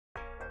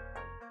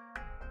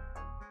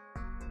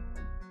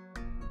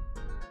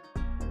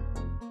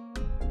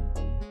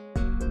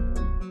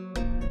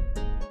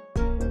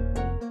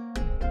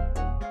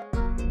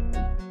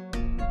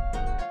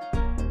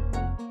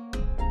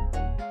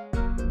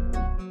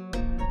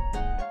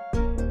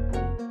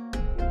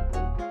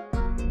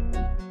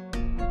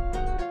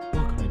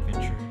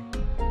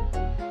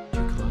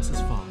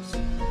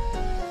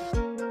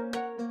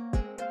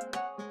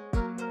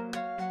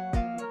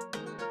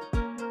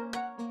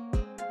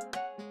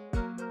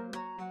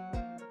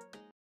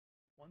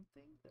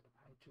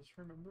just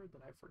remembered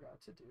that I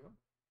forgot to do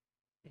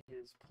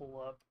is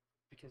pull up,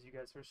 because you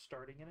guys are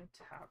starting in a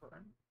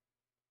tavern.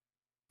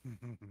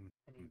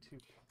 I need to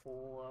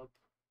pull up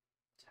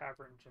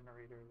tavern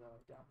generator that I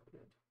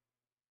downloaded,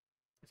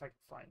 if I can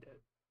find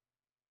it.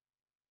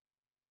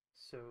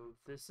 So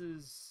this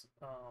is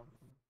a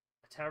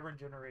tavern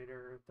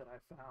generator that I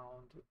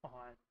found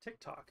on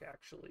TikTok,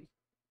 actually.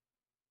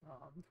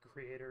 The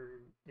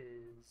creator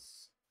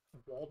is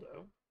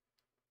Waldo,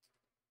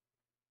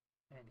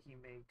 and he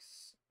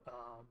makes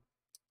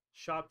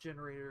shop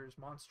generators,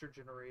 monster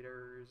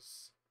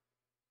generators,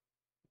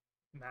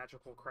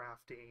 magical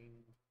crafting,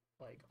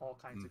 like all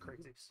kinds of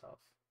crazy stuff.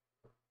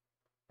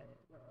 And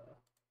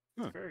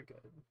it's very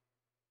good.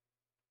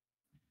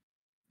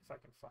 If I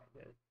can find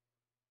it.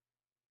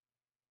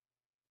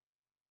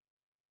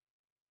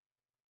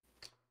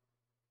 Did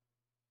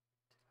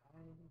I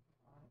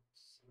not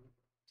see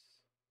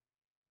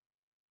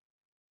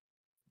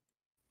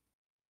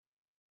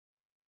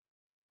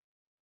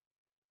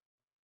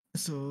it?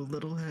 So,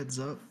 little heads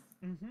up.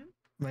 Mm-hmm.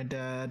 My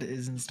dad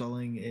is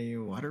installing a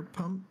water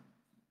pump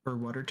or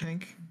water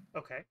tank.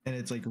 Okay. And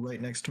it's like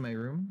right next to my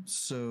room.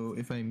 So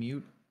if I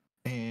mute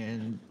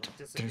and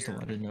there's a Disappear.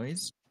 lot of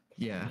noise,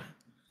 yeah,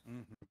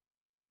 All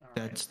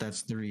right.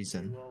 that's the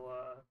reason.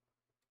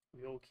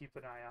 We will keep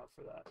an eye out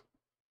for that.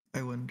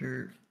 I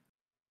wonder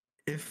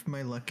if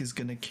my luck is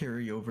gonna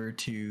carry over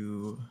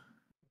to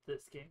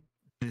This game.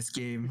 this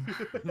game.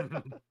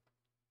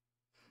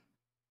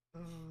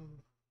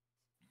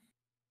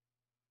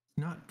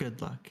 Not good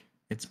luck.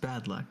 It's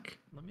bad luck.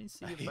 Let me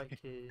see if I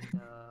can.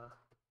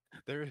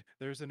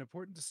 There's an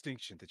important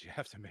distinction that you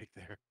have to make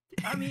there.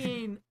 I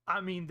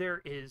mean,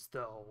 there is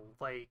though.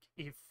 Like,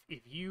 if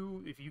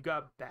you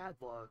got bad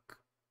luck,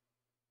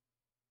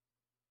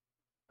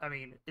 I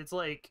mean, it's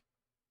like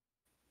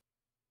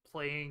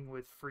playing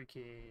with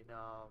freaking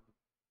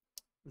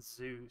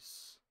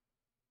Zeus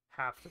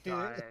half the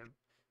time.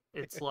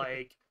 It's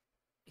like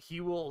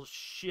he will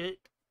shit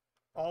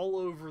all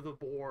over the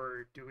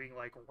board doing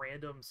like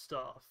random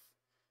stuff,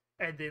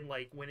 and then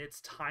like when it's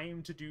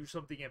time to do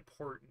something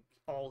important,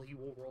 all he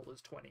will roll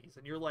is 20s,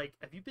 and you're like,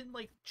 have you been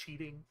like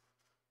cheating?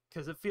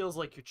 Because it feels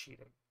like you're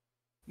cheating.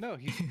 No,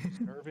 he's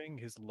reserving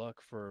his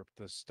luck for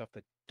the stuff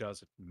that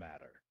doesn't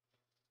matter.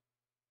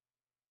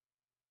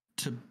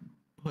 To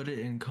put it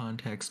in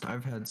context,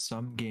 I've had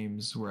some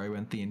games where I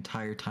went the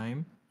entire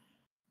time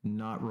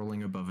not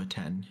rolling above a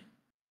 10.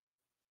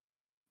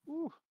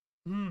 Ooh.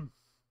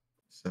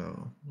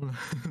 So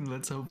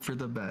let's hope for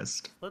the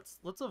best.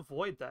 Let's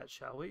avoid that,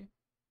 shall we?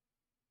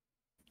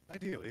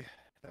 Ideally,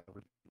 that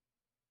would.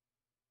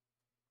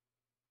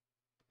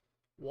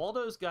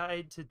 Waldo's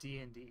Guide to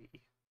D&D.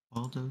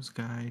 Waldo's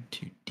Guide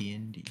to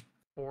D&D.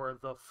 Or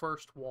the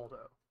first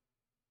Waldo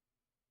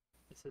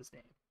is his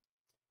name.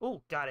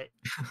 Oh, got it.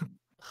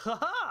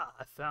 Haha!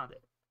 I found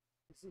it.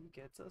 He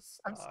gets a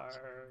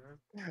star.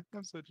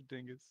 I'm such a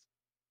dingus.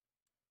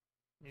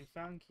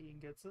 Newfound King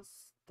gets a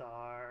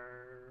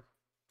star.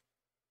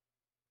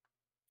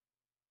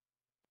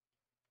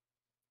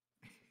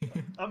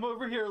 I'm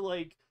over here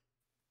like,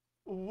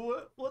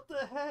 what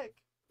the heck?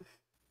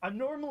 I am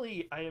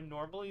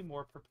normally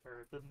more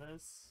prepared than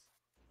this.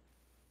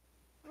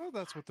 Well,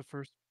 that's what the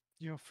first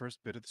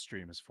bit of the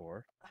stream is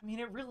for. I mean,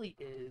 it really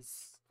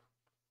is.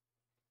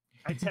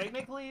 I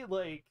technically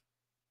like,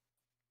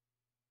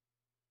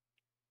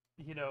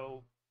 we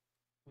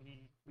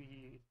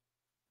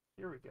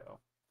here we go.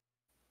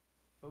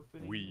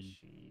 Opening the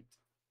sheet.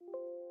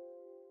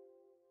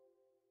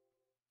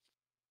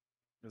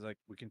 It's like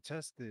we can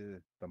test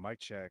the mic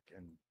check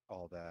and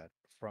all that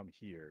from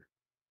here,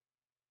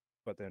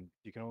 but then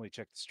you can only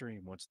check the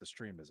stream once the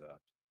stream is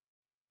up.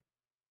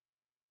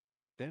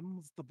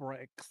 Them's the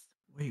breaks.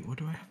 Wait, what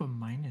do I have a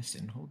minus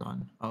in? Hold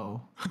on.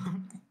 Oh.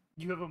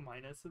 You have a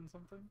minus in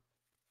something?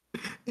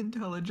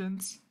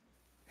 Intelligence.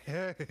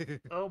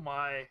 Oh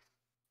my.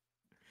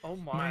 Oh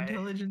my. My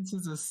intelligence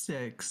is a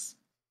 6.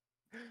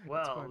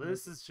 Well,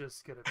 this is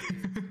just gonna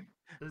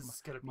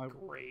be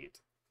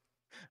great.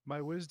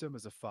 My wisdom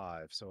is a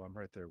 5, so I'm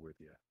right there with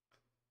you.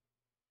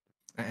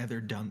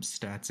 They're dump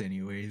stats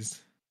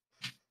anyways.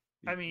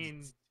 I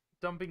mean,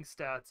 dumping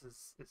stats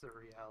is a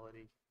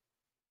reality.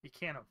 You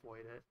can't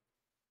avoid it.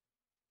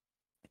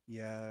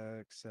 Yeah,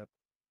 except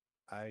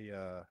I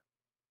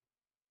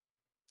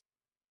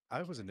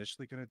was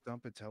initially going to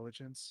dump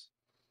intelligence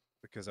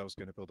because I was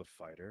going to build a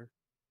fighter.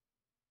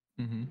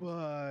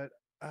 But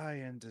I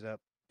ended up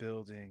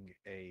building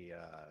an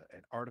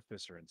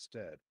artificer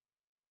instead.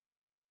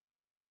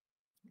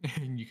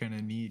 And you kind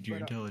of need your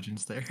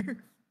intelligence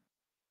there.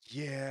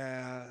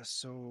 Yeah,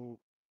 so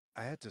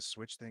I had to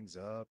switch things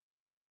up.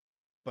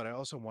 But I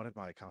also wanted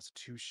my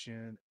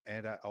constitution,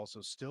 and I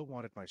also still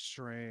wanted my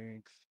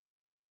strength.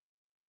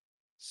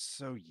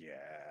 So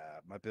yeah,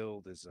 my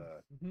build is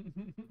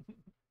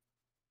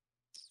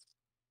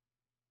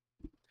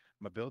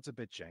my build's a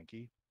bit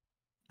janky.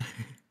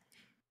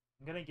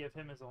 I'm gonna give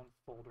him his own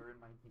folder in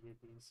my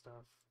D&D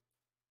stuff.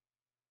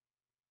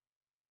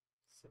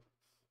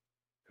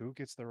 Who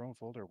gets their own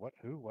folder? What?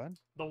 Who? When?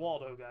 The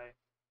Waldo guy.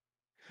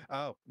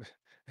 Oh,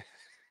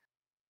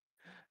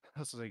 I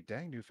was like,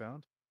 dang,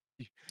 Newfound.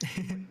 Y-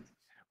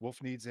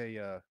 Wolf needs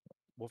a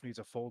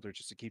folder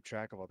just to keep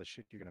track of all the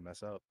shit you're gonna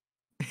mess up.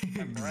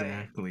 Damn right.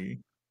 Exactly.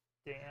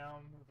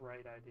 Damn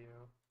right I do.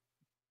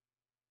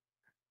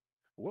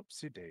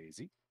 Whoopsie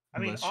daisy. I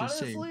mean, Let's just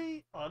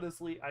say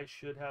honestly, I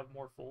should have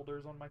more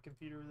folders on my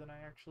computer than I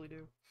actually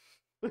do.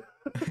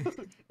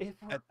 If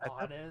we're At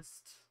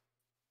honest.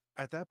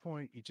 that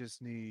point, you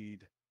just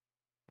need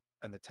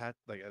an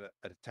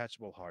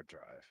attachable hard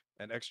drive,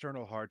 an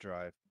external hard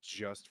drive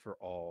just for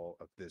all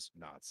of this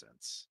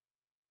nonsense,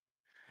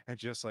 and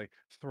just like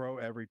throw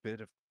every bit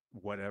of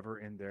whatever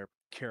in there,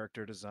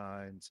 character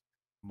designs,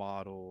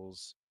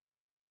 models,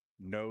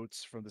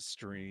 notes from the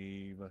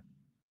stream.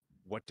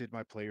 What did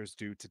my players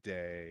do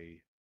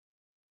today?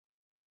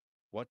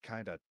 What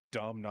kind of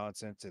dumb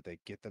nonsense did they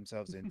get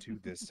themselves into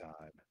this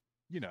time?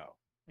 You know.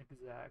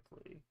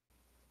 Exactly.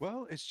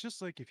 Well, it's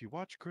just like if you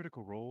watch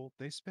Critical Role,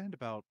 they spend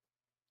about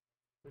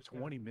There's gotta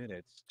 20 be.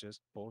 minutes just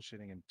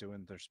bullshitting and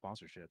doing their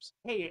sponsorships.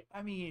 Hey,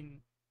 I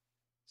mean,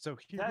 So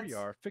here we that's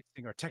are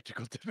fixing our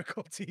technical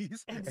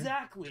difficulties and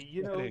exactly,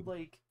 chatting.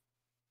 like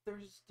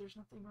there's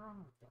nothing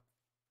wrong with that.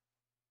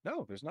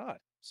 No, there's not.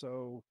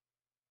 So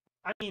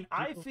I mean, people,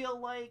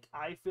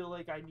 I feel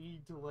like I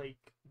need to like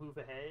move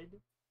ahead,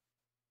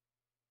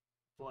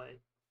 but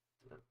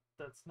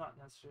that's not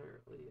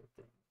necessarily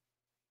a thing.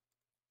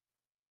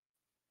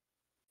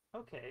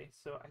 Okay,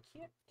 so I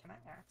can't. Can I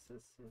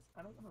access this?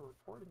 I don't want to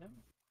report him.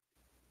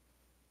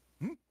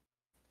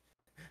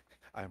 hmm,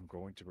 I'm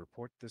going to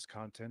report this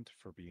content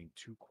for being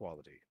too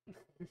quality.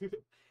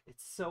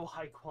 It's so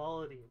high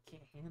quality, I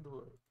can't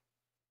handle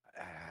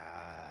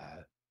Ah,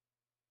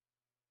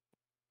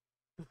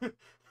 it.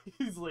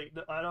 He's like,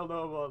 I don't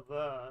know about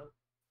that.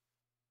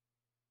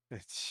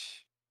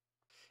 it's-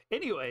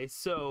 Anyway,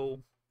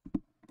 so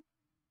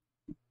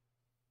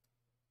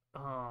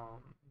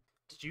um,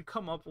 did you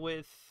come up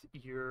with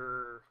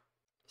your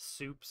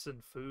soups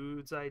and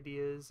foods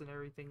ideas and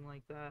everything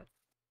like that?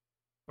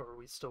 Or are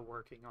we still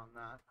working on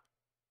that?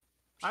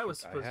 I was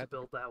shoot, I supposed to had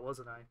build that,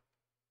 wasn't I?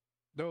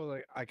 no,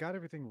 like I got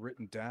everything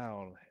written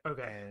down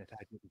Okay. and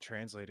I didn't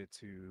translate it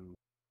to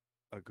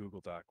a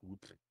Google Doc.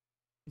 Whoops.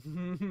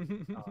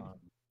 Um,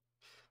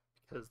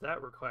 Because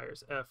that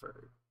requires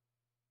effort.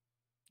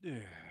 yeah,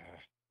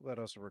 that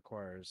also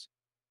requires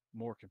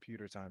more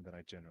computer time than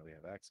I generally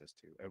have access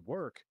to. At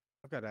work,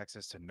 I've got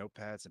access to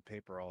notepads and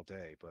paper all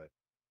day, but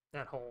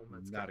At home,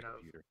 it's not a kind of.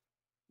 computer.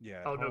 Yeah,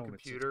 at Oh, no home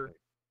it's just computer? like,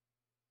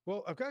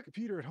 well, I've got a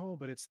computer at home,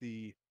 but it's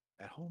the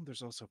at home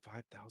there's also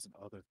 5,000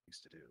 other things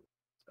to do.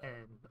 So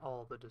And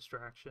all the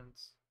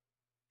distractions.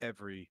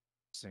 every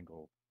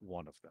single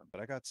one of them.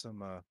 But I got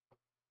some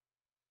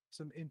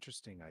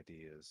interesting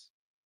ideas.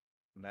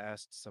 And I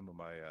asked some of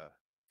my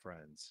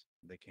friends.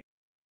 They came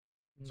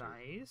answered.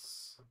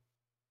 Nice.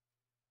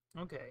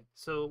 Okay,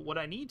 so what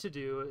I need to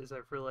do is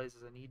I've realized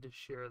is I need to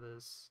share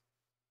this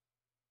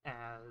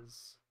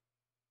as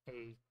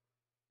a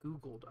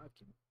Google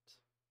document.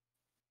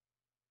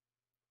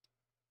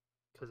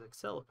 Because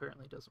Excel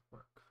apparently doesn't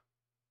work.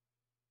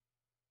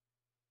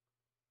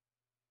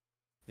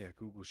 Yeah,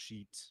 Google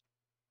Sheets.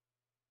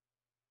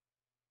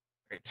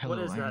 Right, What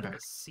hello, is I'm that, a back.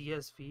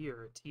 CSV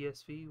or a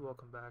TSV?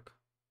 Welcome back.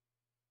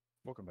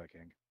 Welcome back,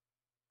 King.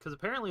 Because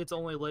apparently it's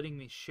only letting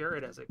me share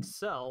it as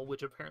Excel,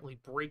 which apparently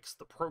breaks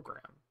the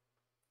program.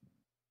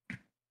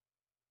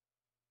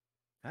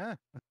 Huh?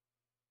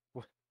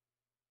 What?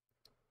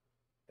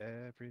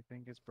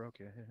 Everything is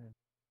broken.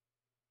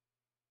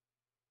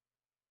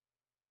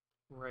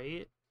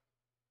 Right?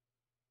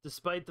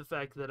 Despite the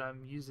fact that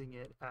I'm using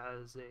it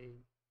as a...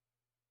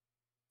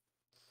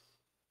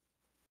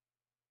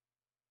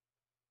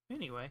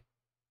 Anyway,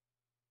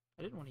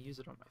 I didn't want to use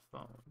it on my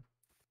phone.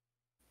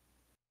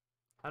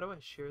 How do I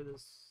share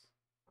this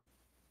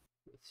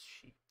with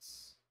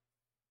Sheets?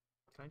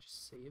 Can I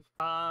just save?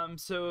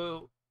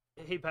 So,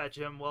 hey Pat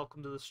Jim,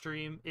 welcome to the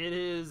stream. It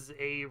is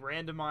a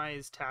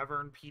randomized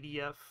tavern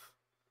PDF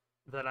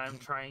that I'm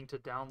trying to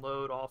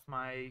download off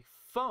my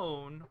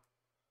phone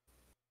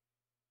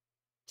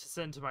to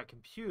send to my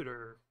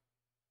computer.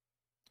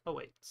 Oh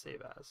wait,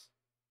 save as.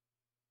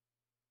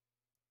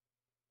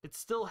 It's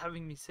still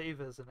having me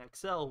save as an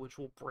Excel, which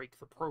will break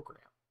the program.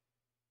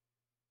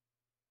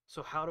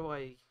 So how do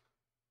I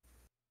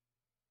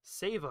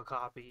save a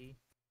copy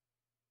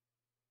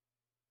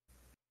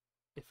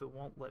if it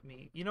won't let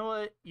me? You know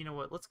what? You know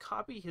what? Let's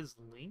copy his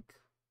link.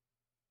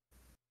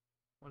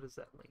 What is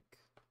that link?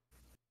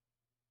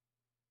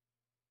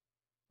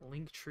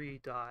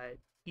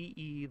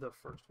 Linktree.ee, the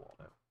first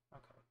Waldo.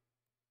 Okay.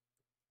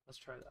 Let's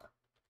try that.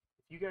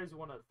 If you guys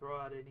want to throw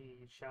out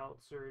any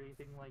shouts or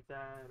anything like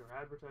that, or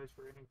advertise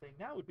for anything,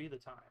 now would be the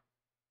time.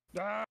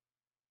 Ah!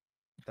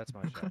 That's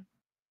my shot.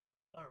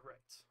 All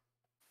right.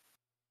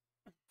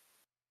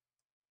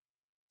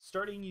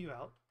 Starting you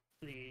out,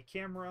 the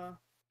camera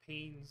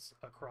panes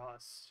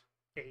across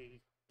a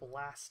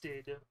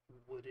blasted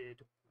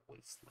wooded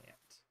wasteland,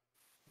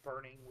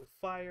 burning with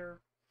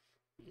fire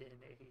in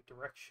a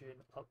direction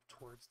up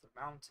towards the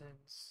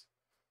mountains,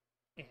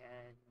 and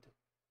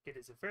It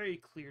is a very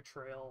clear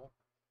trail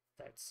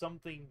that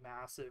something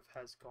massive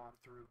has gone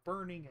through,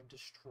 burning and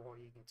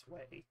destroying its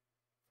way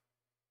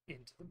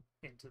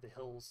into the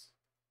hills.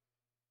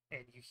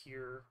 And you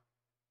hear,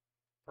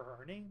 for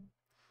our name,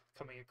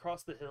 coming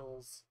across the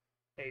hills,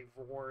 a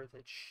roar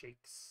that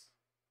shakes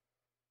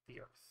the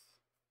earth.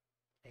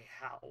 A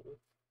howl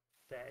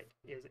that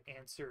is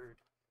answered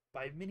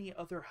by many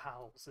other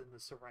howls in the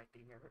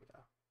surrounding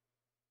area.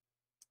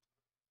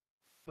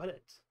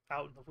 But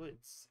out in the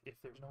woods, if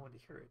there's no one to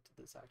hear it,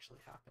 did this actually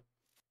happen?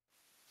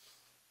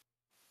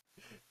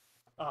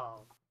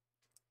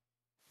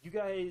 You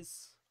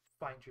guys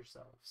find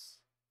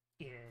yourselves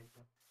in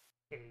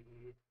a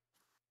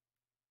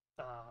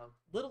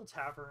little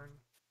tavern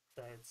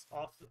that's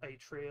off a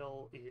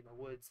trail in the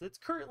woods that's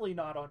currently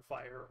not on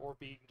fire or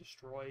being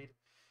destroyed.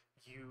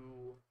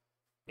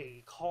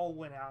 A call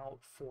went out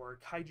for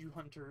kaiju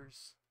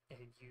hunters,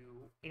 and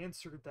you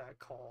answered that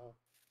call,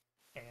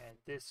 and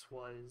this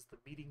was the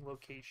meeting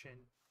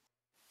location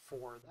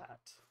for that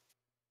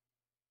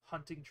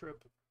hunting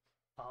trip.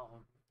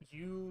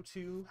 You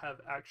two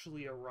have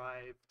actually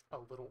arrived a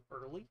little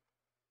early.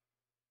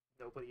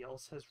 Nobody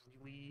else has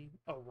really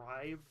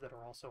arrived that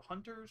are also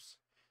hunters,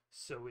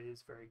 so it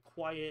is very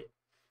quiet.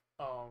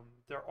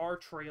 There are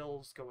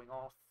trails going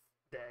off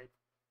that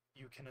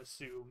you can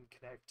assume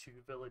connect to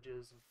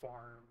villages and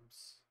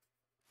farms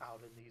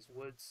out in these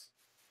woods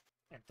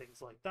and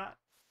things like that.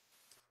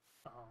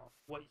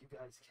 What you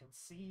guys can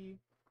see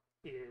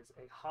is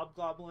a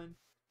hobgoblin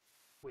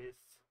with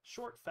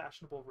short,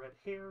 fashionable red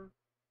hair,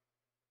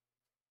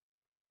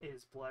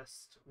 is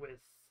blessed with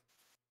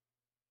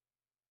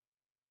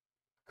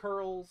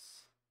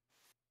curls,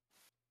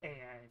 and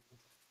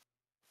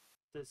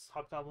this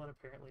hobgoblin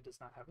apparently does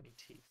not have any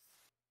teeth.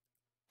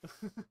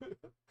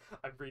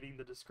 I'm reading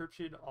the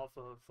description off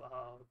of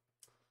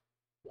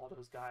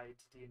Waldo's Guide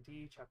to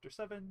D&D, Chapter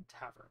 7,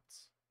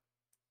 Taverns.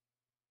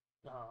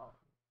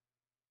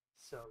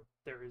 So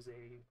there is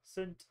a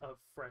scent of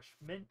fresh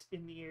mint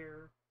in the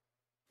air,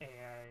 and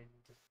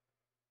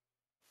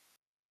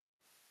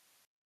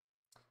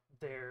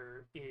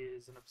there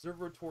is an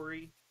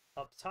observatory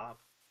up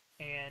top,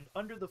 and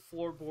under the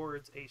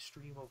floorboards a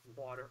stream of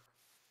water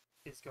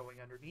is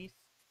going underneath,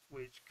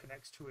 which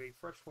connects to a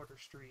freshwater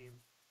stream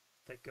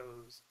that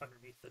goes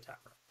underneath the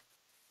tavern.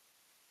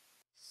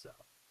 So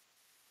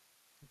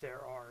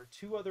there are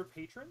two other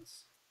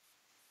patrons,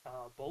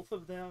 both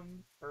of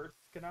them Earth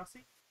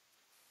Ganassi,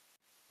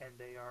 and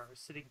they are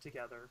sitting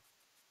together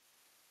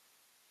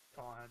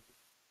on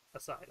a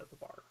side of the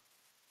bar.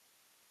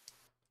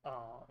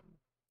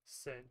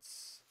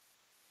 Since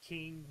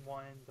King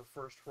won the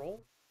first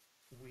roll,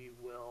 we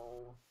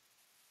will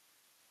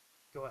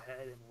go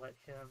ahead and let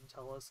him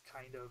tell us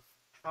kind of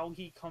how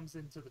he comes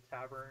into the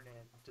tavern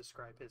and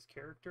describe his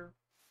character.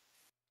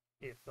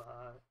 If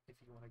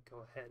you want to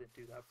go ahead and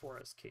do that for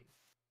us, King.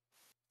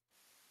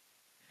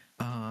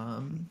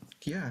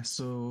 Yeah,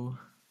 so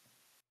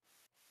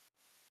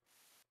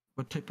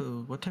what type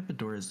of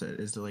door is that?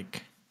 Is it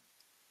like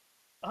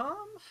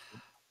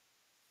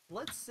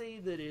let's say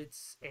that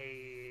it's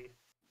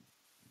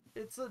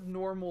a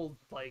normal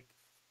like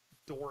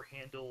door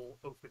handle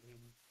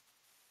opening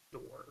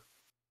door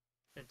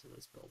into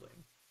this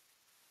building.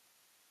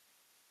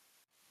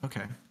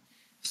 okay.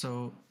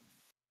 So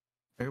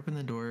I open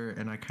the door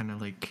and I kind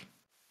of like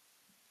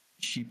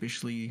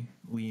sheepishly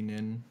lean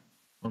in,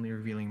 only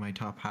revealing my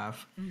top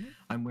half. Mm-hmm.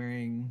 I'm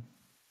wearing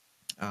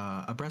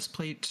a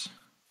breastplate.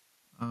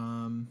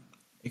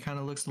 It kind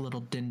of looks a little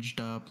dinged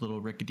up, a little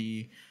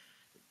rickety.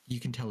 You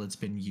can tell it's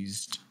been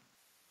used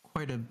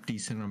quite a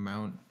decent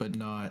amount, but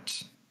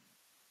not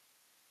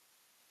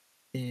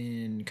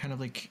in kind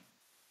of like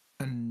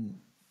an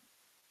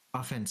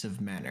offensive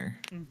manner.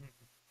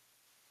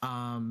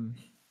 Mm-hmm.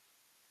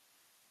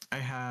 I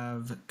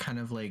have kind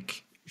of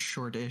like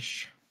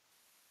shortish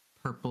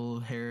purple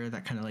hair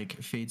that kind of like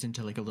fades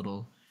into like a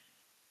little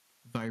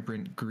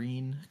vibrant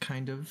green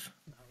kind of.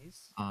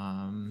 Nice.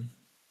 And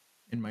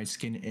my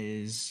skin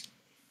is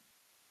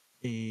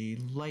a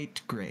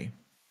light gray.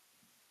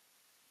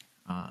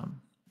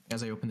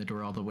 As I open the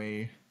door all the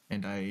way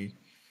and I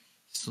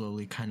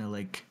slowly kind of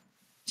like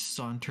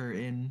saunter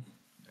in,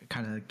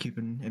 kind of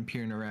keeping and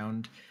peering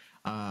around,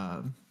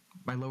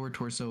 my lower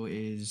torso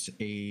is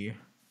a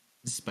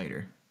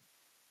spider.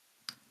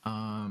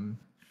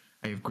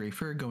 I have gray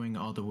fur going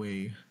all the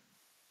way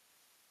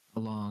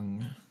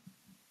along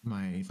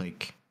my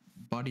like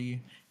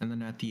body, and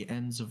then at the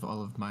ends of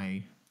all of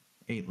my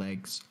 8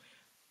 legs,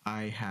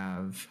 I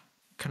have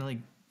kind of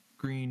like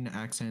green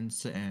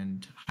accents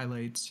and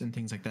highlights and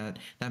things like that.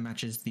 That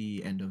matches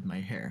the end of my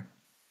hair.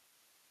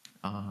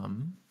 I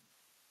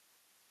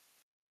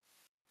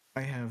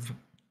have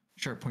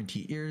sharp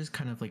pointy ears,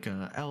 kind of like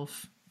a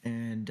elf,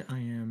 and I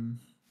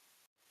am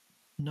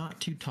not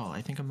too tall.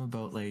 I think I'm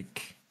about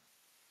like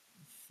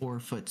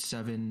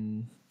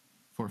 4'7",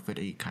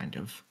 4'8", kind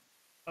of.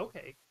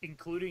 Okay,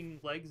 including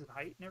legs and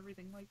height and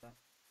everything like that.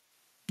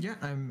 Yeah,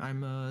 I'm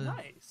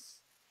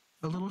Nice.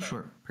 a little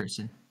short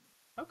person.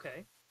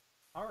 Okay.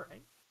 All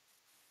right.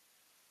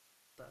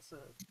 That's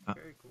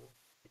very cool.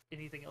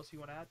 Anything else you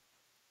want to add?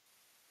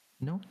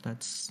 No,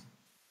 that's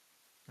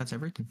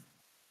everything.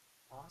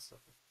 Awesome.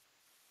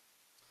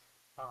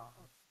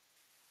 Uh,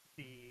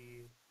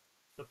 the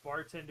the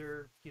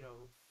bartender,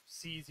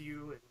 sees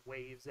you and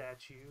waves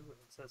at you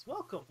and says,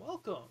 "Welcome,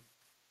 welcome.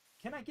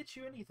 Can I get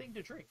you anything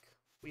to drink?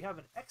 We have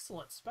an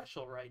excellent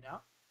special right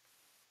now."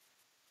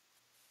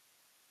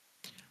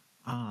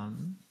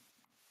 Um,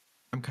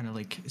 I'm kind of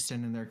like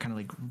standing there, kind of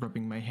like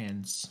rubbing my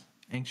hands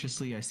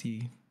anxiously. I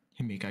see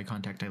him make eye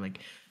contact. I like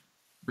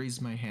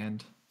raise my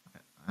hand,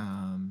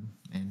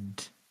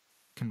 and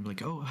kind of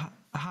like, oh,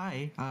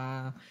 hi.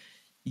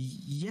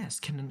 Yes.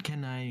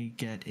 Can I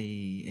get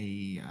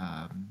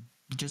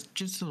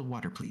just a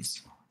water,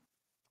 please?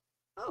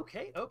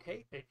 Okay,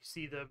 okay. And you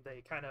see them,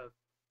 they kind of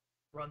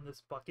run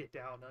this bucket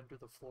down under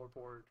the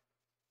floorboard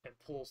and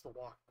pulls the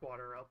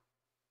water up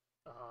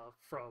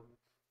from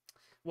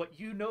what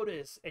you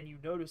notice, and you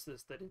notice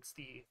this, that it's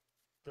the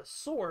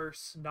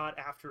source, not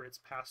after it's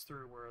passed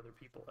through where other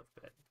people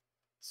have been.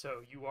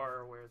 So you are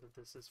aware that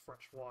this is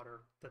fresh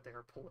water that they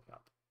are pulling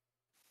up.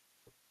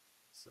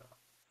 So,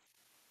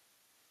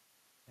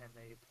 and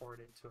they pour it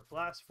into a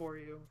glass for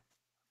you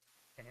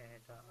and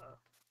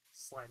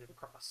slide it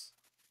across.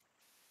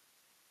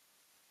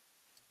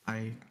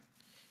 I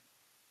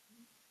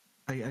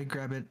I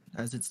grab it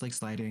as it's like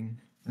sliding,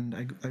 and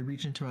I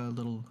reach into a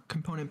little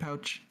component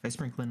pouch. I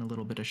sprinkle in a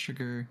little bit of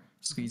sugar,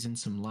 squeeze in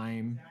some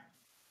lime,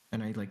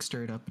 and I like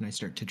stir it up and I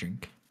start to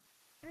drink.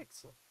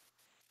 Excellent.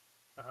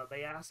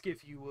 They ask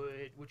if you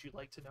would you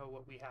like to know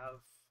what we have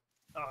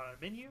on our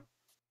menu?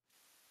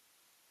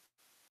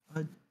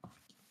 Uh,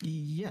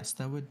 yes,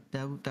 that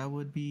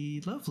would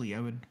be lovely. I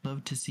would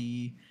love to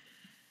see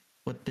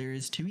what there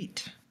is to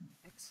eat.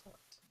 Excellent.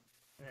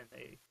 And then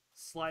they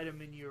slide a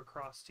menu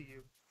across to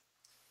you,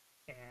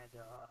 and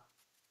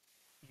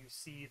you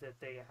see that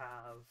they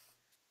have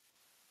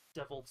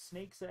deviled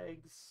snake's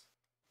eggs,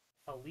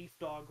 a leaf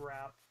dog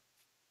wrap,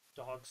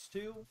 dog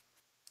stew,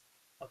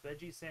 a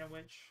veggie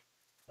sandwich,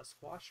 a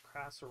squash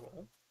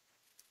casserole,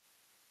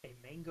 a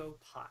mango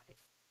pie.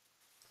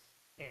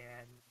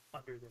 And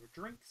under their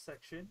drink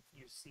section,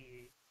 you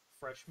see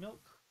fresh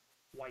milk,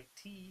 white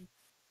tea,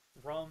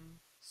 rum,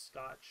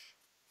 scotch,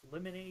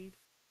 lemonade,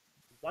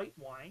 white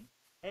wine,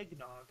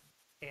 eggnog,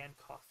 and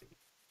coffee.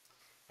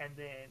 And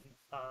then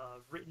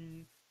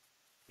written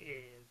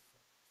in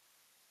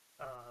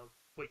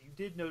what you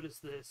did notice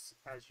this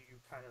as you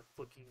kind of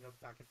looking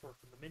back and forth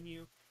from the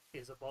menu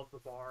is above the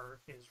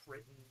bar is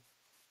written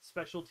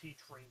specialty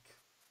drink,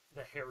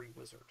 the Hairy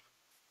Wizard,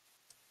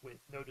 with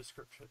no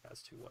description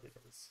as to what it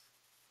is.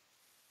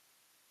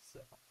 So,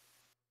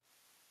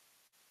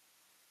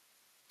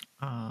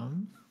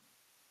 Um,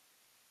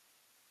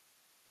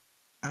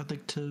 I'd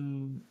like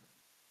to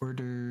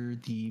order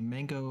the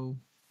mango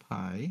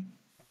pie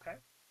okay.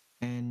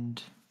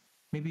 and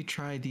maybe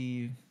try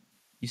the.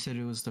 You said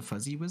it was the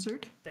fuzzy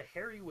wizard? The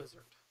Hairy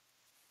Wizard.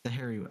 The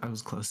hairy. I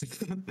was close.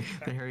 The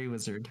Okay. hairy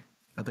wizard.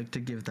 I'd like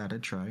to give that a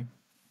try.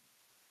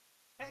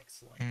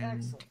 Excellent. And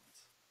Excellent.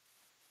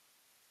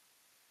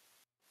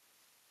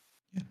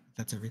 yeah,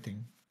 that's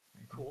everything. I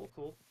think. Cool.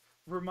 Cool.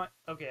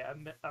 Okay,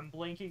 I'm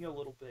blanking a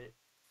little bit.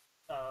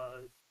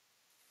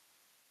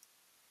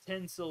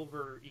 10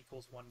 silver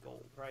equals 1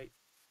 gold, right?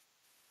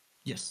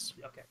 Yes.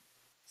 Okay.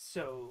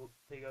 So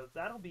they go,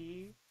 that'll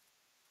be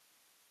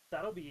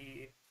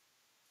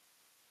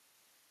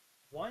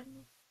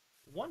one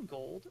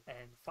gold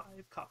and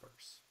 5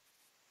 coppers.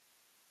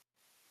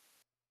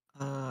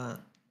 Uh,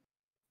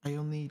 I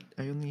only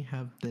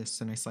have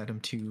this, and I slide him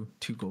two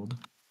gold.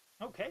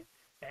 Okay.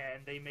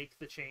 And they make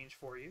the change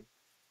for you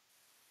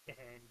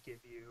and give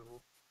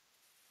you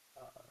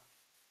uh,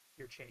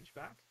 your change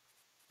back.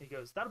 He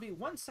goes, that'll be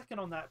 1 second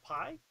on that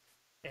pie.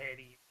 And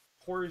he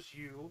pours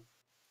you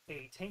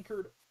a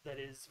tankard that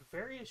is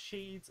various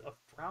shades of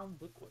brown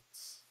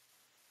liquids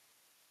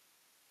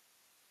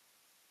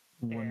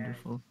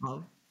Wonderful.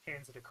 and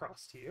hands it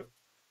across to you.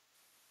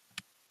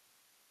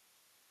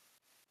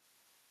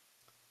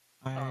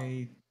 Um,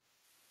 I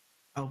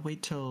I'll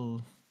wait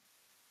till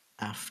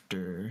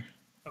after.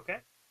 okay.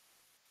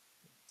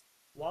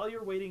 While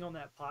you're waiting on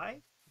that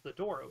pie, the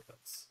door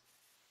opens.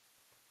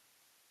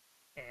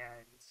 And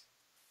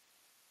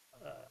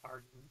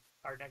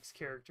our next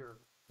character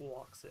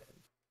walks in.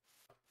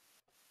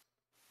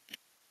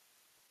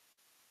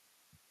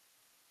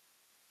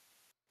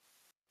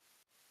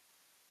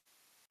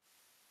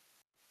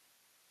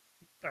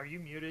 Are you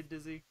muted,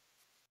 Dizzy?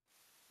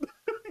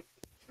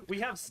 We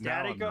have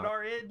static on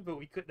our end, but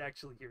we couldn't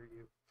actually hear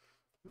you.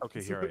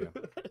 Okay, here I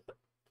am.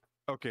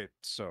 Okay,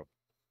 so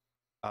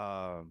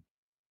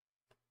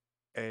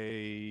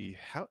a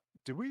how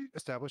did we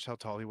establish how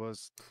tall he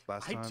was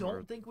last I time?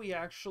 don't think we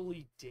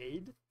actually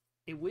did.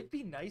 It would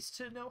be nice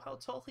to know how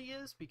tall he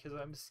is because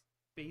I'm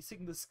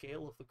basing the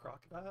scale of the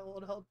crocodile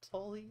on how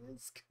tall he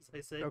is. Because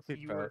I said Okay,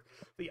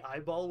 the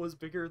eyeball was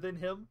bigger than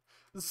him.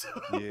 So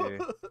yeah.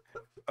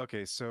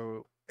 Okay,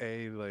 so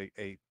a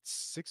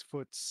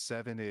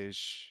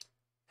 6'7"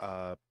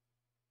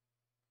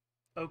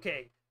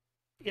 okay.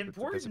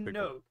 that's a big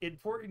boy.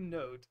 Important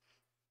note.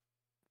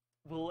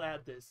 we'll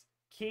add this.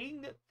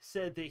 King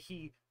said that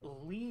he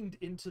leaned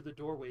into the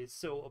doorways,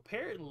 so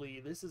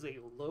apparently this is a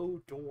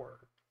low door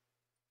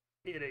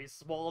in a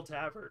small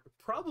tavern,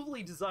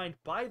 probably designed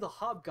by the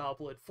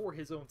hobgoblin for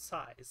his own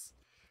size.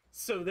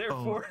 So Oh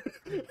therefore,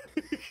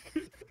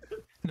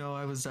 no,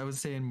 I was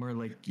saying more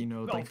like,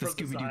 oh, like the from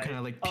the Scooby Doo kind side.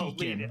 of like Oh,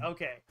 lean it. peeking.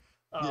 Okay.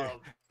 Yeah.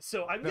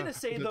 So I'm No, gonna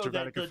say the though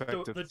that dramatic effect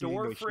of the seeing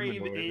door a frame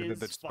humanoid and then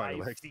the is spider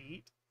 5 legs.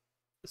 feet,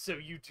 so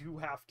you do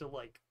have to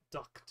like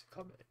duck to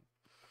come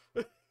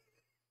in.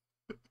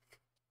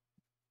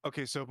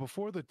 Okay, so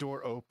before the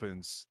door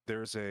opens,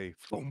 there's a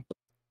thump.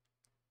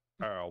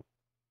 Ow.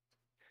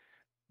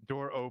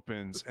 Door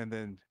opens, and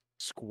then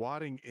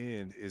squatting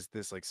in is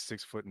this like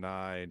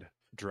 6'9"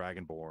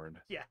 dragonborn.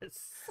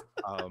 Yes.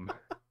 Um,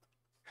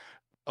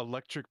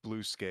 electric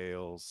blue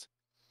scales,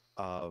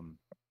 um,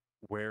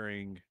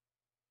 wearing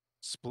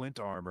splint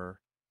armor,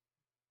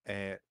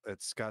 and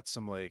it's got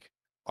some like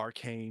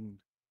arcane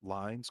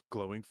lines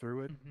glowing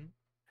through it,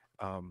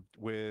 Hmm.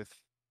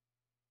 with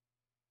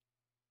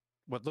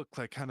what looked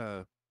like kind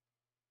of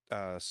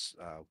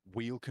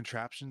wheel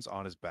contraptions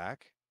on his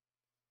back.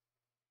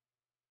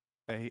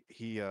 And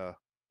he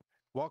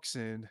walks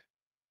in.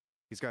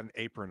 He's got an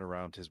apron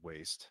around his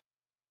waist,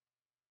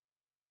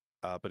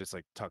 but it's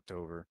like tucked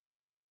over.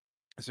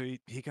 So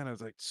he kind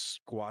of like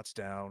squats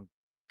down,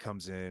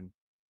 comes in,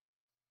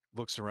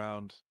 looks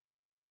around.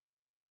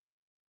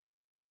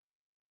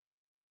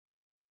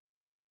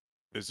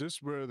 Is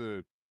this where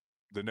the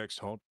next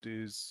haunt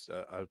is?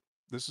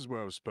 This is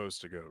where I was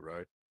supposed to go,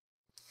 right?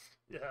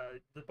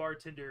 The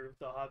bartender,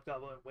 the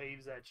hobgoblin,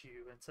 waves at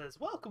you and says,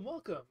 "Welcome,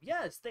 welcome.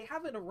 Yes, they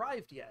haven't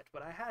arrived yet,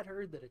 but I had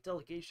heard that a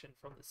delegation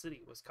from the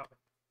city was coming."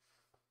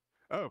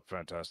 Oh,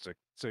 fantastic.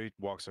 So he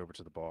walks over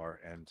to the bar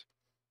and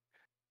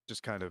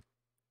just kind of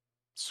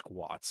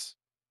squats.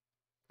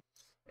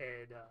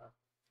 And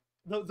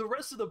the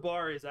rest of the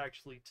bar is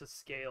actually to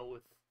scale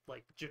with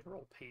like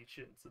general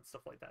patience and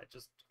stuff like that.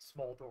 Just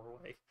small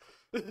doorway.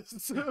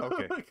 So,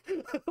 Okay.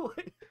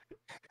 like,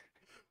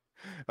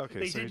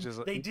 Okay, so he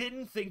just they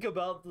didn't think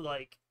about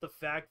like the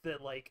fact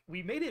that like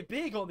we made it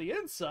big on the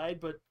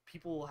inside, but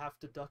people will have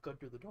to duck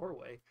under the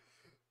doorway.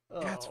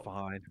 that's Um,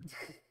 fine.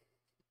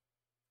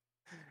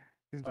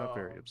 He's not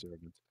very um,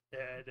 observant.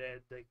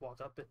 and they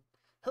walk up and,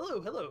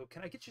 "Hello, hello.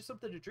 Can I get you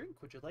something to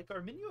drink? Would you like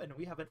our menu? And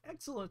we have an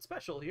excellent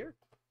special here."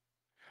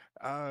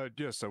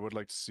 Yes, I would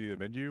like to see a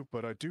menu,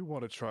 but I do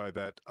want to try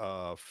that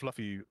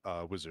fluffy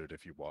wizard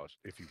if you will.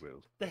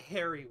 The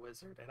hairy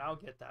wizard, and I'll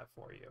get that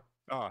for you.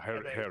 Ah,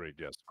 And they Harry,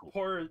 yes, cool.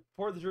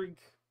 pour the drink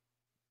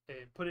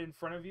and put it in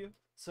front of you.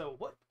 "So,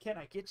 what can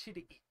I get you to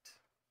eat?"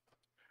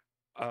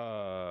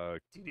 Do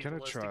you need Can the I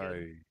list try?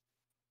 again,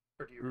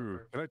 or do you Ooh,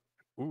 remember? can I?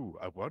 Ooh,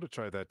 I want to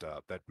try that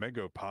that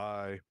mango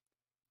pie,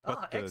 but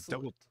Ah,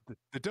 excellent.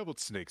 the deviled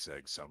snake's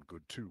eggs sound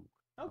good too.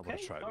 I want to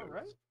Okay, try all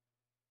right. those.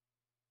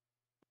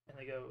 And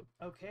they go,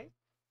 "Okay."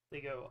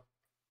 They go,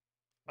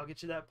 "I'll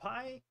get you that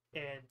pie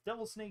and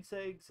devil snake's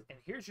eggs,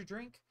 and here's your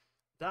drink.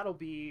 That'll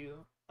be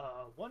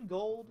 1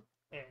 gold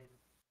and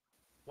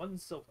 1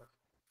 silver."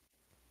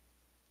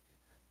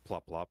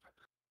 Plop plop.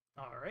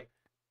 All right.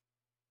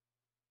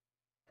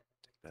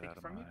 That Take out it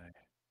of from my.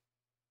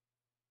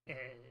 you.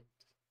 And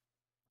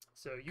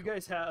so you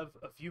guys have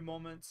a few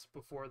moments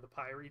before the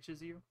pie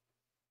reaches you.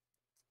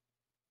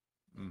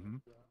 Mm-hmm.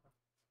 And,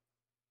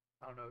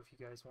 I don't know if you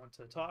guys want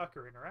to talk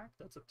or interact.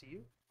 That's up to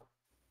you.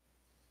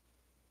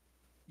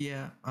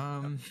 Yeah,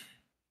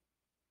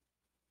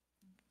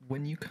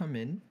 when you come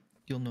in,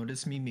 you'll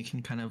notice me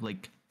making kind of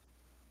like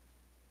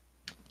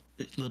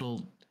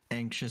little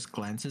anxious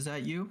glances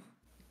at you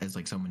as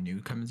like someone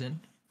new comes in,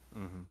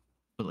 Mm-hmm.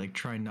 but like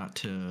try not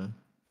to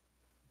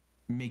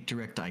make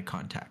direct eye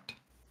contact.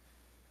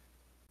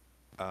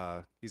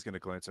 He's gonna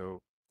glance over.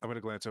 I'm gonna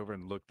glance over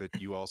and look that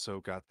you also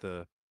got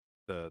the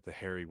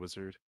hairy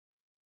wizard.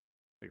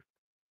 Like,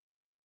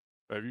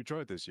 have you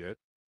tried this yet?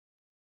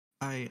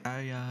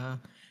 I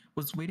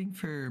was waiting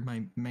for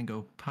my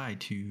mango pie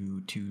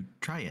to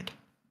try it.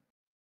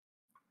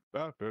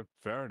 Ah,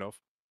 fair enough.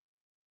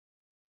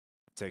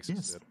 Takes a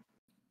Yes. sip.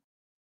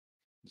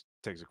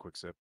 Takes a quick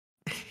sip.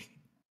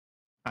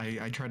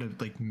 I try to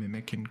like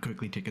mimic and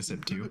quickly take a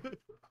sip too.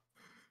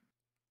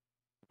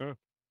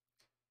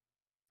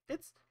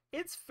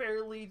 It's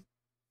fairly,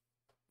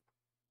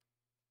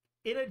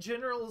 in a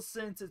general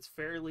sense, it's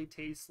fairly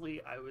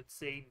tastely. I would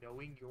say,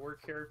 knowing your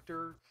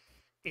character,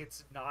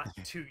 it's not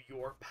to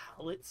your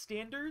palate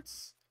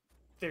standards.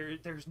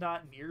 There's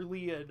not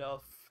nearly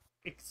enough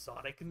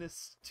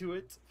exoticness to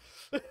it.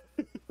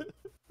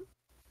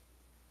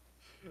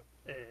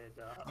 And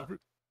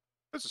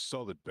That's a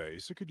solid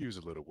base. It could use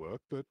a little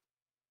work, but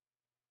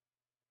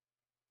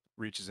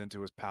reaches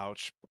into his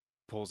pouch,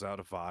 pulls out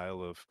a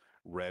vial of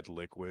red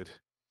liquid,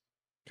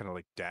 kind of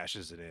like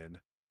dashes it in,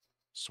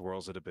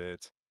 swirls it a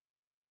bit.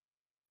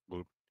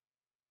 Bloop.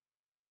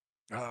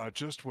 Ah,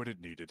 just what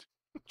it needed.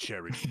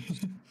 Cherry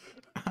juice.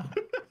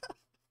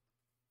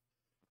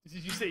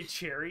 did you say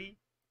cherry?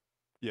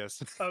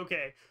 Yes.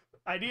 Okay.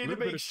 I needed to Little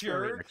bit make of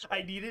cherry sure. I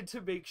extract. needed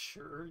to make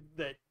sure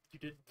that you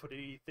didn't put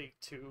anything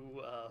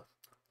too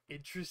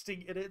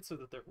interesting in it so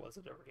that there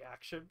wasn't a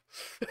reaction.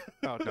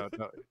 Oh no,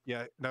 no,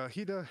 yeah, no.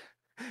 He does.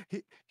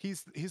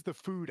 He's the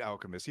food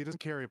alchemist. He doesn't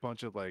carry a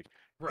bunch of like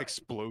Right.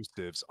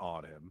 explosives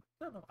on him.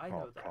 No, I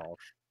know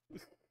that.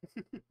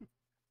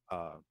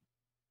 Uh,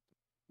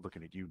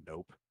 looking at you,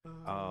 nope.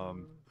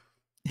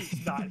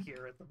 He's not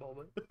here at the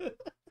moment.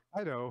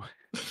 I know,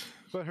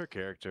 but her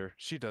character,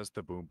 she does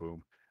the boom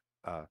boom.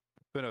 But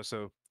no,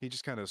 so he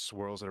just kind of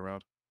swirls it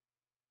around.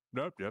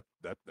 Nope, yep,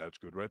 that's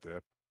good right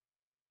there.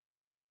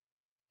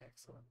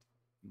 Excellent.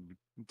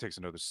 He takes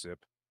another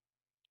sip.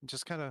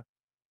 Just kind of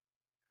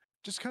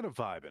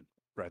vibing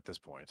right at this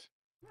point.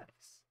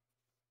 Nice.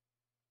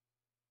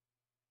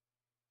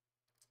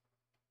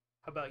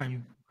 How about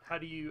you? How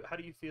do you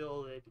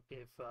feel that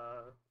if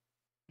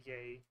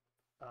Yae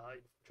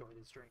enjoyed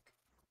his drink?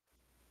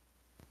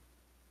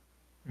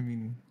 I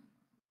mean,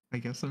 I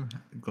guess I'm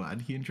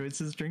glad he enjoys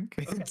his drink.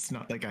 Okay. It's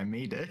not like I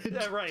made it.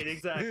 Yeah, right,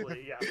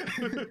 exactly. Yeah.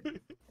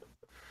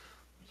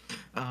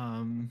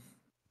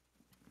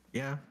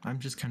 Yeah, I'm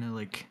just kind of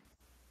like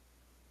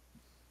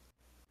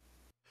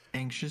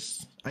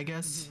anxious, I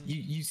guess.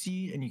 You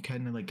see and you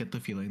kind of like get the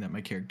feeling that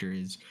my character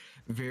is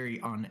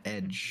very on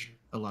edge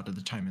a lot of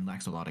the time and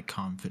lacks a lot of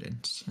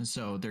confidence. And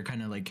so they're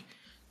kind of like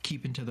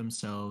keeping to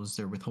themselves,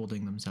 they're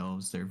withholding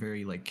themselves, they're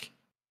very like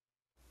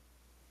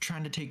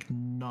trying to take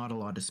not a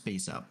lot of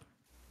space up.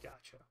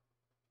 Gotcha.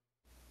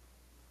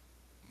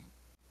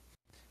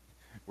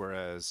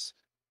 Whereas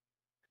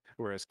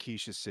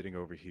Quiche is sitting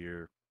over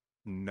here,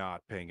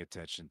 not paying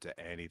attention to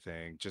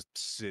anything, just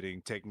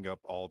sitting, taking up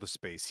all the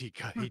space he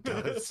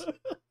does.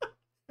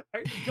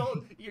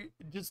 You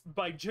just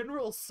by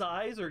general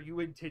size, or are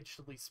you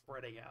intentionally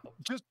spreading out?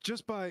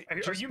 Just by.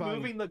 Are you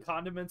moving the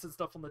condiments and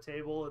stuff on the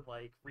table and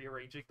like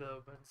rearranging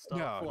them and stuff?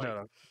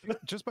 No.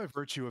 Just by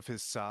virtue of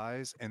his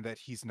size and that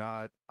he's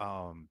not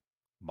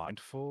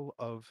mindful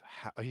of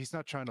how he's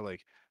not trying to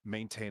like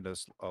maintain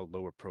a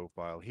lower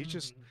profile.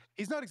 He's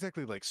not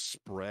exactly like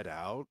spread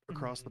out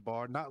across the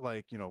bar, not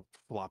like,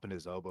 flopping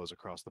his elbows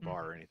across the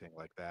bar or anything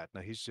like that.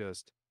 No, he's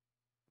just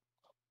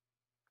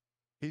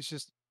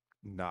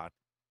not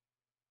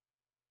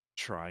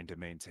trying to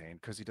maintain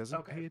because he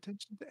doesn't pay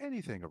attention to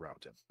anything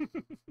around him.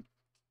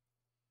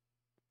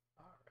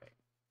 All right.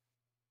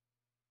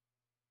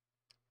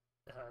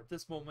 At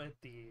this moment,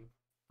 the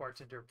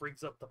bartender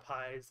brings up the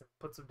pies and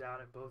puts them down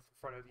in both in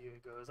front of you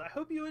and goes, "I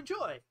hope you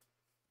enjoy.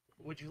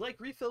 Would you like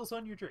refills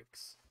on your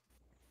drinks?"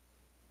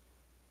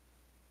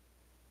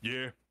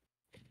 Yeah.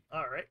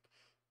 All right.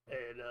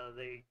 And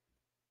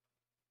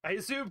I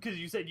assume because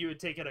you said you had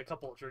taken a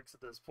couple of drinks at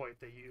this point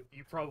that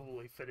you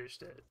probably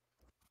finished it.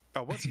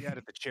 Oh, once he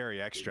added the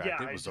cherry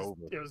extract, it was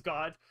over. It was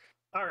gone.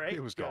 All right.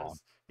 It was gone.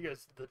 He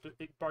goes, the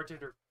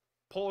bartender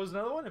pulls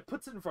another one and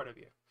puts it in front of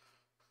you.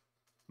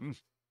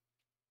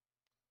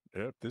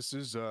 Yep, this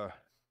is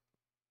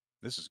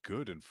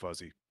good and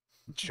fuzzy.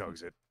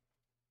 Chugs it.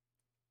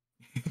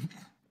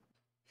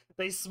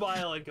 They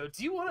smile and go,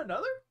 "Do you want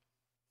another?"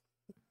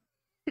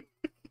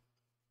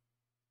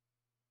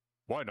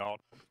 Why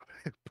not?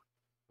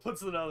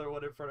 Puts another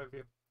one in front of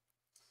you.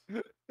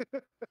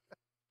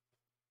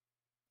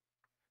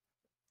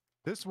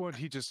 This one,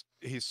 he's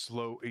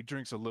slow. He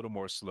drinks a little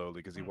more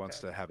slowly because he wants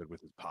to have it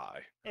with his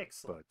pie.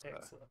 Excellent.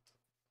 Excellent.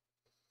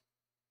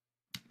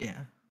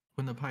 Yeah.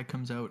 When the pie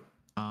comes out,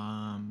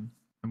 I'm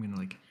gonna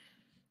like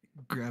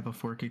grab a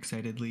fork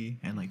excitedly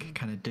and like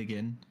kind of dig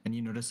in, and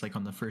you notice like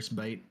on the first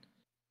bite,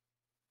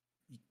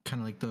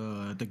 kind of like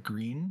the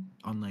green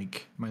on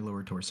like my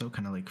lower torso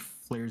kind of like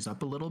flares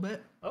up a little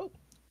bit. Oh.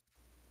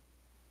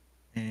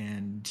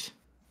 And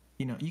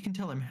you can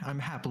tell I'm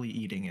happily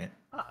eating it.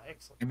 Ah,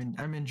 excellent.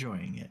 I'm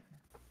enjoying it.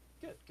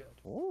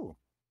 Good. Oh.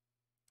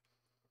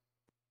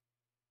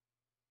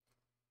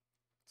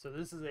 So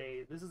this is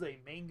a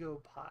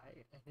mango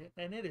pie,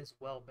 and it is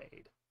well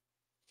made.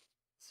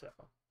 So,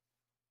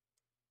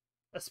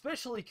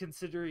 especially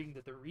considering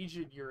that the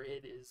region you're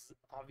in is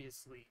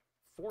obviously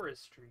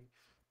forestry,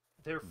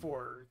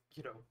 therefore,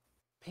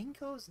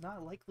 mango's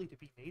not likely to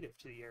be native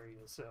to the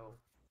area. So,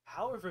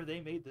 however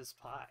they made this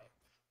pie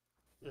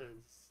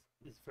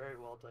is very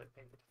well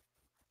made.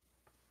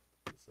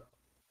 So,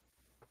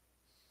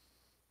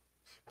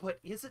 but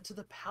is it to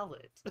the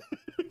palate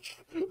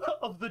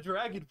of the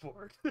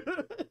dragonborn?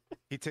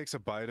 He takes a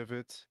bite of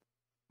it,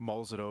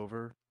 mulls it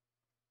over,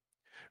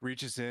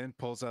 reaches in,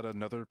 pulls out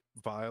another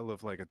vial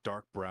of like a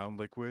dark brown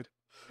liquid,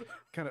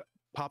 kind of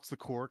pops the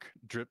cork,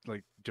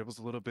 dribbles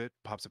a little bit,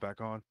 pops it back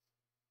on,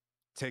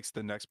 takes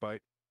the next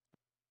bite.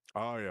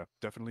 Oh yeah,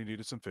 definitely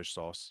needed some fish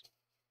sauce.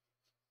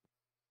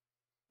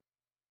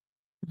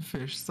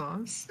 Fish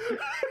sauce?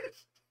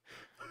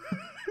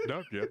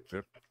 Nope,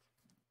 yep.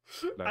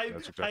 I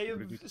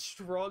am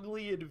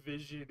strongly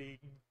envisioning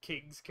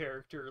King's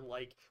character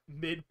like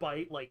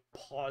mid-bite, like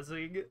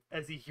pausing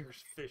as he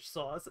hears fish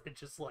sauce and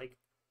just like,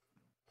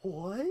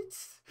 what?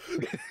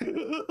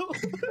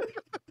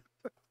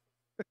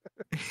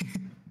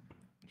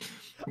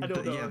 I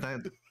don't know. Yeah,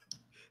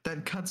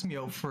 that cuts me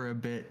out for a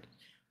bit,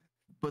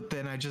 but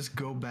then I just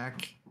go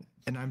back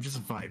and I'm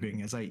just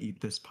vibing as I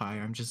eat this pie.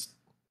 I'm just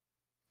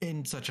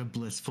in such a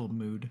blissful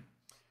mood.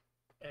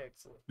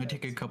 Excellent. I take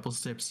a excellent. couple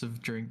sips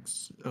of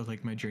drinks, of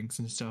like my drinks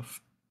and stuff,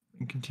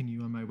 and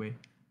continue on my way.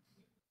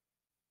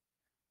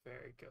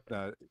 Very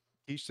good.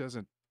 Quiche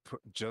doesn't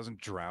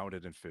drown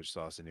it in fish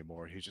sauce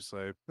anymore. He's just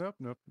like, nope,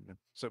 nope.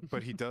 So,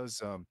 but he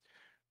does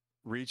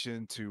reach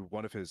into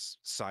one of his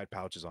side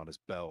pouches on his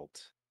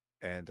belt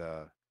and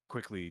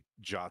quickly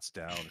jots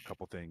down a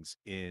couple things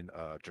in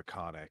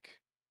Draconic,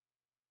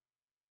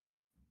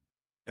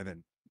 and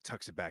then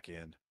tucks it back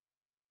in.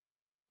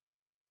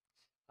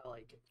 I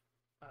like it.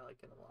 I like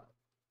it a lot.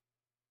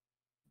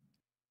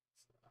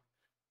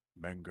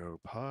 Mango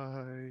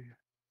pie,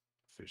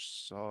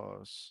 fish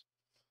sauce,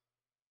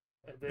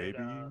 And then, maybe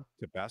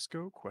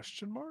Tabasco?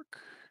 Question mark.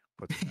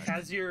 But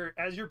as you're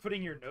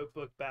putting your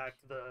notebook back,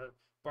 the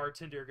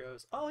bartender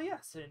goes, "Oh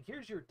yes, and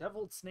here's your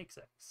deviled snake's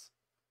eggs,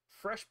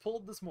 fresh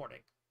pulled this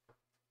morning."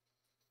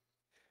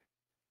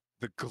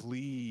 the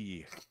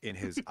glee in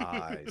his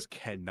eyes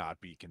cannot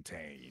be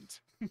contained.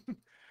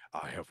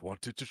 I have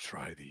wanted to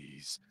try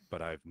these,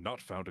 but I've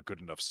not found a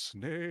good enough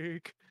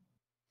snake.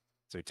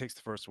 So he takes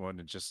the first one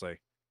and just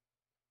like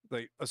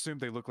assume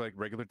they look like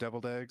regular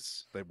deviled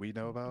eggs that we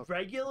know about.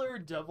 Regular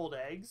deviled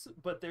eggs,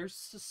 but they're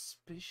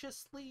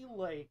suspiciously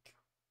like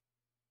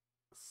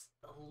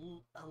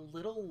a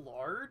little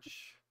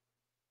large.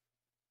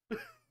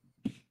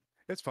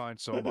 It's fine,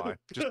 so am I.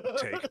 Just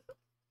take.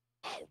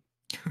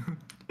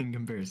 In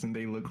comparison,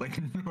 they look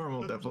like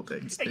normal deviled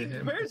eggs to In him.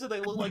 comparison, they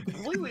look like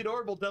completely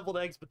normal deviled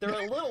eggs, but they're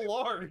a little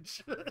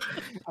large.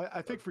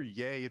 I think for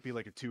Yae, it'd be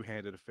like a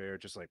two-handed affair,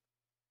 just like.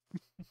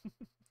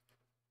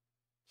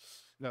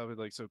 No, but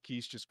like, so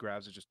Quiche just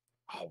grabs it, just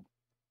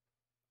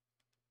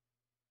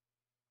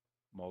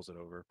mulls it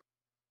over,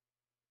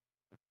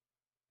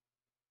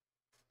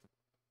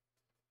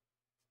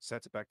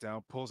 sets it back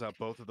down, pulls out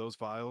both of those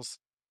vials,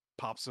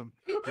 pops them,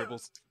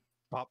 dribbles,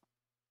 pop.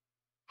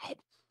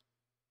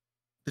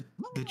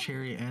 The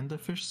cherry and the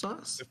fish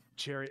sauce? The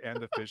cherry and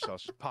the fish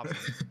sauce, just pops it,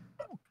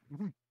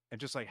 and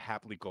just like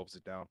happily gulps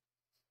it down.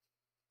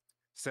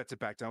 Sets it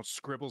back down,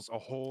 scribbles a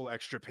whole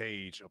extra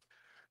page of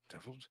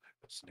deviled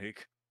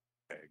snake,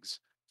 eggs,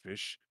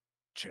 fish,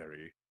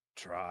 cherry.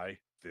 Try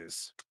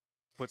this.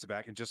 Puts it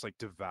back and just like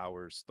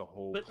devours the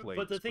whole plate.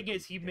 But the as thing quickly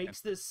is, as he can.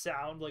 makes this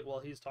sound like while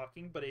he's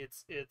talking, but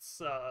it's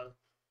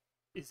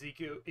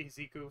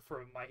Izuku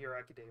from My Hero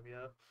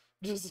Academia,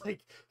 just like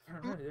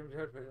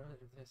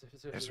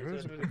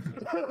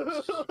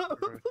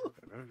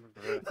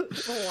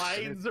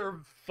lines are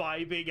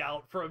vibing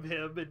out from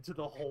him into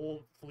the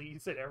whole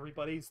fleece, and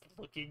everybody's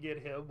looking at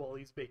him while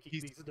he's making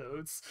these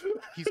notes.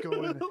 He's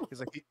going. He's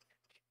like,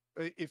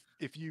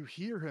 if you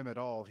hear him at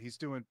all, he's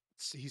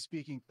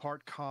speaking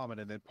part common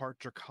and then part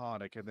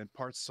draconic and then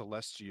part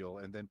celestial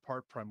and then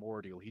part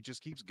primordial. He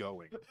just keeps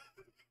going.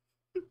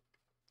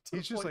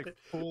 He's just like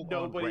full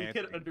nobody on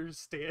can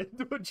understand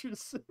what you're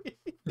saying.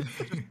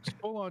 just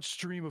full on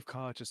stream of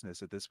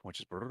consciousness at this point.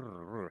 Just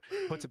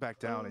puts it back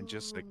down and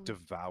just like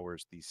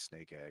devours these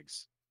snake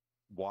eggs.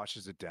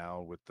 Washes it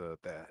down with the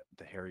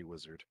hairy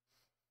wizard.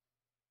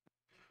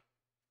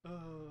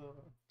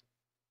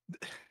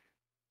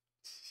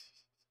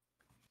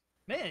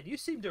 Man, you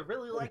seem to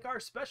really like our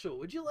special.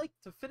 Would you like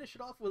to finish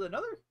it off with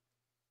another?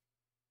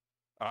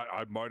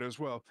 I might as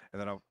well.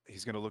 And then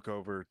he's going to look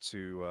over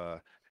to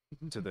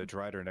the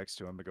drider next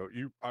to him and go,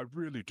 I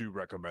really do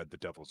recommend the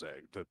devil's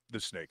egg, the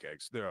snake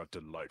eggs. They are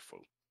delightful.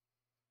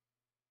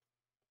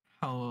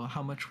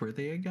 How much were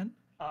they again?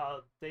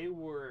 They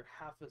were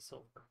half a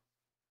silver.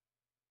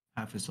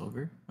 Half a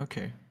silver?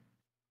 Okay.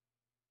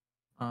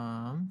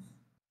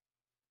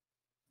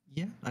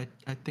 Yeah, I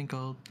think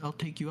I'll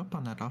take you up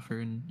on that offer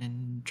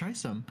and try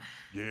some.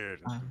 Yeah,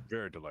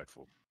 very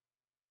delightful.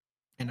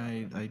 And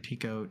I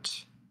take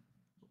out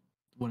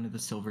one of the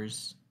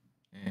silvers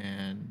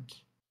and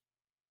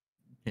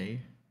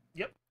okay.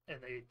 Yep,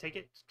 and they take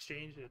it,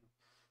 exchange, and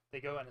they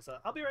go and it's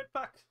I'll be right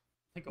back.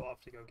 They go off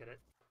to go get it.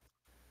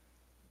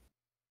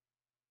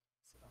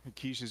 So.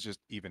 Quiche is just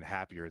even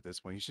happier at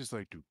this point. He's just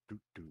like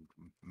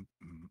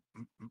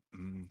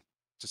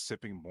just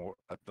sipping more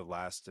at the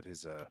last of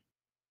his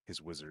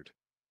wizard.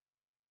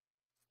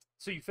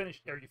 So you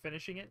finished? Are you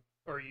finishing it,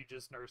 or are you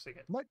just nursing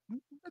it?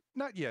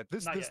 Not yet.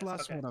 This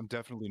last okay. one I'm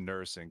definitely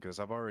nursing because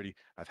I've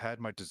had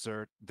my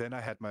dessert, then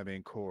I had my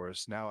main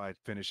course. Now I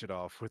finish it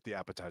off with the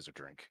appetizer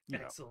drink.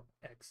 Excellent,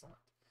 excellent.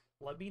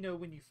 Let me know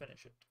when you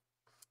finish it.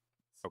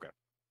 Okay.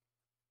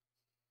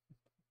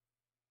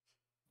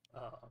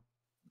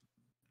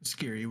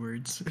 Scary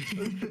words.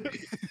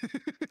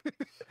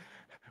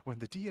 When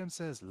the DM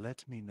says,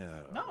 "Let me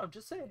know." No, I'm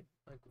just saying.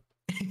 Like,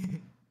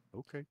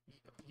 okay.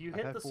 You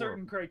hit the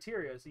certain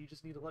criteria, so you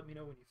just need to let me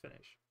know when you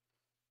finish.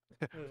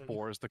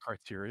 4 is the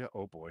criteria.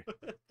 Oh boy.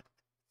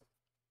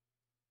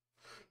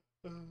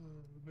 Oh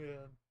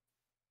man.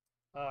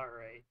 All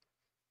right.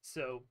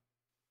 So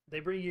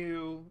they bring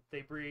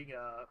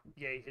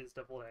Yae his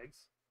deviled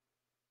eggs,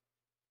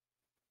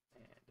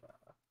 and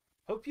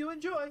hope you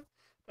enjoy.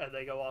 And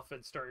they go off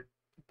and start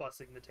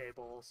bussing the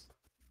tables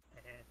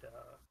and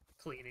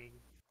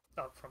cleaning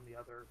up from the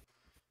other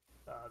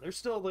There's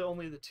still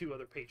only the two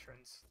other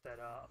patrons that,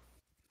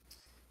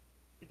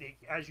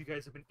 as you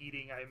guys have been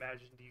eating, I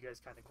imagine you guys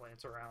kind of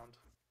glance around.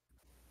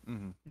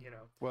 Mm-hmm. You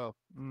know. Well,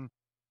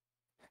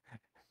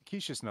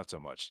 Keisha's not so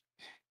much.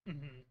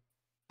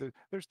 Mm-hmm.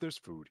 There's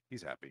food.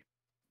 He's happy.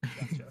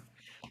 Gotcha.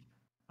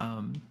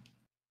 um,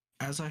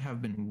 as I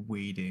have been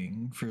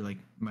waiting for like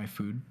my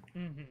food,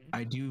 Mm-hmm.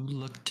 I do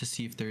look to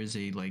see if there is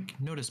a like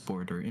notice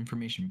board or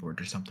information board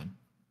or something.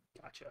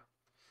 Gotcha.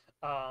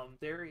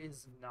 There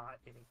is not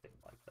anything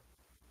like that.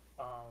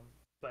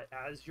 But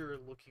as you're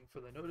looking for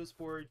the notice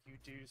board, you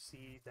do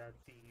see that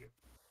the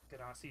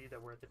Ganassi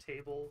that were at the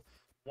table,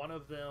 one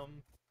of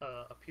them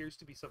appears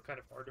to be some kind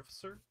of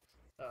artificer.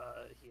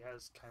 He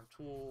has kind of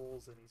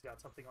tools and he's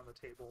got something on the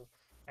table,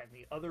 and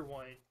the other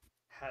one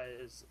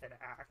has an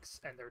axe,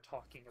 and they're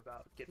talking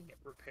about getting it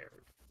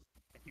repaired.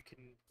 And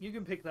you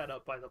can pick that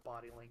up by the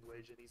body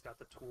language, and he's got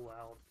the tool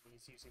out and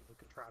he's using the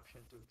contraption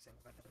to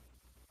examine it.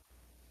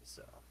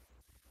 So,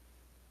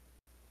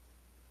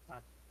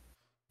 not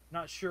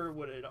not sure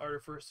what an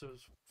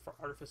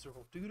artificer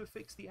will do to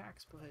fix the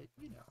axe, but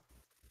you know.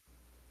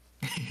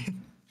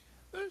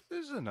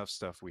 There's enough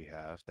stuff we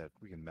have that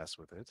we can mess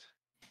with it.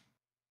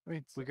 I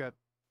mean, So. we've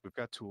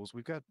got tools.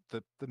 We've got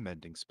the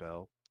mending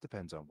spell.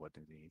 Depends on what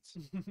it needs.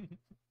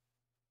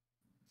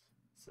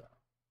 So.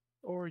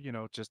 Or,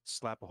 just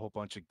slap a whole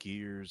bunch of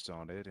gears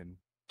on it and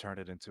turn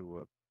it into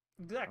a, I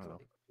don't Exactly. know,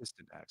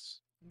 piston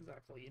axe.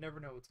 Exactly. You never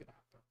know what's gonna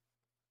happen.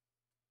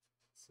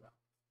 So.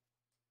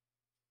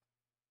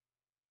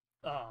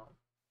 Um.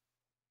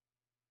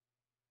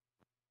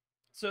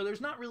 So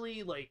there's not really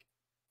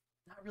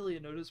a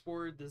notice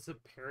board. This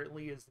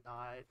apparently is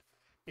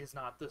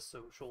not the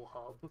social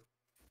hub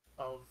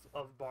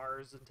of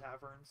bars and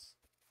taverns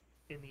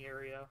in the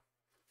area.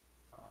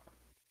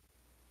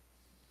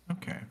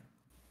 Okay.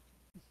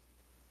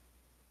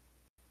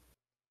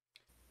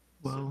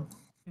 Well,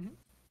 Mhm.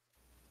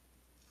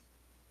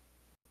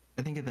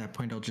 I think at that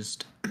point I'll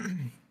just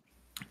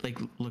like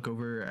look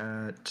over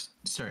at.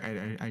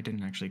 Sorry, I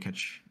didn't actually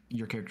catch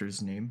your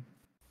character's name.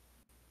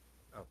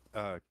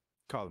 Oh,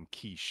 call him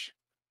Quiche.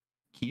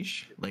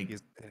 Quiche, like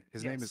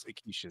His name is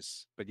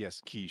Akishis, but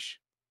yes, Quiche.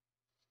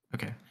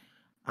 okay.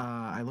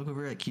 I look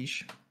over at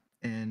Quiche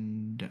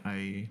and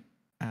I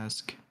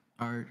ask,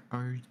 "Are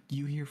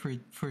you here for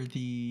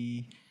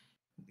the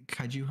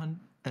kaiju hunt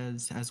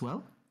as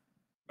well?"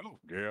 Oh,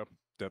 yeah,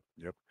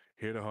 yep.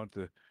 Here to hunt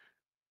the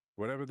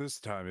whatever this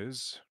time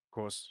is. Of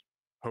course,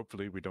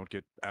 hopefully we don't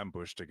get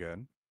ambushed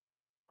again.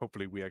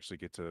 Hopefully we actually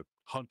get to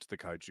hunt the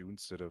kaiju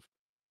instead of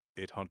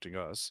it hunting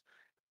us.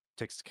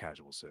 Takes a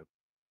casual sip.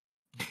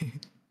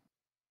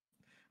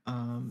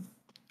 um.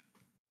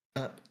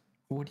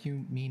 What do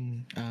you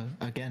mean?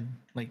 Again,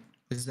 like,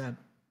 is that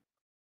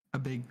a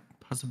big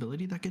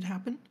possibility that could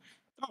happen?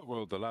 Oh,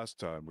 well, the last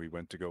time we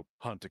went to go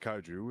hunt a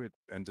kaiju, it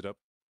ended up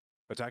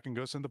attacking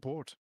us in the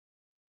port.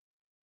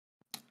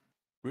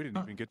 We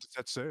didn't even get to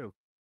set sail.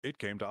 It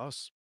came to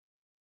us.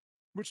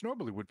 Which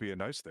normally would be a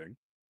nice thing,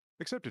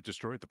 except it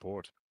destroyed the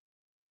port.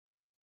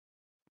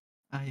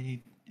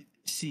 I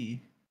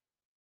see.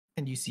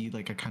 And you see,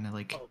 like, a kind of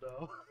like Oh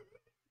no.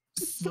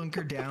 slunk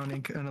her down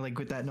and kind of like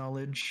with that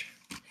knowledge.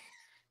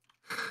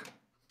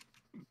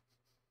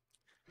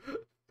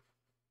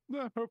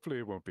 No, hopefully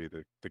it won't be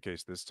the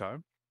case this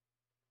time.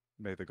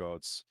 May the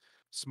gods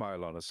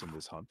smile on us in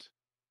this hunt.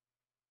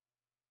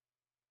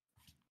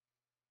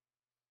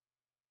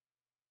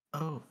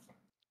 Oh,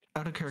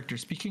 out of character.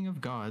 Speaking of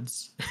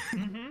gods,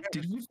 Mm-hmm.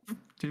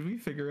 did we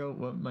figure out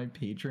what my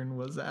patron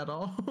was at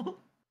all?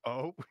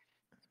 Oh.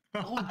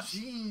 Oh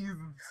jeez.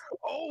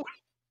 Oh.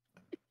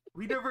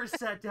 We never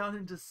sat down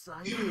and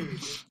decided.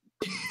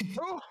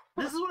 Oh.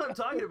 This is what I'm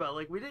talking about.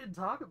 Like, we didn't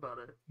talk about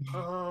it.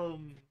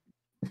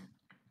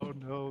 Oh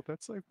no,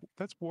 that's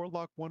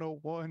Warlock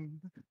 101.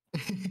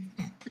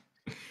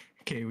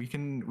 Okay, we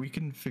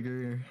can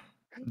figure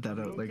that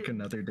out like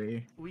another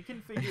day. We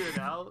can figure it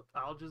out.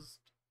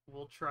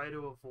 We'll try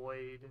to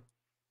avoid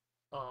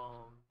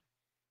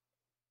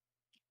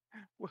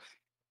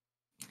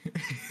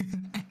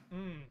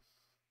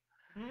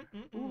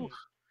Ooh,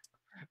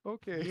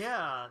 okay.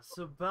 Yeah,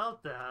 so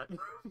about that.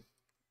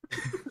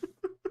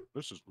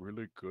 This is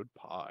really good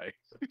pie.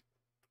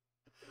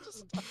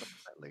 Just talk about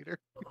that later.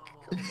 Oh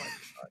my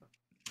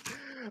god.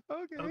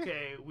 Okay.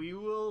 Okay,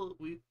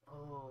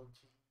 oh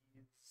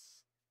jeez.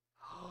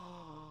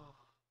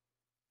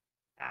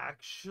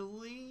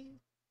 Actually,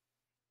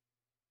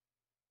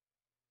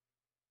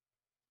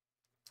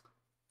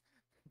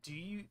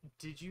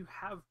 did you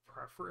have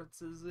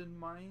preferences in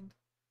mind?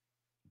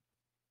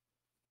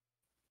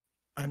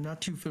 I'm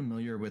not too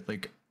familiar with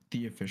like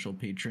the official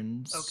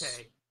patrons.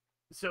 Okay.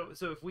 So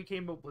if we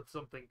came up with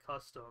something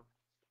custom.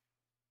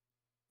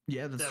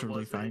 Yeah, that's that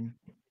totally wasn't- fine.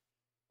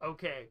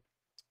 Okay.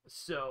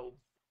 So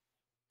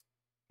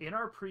in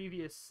our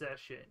previous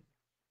session,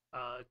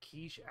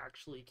 Quiche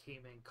actually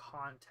came in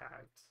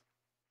contact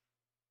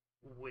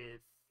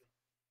with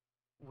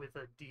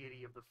a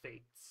deity of the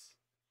fates.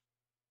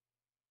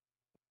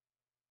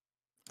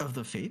 Of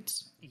the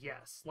fates?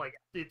 Yes, like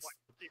it's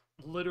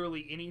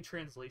literally any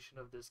translation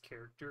of this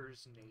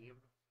character's name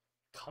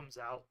comes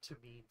out to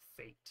mean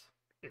fate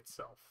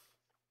itself.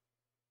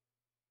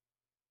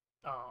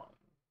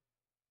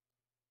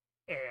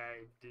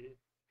 And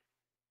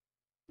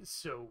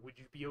so would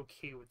you be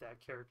okay with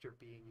that character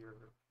being your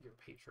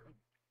patron?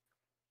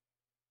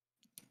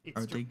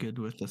 Are they good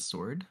with a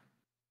sword?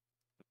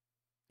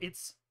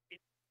 It's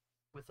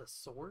with a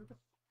sword?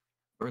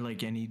 Or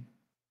like any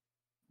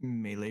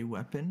melee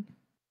weapon?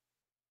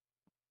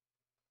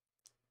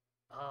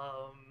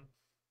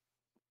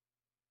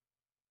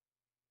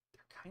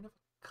 They're kind of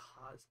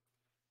cos.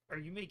 Are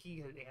you making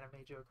an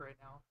anime joke right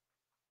now?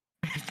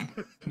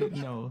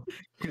 No,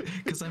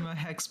 because I'm a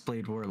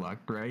hexblade warlock,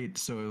 right?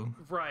 So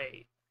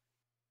Right.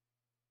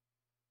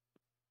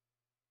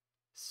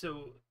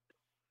 So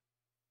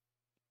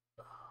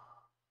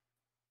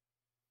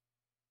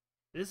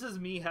this is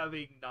me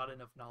having not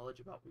enough knowledge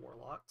about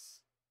warlocks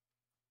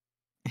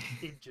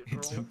in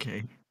it's general.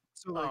 okay.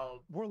 So like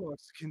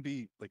warlocks can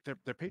be like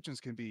their patrons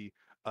can be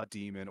a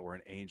demon or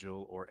an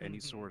angel or any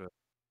sort of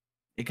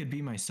It could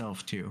be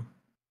myself too.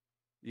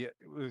 yeah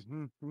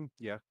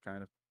yeah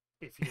kind of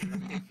if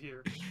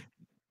you're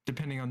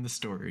Depending on the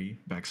story,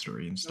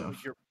 backstory, and no, like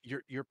stuff.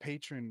 your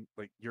patron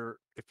like your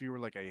if you were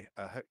like a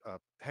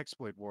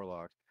hexblade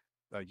warlock,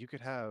 you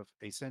could have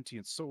a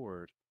sentient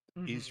sword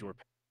is your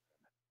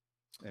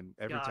and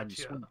every time you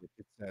Gotcha. swing it,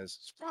 it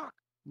says "fuck."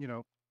 You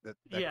know that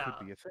Yeah.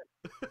 could be a thing.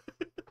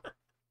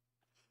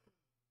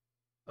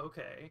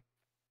 Okay.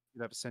 You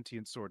could have a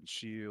sentient sword and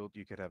shield.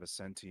 You could have a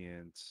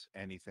sentient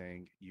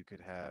anything. You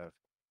could have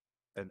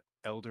an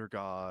elder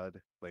god,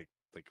 like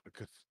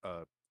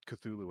a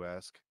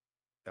Cthulhu-esque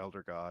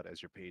elder god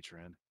as your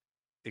patron.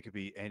 It could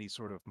be any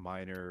sort of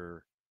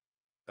minor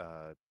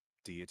uh,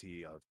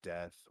 deity of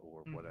death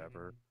or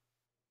whatever.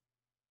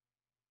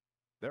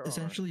 There are.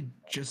 Essentially,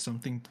 just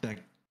something that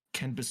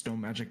can bestow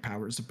magic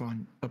powers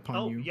upon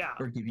Oh you yeah.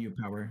 or give you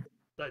power.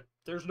 That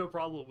there's no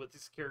problem with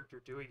this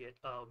character doing it.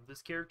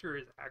 This character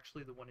is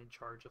actually the one in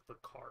charge of the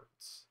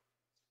cards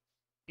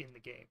in the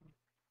game.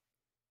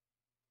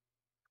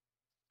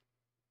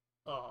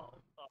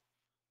 Um,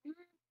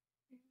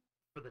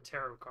 for the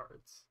tarot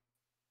cards.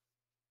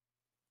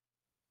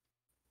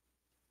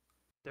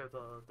 They're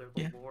the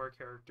Yeah. lore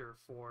character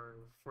for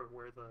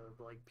where the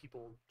like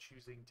people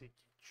choosing to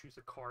choose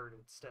a card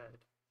instead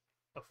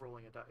of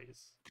rolling a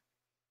dice.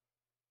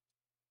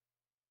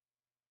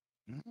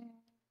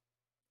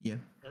 Yeah.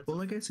 That's Well,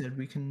 like I said,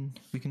 we can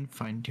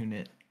fine tune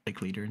it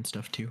like later and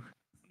stuff too.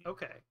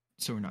 okay.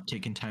 So we're not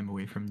taking time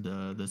away from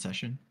the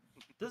session.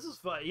 This is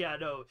fun. Yeah,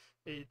 no,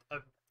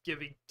 I'm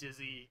giving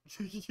Dizzy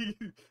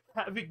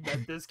having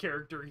met this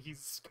character.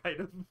 He's kind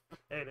of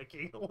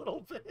panicking a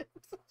little bit.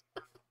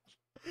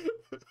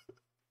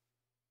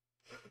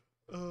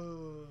 uh,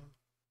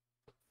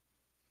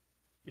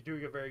 you're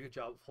doing a very good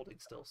job of holding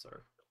still,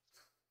 sir.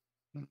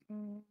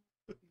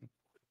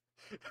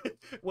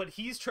 What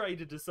he's trying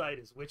to decide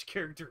is which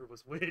character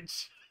was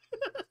which.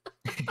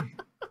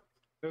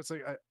 It's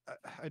like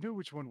I knew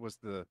which one was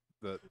the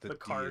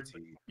card.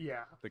 deity,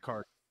 Yeah. the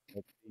card,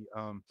 but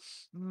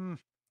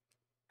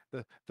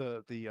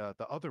the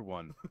other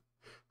one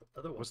The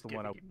other was one's the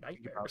giving one I you was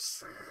thinking about.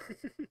 nightmares.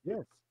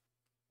 Yes,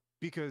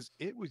 because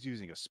it was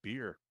using a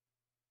spear.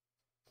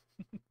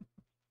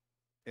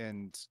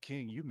 And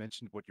King, you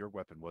mentioned what your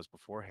weapon was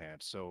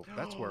beforehand, so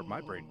that's where my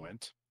brain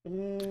went.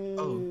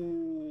 Oh.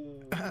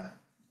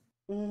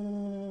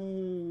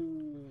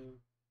 Ooh.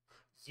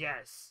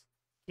 Yes.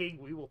 King,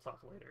 we will talk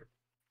later.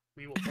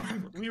 We will talk.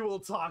 We will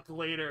talk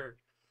later.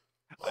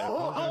 I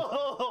apologize.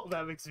 Oh,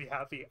 that makes me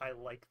happy. I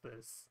like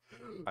this.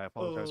 I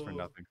apologize for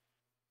nothing.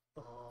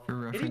 For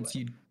reference,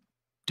 Anyway. you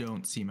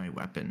don't see my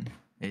weapon.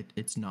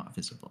 It's not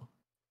visible.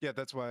 Yeah,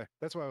 that's why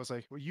I was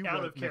like, well, you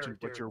Out of mentioned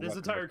what character. your This weapon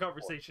entire was before.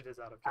 conversation is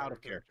out of character. Out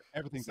of character.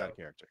 Everything's out of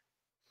character.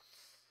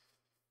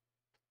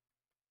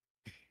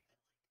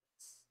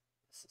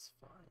 This is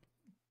fun.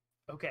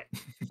 Okay.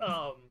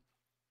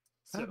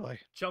 So boy.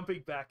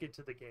 jumping back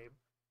into the game.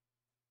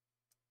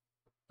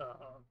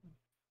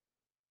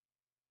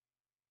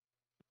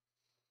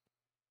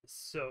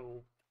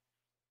 So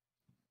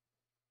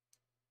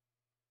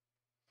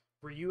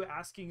were you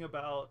asking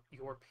about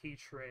your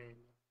patron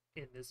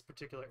in this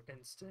particular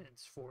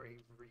instance for a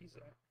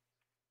reason?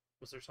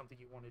 Was there something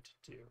you wanted to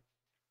do?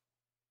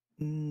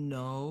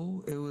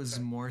 No, it was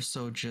more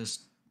so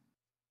just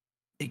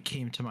it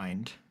came to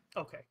mind.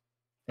 Okay.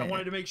 I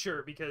wanted to make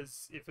sure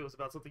because if it was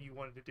about something you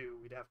wanted to do,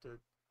 we'd have to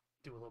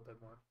do a little bit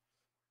more.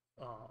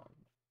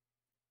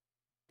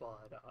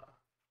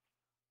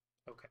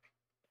 Okay.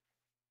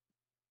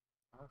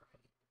 All right.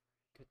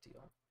 Good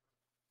deal.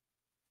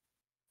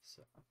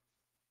 So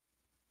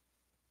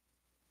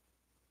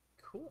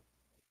cool.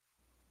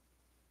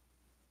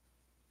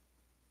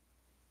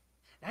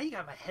 Now you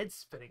got my head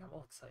spinning. I'm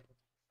all excited.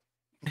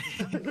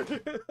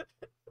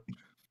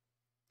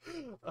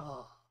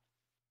 Oh,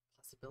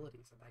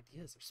 possibilities and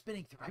ideas are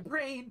spinning through my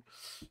brain.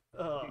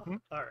 All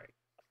right.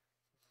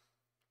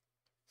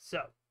 So,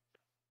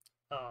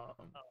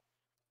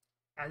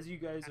 as you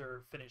guys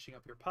are finishing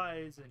up your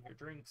pies and your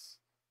drinks,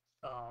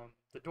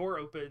 The door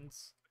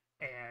opens,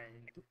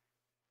 and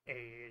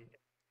a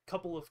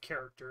couple of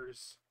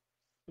characters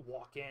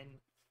walk in.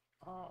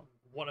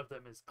 One of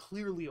them is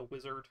clearly a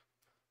wizard,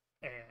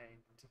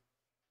 and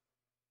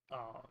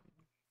um,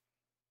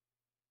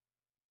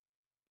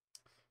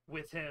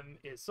 with him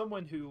is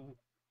someone who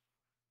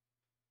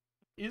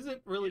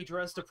isn't really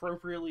dressed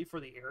appropriately for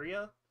the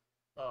area.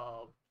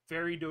 Uh,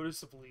 Very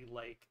noticeably,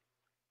 like,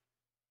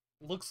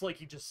 looks like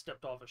he just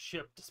stepped off a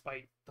ship,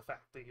 despite the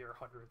fact that you're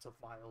hundreds of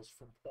miles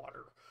from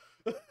water.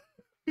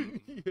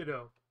 You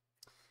know,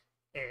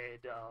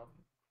 and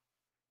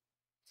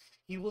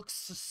he looks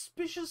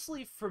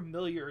suspiciously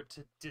familiar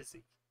to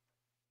Dizzy,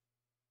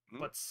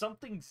 but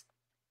something's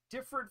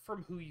different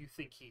from who you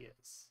think he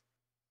is.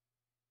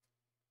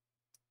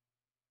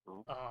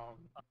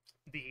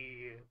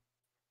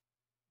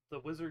 The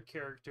wizard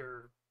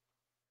character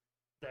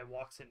that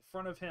walks in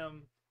front of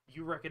him,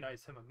 you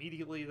recognize him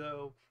immediately,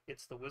 though.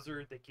 It's the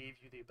wizard that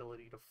gave you the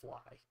ability to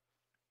fly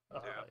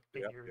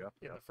in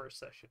the first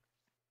session.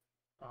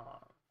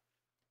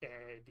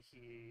 And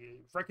he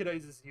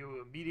recognizes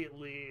you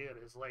immediately and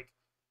is like,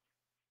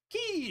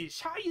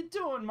 Quiche, how you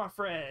doing, my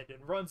friend?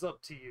 And runs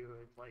up to you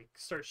and, like,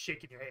 starts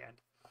shaking your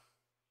hand.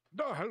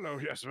 Oh, hello.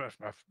 Yes,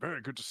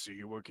 very good to see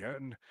you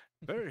again.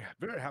 Very,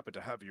 very happy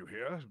to have you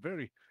here.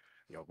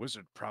 Your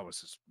wizard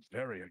prowess is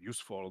very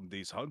useful in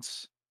these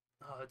hunts.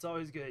 It's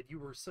always good. You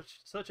were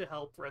such a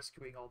help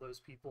rescuing all those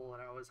people,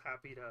 and I was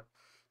happy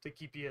to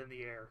keep you in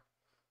the air.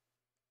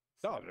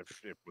 No,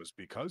 it was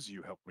because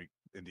you helped me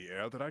in the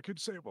air that I could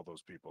save all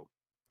those people.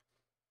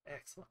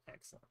 Excellent,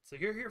 excellent. So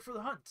you're here for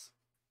the hunt.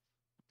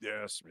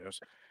 Yes.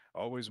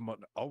 Always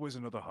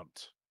another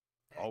hunt.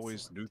 Excellent.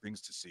 Always new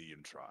things to see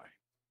and try.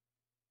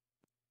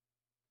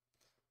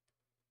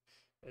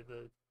 And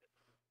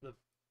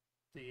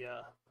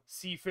the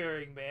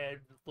seafaring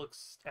man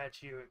looks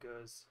at you and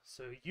goes,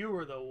 "So you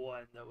were the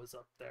one that was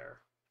up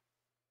there,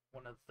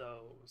 one of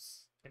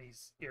those." And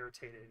he's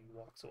irritated and he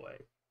walks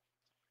away.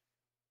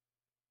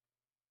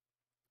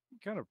 He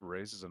kind of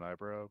raises an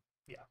eyebrow.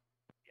 Yeah.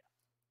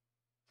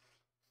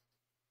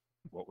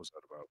 What was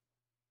that about?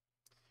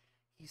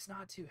 He's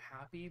not too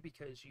happy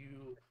because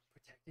you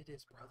protected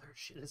his brother.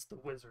 Shit, is the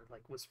wizard,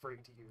 like,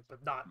 whispering to you,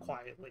 but not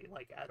quietly,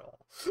 like, at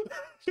all.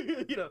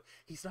 You know,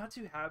 he's not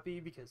too happy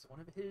because one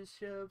of his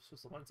ships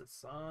was the ones that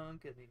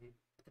sunk in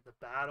the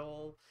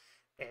battle,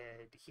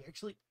 and he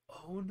actually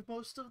owned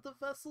most of the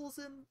vessels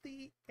in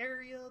the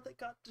area that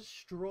got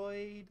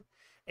destroyed,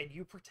 and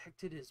you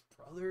protected his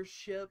brother's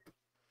ship.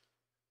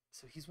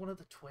 So he's one of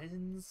the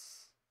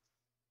twins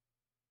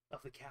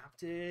of the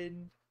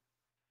captain.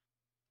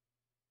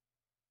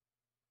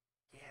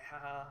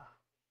 Yeah.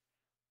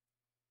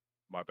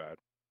 My bad.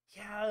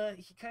 Yeah,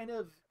 he kind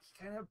of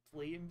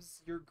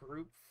blames your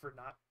group for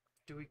not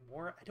doing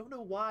more. I don't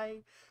know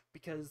why,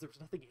 because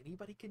there's nothing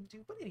anybody can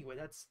do. But anyway,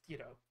 that's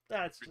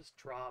just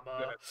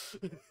drama.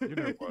 You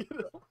know what? You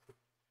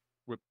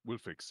know? We'll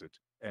fix it.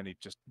 And he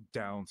just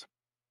downs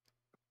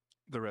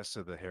the rest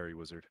of the hairy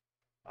wizard.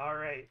 All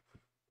right,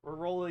 we're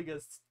rolling a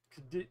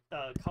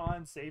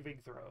con saving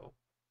throw.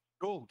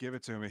 Cool, give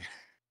it to me.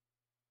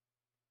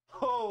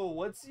 Oh,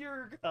 what's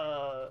your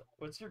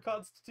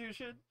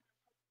constitution?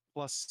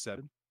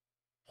 +7.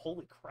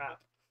 Holy crap.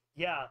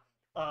 Yeah.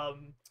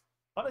 On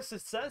a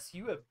success,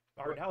 you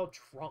are now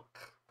drunk.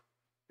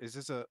 Is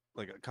this a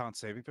con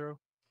saving throw?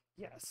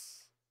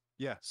 Yes.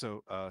 Yeah,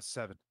 so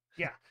 7.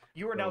 Yeah,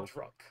 you are now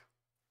drunk.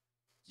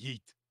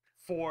 Yeet.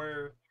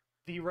 For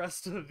the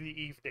rest of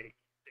the evening.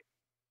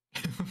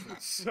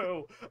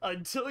 So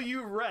until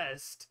you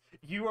rest,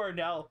 you are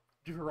now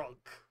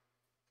drunk.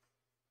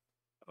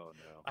 Oh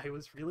no. I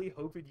was really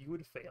hoping you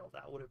would fail.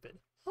 That would have been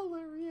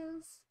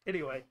hilarious.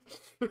 Anyway.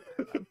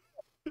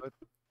 But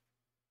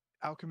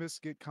alchemists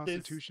get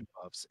constitution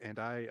buffs, and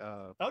I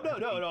Oh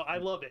no, I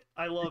love it.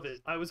 I love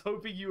it. I was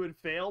hoping you would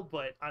fail,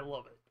 but I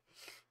love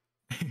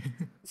it.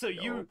 So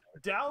you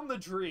down the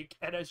drink,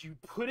 and as you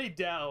put it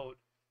down,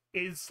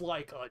 it's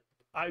like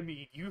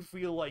you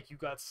feel like you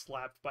got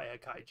slapped by a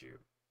kaiju.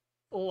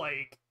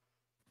 Like,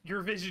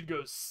 your vision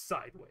goes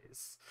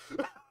sideways.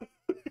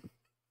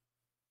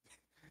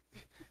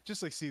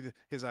 Just like see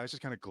his eyes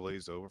just kind of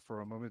glaze over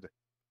for a moment.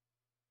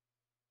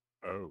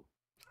 Oh.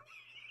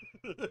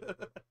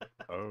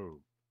 Oh.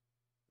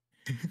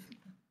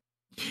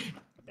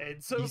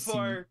 And so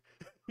far,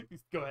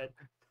 go ahead.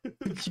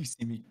 You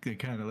see me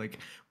kind of like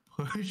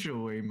push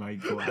away my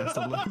glass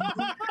a little.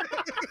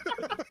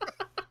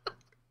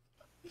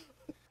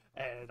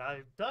 And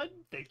I'm done.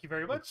 Thank you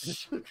very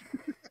much.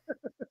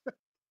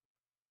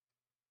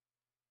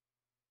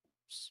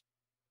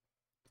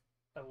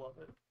 I love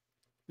it.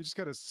 He just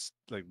kind of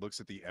like looks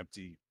at the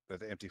empty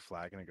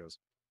flag and he goes,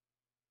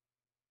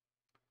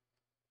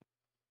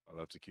 "I'll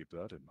have to keep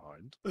that in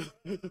mind.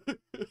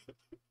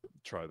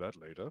 Try that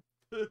later."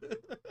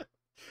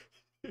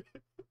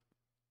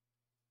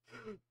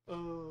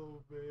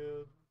 Oh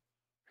man.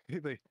 He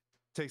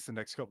takes the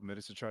next couple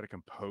minutes to try to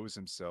compose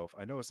himself.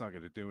 I know it's not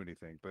going to do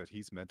anything, but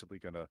he's mentally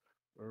gonna.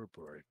 Oh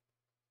boy.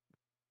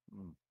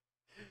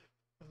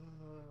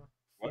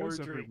 Why is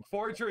everyone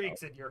Four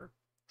drinks, and you're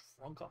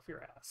drunk off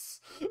your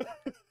ass.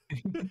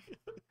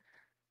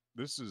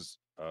 This is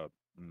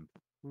mm,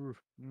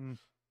 mm,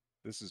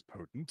 this is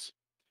potent.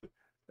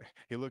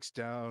 He looks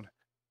down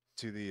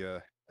to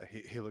the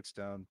he looks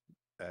down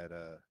at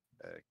uh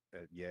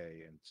at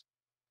Ye and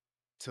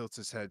tilts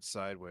his head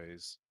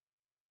sideways.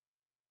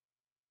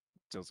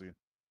 Tells you,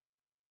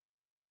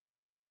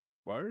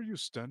 "Why are you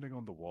standing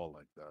on the wall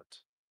like that?"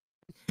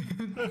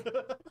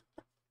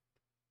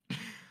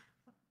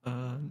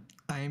 uh,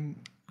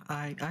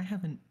 I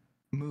haven't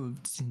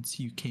moved since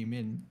you came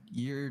in.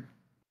 You're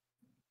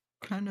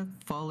kind of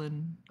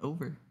fallen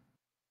over.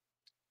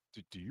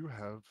 Do you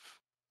have?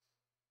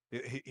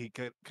 He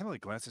kind of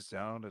like glances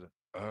down at.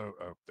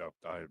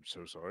 I am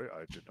so sorry.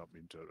 I did not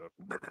mean to.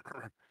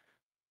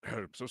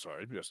 I'm so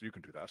sorry. Yes, you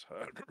can do that.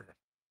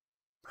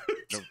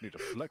 Don't need to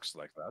flex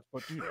like that,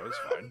 but you know it's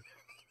fine.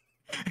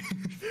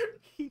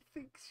 He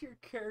thinks your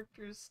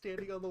character's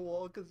standing on the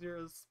wall because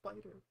you're a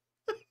spider.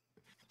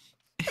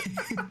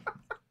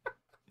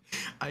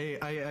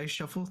 I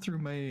shuffle through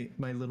my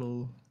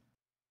little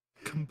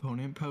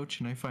component pouch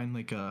and I find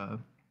like a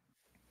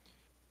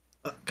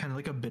kind of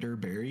like a bitter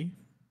berry,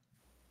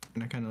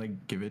 and I kind of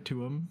like give it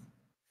to him.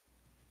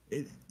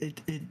 It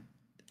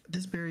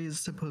this berry is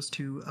supposed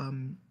to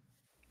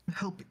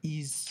help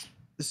ease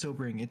the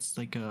sobering. It's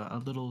like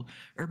a little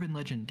urban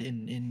legend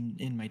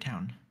in my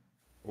town.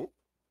 Oh.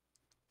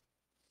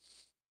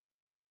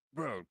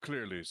 Well,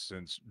 clearly,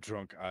 since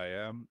drunk I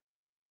am,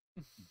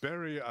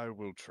 berry I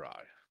will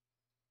try.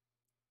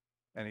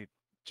 And he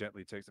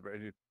gently takes the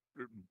berry.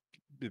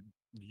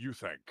 You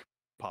think?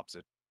 Pops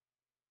it.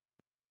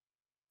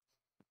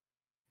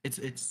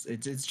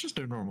 It's just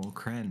a normal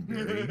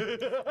cranberry,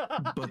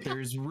 but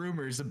there's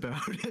rumors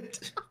about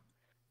it.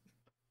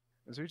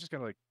 And so he just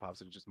kind of like pops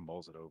it and just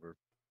mulls it over.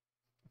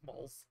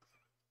 Moles.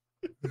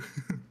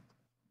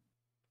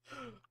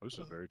 This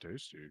is very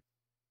tasty.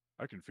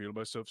 I can feel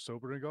myself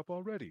sobering up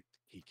already.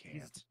 He can't.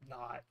 He's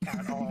not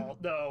at all.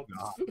 No.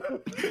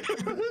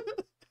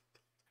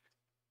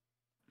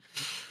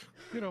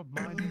 You know,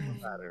 mind over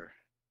matter.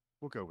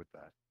 We'll go with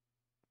that.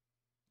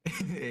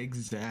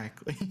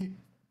 Exactly.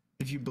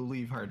 If you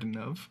believe hard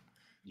enough.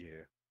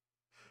 Yeah.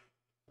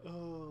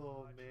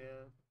 Oh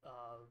man.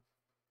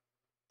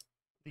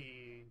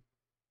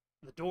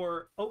 The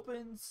door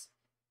opens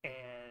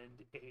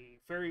and a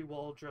very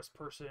well dressed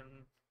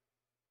person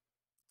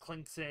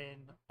clinks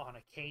in on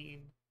a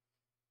cane,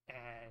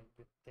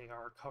 and they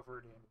are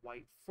covered in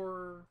white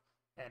fur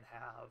and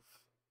have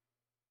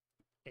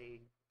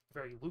a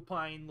very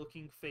lupine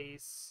looking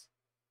face.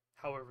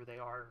 However, they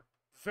are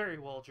very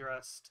well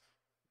dressed.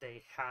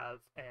 They have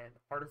an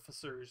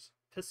artificer's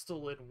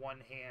pistol in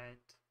one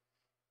hand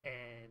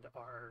and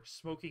are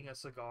smoking a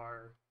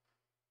cigar,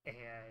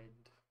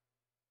 and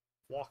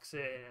walks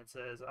in and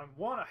says, "I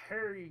want a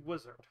hairy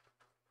wizard."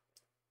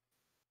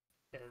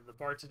 And the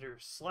bartender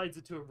slides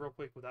it to him real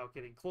quick without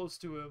getting close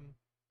to him,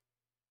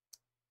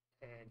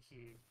 and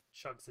he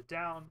chugs it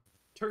down,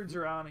 turns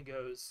around and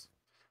goes,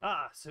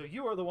 "Ah, so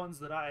you are the ones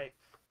that I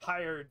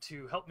hired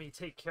to help me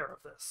take care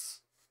of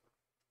this."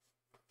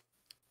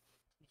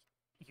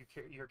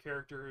 Your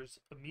characters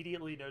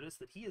immediately notice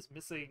that he is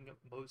missing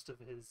most of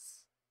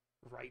his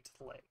right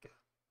leg,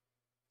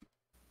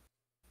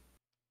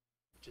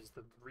 which is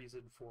the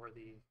reason for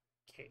the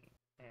cane.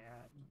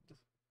 And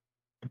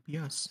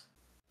Yes.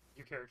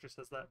 your character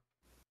says that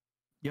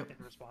Yep. in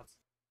response.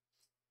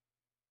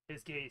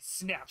 His gaze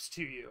snaps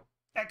to you.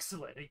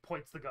 Excellent. And he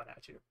points the gun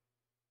at you.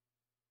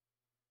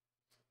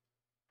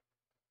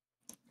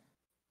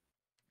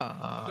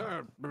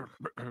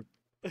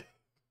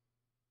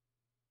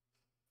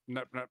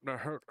 No,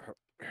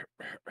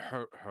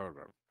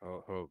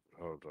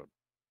 hold on.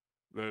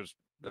 There's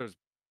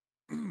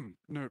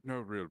no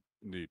real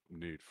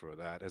need for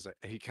that.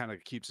 He kind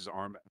of keeps his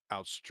arm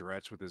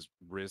outstretched with his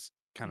wrist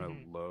kind of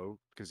low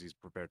because he's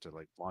prepared to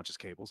like launch his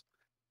cables.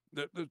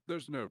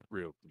 There's no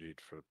real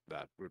need for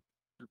that.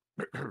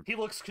 He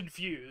looks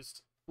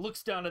confused,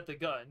 looks down at the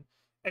gun,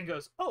 and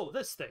goes, "Oh,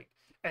 this thing,"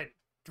 and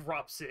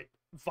drops it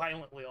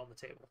violently on the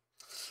table.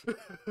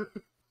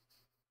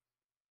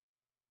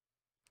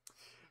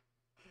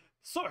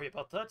 Sorry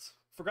about that.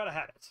 Forgot I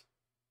had it.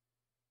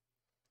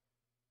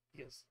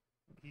 Yes.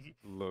 He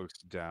looks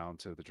down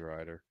to the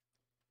drider.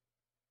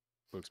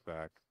 Looks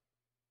back.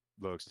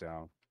 Looks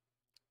down.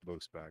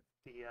 Looks back.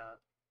 The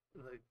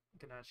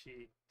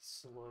Ganashi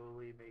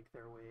slowly make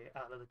their way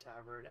out of the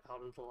tavern,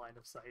 out of the line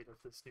of sight of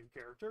this new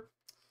character.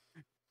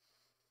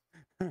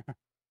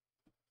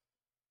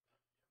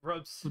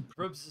 Rubs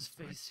his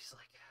face. He's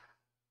like,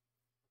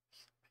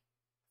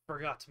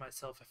 "Forgot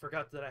myself. I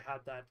forgot that I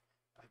had that.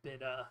 I've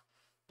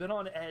been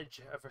on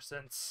edge ever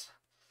since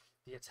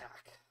the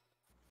attack.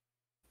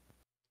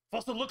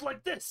 Supposed to look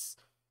like this,"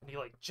 and he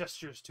like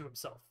gestures to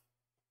himself.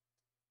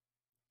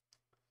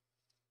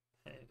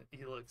 And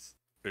he looks.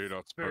 You're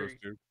not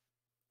supposed to.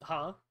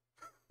 Huh?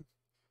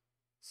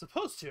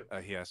 Supposed to?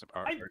 He asked him.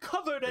 I'm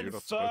covered in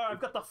fur.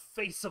 I've got the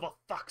face of a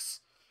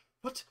fox.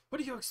 What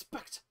do you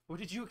expect? What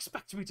did you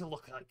expect me to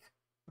look like?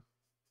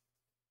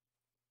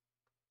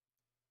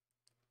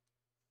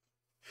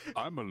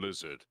 I'm a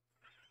lizard.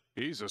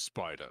 He's a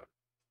spider.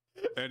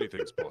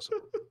 Anything's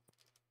possible.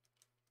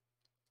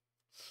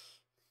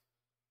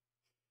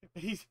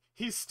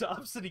 He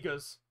stops and he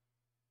goes,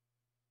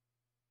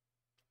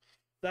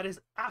 "That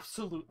is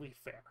absolutely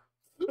fair."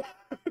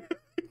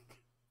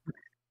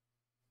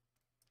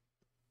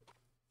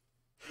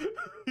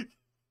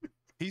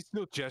 He's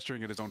still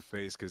gesturing at his own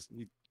face because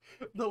he's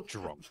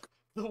drunk.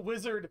 The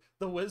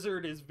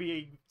wizard is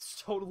being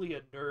totally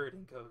a nerd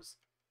and goes,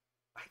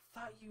 "I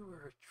thought you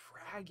were a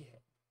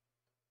dragon.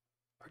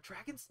 Are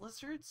dragons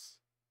lizards?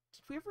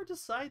 Did we ever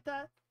decide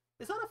that?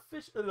 Is that a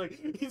fish?" Like,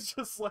 he's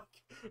just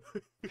like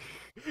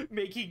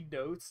making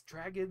notes.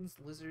 Dragons,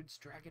 lizards,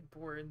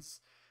 dragonborns.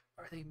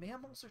 Are they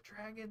mammals or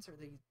dragons? Are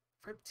they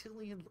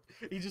reptilian?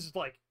 He just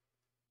like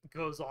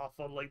goes off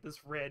on like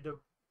this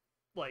random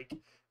like,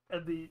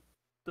 and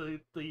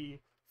the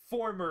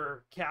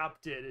former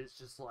captain is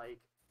just like,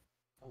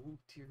 "Oh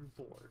dear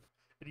lord,"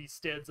 and he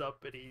stands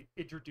up and he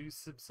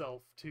introduces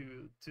himself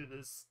to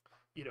this,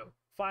 you know,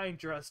 fine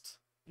dressed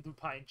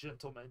lupine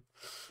gentleman.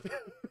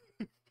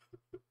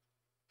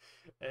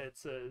 And it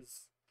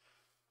says,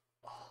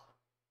 oh,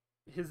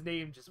 his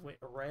name just went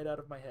right out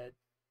of my head.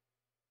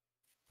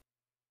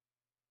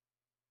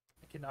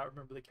 I cannot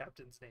remember the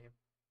captain's name.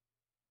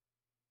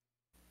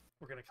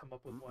 We're gonna come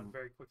up with one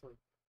very quickly.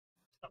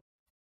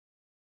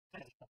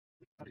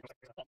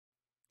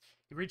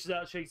 He reaches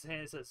out, shakes his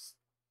hand, and says,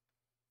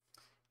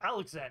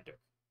 "Alexander,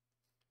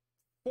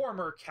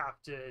 former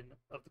captain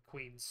of the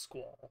Queen's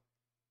Squall."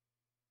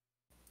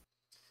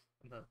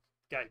 And the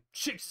guy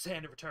shakes his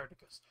hand in return and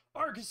goes,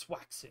 "Argus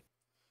Waxing.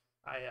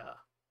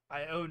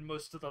 I own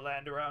most of the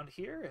land around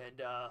here, and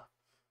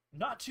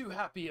not too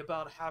happy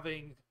about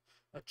having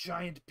a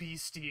giant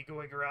beastie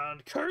going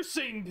around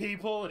cursing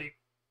people." And he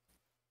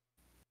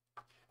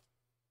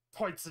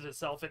points at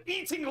himself and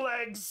eating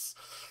legs.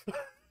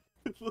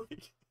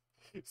 Like,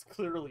 he's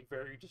clearly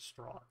very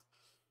distraught.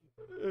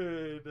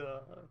 And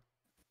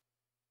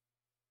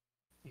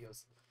he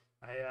goes,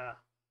 and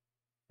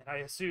I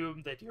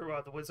assume that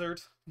you're the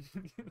wizard."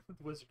 The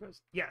wizard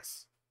goes,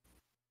 "Yes.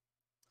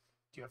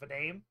 Do you have a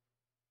name?"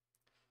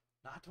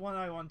 "Not one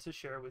I want to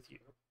share with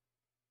you."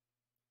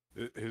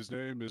 His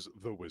name is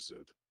the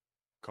Wizard.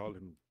 Call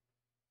him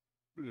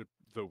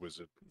the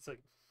Wizard. He's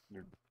like,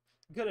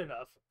 "Good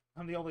enough.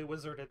 I'm the only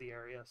wizard in the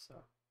area,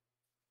 so."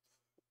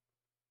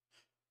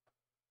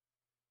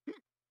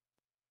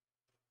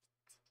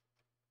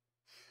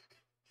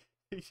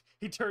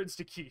 He turns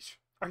to Quiche.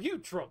 "Are you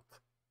drunk?"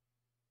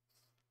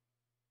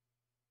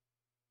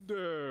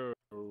 No.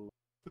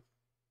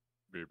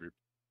 Maybe.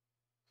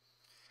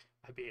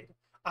 "I mean,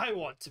 I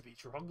want to be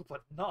drunk,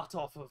 but not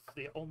off of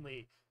the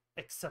only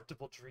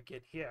acceptable drink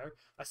in here.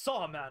 I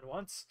saw a man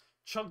once,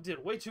 chugged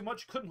it way too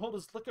much, couldn't hold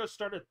his liquor,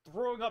 started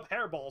throwing up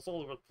hairballs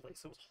all over the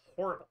place. It was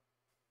horrible."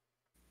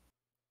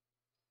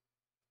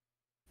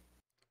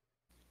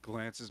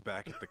 Glances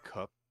back at the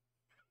cup.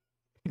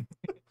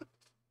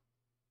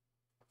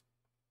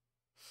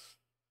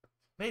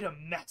 "Made a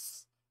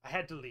mess. I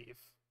had to leave.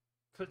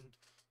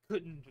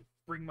 Couldn't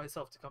bring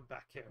myself to come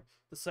back here.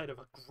 The sight of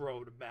a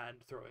grown man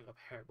throwing up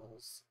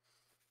hairballs."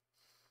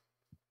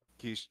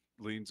 Quiche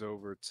leans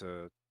over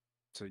to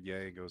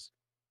Yae and goes,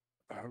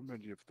 "How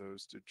many of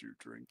those did you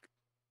drink?"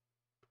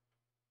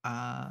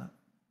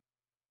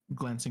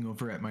 Glancing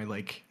over at my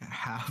like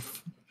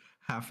half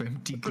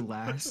empty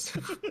glass.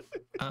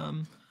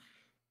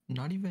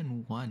 Not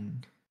even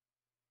one.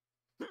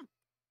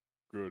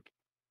 Good.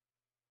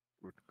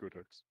 Good,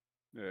 X.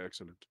 Yeah,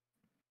 excellent.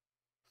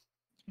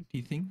 Do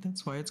you think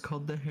that's why it's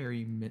called the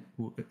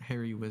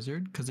hairy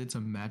wizard? Because it's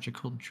a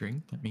magical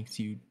drink that makes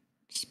you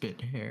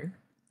spit hair?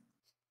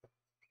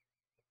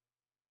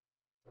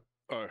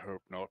 I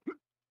hope not.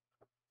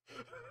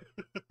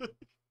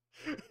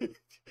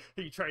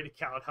 Are you trying to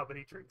count how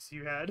many drinks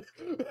you had?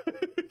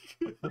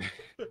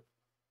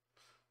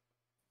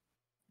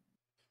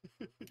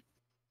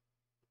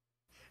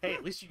 Hey,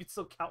 at least you can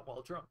still count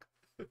while drunk.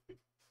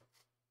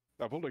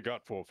 I've only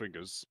got 4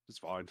 fingers. It's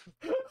fine.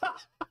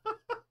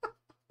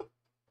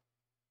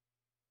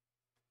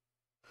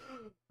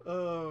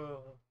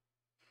 Oh.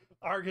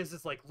 Argus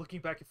is like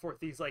looking back and forth.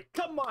 He's like,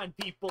 "Come on,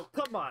 people,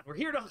 come on. We're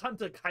here to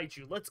hunt a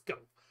kaiju. Let's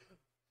go."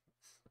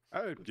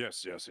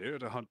 Yes, here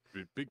to hunt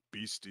big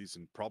beasties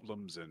and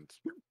problems and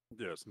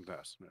yes,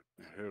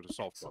 here to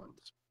solve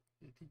problems.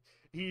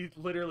 He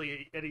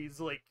literally, and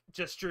he's like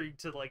gesturing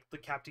to like the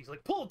captain. He's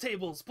like, "Pull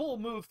tables,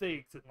 move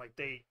things," and like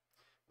they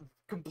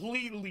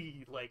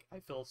completely, like, I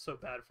feel so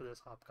bad for this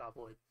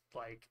hobgoblin.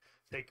 Like,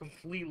 they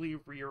completely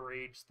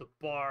rearranged the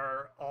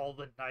bar. All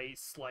the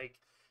nice like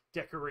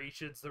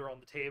decorations that are on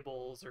the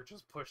tables are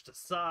just pushed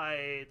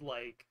aside.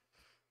 Like,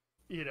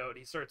 you know, and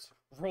he starts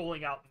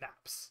rolling out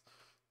maps.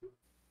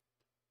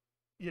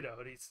 You know,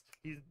 and he's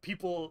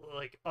people,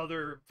 like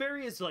other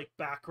various like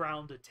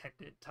background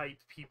attendant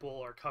type people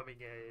are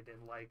coming in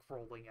and like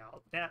rolling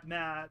out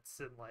mats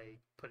and like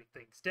putting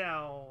things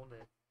down,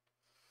 and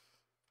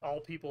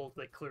all people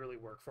that clearly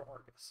work for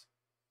Argus.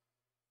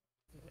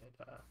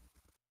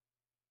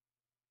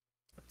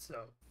 And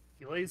so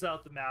he lays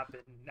out the map,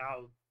 and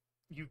now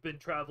you've been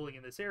traveling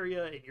in this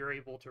area, and you're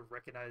able to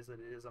recognize that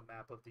it is a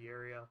map of the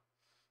area.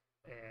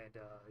 And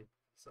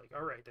he's like,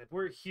 all right, then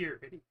we're here.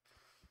 And he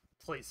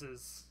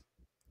places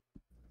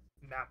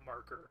map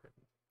marker and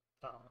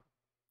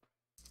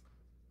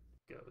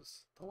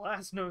goes, the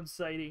last known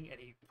sighting, and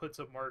he puts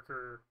a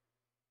marker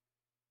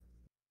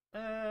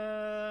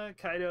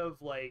kind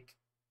of like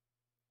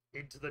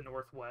into the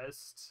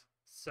northwest,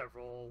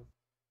 several,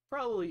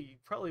 probably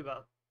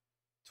about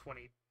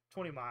 20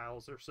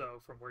 miles or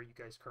so from where you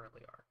guys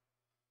currently are,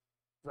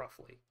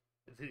 roughly.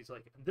 And he's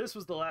like, this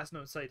was the last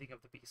known sighting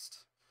of the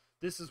beast.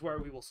 This is where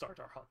we will start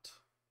our hunt.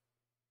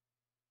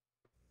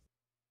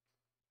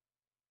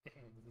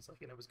 And he's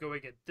like, and it was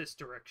going in this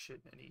direction,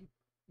 and he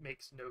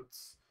makes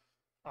notes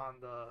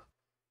on the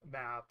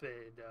map,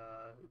 and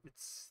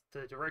it's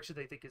the direction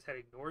they think is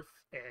heading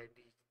north, and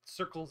he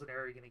circles an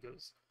area, and he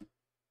goes,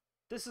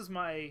 this is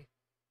my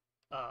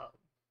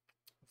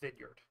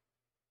vineyard,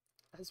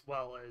 as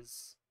well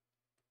as,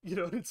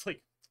 it's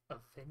like a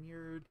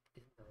vineyard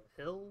in the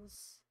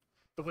hills.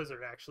 The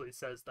wizard actually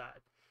says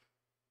that,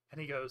 and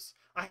he goes,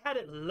 I had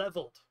it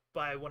leveled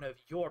by one of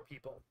your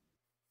people.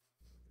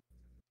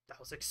 That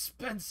was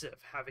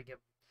expensive, having him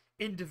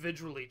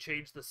individually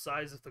change the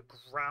size of the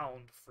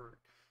ground for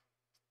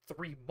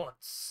 3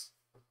 months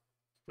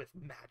with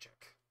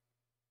magic.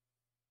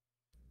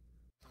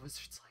 The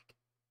wizard's like,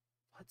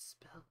 what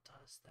spell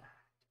does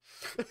that?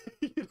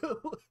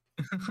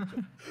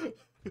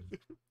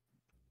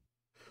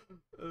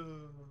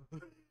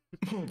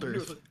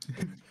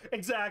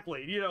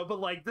 Exactly, but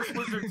like this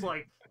wizard's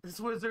like,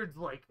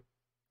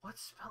 what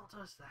spell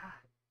does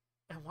that?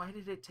 And why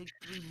did it take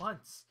 3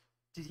 months?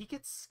 Did he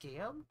get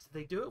scammed? Did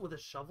they do it with a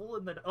shovel?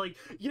 And then, like,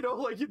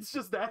 it's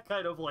just that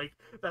kind of, like,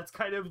 that's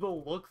kind of the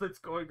look that's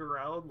going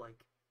around,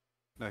 like.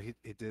 No, he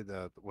did,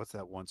 what's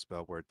that one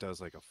spell where it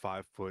does, like, a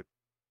 5-foot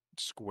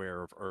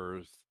square of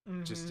earth?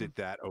 Mm-hmm. Just did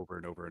that over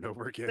and over and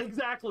over again.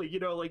 Exactly,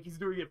 like, he's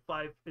doing it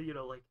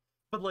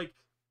but, like,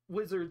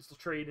 wizards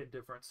trade in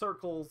different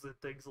circles and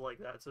things like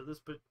that, so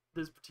this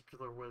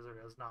particular wizard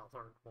has not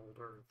learned Mold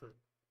Earth,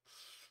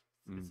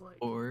 and it's like.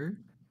 Or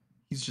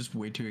he's just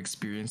way too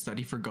experienced that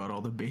he forgot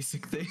all the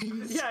basic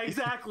things. Yeah,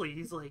 exactly.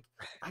 He's like,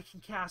 I can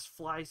cast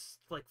fly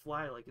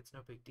like it's no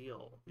big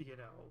deal,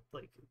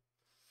 like,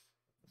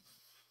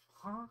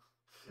 huh?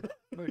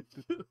 Like,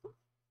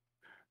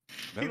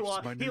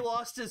 he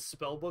lost his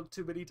spell book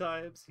too many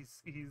times.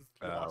 He's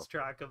lost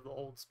track of the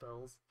old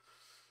spells.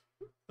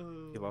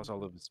 He lost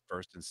all of his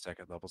first and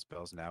second level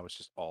spells. Now it's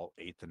just all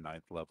 8th and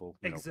 9th level.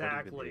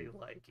 Exactly.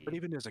 But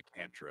even as a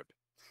cantrip.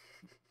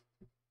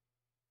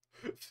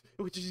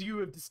 Which is, you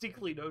have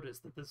distinctly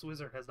noticed that this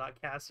wizard has not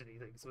cast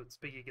anything, so it's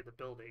speaking in the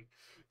building.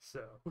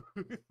 So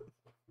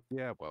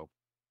yeah, well,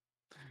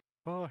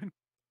 fine.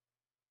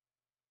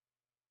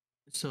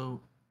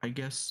 So I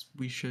guess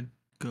we should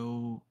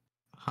go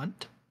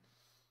hunt.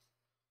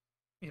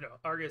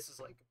 Argus is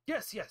like,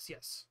 yes.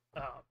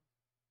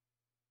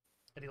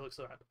 And he looks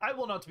around. I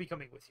will not be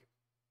coming with you.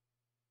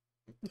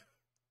 He's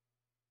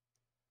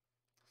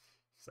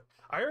like,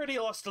 I already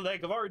lost a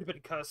leg. I've already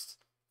been cussed.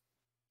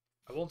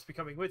 I won't be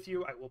coming with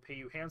you. I will pay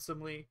you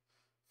handsomely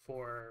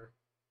for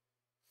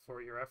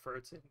your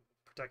efforts in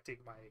protecting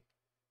my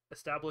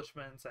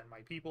establishments and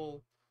my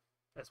people,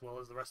 as well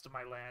as the rest of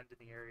my land in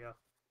the area.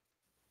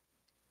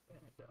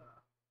 And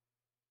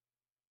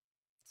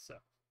so.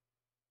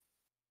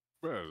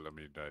 Well, I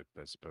mean,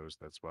 I suppose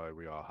that's why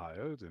we are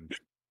hired. And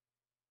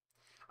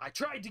I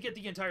tried to get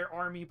the entire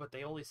army, but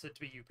they only sent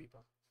to be you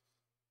people.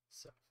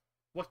 So,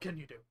 what can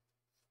you do?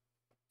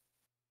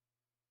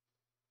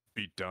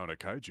 Beat down a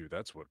kaiju,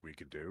 that's what we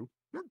can do.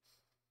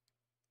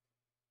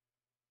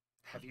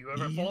 Have you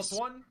ever fought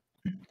one?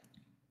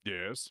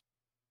 Yes.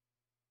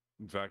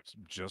 In fact,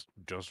 just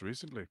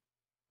recently.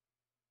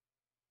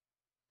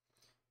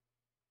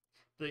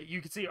 You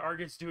can see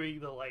Argus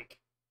doing the,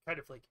 kind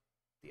of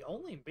the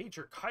only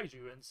major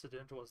kaiju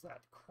incident was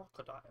that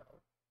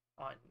crocodile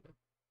on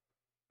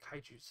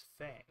Kaiju's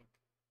fang.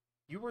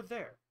 You were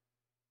there.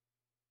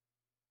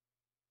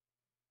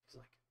 He's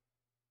like,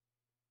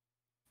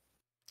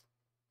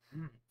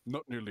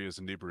 Not nearly as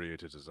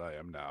inebriated as I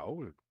am now.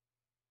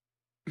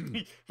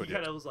 He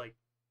kind of was like,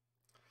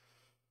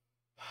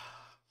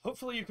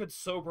 hopefully you could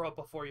sober up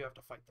before you have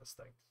to fight this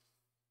thing.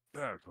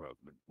 Well,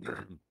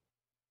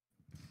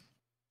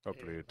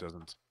 hopefully it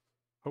doesn't.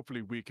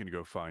 Hopefully we can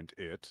go find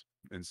it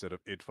instead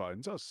of it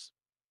finds us.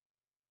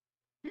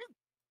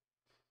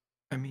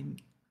 I mean,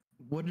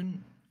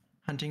 wouldn't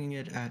hunting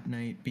it at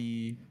night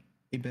be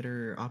a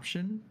better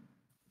option?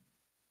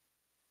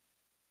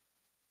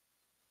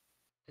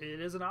 It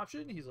is an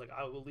option. He's like,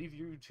 I will leave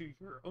you to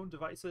your own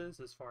devices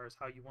as far as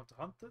how you want to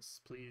hunt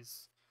this.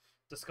 Please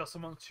discuss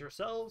amongst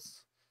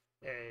yourselves.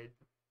 And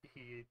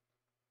he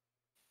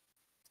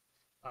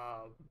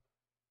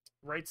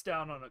writes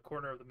down on a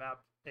corner of the map,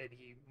 and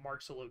he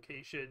marks a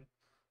location.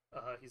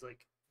 He's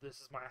like,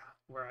 this is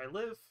where I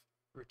live.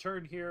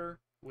 Return here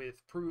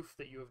with proof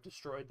that you have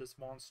destroyed this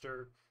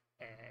monster,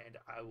 and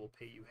I will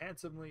pay you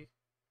handsomely.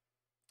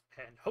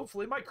 And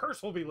hopefully my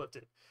curse will be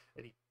lifted.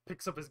 And he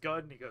picks up his gun,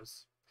 and he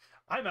goes,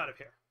 I'm out of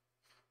here.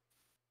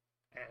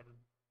 And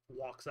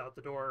walks out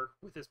the door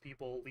with his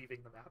people, leaving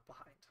the map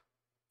behind.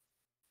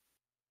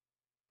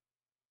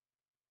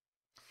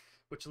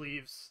 Which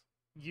leaves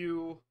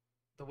you,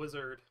 the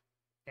wizard,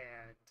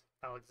 and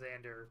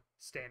Alexander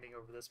standing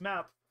over this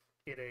map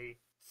in a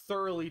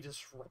thoroughly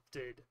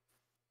disrupted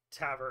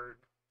tavern,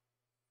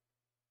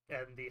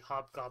 and the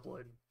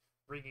hobgoblin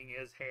wringing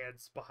his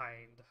hands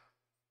behind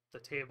the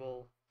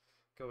table,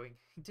 going,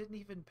 he didn't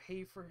even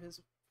pay for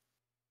his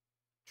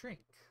drink.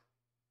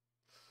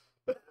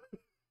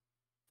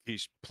 He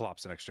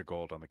plops an extra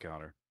gold on the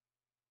counter.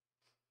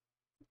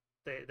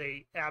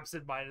 They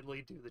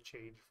absentmindedly do the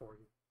change for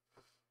you.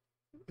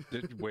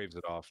 It waves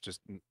it off.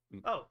 Just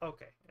Oh,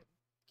 okay. It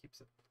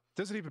keeps it.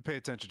 doesn't even pay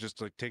attention. Just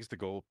like takes the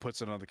gold,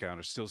 puts it on the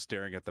counter, still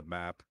staring at the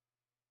map,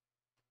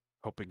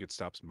 hoping it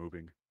stops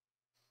moving.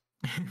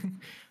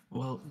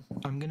 Well,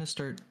 I'm gonna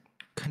start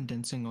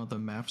condensing all the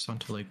maps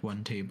onto like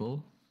one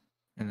table,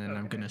 and then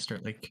I'm Okay. gonna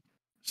start like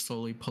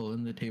slowly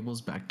pulling the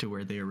tables back to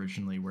where they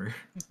originally were.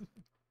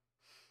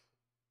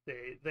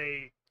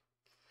 The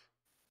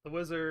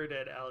wizard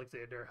and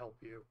Alexander help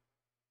you.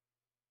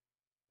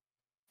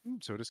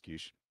 So does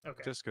Quiche.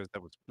 Okay. Just because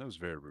that was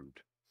very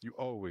rude. You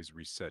always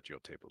reset your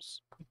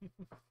tables.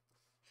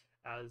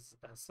 As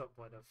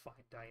someone of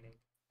fine dining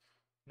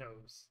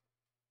knows.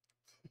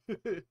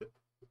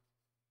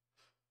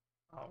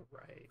 All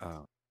right.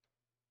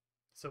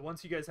 So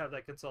once you guys have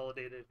that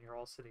consolidated and you're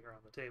all sitting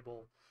around the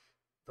table,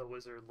 the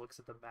wizard looks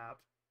at the map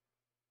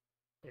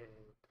and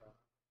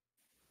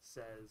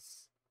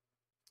says,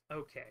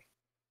 okay,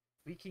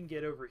 we can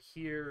get over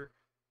here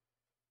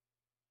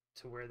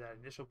to where that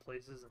initial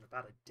place is in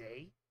about a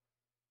day,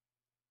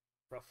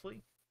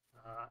 roughly.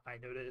 I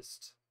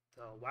noticed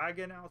the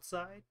wagon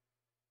outside.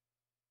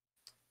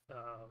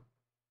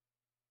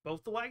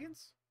 Both the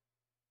wagons?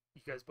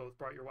 You guys both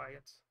brought your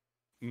wagons?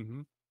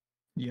 Mm-hmm.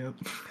 Yep.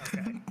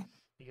 Okay.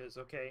 He goes,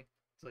 okay.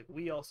 It's like,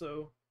 we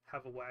also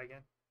have a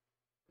wagon.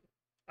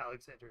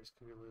 Alexander is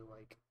clearly,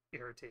 like,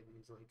 irritated.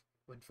 He's like,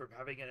 went from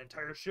having an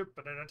entire ship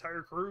and an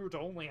entire crew to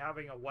only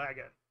having a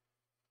wagon.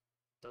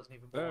 Doesn't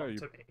even belong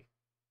to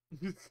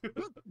me.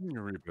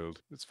 You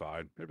rebuild. It's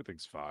fine.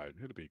 Everything's fine.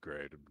 It'll be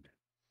great.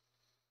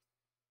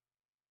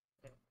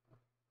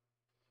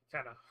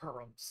 Kind of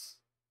hurrums.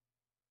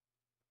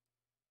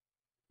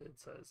 It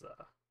says,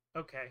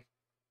 okay,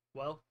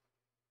 well,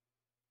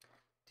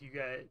 do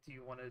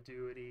you want to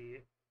do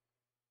any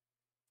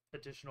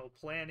additional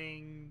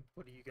planning?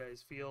 What do you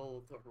guys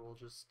feel? Or we'll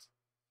just,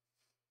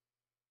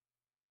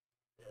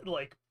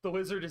 like, the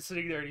wizard is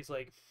sitting there and he's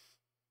like,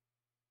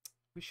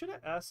 we should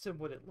have asked him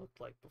what it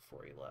looked like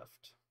before he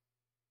left.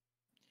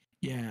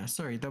 Yeah,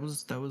 sorry, that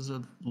was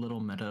a little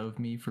meta of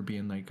me for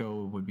being like,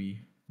 oh, it would be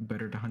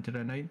better to hunt it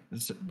at night.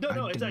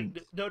 No, it's like,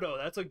 no,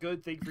 that's a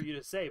good thing for you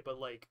to say, but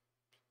like,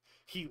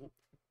 he,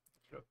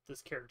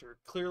 this character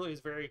clearly is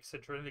very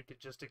eccentric. It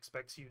just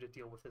expects you to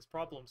deal with his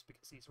problems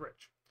because he's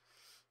rich.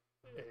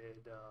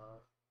 And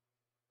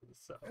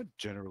so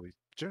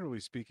generally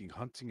speaking,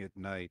 hunting at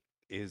night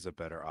is a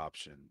better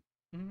option.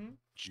 Mm-hmm.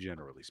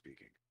 Generally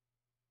speaking.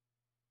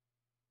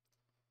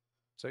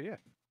 So yeah.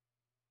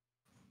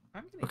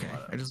 I'm getting okay.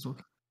 I just no,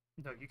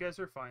 you guys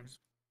are fine.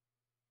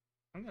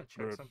 I'm gonna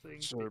check something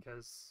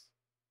because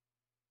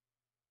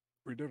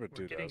we never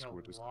we're did getting ask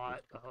what a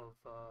lot of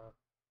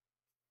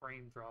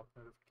frame drop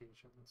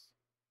notifications.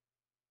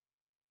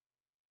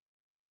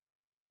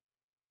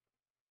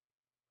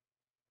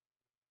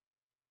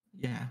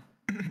 yeah.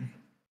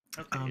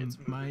 Okay, it's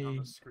moving on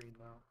the screen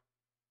now.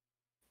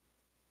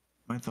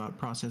 My thought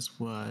process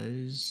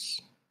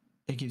was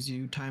it gives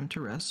you time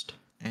to rest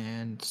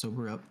and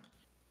sober up,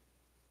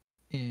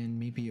 and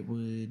maybe it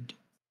would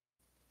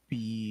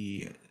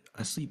be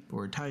asleep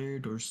or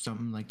tired or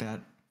something like that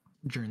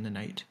during the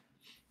night.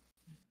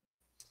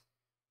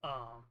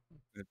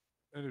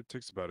 And it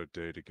takes about a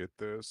day to get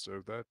there,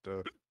 so that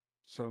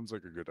sounds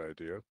like a good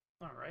idea.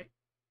 All right.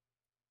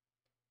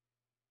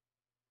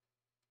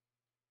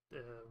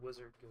 The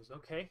wizard goes,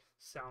 okay,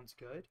 sounds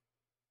good.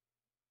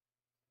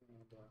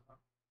 And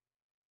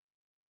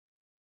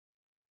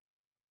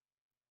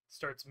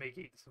starts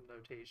making some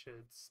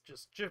notations,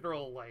 just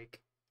general, like,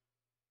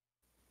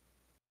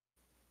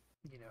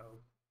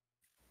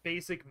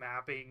 basic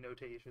mapping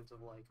notations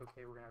of like,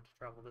 okay, we're gonna have to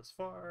travel this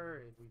far,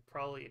 and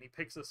and he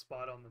picks a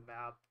spot on the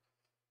map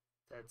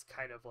that's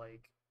kind of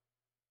like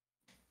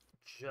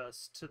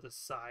just to the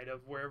side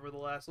of wherever the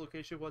last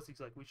location was. He's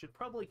like, we should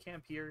probably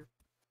camp here,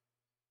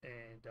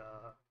 and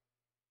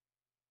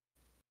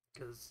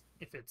because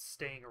if it's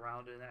staying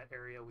around in that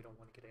area, we don't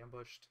want to get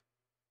ambushed.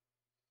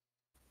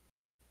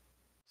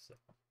 So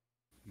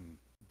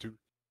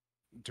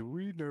do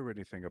we know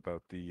anything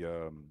about the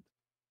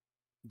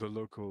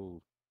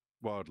local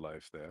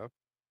wildlife there?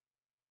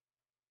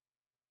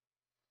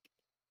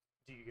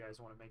 do you guys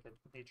want to make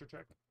a nature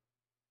check?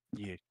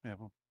 Yeah,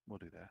 we'll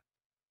do that.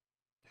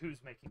 Who's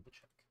making the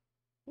check?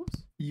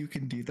 Whoops. You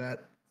can do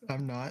that.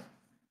 I'm not.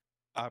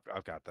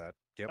 I've got that.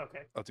 Yep.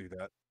 Okay. I'll do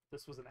that.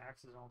 This was an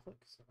accidental click,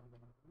 so I'm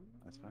gonna.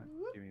 That's fine.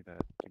 Give me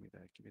that. Give me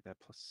that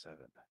 +7.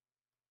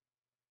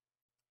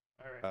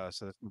 All right.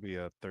 So that's gonna be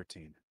a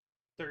 13.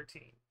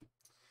 13.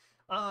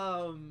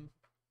 Um,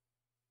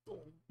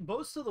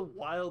 most of the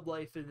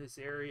wildlife in this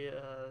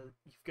area,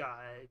 you've got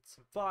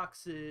some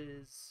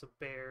foxes, some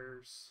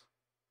bears,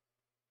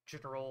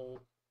 general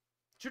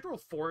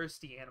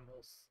foresty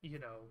animals.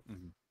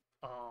 Mhm.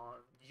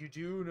 You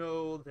do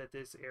know that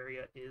this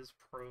area is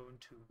prone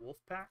to wolf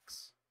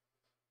packs.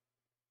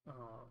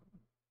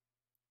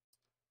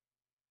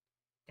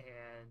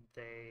 And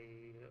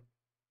they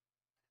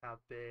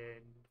have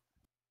been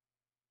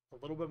a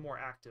little bit more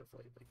active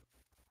lately.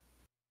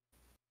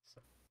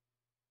 So,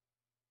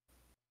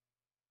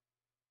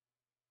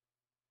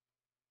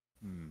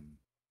 Hmm.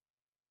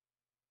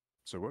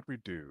 So what we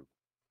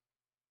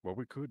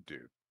could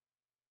do,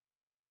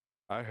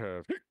 I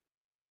have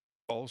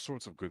all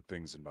sorts of good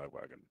things in my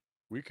wagon.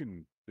 We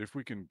can, if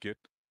we can get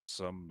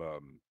some,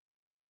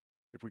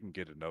 if we can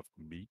get enough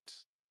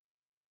meat,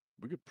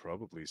 we could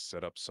probably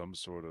set up some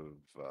sort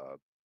of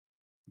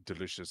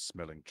delicious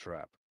smelling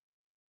trap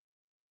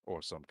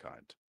or some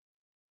kind.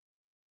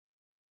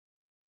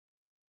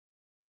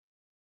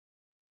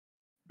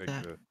 Make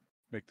That the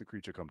make the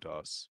creature come to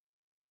us.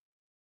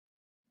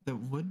 that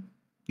would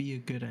be a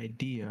good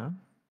idea,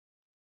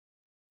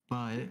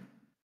 but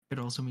it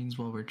also means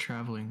while we're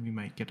traveling we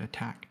might get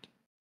attacked.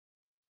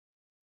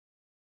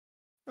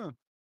 Huh.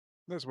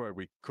 That's why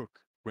we cook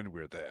when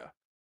we're there,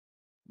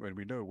 when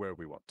we know where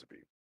we want to be.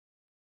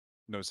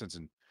 No sense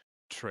in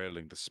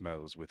trailing the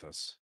smells with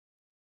us.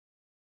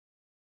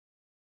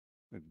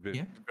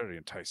 Yeah. Very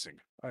enticing.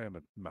 I am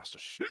a master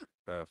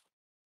chef.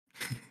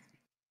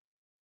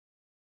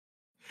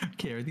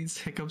 Okay, are these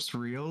hiccups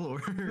real or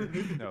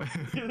No,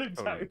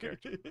 totally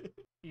character.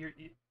 you're,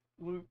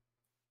 you,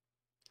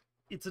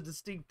 it's a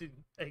distinct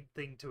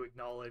thing to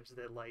acknowledge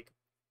that, like,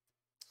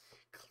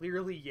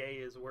 clearly Ye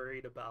is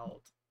worried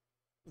about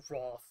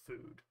raw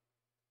food.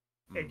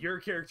 And your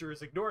character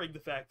is ignoring the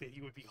fact that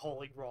he would be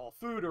hauling raw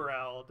food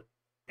around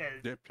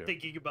and Yep.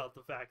 thinking about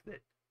the fact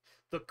that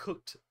the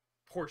cooked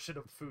portion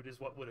of food is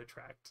what would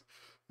attract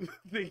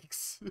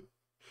things.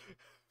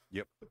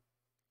 Yep.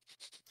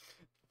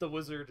 The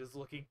wizard is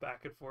looking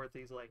back and forth.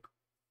 He's like,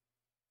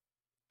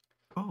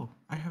 Oh,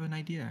 I have an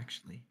idea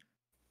actually.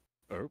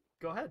 Oh,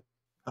 go ahead.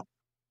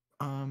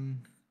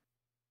 Um,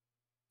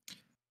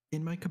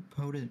 in my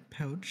component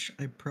pouch,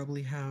 I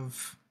probably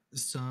have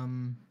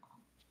some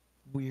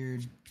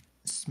weird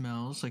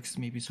smells, like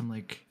maybe some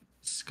like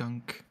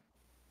skunk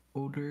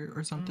odor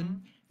or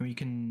something, and we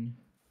can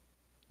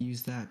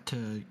use that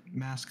to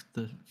mask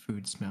the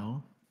food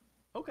smell.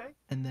 Okay.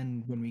 And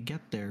then when we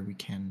get there, we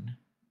can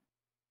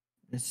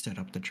set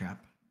up the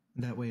trap.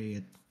 That way,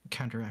 it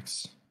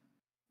counteracts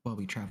while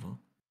we travel.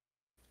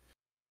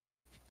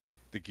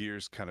 the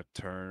gears kind of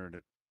turn.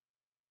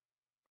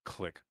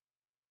 Click.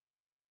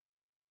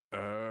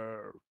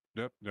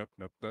 Yep.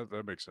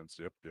 That makes sense.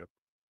 Yep.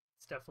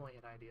 It's definitely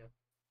an idea.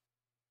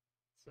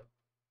 So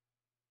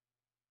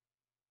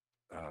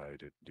I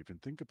didn't even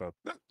think about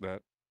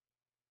that.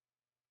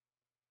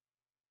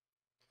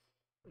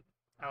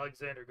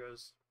 Alexander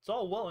goes, it's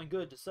all well and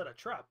good to set a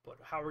trap, but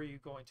how are you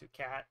going to,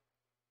 cat?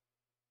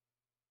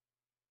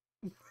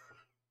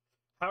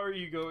 How are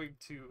you going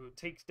to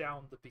take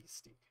down the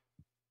beastie?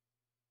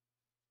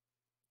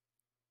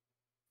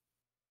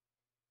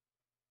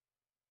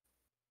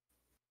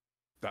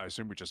 I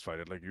assume we just fight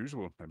it like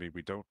usual. I mean,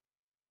 we don't.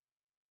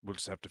 We'll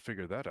just have to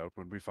figure that out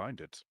when we find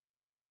it.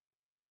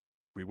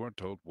 We weren't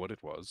told what it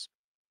was.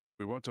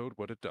 We weren't told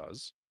what it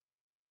does.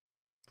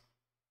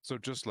 So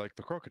just like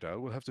the crocodile,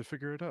 we'll have to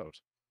figure it out.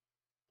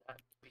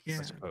 That beast. Yeah.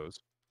 I suppose.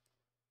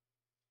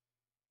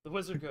 The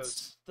wizard It's-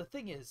 goes, the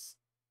thing is,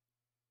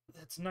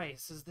 that's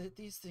nice, is that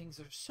these things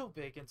are so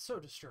big and so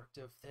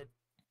destructive that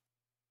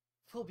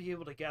we'll be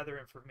able to gather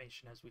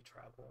information as we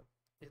travel.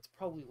 It's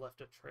probably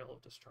left a trail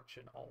of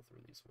destruction all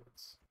through these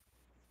woods.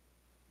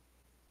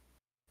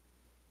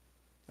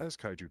 As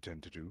kaiju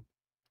tend to do.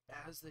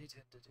 As they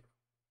tend to do.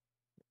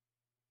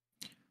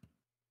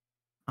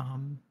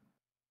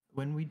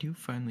 When we do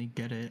finally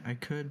get it, I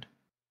could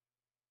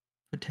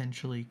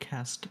potentially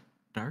cast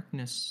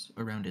darkness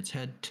around its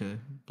head to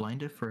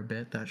blind it for a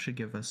bit. That should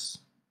give us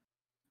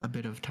a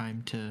bit of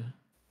time to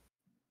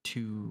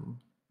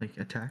like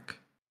attack.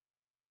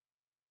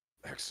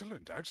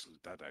 Excellent.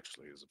 That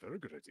actually is a very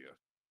good idea.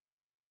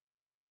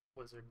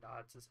 Wizard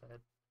nods his head.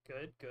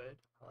 Good.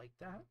 I like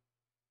that.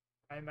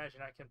 I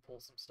imagine I can pull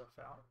some stuff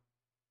out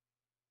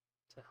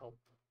to help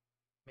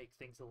make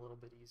things a little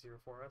bit easier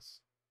for us.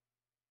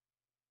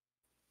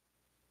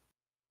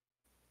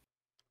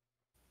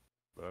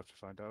 We'll have to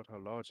find out how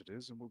large it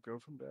is, and we'll go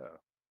from there.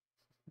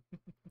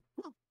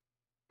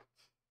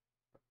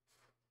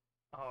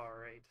 All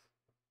right.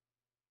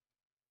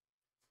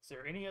 Is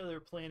there any other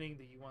planning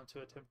that you want to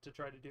attempt to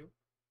try to do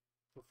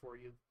before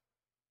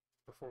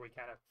we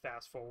kind of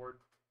fast forward?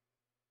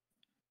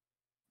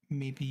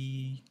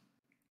 Maybe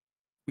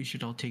we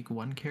should all take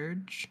one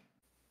carriage,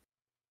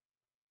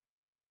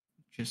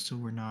 just so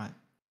we're not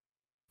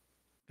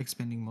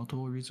expending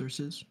multiple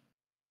resources.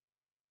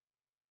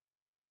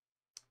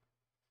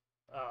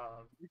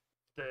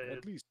 The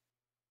At least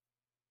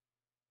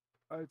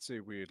I'd say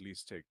we at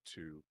least take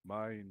two.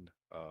 Mine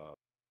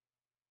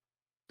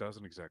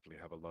doesn't exactly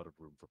have a lot of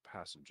room for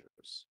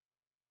passengers.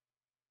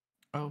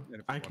 Oh,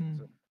 And if we I want to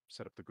can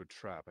set up the good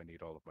trap, I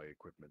need all of my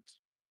equipment.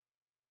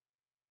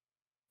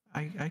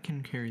 I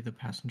can carry the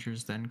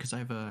passengers then because I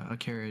have a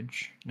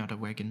carriage, not a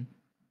wagon.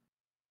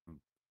 Hmm.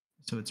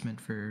 So it's meant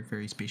for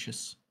very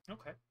spacious.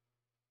 Okay.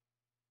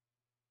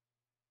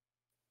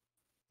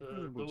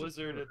 And The we'll just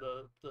wizard and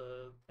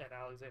the and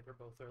Alexander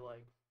both are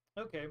like,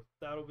 okay,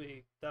 that'll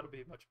be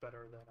much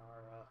better than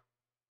our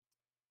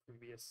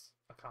previous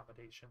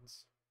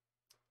accommodations.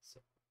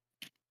 So,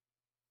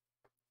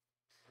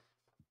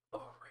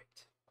 all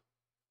right.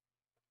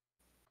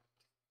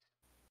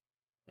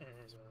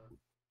 And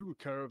do a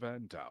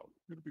caravan down.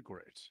 It'll be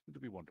great. It'll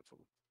be wonderful.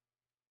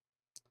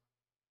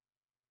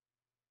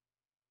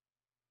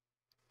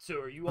 so,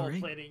 are you All all right.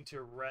 planning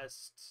to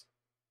rest,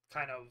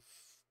 kind of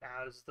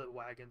as the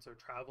wagons are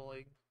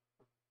traveling?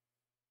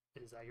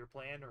 Is that your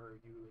plan, or are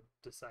you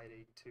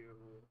deciding to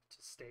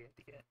stay at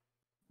the inn?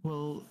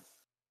 Well,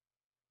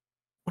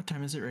 what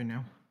time is it right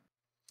now?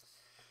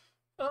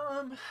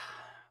 Um,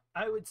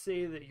 I would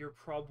say that you're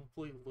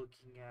probably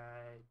looking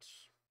at.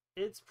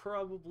 It's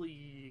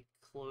probably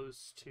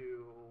close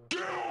to.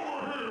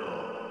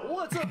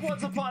 What's up?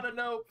 What's upon a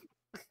nope?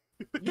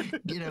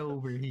 Get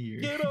over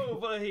here. Get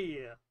over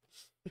here.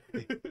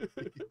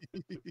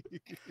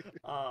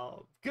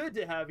 Good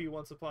to have you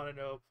once upon a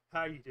nope.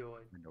 How you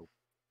doing? Nope.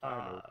 I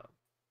know. Uh,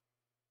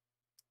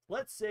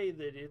 let's say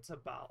that it's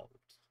about.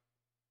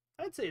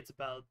 I'd say it's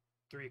about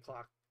 3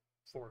 o'clock,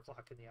 4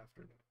 o'clock in the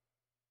afternoon,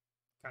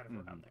 kind of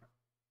around there.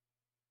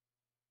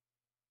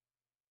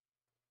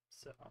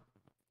 So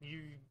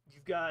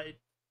you've got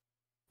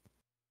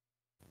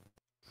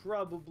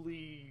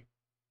probably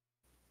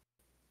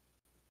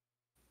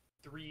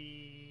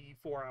 3-4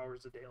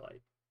 hours of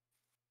daylight.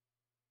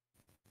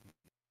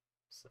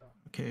 So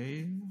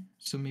Okay,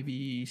 so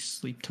maybe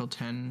sleep till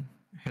 10,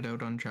 head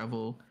out on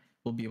travel.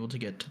 We'll be able to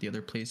get to the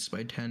other place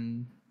by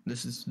 10.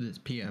 This is this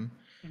PM,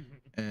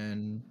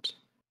 and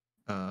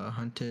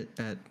hunt it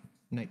at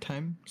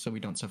nighttime so we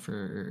don't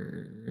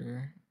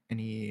suffer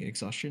any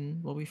exhaustion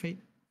while we fight.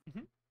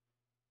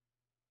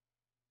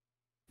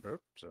 Yep,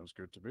 sounds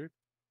good to me.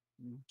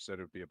 Said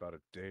it'd be about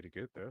a day to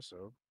get there,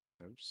 so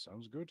that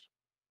sounds good.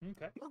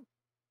 Okay.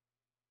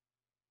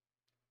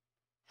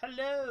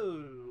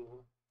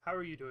 Hello. How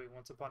are you doing?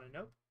 Once upon a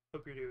note.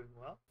 Hope you're doing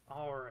well.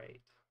 All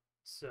right.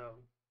 So,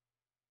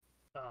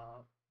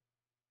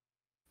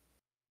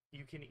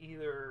 you can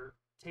either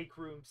take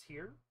rooms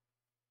here,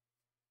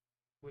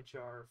 which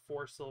are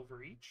 4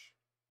 silver each.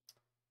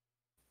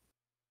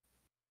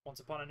 Once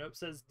upon a note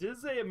says,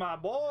 "Dizzy, my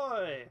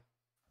boy."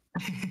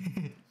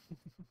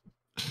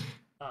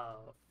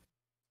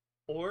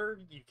 Or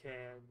you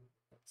can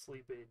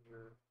sleep in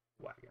your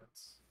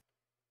wagons.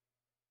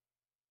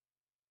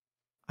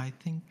 I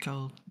think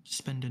I'll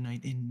spend a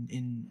night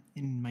in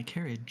my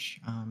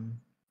carriage,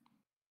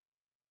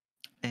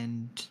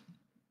 and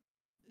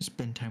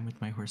spend time with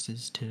my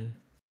horses to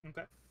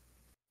Okay.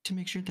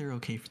 make sure they're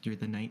okay through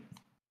the night.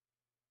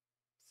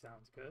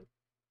 Sounds good.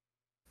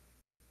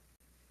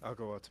 I'll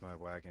go out to my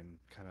wagon,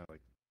 kind of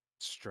like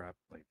strap,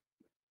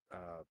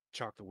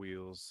 chalk the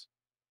wheels,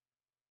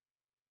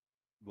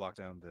 lock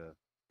down the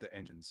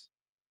engines.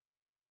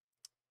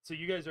 So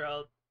you guys are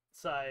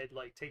outside,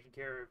 like taking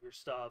care of your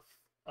stuff.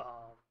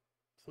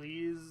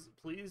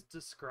 Please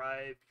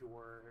describe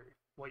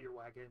what your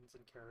wagons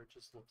and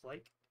carriages look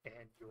like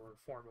and your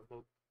form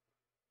of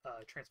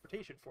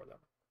transportation for them.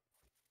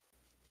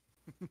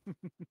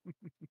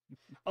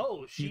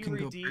 Oh, she You can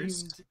go redeemed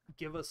first.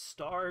 give a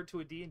star to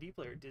a D&D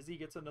player. Dizzy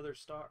gets another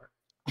star.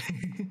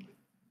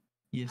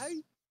 Yes. Hi.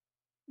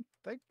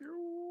 Thank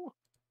you.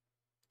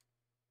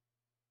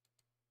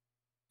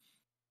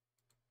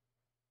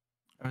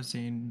 I was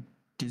saying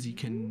Dizzy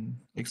can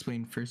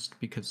explain first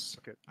because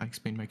Okay. I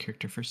explained my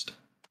character first.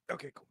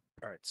 Okay, cool.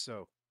 All right,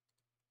 so,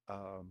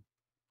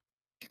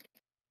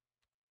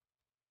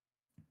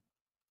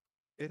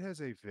 it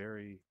has a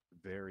very,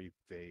 very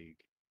vague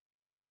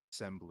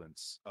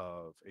semblance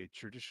of a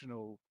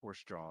traditional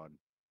horse-drawn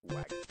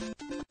wagon.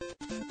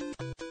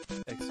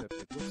 Except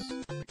it looks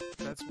like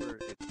that's where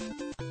it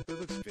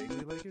looks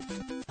vaguely like it.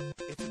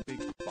 It's a big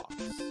box.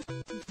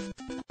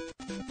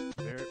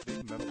 Very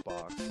big metal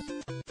box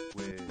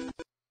with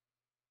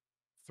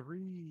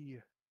 3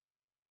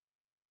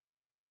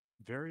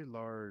 very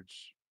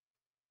large,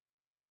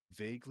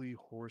 vaguely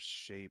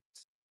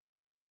horse-shaped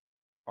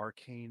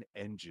arcane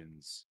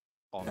engines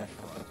on the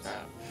front.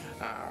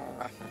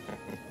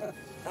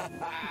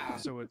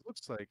 So it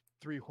looks like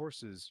 3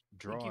 horses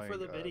Thank you drawing for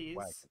the a biddies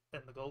wagon.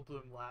 and the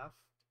Goldblum laugh.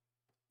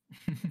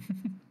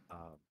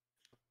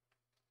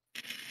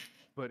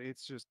 But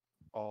it's just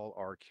all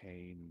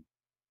arcane,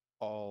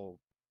 all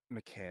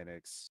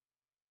mechanics,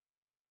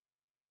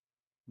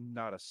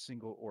 not a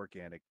single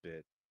organic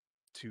bit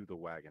to the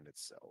wagon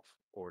itself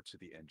or to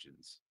the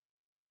engines.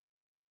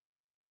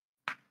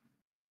 So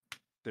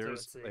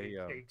There's it's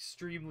a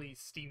extremely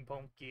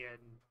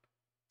steampunkian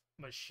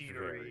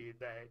machinery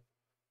that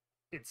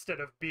instead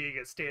of being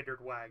a standard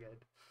wagon.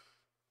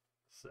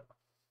 So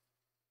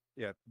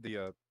Yeah,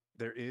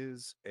 there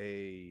is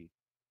a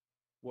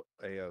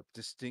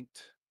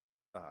distinct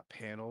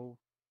panel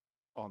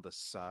on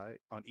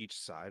each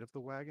side of the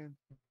wagon.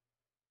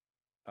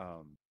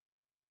 Um,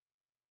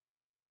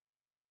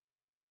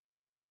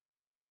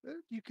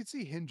 you can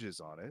see hinges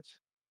on it.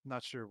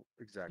 Not sure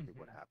exactly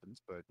what mhm.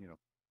 happens, but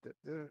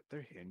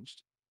they're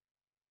hinged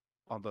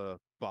on the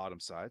bottom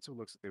side, so it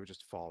looks like they would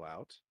just fall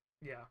out.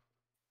 Yeah.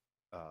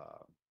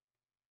 Uh,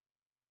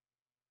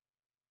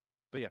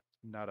 but yeah,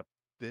 not a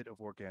bit of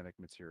organic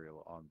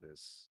material on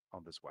this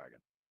wagon.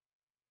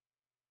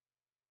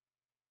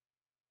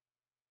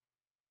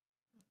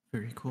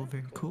 Very cool.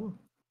 Very Very cool.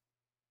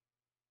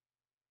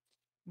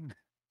 cool.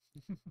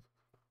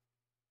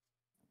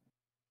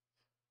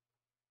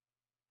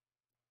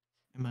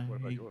 Am What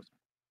about I yours?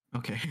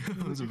 okay?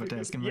 I was about to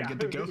ask, am I Yeah. good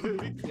to go?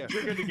 Yeah.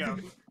 You're good to go.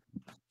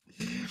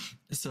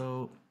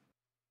 So,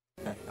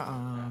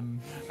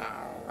 um,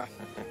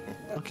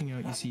 looking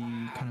out, you see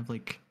kind of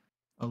like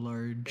a Thank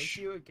large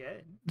you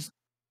again.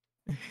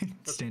 For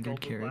the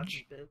standard golden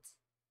laughing carriage, bits.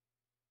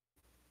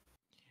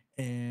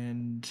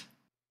 and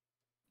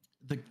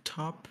the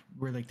top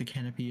where like the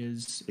canopy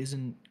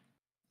isn't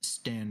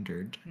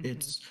standard. Mhm.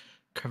 It's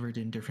covered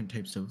in different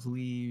types of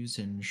leaves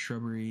and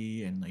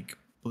shrubbery and like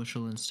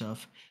bushel and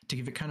stuff to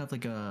give it kind of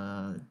like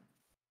a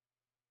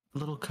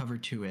little cover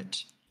to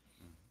it.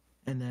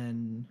 And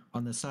then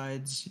on the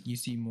sides, you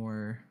see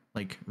more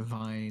like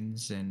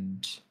vines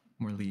and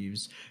more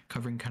leaves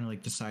covering kind of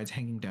like the sides,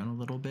 hanging down a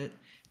little bit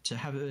to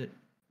have it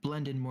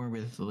blend in more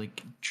with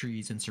like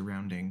trees and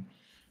surrounding.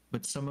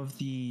 But some of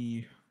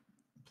the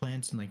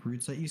plants and like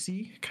roots that you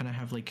see kind of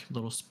have like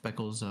little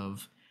speckles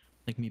of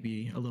like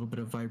maybe a little bit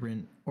of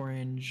vibrant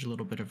orange, a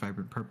little bit of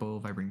vibrant purple,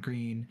 vibrant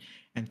green,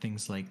 and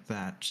things like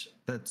that.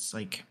 That's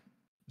like,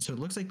 so it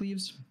looks like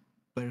leaves,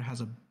 but it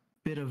has a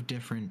bit of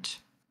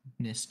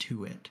differentness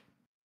to it.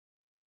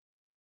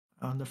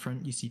 On the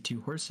front, you see two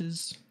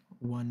horses.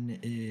 One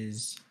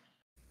is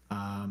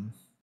kind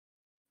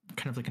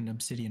of like an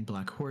obsidian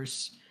black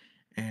horse,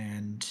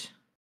 and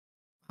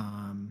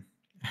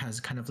has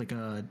kind of like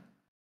a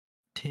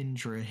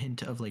tinge or a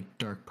hint of like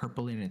dark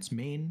purple in its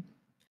mane.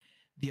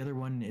 The other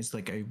one is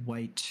like a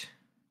white.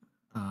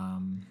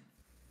 I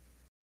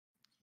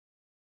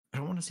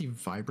don't want to say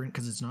vibrant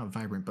because it's not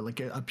vibrant, but like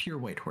a pure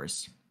white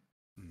horse.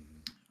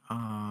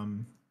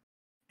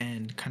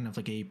 And kind of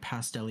like a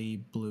pastel-y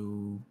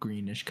blue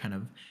greenish kind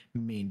of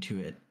mane to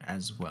it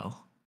as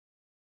well.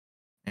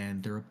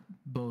 And they're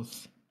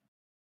both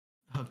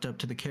hooked up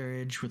to the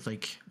carriage with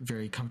like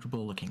very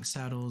comfortable looking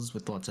saddles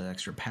with lots of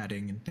extra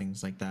padding and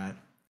things like that.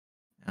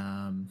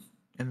 And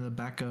the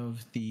back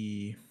of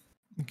the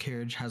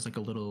carriage has like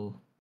a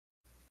little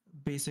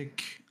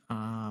basic,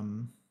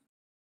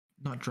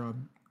 not draw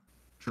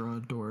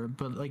door,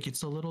 but like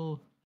it's a little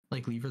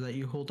like lever that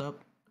you hold up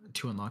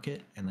to unlock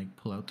it and like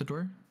pull out the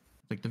door,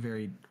 like the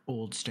very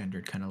old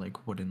standard kind of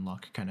like wooden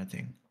lock kind of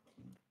thing.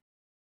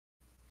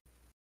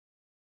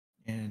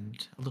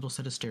 And a little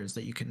set of stairs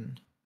that you can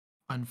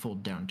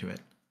unfold down to it.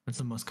 That's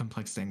the most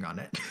complex thing on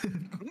it.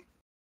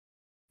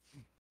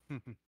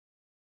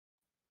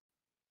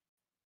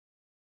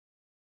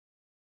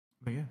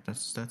 But yeah,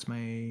 that's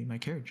my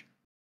carriage.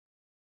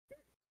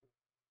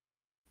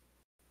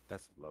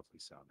 That's lovely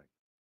sounding.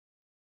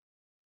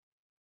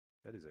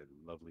 That is a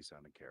lovely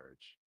sounding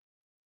carriage.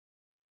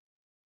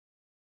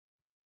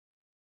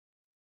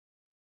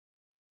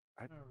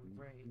 I All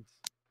right.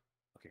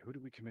 Okay, who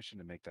did we commission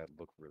to make that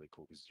look really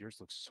cool? Because yours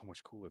looks so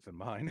much cooler than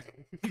mine.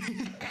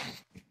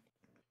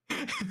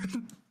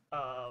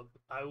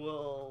 I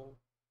will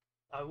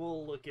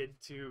look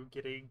into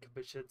getting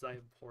commissions. I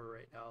am poor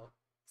right now.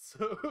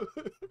 So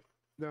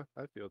No,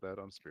 I feel that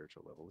on a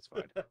spiritual level. It's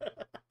fine.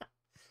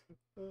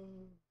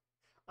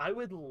 I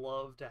would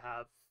love to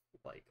have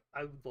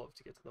I would love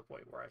to get to the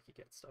point where I could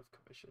get stuff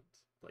commissioned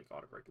like on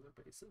a regular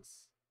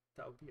basis.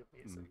 That would be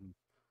amazing. Mhm.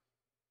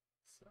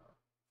 So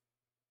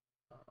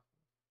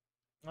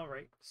all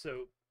right.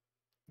 So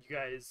you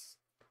guys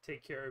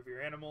take care of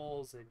your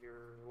animals and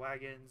your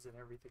wagons and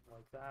everything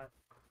like that.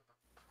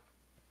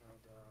 And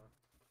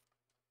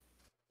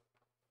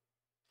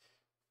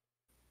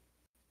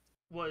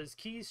was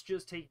Keys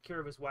just taking care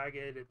of his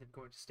wagon and then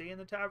going to stay in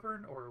the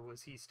tavern, or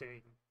was he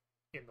staying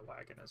in the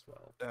wagon as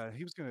well?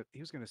 He was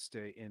gonna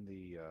stay in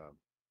the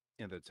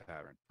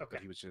tavern, Okay.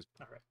 but he was just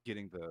All right.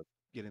 getting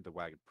the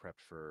wagon prepped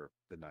for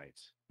the night.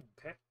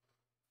 Okay.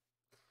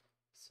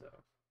 So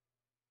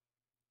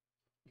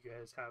you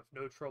guys have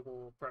no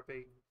trouble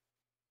prepping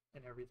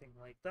and everything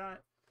like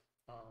that.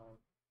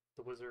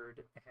 The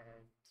wizard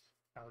and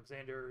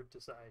Alexander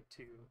decide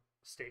to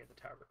stay in the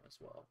tavern as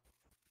well.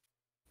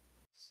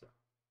 So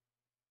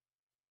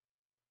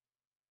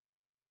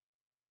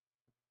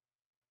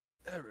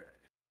All right.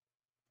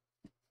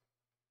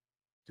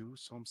 Do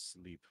some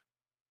sleep.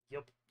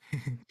 yep.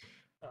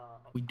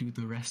 We do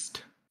the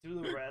rest.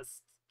 Do the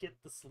rest.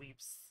 Get the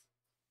sleeps.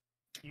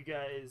 You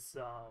guys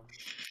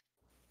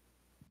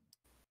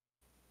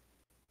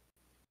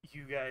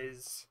you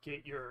guys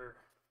get your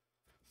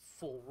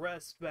full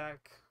rest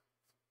back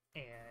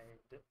and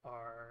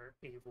are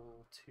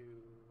able to.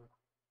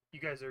 You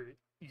guys are.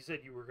 You said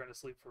you were going to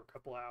sleep for a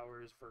couple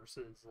hours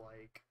versus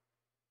like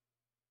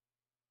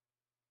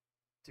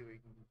doing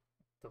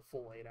the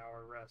full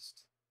 8-hour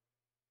rest.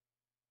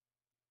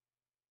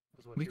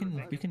 Was what We you were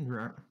can thinking?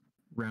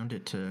 round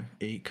it to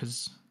 8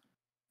 because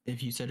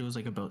if you said it was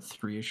like about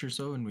 3ish or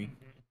so, and we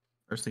Mhm.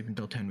 are sleeping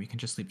till 10, we can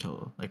just sleep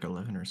till like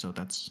 11 or so.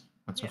 That's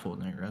a Yeah. full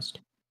night rest.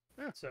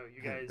 Yeah. So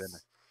you And then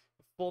guys,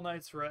 full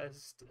night's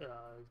rest.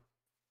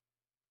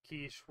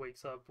 Quiche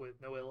wakes up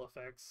with no ill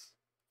effects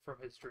from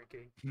his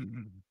drinking,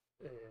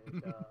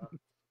 and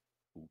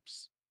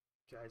oops.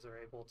 you guys are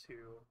able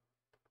to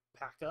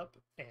pack up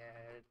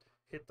and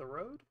hit the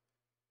road.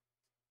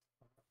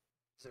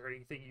 Is there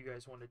anything you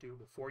guys want to do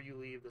before you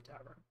leave the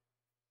tavern?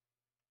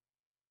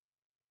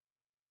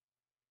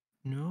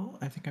 No,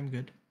 I think I'm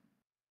good.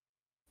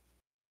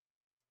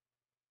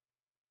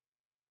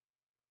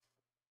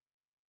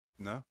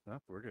 No,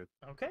 we're good.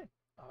 Okay,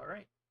 all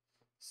right.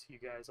 So you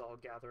guys all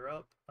gather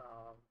up.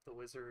 The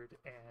wizard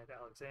and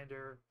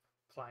Alexander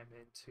climb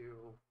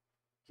into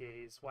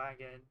Ye's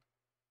wagon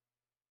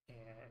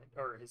and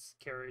or his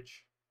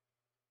carriage,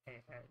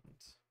 and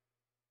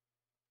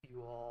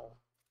you all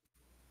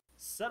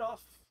set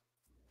off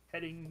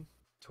heading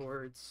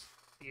towards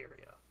the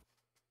area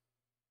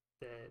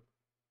that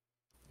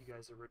you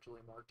guys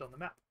originally marked on the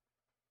map.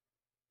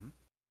 Hmm?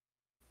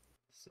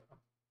 So,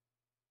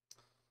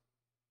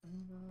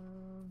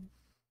 um,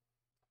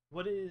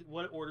 what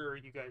order are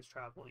you guys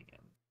traveling in?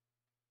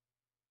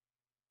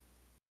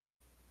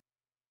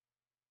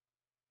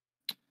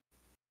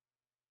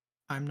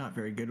 I'm not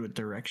very good with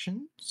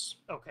directions,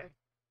 Okay,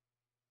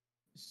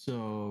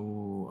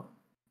 so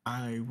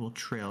I will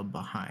trail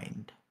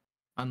behind,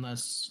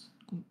 unless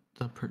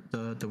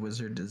the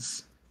wizard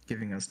is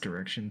giving us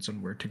directions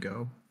on where to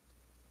go.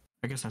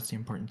 I guess that's the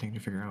important thing to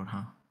figure out,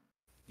 huh?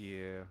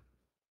 Yeah.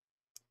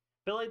 I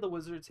feel like the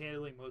wizard's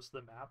handling most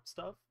of the map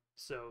stuff,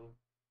 so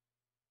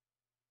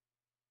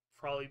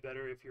probably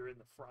better if you're in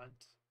the front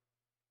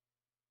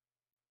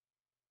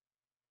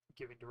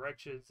giving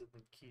directions, and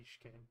then Quiche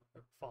can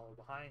follow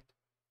behind.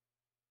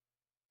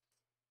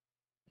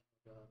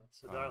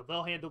 So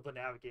they'll handle the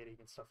navigating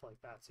and stuff like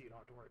that, so you don't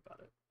have to worry about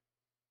it.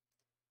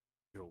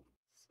 Yo.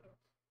 So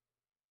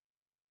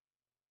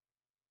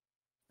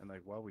And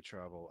like while we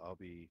travel, I'll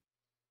be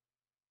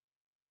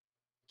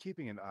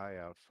keeping an eye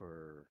out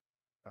for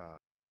uh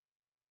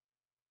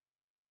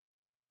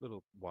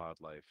little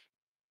wildlife,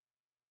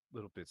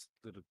 little bits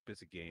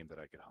of game that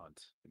I could hunt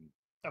and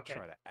okay,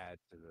 try to add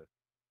to the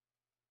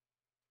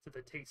to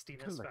the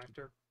tastiness collection.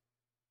 factor.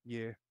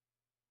 Yeah.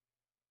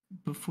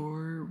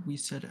 Before we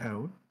set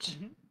out,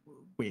 Mm-hmm.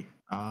 wait,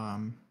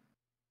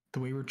 the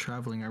way we're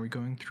traveling, are we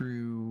going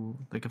through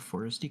like a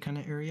foresty kind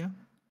of area?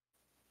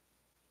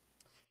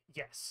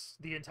 Yes,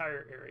 the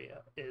entire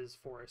area is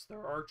forest.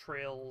 There are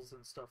trails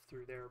and stuff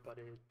through there, but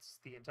it's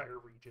the entire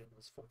region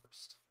is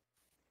forest.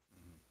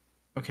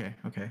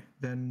 Okay.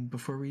 Then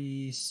before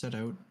we set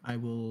out, I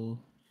will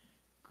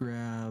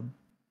grab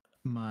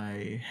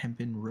my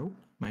hempen rope,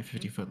 my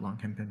 50-foot long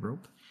hempen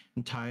rope,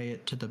 and tie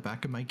it to the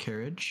back of my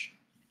carriage.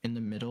 In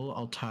the middle,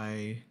 I'll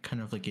tie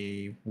kind of like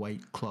a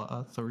white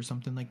cloth or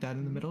something like that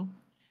in the middle,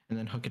 and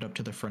then hook it up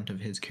to the front of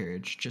his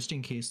carriage, just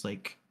in case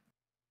like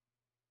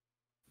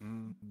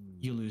Mm.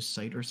 you lose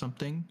sight or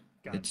something.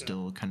 It's Gotcha.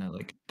 still kind of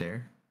like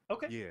there.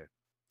 Okay. Yeah.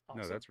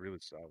 No, Awesome. that's really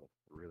solid.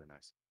 Really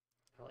nice.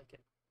 I like it.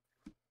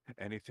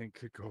 Anything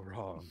could go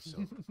wrong,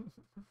 so.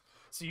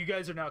 So you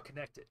guys are now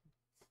connected.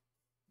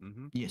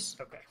 Mm-hmm. Yes.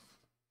 Okay.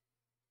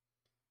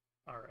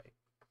 All right.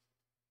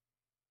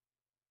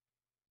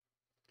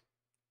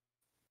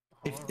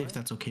 If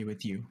that's okay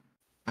with you.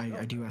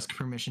 I do ask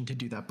permission to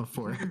do that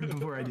before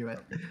before I do it.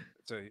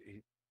 So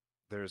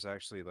there's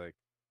actually like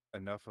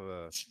enough of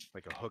a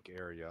hook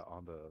area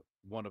on the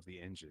one of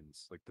the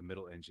engines, like the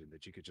middle engine,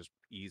 that you could just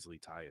easily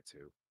tie it to.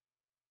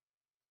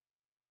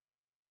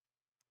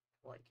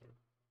 I like it.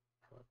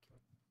 I like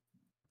it.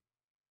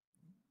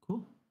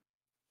 Cool.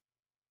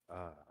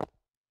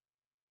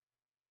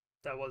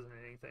 That wasn't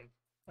anything.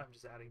 I'm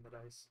just adding the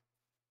dice.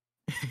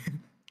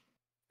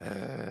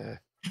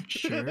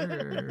 Sure.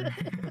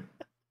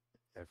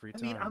 Every I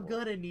time. mean, I'm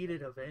gonna need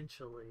it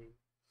eventually.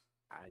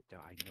 I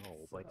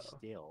know, but So.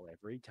 still,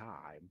 every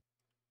time.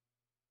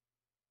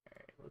 All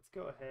right, let's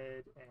go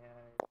ahead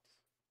and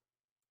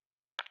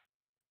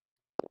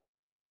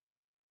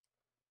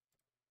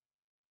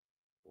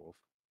Wolf,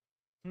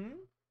 hmm.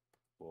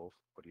 Wolf,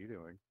 what are you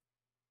doing?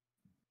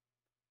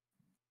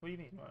 What do you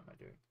mean? What am I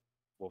doing?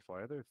 Wolf,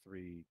 why are there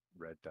 3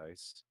 red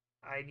dice?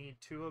 I need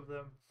 2 of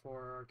them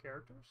for our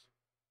characters.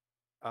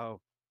 Oh,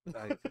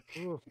 I.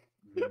 Oof.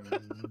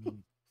 Mm,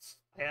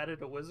 I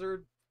added a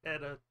wizard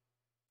and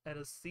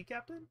a sea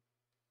captain.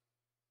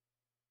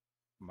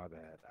 my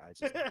bad. I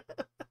just.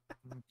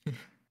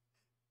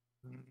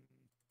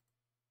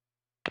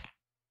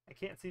 I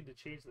can't seem to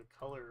change the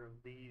color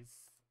of these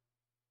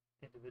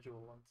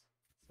individual ones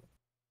so,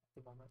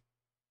 at the moment,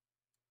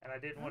 and I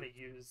didn't want to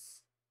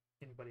use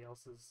anybody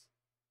else's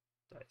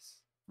dice.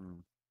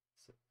 Mm.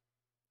 So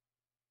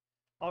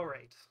All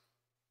right.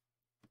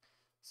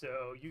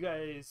 So you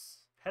guys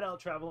head out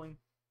traveling,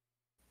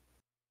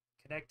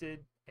 connected,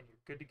 and you're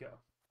good to go.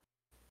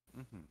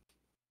 Mm-hmm.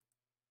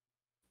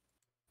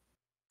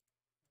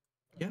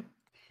 Yep.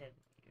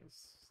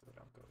 Pennies. So they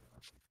don't go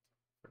there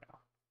for now.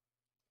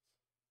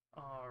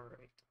 All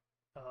right.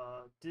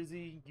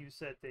 Dizzy, you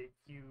said that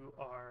you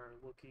are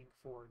looking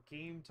for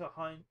game to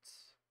hunt.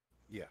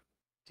 Yeah.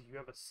 Do you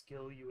have a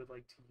skill you would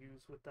like to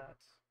use with that?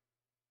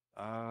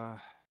 Uh,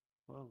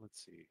 well,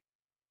 let's see.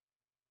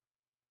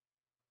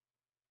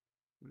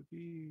 Would it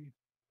be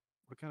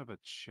what kind of a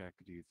check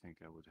do you think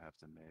I would have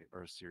to make,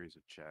 or a series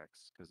of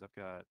checks? Because I've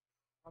got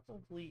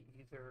Probably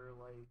either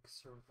like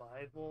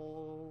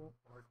survival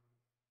or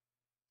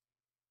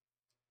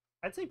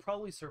I'd say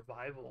probably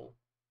survival.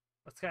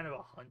 That's kind of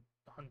a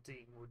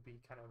hunting would be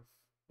kind of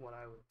what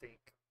I would think.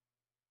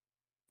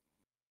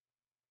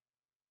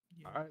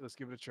 all right. Let's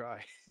give it a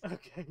try.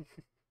 Okay.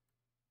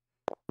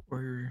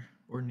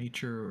 Or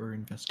nature or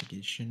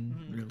investigation,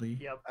 really.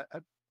 Yep.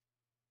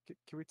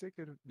 Can we take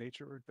a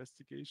nature or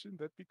investigation?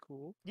 That'd be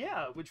cool.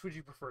 Yeah, which would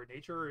you prefer,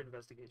 nature or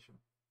investigation?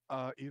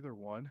 Either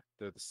one.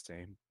 They're the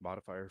same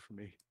modifier for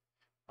me.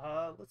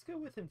 Let's go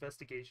with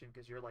investigation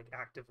because you're like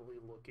actively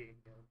looking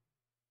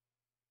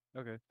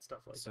and Okay. stuff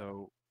like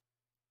So,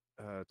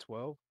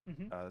 12.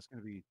 that. That's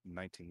gonna be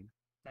 19.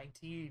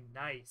 19,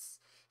 nice.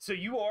 So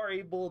you are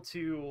able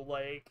to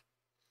like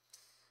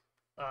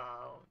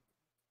um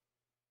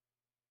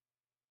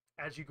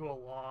as you go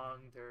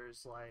along,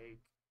 there's like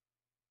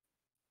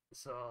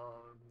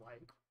some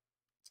like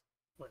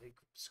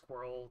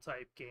squirrel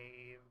type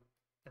game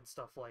and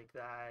stuff like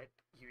that.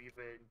 You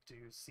even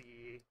do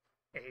see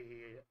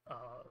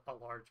a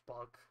large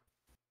buck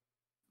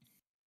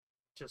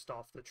just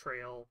off the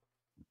trail.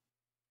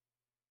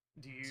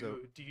 So,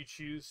 Do you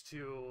choose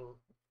to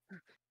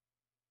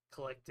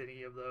collect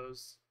any of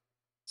those?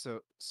 so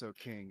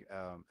King,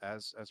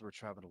 as we're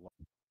traveling along,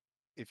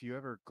 if you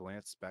ever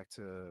glance back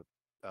to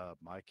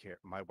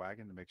my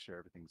wagon to make sure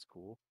everything's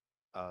cool,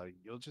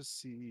 you'll just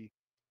see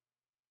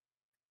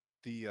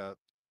the uh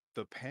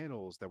the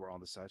panels that were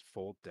on the side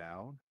fold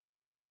down,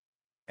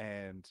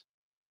 and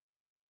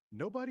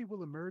nobody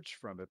will emerge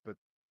from it, but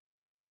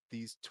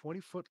these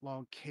 20-foot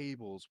long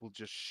cables will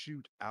just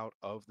shoot out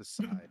of the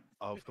side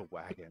of the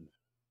wagon,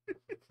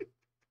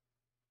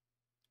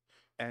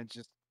 and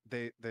just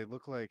they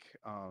look like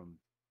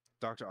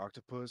Dr.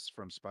 Octopus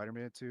from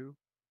Spider-Man 2,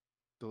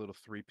 the little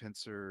three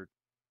pincer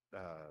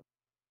uh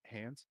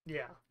hands.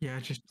 Yeah. Yeah,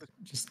 just Just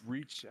just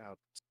reach out,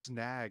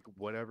 snag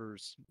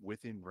whatever's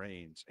within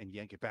range, and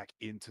yank it back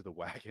into the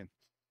wagon.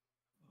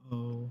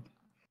 oh,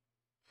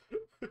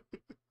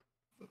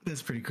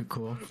 that's pretty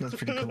cool. That's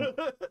pretty cool.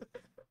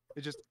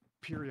 It just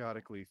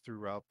periodically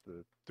throughout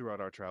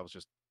our travels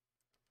just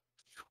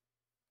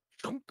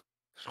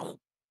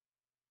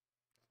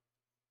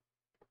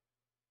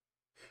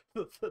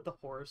The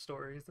horror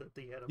stories that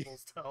the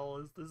animals tell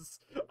is this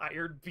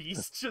iron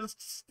beast just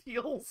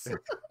steals.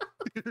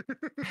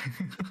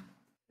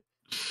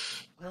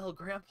 Well,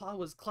 Grandpa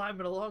was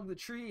climbing along the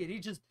tree and he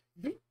just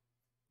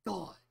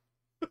gone.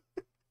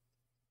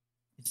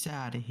 It's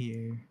out of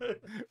here.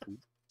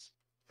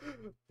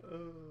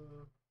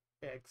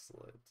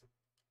 Excellent.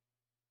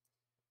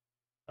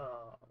 Um,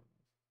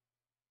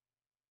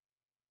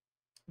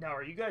 Now,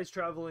 are you guys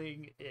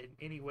traveling in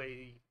any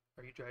way?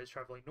 Are you guys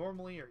traveling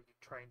normally? Are you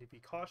trying to be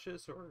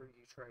cautious, or are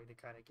you trying to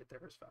kind of get there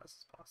as fast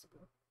as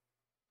possible?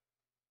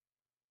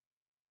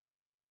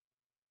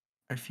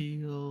 I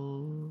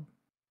feel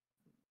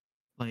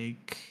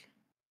like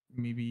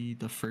maybe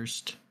the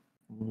first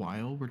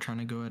while we're trying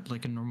to go at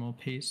like a normal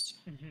pace,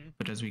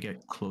 but as we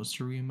get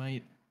closer, we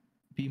might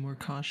be more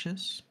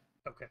cautious.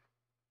 Okay.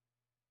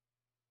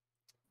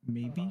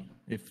 Maybe,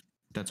 if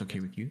that's okay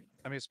Yes. with you.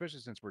 I mean, especially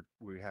since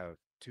we have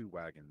two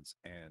wagons,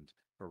 and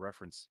for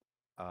reference,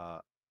 uh,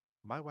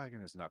 my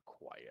wagon is not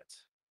quiet.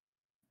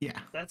 Yeah.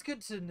 That's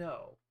good to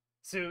know.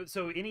 So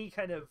any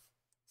kind of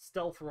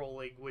stealth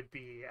rolling would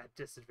be at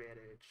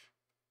disadvantage.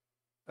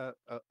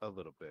 A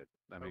little bit.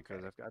 I mean, because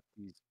Okay. I've got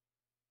these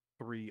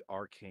three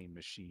arcane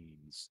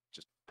machines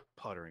just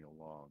puttering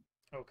along.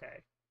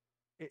 Okay.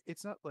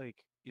 It's not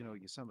like, you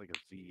sound like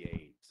a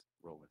V8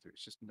 rolling through.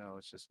 It's just no,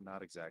 it's just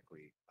not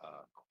exactly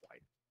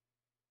quiet.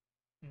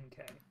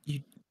 Okay.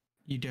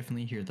 You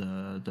definitely hear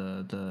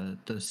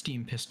the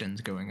steam pistons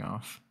going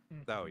off.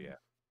 Oh yeah,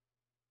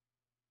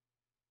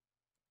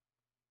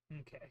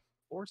 Okay.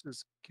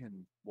 horses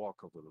can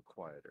walk a little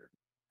quieter.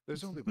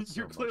 There's only but so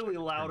You're much I clearly can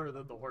turn louder down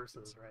than the the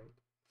horses, horses. right?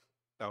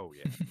 Oh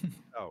yeah,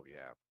 oh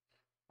yeah.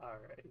 All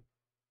right.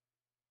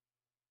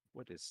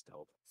 What is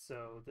stealth?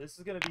 So this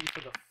is gonna be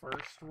for the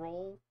first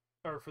roll,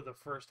 or for the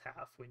first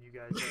half when you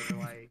guys are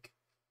like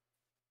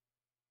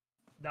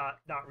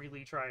not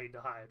really trying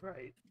to hide,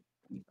 right?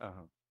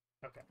 Uh-huh.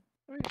 Okay.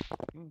 I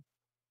mean,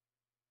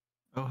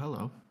 Oh,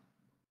 hello.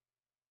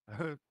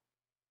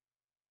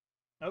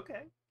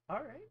 Okay. All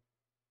right.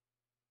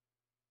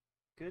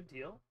 Good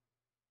deal.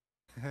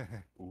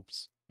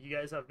 oops. You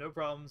guys have no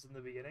problems in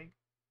the beginning.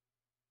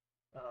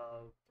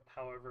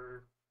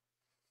 However,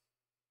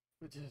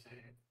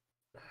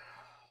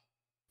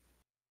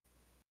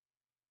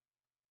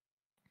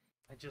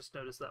 I just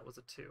noticed that was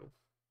a 2.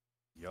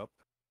 Yup.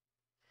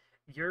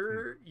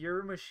 Your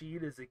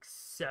machine is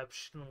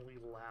exceptionally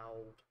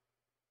loud.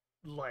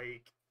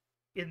 Like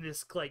in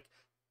this like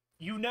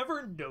you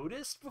never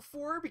noticed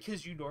before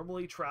because you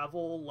normally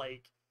travel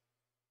like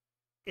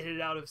in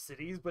and out of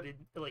cities, but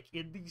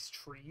in these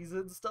trees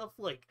and stuff,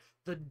 like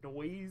the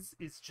noise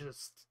is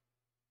just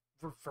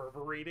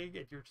reverberating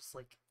and you're just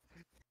like,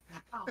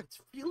 wow, it's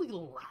really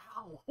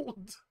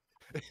loud.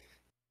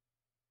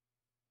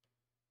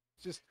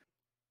 Just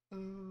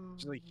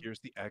like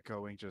here's the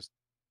echoing. Just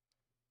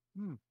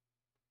hmm,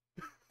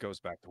 goes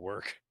back to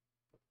work.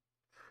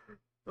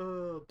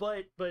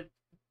 But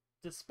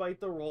despite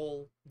the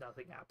roll,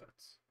 nothing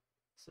happens.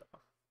 So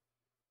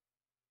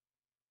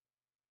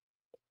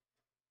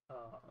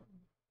um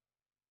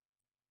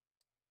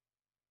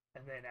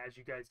and then as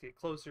you guys get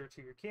closer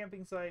to your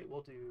camping site,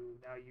 we'll do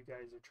now you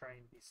guys are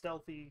trying to be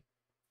stealthy.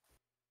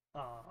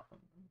 Um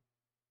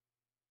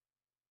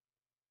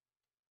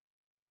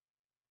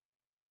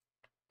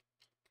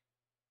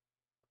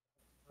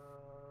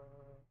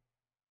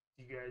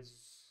you guys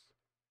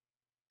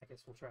I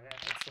guess we'll try to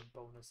add some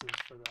bonuses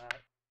for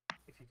that.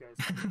 If you guys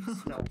have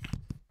stealth.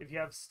 If you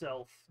have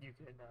stealth, you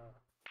can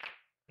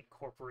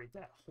incorporate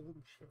that.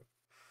 Holy shit.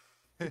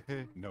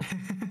 No.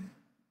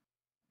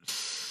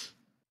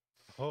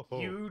 Oh,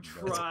 You no.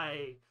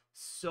 try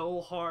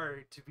so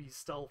hard to be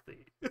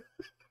stealthy. We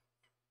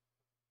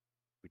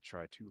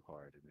try too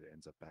hard and it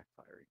ends up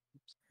backfiring.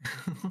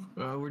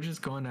 Well, we're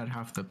just going at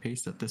half the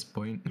pace at this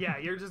point. Yeah,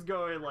 you're just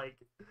going like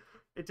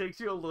it takes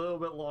you a little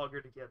bit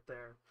longer to get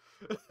there.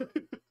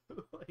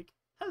 Like,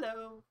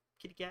 hello,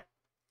 kitty cat.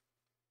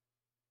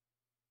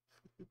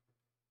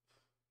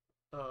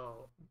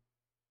 Oh.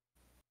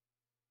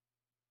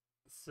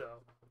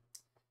 So,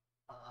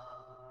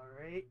 all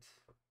right.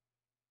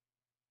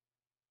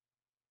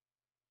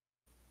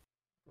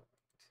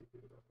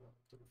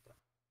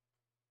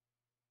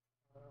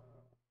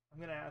 I'm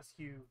going to ask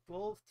you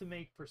both to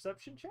make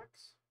perception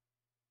checks.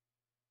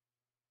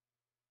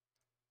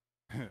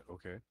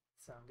 Okay.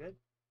 Sound good?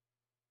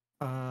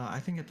 I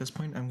think at this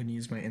point I'm going to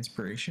use my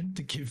inspiration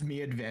to give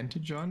me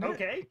advantage on it.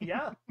 Okay,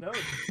 yeah, no,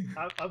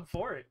 I'm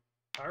for it.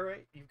 All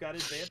right, you've got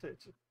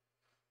advantage.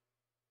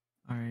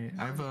 All right,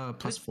 I have a +4.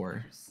 Plus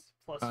 4.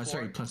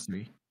 Sorry,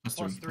 +3. Plus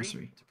 +3.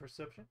 three to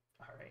perception.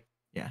 All right.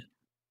 Yeah.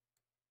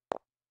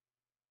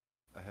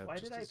 Why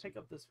did I pick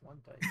up this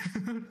one dice?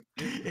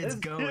 It's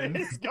going.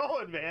 It's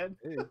going, man.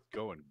 It's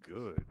going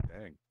good.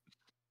 Dang.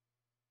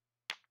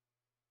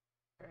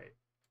 All right.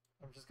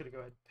 I'm just gonna go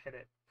ahead and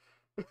pin it.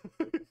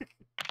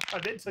 I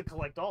meant to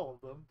collect all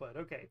of them, but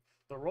okay.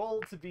 The roll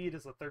to beat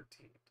is a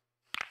 13.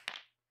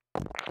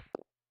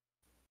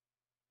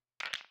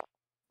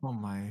 Oh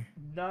my.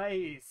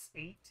 Nice.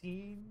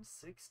 18,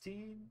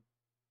 16.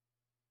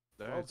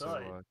 All Well right, so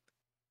done.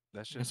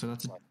 that's Yeah, just so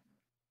that's a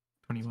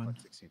 21.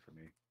 16 for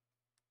me.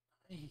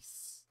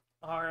 Nice.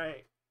 All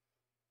right.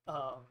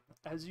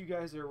 As you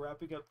guys are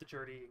wrapping up the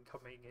journey and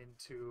coming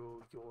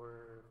into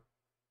your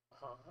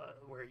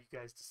where you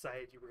guys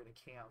decided you were going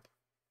to camp,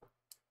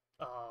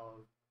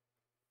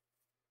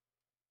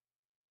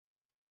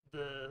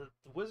 the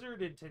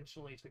wizard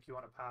intentionally took you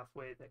on a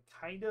pathway that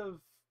kind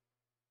of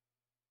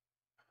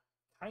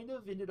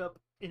ended up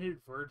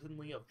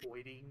inadvertently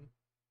avoiding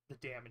the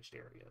damaged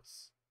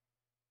areas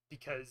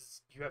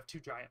because you have 2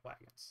 giant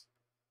wagons,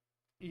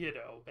 you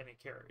know, and a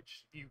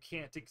carriage. You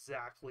can't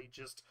exactly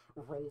just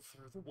roll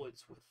through the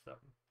woods with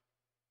them.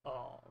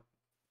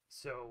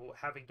 So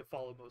having to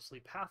follow mostly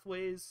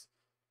pathways,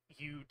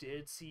 you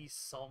did see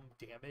some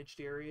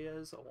damaged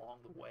areas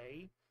along the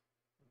way.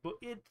 But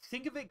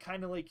think of it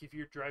kind of like if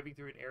you're driving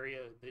through an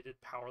area and they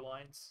did power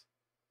lines,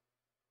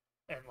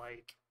 and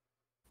like,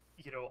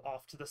 you know,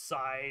 off to the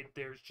side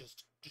there's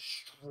just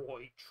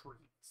destroyed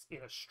trees in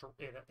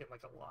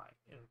like a line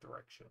in a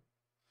direction.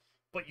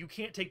 But you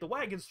can't take the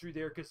wagons through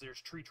there because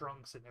there's tree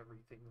trunks and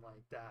everything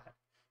like that.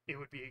 It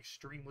would be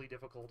extremely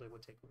difficult. It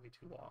would take way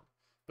too long.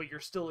 But you're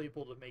still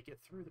able to make it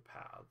through the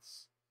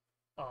paths.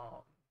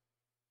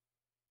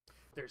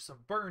 There's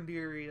some burned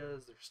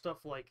areas. There's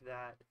stuff like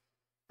that.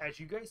 As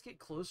you guys get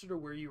closer to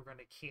where you're going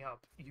to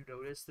camp, you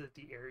notice that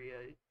the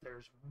area,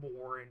 there's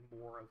more and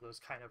more of those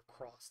kind of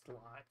crossed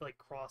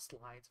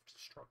lines of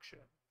destruction.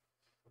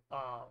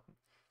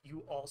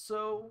 You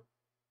also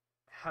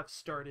have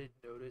started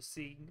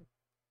noticing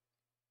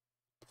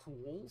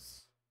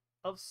pools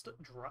of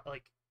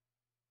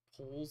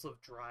pools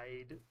of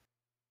dried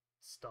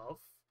stuff,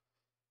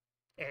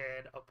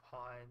 and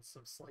upon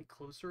some slight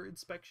closer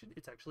inspection,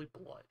 it's actually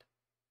blood,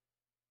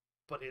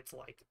 but it's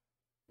like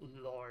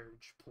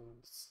large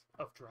pools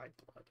of dried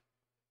blood.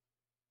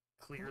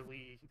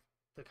 Clearly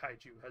the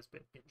kaiju has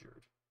been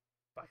injured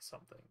by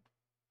something,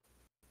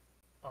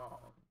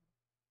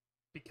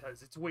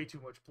 because it's way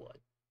too much blood,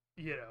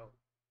 you know,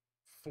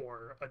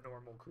 for a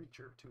normal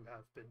creature to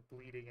have been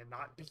bleeding and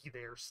not be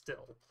there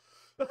still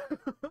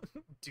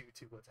due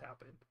to what's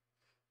happened.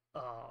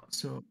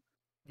 So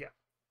Yeah.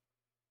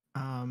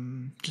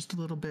 Just a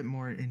little bit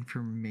more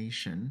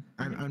information.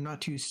 I'm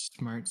not too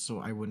smart, so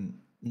I wouldn't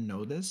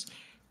know this.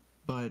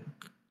 But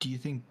do you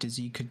think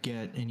Dizzy could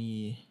get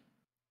any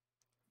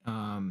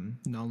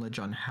knowledge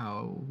on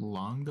how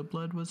long the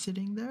blood was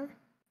sitting there?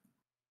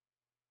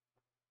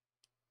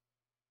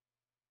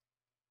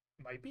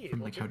 Might be From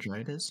able like to. how dry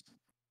it is?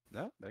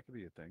 No, that could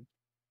be a thing.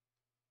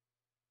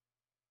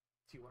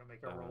 Do you want to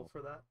make a roll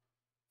for that?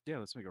 Yeah,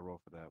 let's make a roll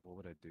for that. What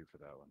would I do for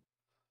that one?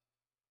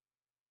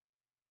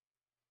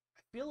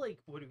 I feel like,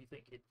 what do we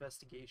think?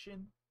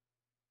 Investigation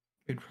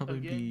It'd probably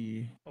again,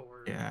 be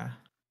or yeah.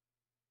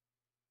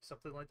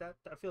 something like that.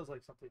 That feels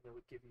like something that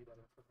would give you that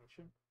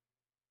information.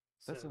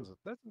 So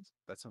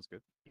That sounds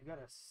good. you got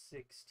a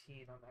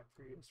 16 on that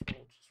previous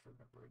roll. Just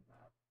remembering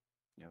that.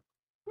 Yep.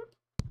 Whoop.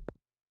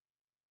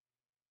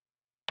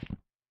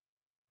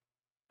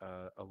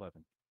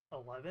 11.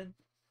 11.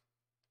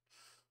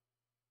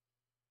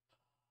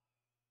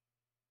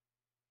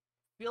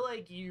 Feel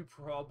like you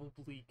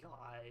probably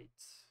got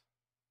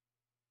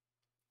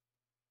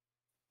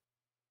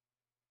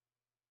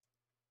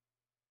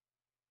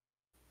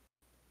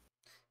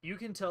you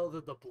can tell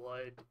that the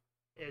blood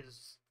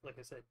is, like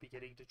I said,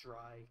 beginning to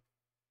dry,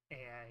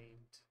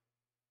 and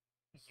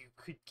you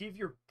could give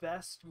your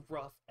best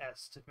rough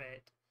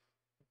estimate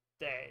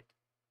that,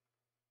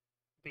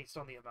 based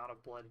on the amount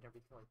of blood and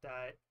everything like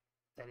that,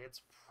 that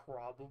it's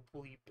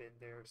probably been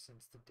there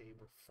since the day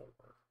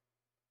before.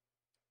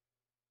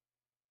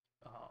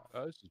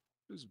 This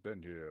has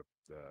been here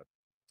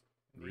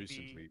Maybe,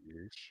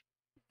 recently-ish.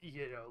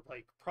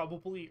 like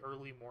probably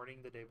early morning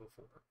the day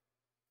before.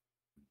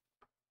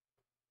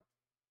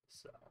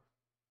 So,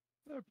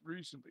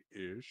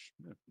 Recently-ish.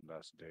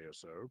 Last day or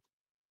so.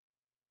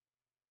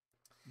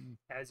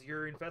 as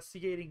you're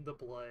investigating the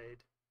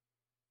blood,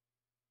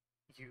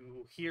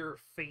 you hear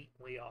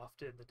faintly off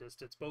in the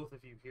distance, both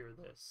of you hear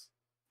this,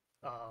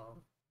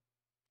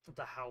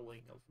 the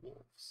howling of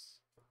wolves.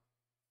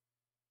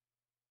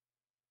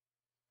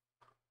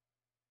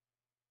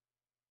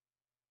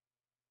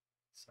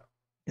 So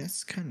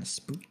That's kind of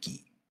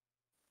spooky.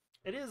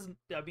 it is.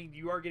 I mean,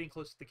 you are getting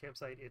close to the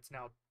campsite. It's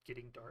now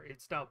getting dark.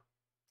 It's now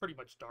pretty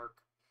much dark.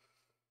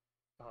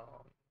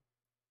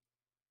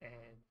 And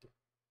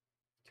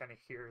kind of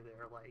hear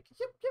they're like,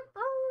 yip, yip,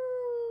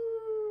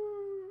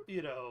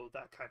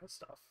 that kind of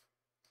stuff.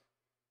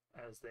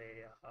 As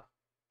they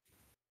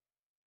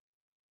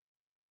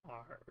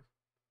are.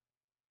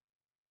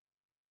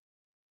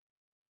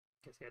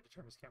 Guess he had to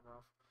turn his camera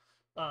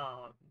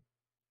off.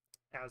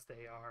 As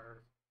they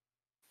are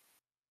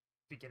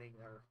beginning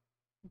their.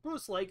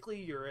 Most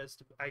likely,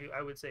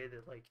 I would say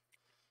that, like,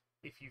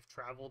 if you've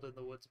traveled in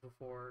the woods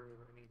before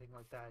or anything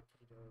like that,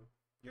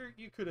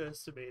 you could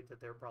estimate that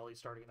they're probably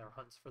starting their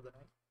hunts for the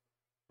night.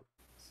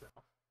 So,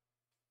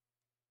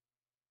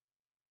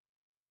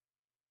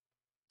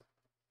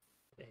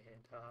 and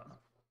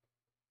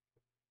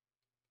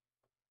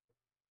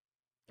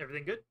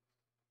everything good?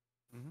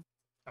 Mm-hmm.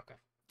 Okay.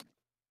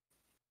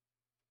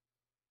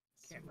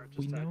 Camera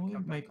We just had know to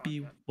come it back might on be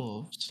again.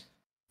 wolves.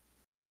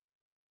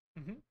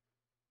 Mm-hmm.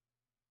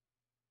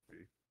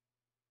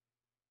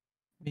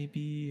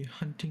 Maybe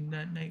hunting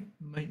that night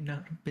might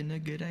not have been a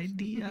good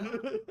idea.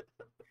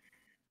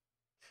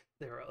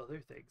 There are other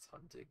things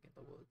hunting in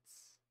the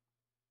woods.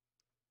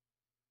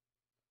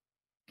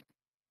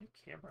 Your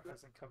camera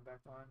hasn't come back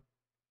on.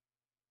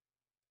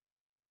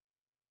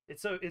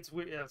 It's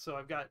weird. Yeah, so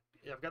I've got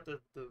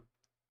the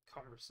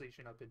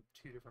conversation up in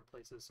two different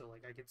places. So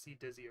like I can see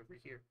Dizzy over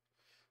here,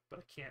 but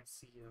I can't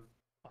see him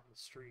on the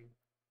stream.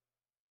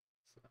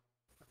 So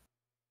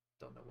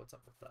don't know what's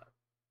up with that.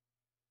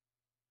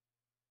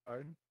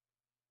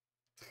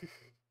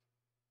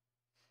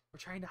 We're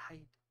trying to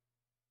hide.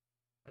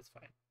 That's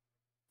fine.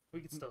 We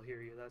can still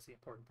hear you. That's the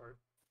important part.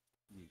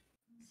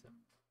 So.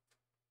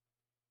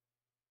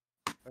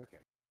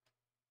 Okay.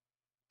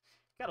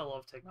 Gotta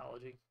love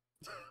technology.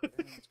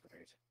 That's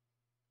great.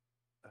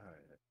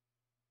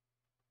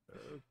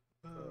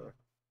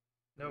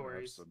 No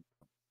worries.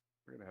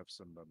 We're gonna have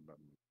some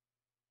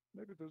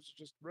maybe those are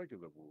just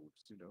regular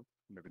wolves,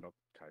 maybe not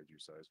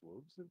kaiju-sized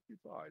wolves. It'll be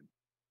fine.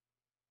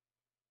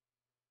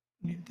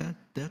 Yeah,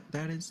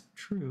 that is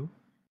true.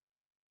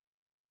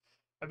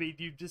 I mean,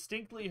 you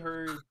distinctly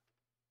heard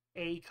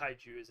a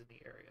kaiju is in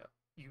the area.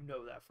 You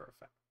know that for a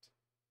fact.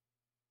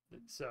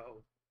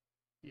 So,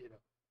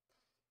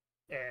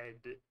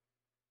 and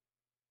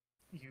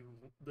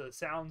the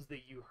sounds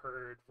that you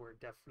heard were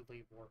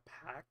definitely more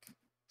pack.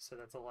 So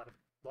that's a lot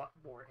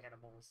more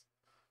animals.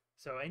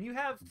 So, and you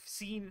have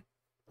seen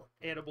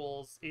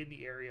animals in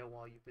the area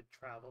while you've been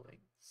traveling.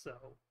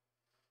 So,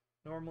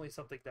 normally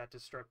something that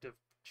destructive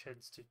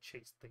tends to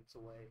chase things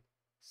away.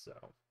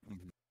 So,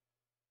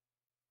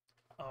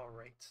 all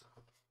right. So,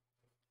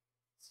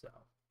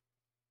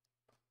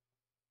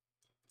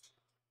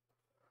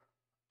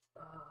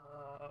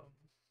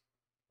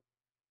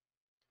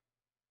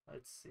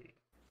 let's see.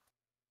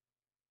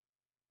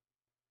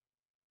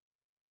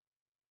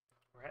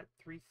 We're at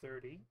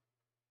 3:30.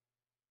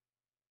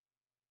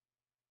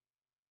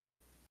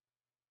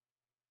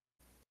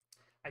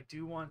 I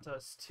do want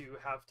us to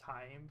have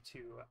time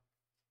to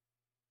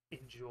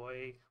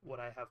enjoy what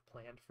I have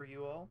planned for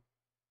you all.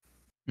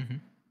 Mm-hmm.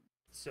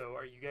 So,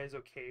 are you guys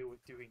okay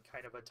with doing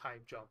kind of a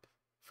time jump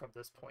from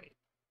this point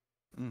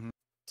Mm-hmm.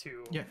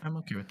 to Yeah, I'm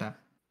okay with that.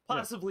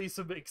 possibly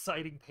some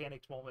exciting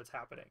panicked moments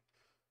happening?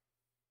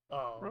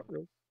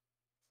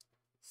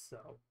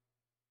 So,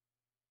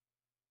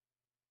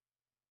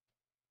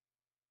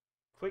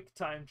 quick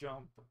time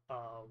jump.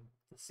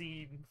 The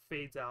scene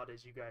fades out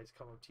as you guys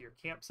come up to your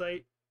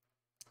campsite.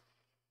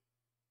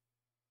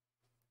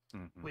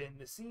 Mm-hmm. When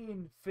the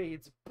scene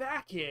fades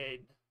back in,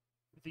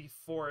 the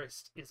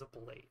forest is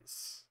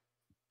ablaze.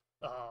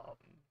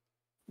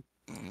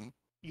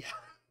 Yeah.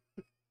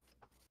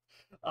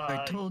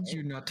 I told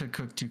you not to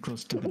cook too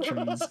close to the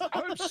trees.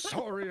 I'm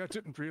sorry, I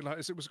didn't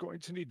realize it was going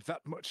to need that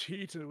much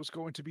heat and it was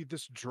going to be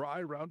this dry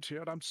around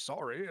here. And I'm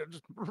sorry. I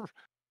just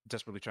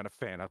desperately trying to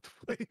fan out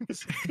the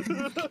flames.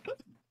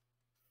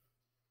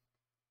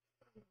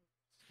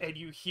 And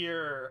you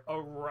hear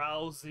a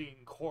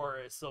rousing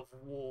chorus of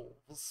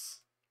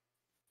wolves.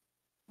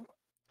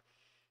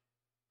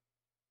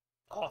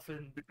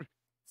 Often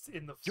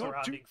in the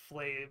surrounding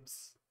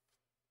flames.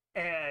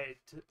 And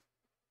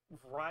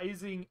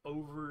rising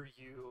over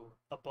you,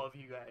 above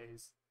you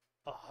guys,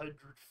 100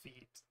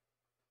 feet,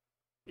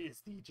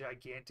 is the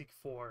gigantic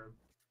form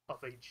of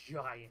a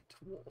giant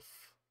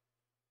wolf.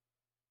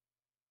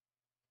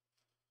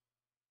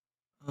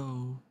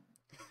 Oh,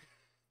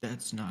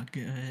 that's not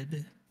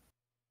good.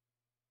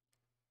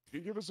 You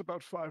give us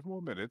about 5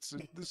 more minutes.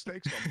 The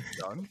snake's almost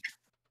done.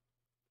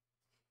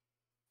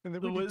 And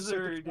then The we can set the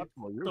wizard, trap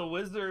for you. the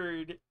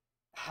wizard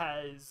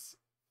has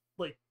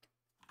like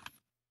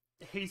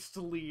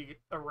hastily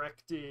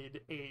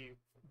erected a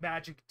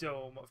magic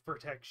dome of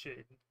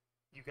protection.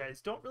 You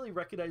guys don't really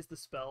recognize the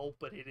spell,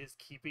 but it is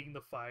keeping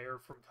the fire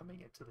from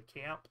coming into the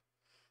camp.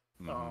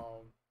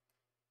 Mhm.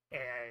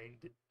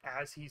 And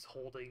as he's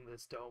holding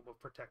this dome of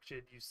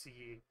protection, you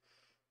see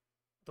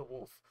the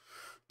wolf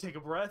take a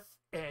breath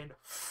and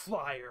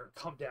fire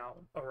come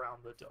down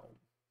around the dome.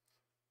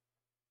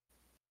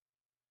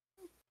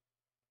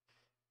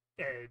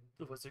 And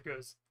the wizard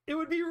goes, "It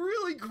would be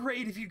really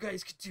great if you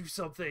guys could do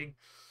something."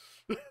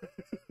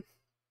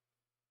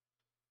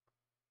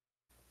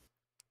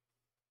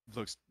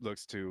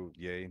 Looks to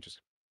Yae and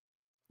just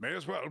may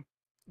as well.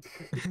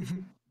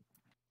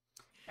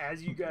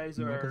 As you guys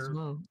Might as are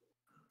well.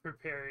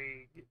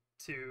 preparing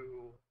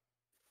to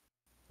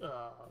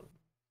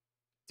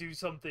do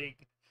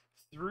something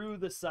through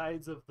the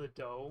sides of the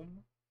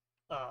dome,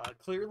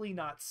 clearly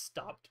not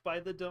stopped by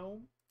the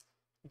dome,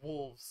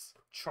 wolves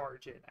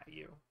charge in at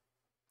you.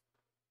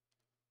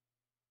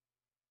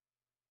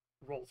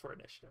 Roll for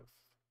initiative.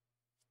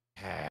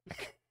 I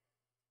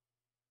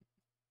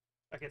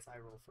guess I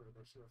roll for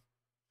initiative.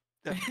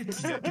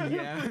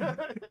 Yeah.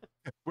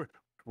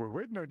 We're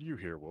waiting on you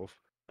here,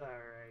 Wolf. All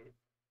right.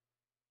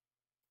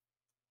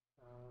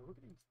 We're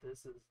gonna use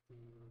this as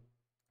the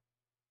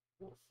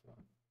wolf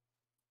one.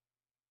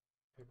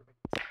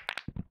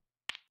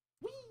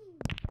 Whee!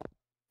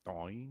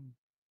 Doing.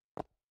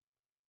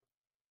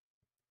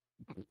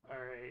 All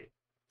right.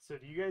 So,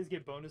 do you guys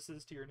get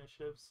bonuses to your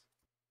initiatives?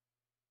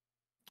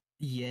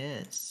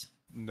 Yes.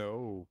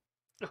 No.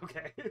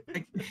 Okay.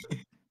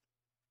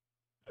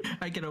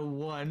 I get a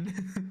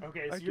 1.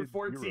 Okay, so I you're get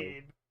 14.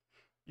 0.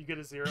 You get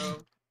a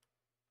 0.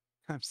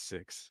 I'm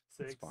 6. It's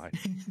 6. fine.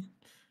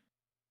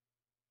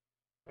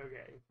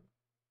 Okay.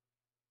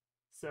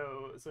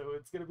 So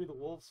it's gonna be the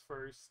wolves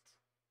first,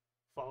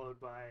 followed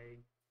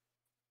by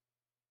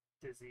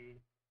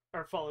Dizzy,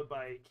 or followed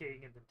by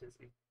King and then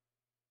Dizzy.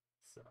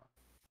 So,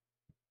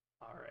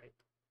 all right.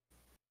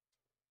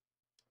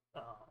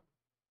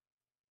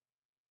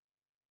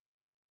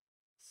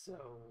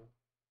 So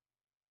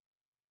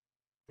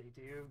they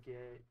do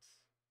get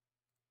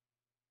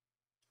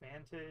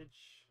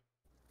advantage.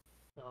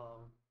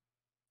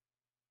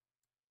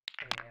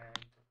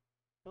 And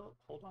oh,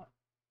 hold on.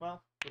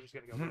 Well, we're just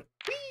gonna go with it.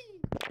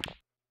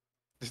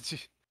 Whee!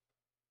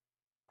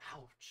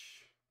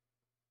 Ouch.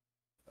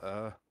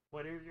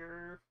 What are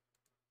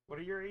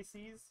your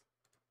ACs?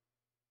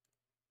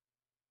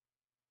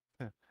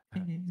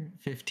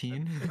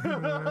 15.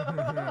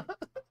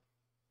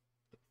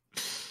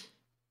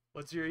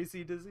 What's your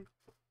AC, Dizzy?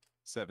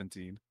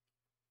 17.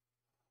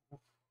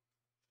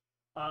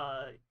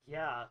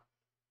 Yeah.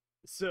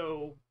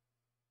 So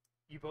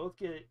you both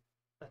get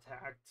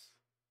attacked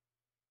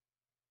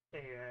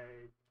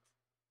and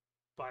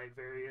by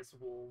various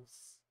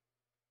wolves.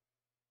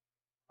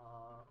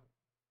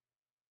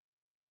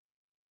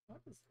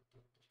 What is the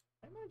damage?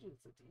 I imagine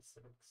it's a D6.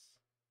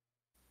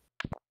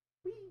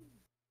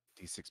 Whee!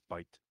 D6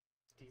 bite.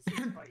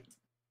 D6 bite.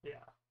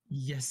 Yeah.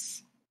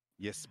 Yes.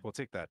 Yes, we'll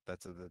take that.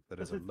 That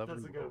is a lovely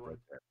That's a good roll one.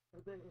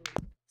 right there.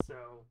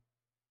 So,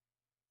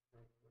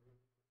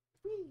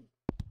 whee!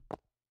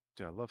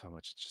 Dude, I love how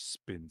much it just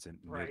spins in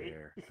Right?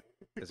 midair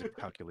as it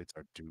calculates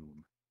our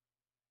doom.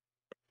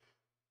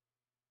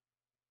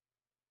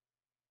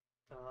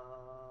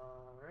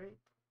 Right.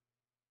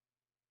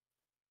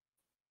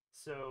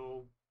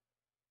 So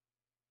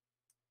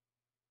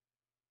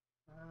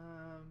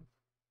Um,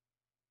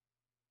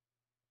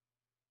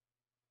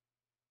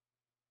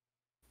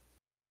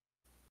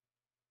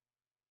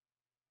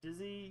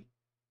 Dizzy,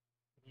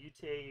 you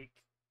take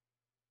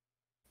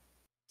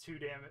 2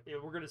 damage. Yeah,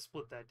 we're gonna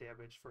split that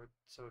damage for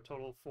so a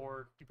total of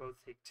 4. You both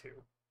take 2.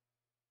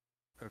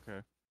 Okay.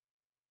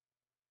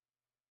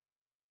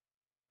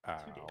 2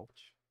 Ow.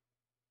 damage.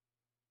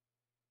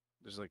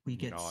 There's like We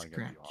get gnawing at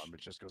the arm. scratched. It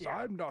just goes, Yeah,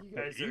 I'm not you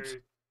guys meat.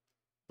 are.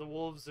 The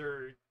wolves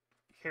are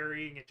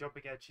harrying and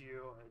jumping at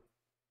you, and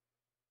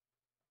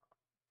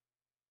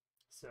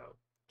so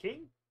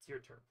King, it's your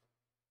turn.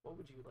 What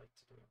would you like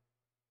to do?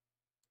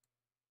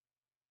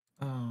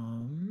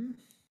 Um,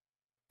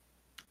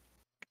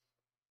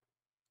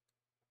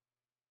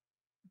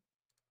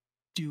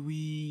 do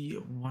we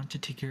want to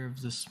take care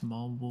of the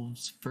small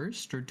wolves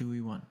first, or do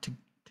we want to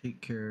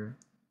take care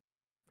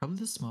probably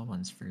the small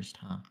ones first,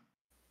 huh?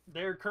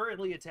 They're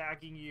currently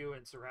attacking you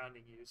and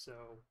surrounding you,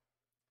 so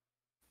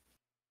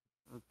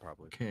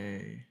Probably.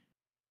 Okay.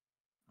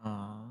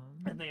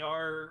 and they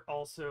are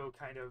also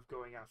kind of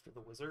going after the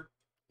wizard.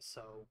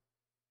 So,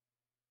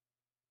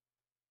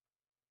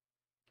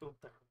 oh,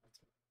 there.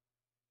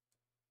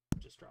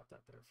 Just drop that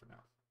there for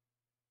now.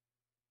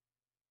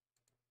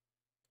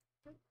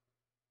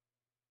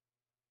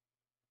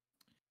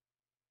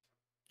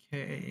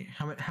 Okay.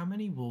 How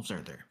many wolves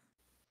are there?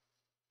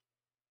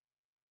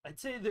 I'd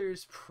say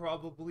there's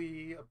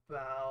probably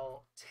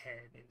about 10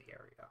 in the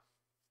area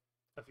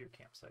of your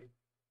campsite.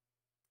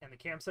 And the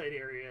campsite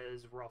area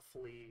is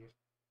roughly.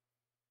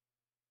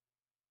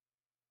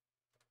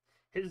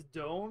 His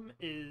dome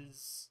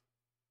is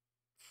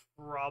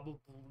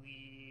probably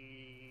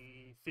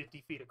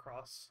 50 feet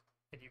across,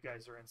 and you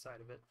guys are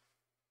inside of it.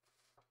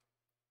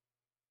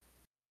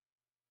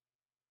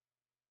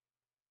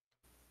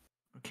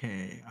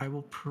 Okay, I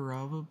will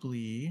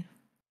probably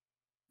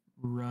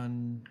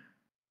run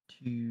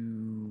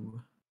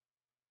to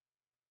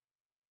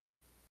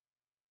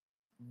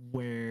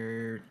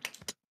where.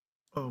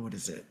 Oh, what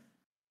is it?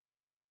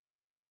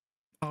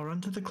 I'll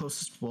run to the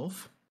closest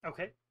wolf,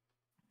 Okay.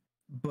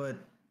 but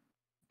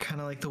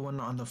kind of like the one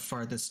on the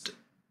farthest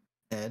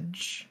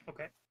edge.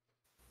 Okay.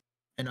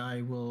 And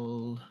I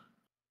will.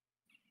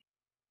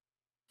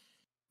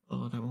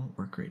 Oh, that won't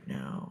work right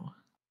now.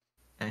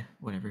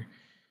 Whatever.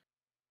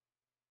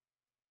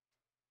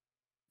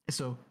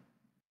 So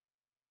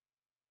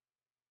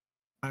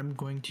I'm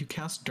going to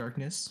cast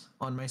darkness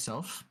on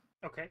myself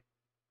Okay.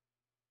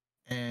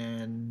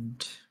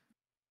 and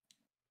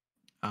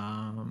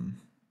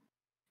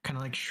kind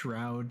of like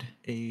shroud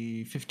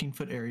a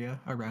 15-foot area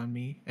around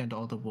me and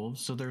all the wolves.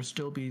 So there'll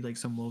still be like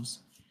some wolves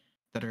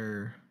that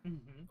are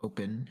Mm-hmm.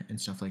 open and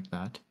stuff like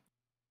that.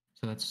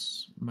 So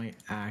that's my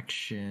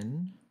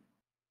action.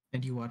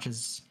 And you watch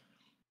as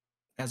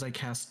I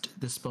cast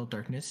the spell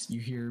darkness, you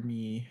hear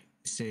me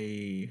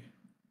say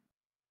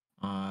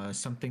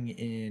something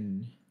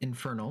in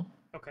infernal.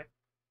 Okay.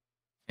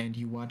 And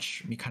you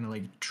watch me kind of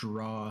like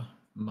draw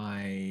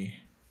my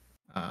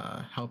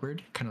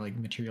halberd, kind of like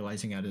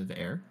materializing out of the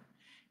air.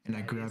 And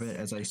I grab it Nice.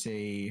 as I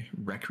say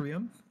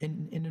Requiem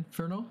in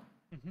Infernal.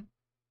 Mm-hmm.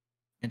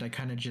 And I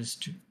kind of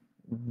just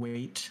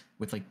wait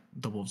with like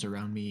the wolves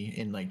around me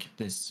in like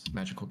this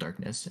magical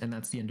darkness. And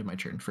that's the end of my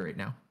turn for right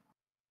now.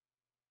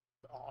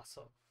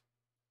 Awesome.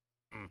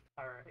 Mm.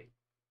 All right.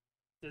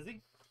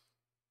 Dizzy?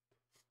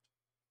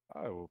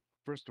 I will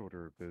first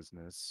order of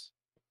business.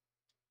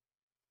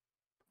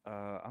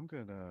 I'm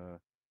gonna.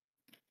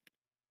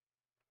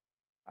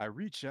 I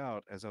reach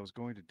out as I was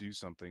going to do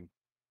something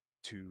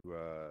to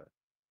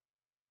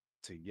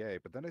Yae,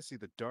 but then I see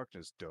the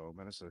darkness dome,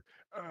 and I say,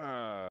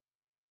 ah,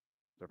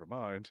 never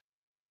mind.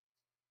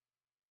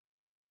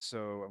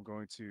 So I'm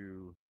going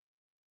to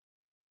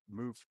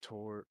move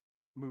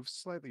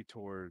slightly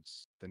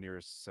towards the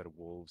nearest set of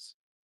wolves,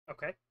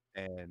 Okay.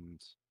 and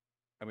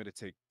I'm going to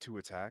take 2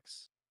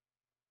 attacks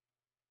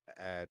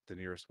at the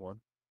nearest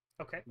one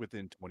Okay.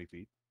 within 20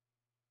 feet.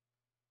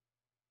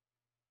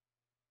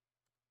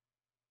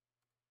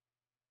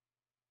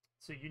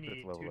 So you Fifth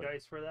need 2 level.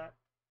 dice for that?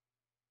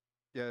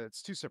 Yeah,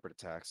 it's 2 separate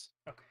attacks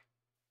Okay.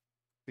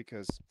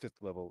 because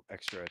 5th level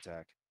extra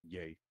attack.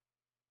 Yay.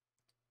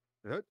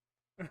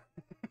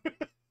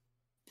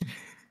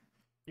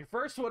 Your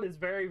first one is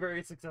very,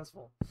 very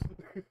successful.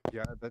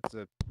 Yeah, that's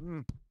a.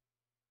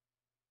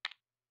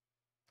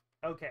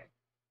 Okay.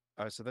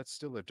 So that's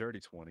still a dirty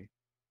 20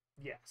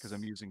 Yes. because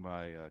I'm using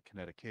my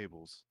kinetic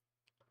cables.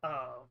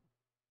 Um,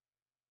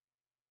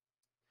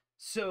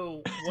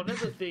 so one of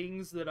the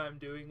things that I'm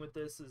doing with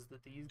this is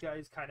that these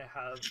guys kind of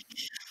have,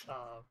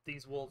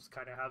 these wolves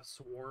kind of have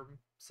swarm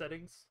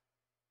settings.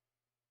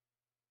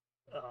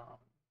 Um,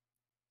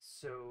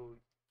 so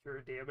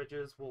your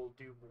damages will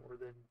do more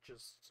than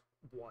just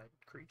one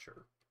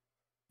creature,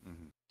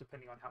 Mm-hmm.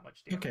 depending on how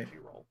much damage Okay.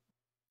 you roll.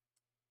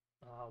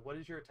 What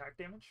is your attack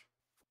damage?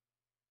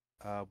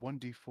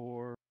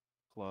 1d4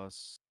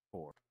 plus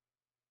 4.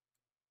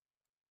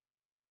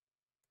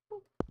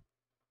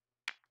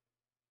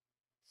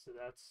 So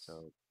that's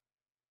So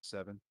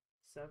 7.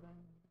 7.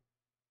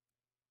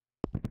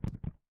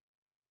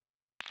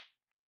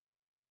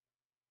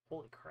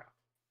 Holy crap.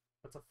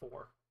 That's a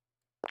 4.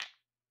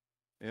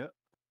 Yeah.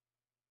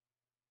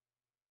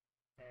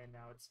 And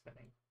now it's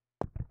spinning.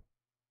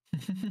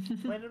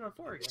 Landed on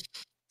 4 again.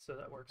 So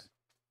that works.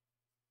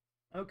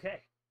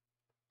 Okay.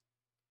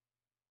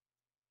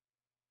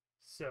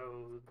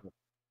 So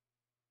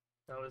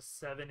that was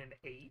 7 and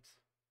 8.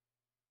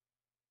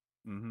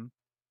 Mm-hmm.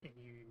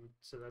 And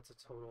so that's a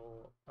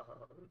total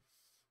of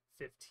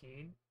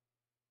 15.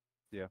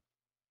 Yeah.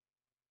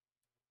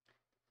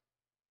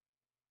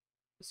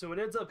 So what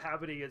ends up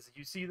happening is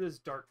you see this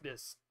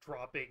darkness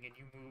dropping and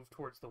you move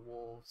towards the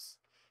wolves,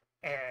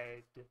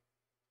 and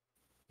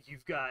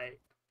you've got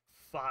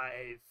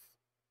 5,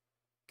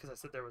 because I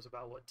said there was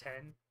about, what,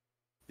 10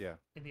 Yeah.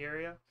 in the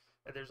area,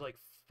 and there's like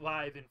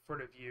 5 in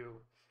front of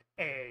you,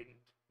 and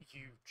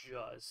you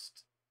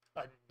just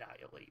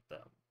annihilate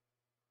them.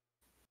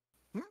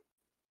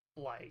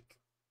 Like,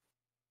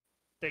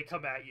 they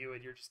come at you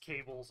and your just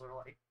cables are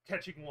like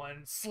catching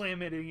one,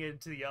 slamming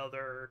into the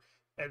other,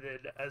 and then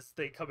as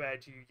they come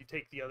at you, you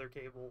take the other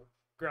cable,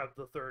 grab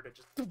the third, and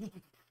just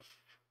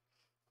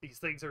these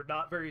things are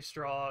not very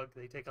strong.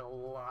 They take a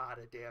lot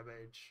of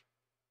damage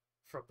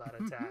from that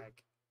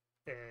attack.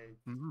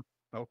 And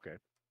Okay.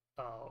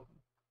 um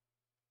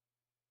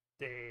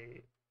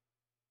they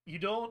you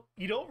don't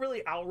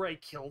really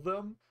outright kill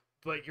them,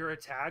 but your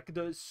attack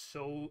is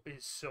so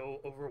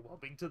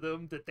overwhelming to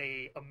them that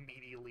they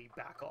immediately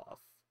back off.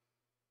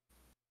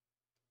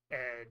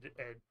 And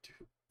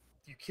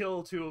you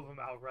kill 2 of them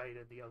outright,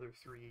 and the other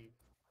 3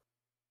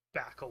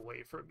 back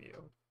away from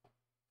you,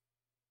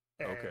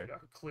 and Okay.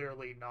 are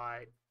clearly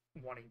not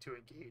wanting to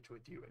engage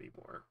with you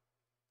anymore.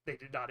 They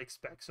did not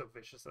expect so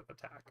vicious an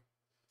attack.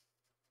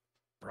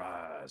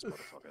 Surprise,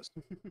 motherfuckers.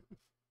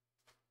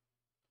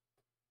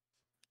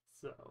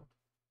 So,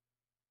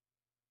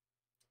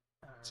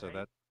 So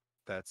right.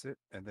 that's it.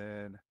 And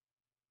then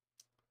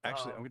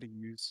actually I'm gonna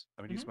use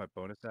my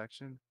bonus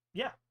action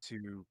Yeah.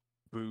 to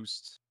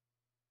boost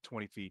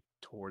 20 feet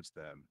towards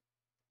them.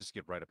 Just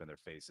get right up in their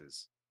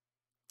faces.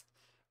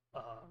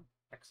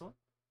 Excellent.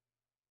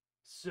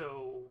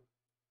 So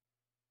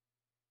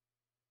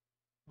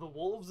the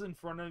wolves in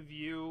front of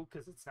you,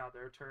 because it's now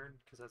their turn,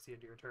 because that's the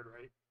end of your turn,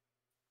 right?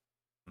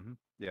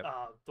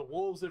 Yeah. The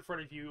wolves in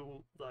front of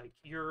you, like,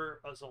 your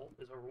assault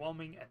is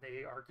overwhelming, and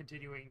they are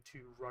continuing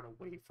to run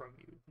away from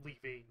you,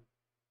 leaving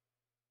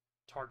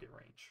target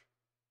range.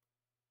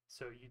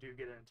 So you do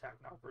get an attack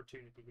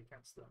opportunity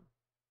against them.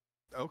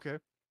 Okay.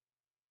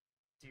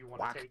 Do you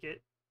want to take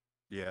it?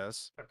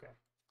 Yes. Okay.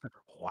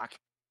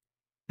 Whack.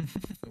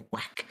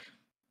 Whack.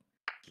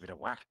 Give it a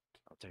whack.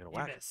 I'll take it a You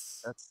whack.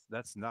 miss.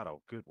 That's not a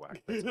good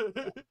whack. That's a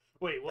whack.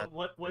 Wait,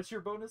 what's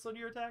your bonus on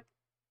your attack?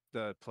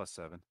 The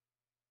 +7.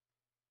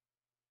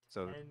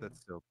 So 10.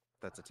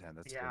 that's a 10.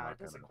 That's still Yeah, not it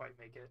doesn't gonna. quite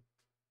make it.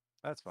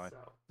 That's fine.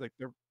 So Like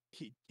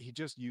he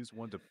just used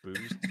one to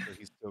boost, so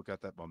he's still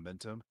got that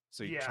momentum.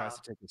 So he yeah, tries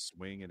to take a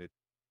swing and it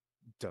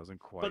doesn't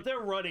but quite. they're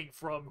running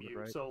from you,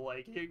 Right. so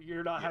like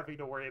you're not Yeah. having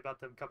to worry about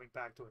them coming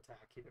back to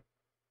attack you.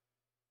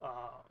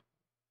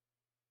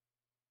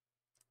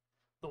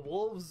 The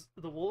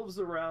wolves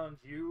around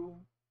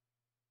you,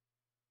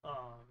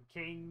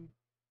 King,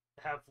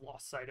 have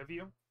lost sight of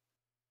you.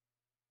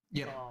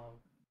 Yeah.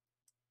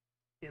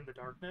 In the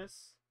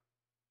darkness,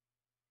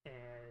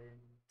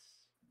 and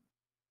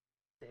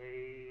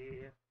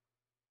they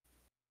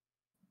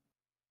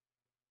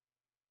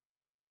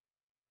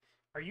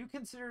are you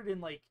considered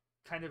in like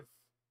kind of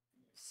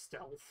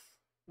stealth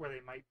where they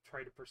might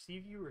try to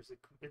perceive you, or is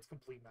it's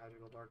complete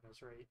magical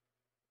darkness, right?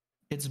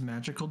 It's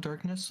magical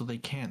darkness, so they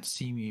can't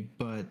see me,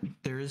 but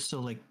there is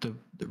still like the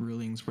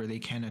rulings where they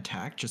can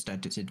attack, just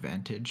at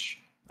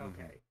disadvantage.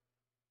 Okay.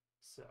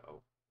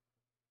 So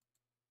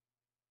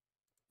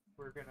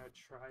we're gonna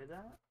try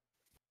that.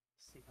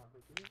 See how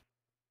we do.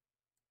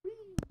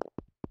 Whee!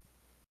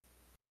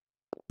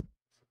 So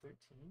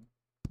 13.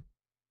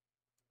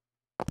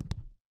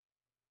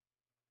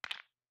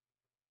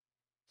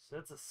 So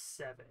that's a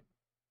 7.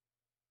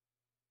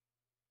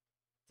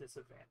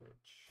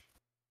 Disadvantage.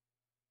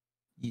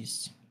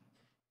 Yes.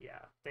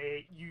 Yeah,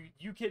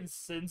 you can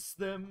sense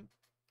them.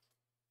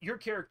 Your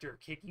character,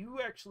 can you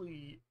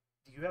actually,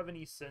 do you have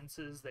any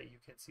senses that you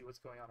can see what's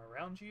going on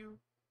around you?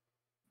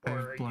 I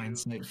have blind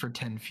sight for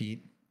 10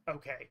 feet.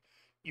 Okay.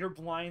 Your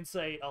blind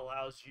sight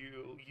allows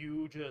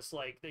you just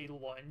like, they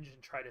lunge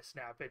and try to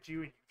snap at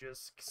you, and you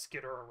just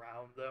skitter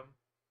around them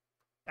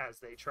as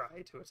they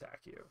try to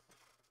attack you.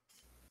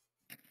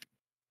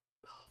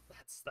 Oh,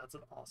 that's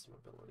an awesome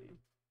ability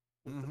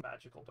with the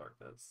magical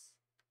darkness.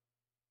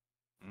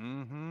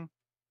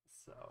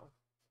 So,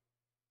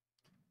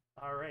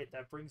 all right,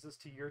 that brings us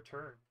to your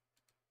turn.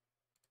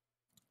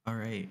 All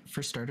right,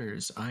 for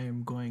starters, I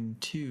am going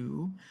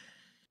to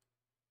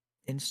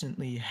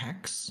instantly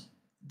hex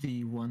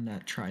the one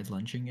that tried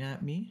lunging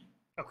at me.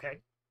 Okay.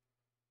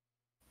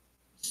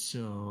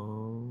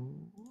 So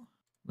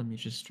let me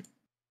just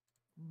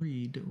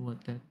read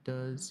what that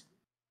does.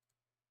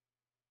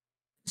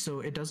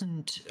 So it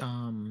doesn't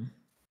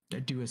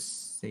do a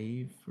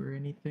save or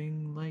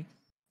anything like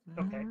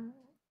that. Okay.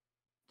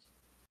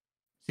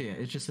 So yeah,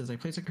 it just says I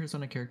place a curse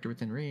on a character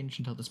within range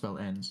until the spell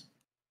ends.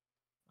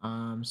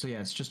 So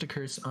yeah, it's just a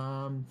curse.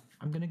 I'm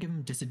gonna give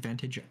him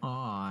disadvantage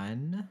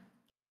on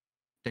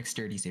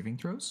dexterity saving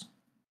throws.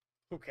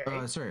 Okay.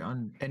 Sorry,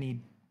 on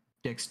any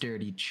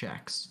dexterity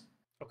checks.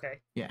 Okay.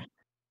 Yeah.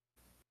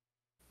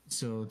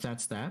 So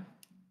that's that.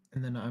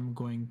 And then I'm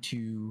going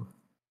to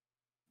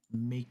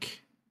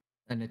make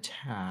an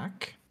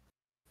attack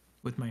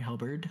with my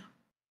halberd.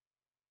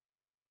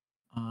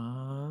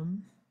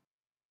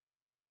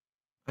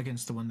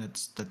 Against the one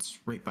that's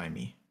right by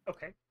me.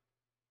 Okay.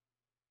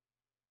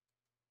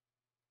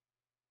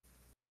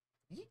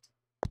 Yeet.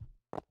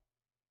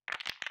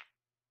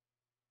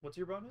 What's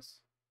your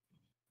bonus?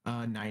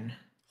 9.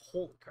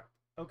 Holy crap.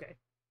 Okay.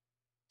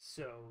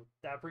 So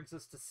that brings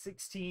us to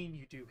 16.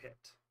 You do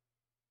hit.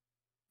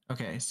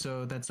 Okay,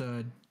 so that's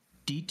a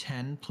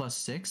D10 plus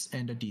 6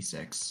 and a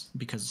D6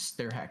 because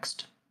they're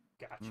hexed.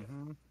 Gotcha.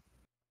 Mm-hmm.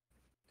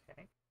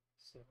 Okay.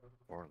 So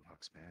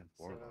Warlocks, man.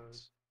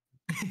 Warlocks.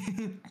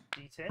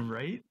 D10.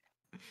 Right?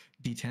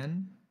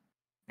 D10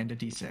 and a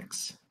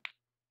D6.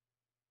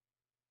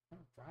 All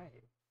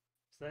right.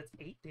 So that's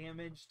 8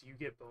 damage. Do you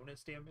get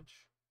bonus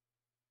damage?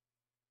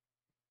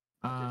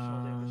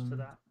 Additional damage to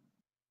that?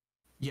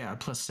 Yeah,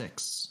 plus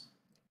 6.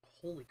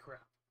 Holy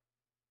crap.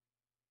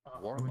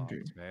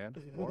 Warlocks, man.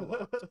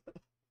 Warlocks.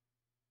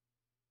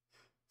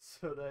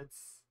 So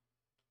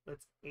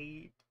that's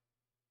 8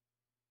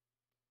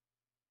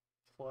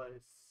 plus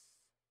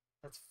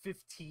that's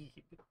 15.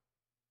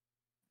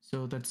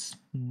 So that's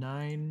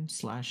 9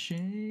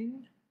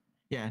 slashing.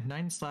 Yeah,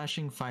 9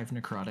 slashing, 5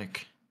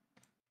 necrotic.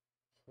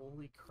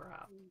 Holy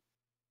crap.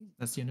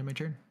 That's the end of my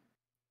turn.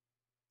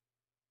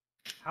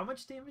 How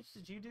much damage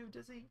did you do,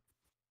 Dizzy?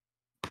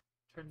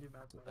 Trying to do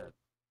math in my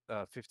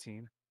head.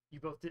 15. You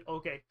both did.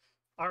 Okay.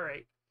 All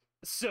right.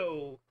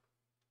 So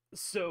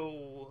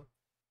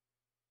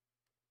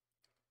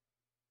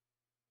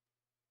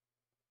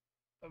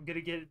I'm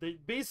gonna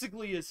get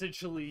basically,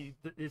 essentially,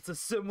 it's a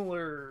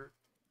similar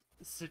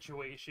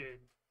situation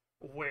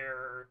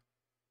where,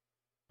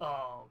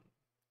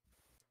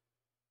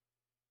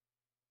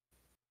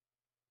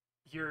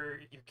 your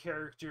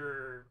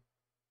character,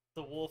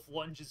 the wolf,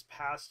 lunges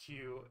past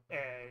you,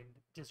 and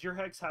does your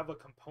hex have a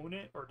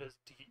component, or do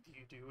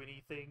you do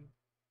anything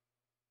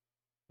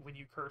when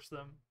you curse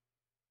them?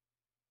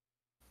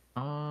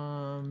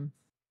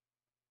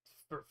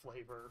 For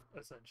flavor,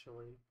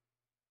 essentially.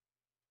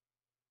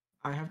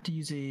 I have to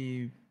use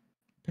a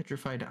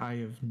Petrified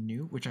Eye of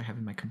Newt, which I have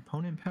in my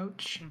component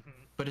pouch.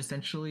 Mm-hmm. But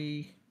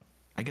essentially,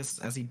 I guess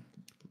as he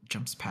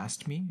jumps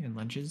past me and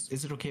lunges,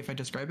 is it okay if I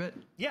describe it?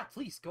 Yeah,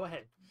 please go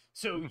ahead.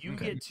 So you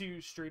Okay. get to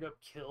straight up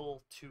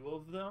kill 2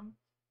 of them,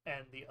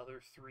 and the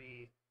other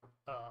 3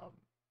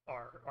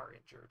 are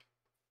injured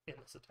in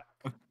this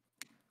attack.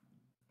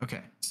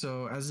 Okay,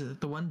 so as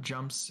the one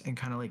jumps and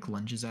kind of like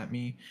lunges at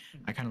me,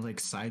 I kind of like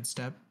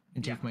sidestep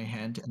and take my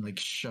hand and like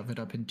shove it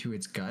up into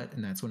its gut,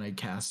 and that's when I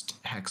cast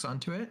Hex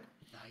onto it.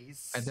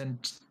 Nice. I then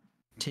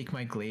take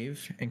my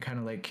glaive and kind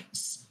of like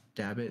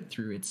stab it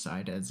through its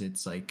side as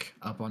it's like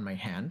up on my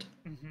hand.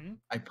 Mm-hmm.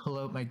 I pull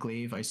out my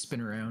glaive, I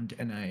spin around,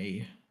 and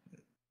I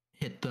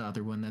hit the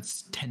other one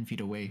that's 10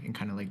 feet away and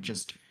kind of like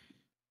just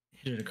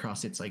hit it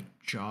across its like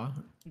jaw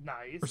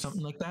Nice. or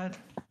something like that.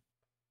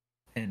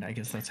 And I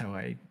guess that's how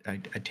I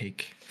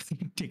take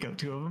take out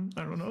 2 of them.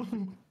 I don't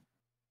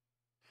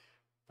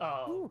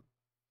know.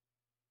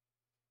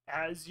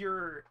 As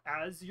your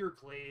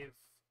glaive,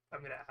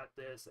 I'm gonna add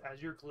this.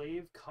 As your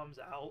glaive comes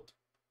out,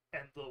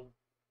 and the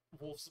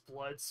wolf's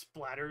blood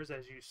splatters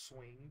as you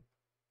swing,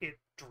 it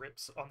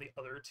drips on the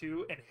other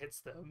 2 and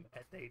hits them,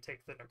 and they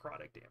take the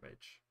necrotic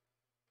damage,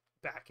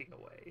 backing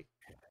away.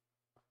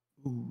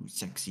 Ooh,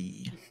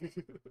 sexy.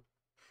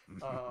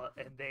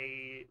 And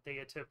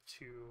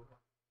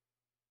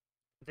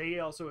they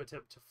also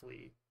attempt to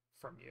flee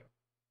from you.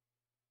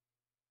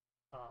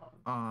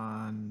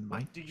 On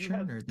my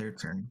turn or their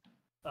turn?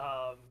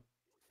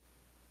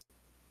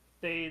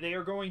 They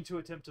are going to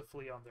attempt to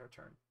flee on their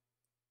turn.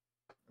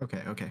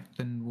 Okay.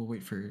 Then we'll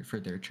wait for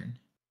their turn.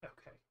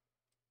 Okay.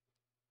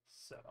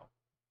 So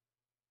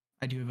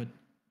I do have a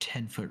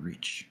 10-foot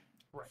reach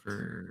right.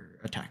 for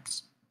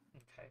attacks.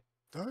 Okay.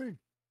 Dang.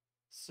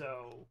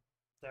 So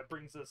that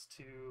brings us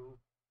to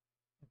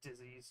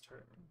Dizzy's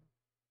turn.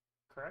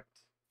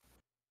 Correct?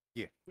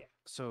 Yeah. Yeah.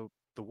 So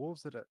the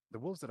wolves that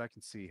I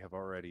can see have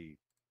already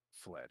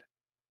fled.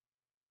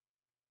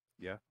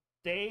 Yeah.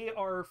 They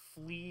are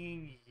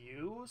fleeing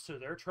you, so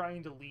they're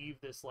trying to leave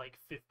this like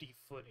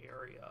 50-foot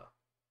area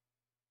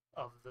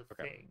of the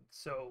thing.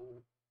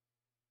 So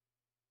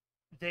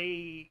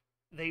they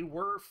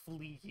were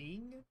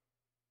fleeing.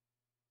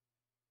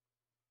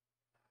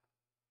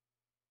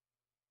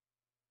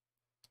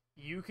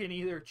 You can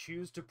either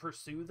choose to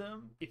pursue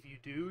them. If you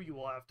do, you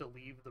will have to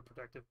leave the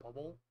protective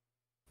bubble.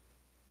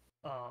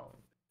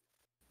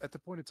 At the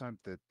point in time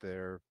that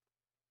they're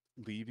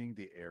leaving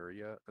the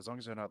area, as long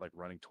as they're not like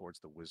running towards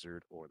the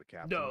wizard or the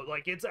captain. No,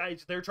 like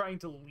they're trying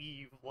to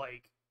leave,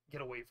 like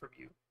get away from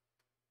you.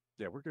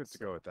 Yeah, we're good to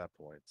go at that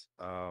point.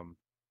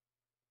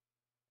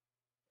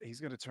 He's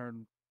gonna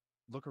turn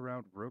look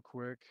around real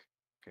quick.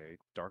 Okay,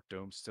 Dark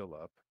Dome's still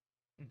up.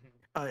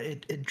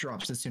 It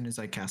drops as soon as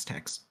I cast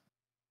Hex.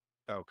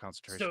 Oh,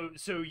 concentration.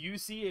 So you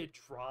see it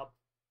drop,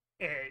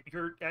 and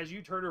as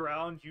you turn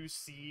around, you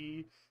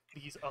see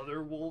these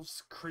other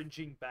wolves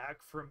cringing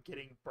back from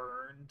getting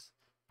burned,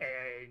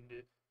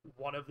 and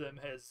one of them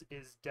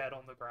is dead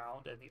on the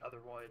ground, and the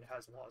other one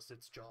has lost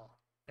its jaw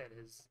and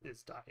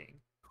is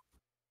dying.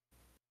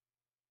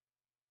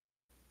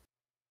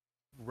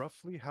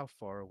 Roughly how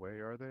far away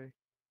are they?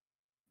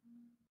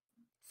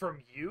 From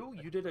you,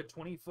 you did a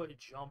 20-foot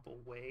jump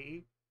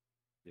away.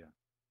 Yeah.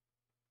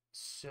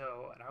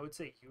 So, and I would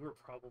say you were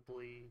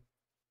probably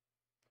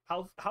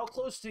how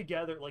close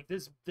together, like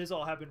this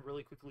all happened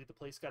really quickly. The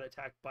place got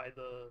attacked by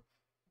the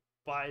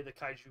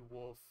kaiju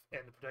wolf,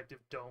 and the protective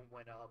dome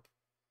went up,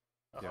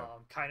 Yeah.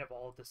 kind of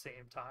all at the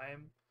same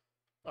time.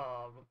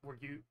 Were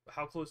you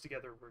how close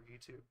together were you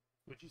two,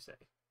 would you say?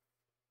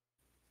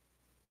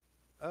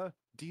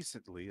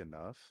 Decently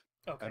enough.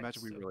 Okay, I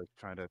imagine we so, were like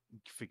trying to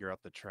figure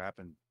out the trap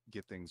and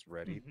get things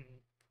ready mhm.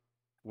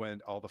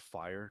 when all the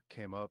fire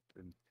came up,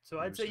 and So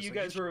he I'd was say just you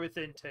like, guys were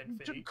within 10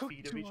 "You just cooked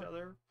feet of too each hard."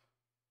 other.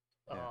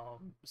 Yeah.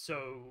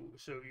 So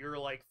you're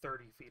like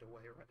 30 feet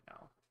away right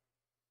now.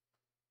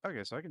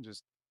 Okay, so I can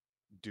just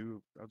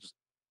I'll just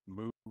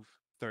move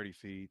 30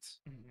 feet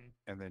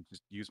and then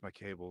just use my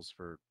cables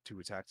for 2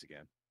 attacks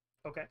again.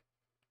 Okay.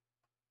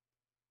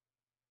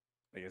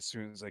 Like as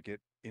soon as I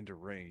get into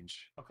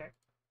range. Okay.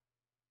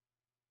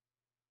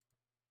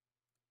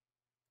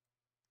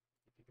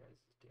 If you guys'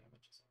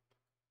 damage is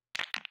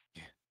up.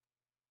 Yeah.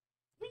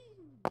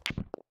 Whee!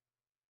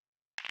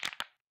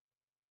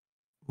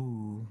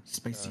 Ooh,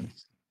 spicy.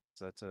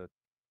 So that's a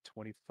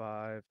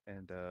 25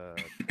 and a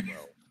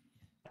 12.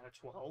 At a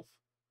 12?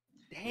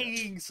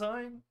 Dang,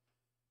 son!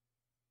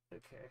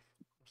 Okay.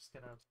 I'm just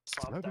gonna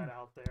pop that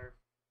out there.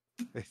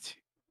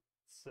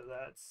 So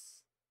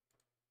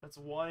that's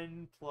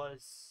 1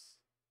 plus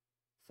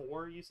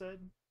 4, you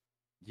said?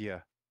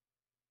 Yeah.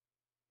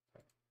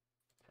 Okay.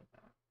 Pen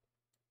that.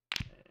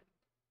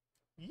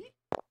 And... Yeet!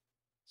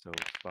 So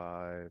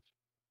 5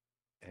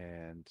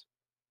 and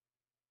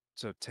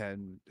so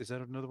 10. Is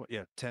that another one?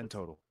 Yeah, 10 That's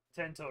total.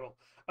 10 total.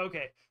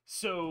 Okay,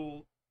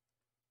 so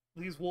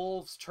these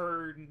wolves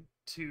turn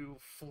to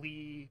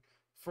flee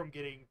from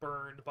getting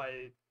burned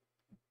by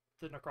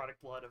the necrotic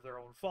blood of their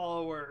own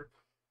follower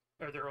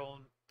or their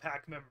own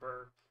pack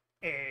member,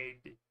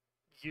 and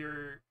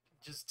you're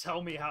just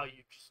tell me how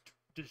you just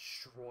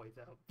destroy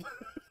them.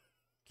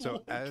 So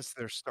Like, as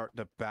they're starting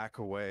to back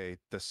away,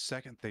 the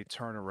second they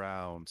turn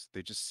around,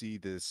 they just see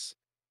this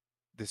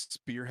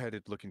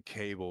spearheaded looking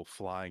cable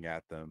flying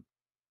at them.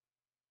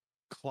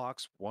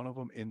 Clocks one of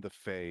them in the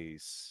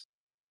face.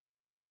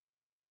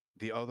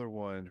 The other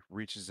one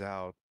reaches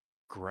out,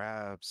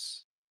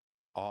 grabs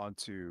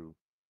onto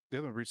the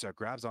other one reaches out,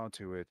 grabs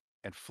onto it,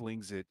 and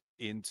flings it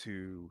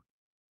into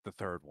the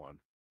third one.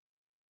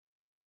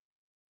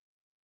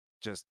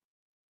 Just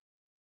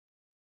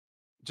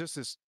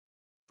this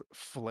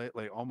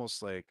like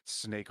almost like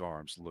snake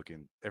arms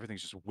looking.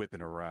 Everything's just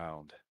whipping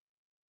around.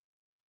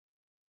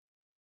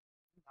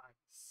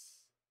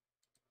 nice.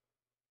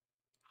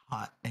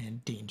 Hot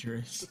and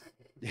dangerous.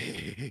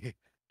 I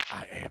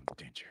am the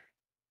danger.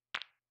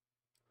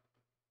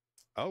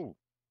 Oh,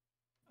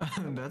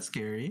 That's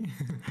scary.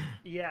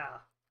 Yeah.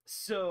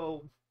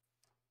 So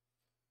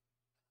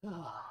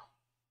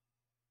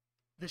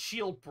the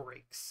shield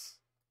breaks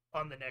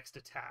on the next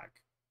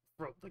attack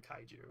from the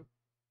kaiju,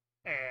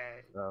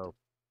 and oh,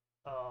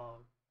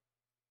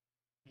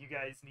 you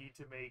guys need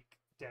to make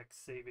dex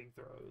saving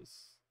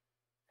throws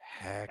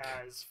heck.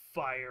 as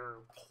fire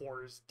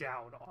pours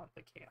down on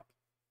the camp.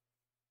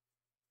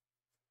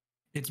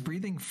 It's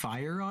breathing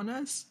fire on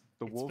us?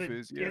 The wolf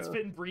is, yeah. It's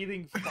been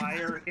breathing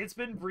fire. It's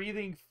been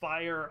breathing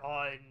fire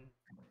on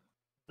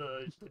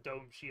the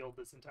dome shield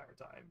this entire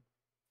time.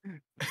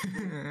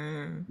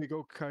 Big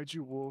old kaiju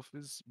wolf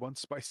is one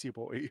spicy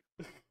boy.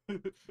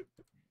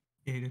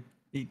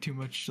 Ate too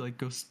much like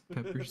ghost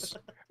peppers.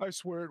 I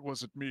swear it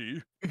wasn't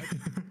me.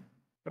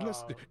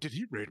 Unless, did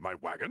he raid my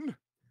wagon?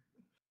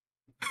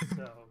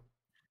 So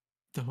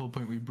the whole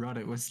point we brought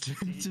it was to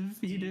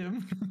feed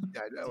him.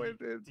 Yeah, I know it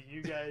did. Do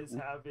you guys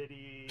have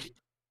any?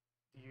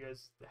 Do you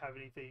guys have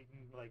anything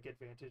like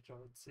advantage on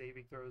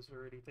saving throws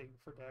or anything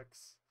for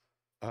dex?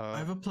 I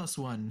have a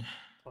 +1.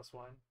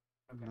 +1.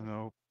 Okay.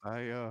 No,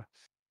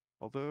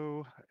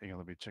 although, hang on,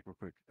 let me check real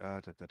quick. No,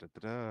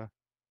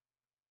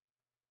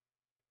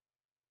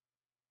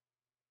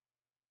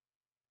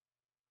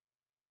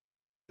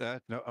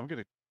 I'm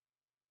gonna,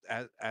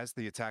 as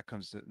the attack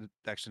comes,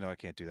 actually, no, I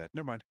can't do that.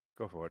 Never mind.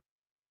 Go for it.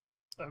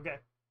 Okay.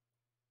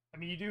 I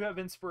mean, you do have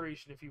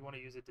inspiration if you want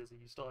to use it, Dizzy.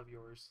 You still have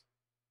yours.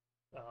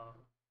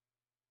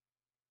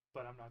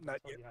 But I'm not going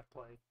to tell you how to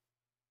play.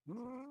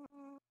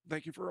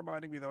 Thank you for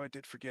reminding me, though. I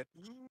did forget.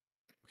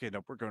 Okay,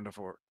 no, we're going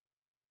for it.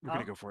 We're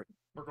gonna go for it.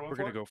 We're going We're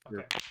for gonna it? go for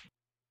it.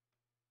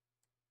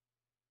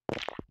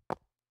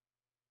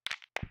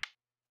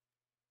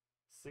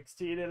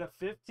 16 and a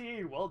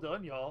 15. Well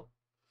done, y'all.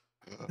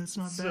 That's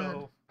not bad.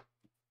 So,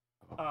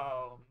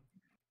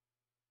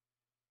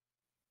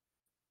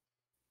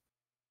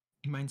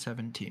 Mine's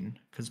 17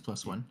 because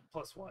 +1.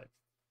 +1,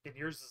 and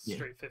yours is Yeah.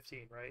 straight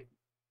 15, right?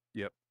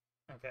 Yep.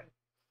 Okay.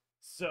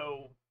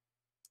 So,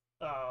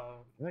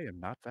 I am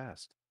not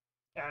fast.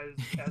 as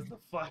the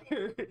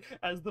fire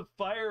as the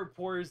fire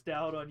pours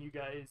down on you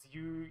guys,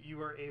 you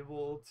are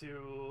able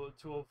to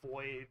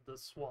avoid the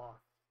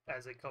swath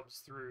as it comes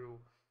through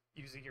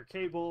using your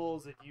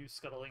cables and you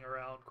scuttling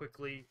around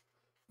quickly.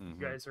 You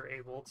guys are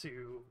able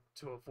to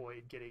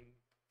avoid getting.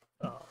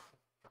 Uh,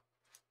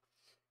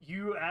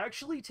 you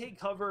actually take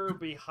cover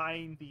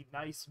behind the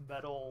nice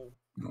metal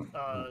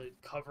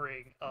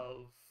covering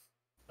of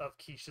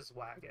Keisha's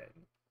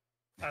wagon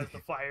as the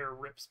fire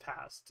rips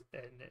past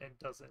and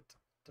doesn't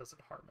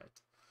harm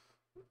it.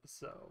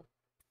 So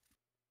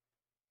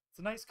it's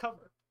a nice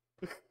cover.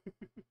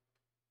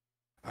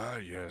 Ah,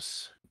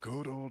 yes.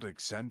 Good old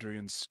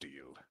Exandrian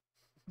steel.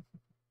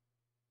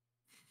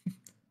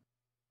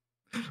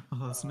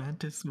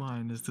 Osmanthus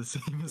wine is the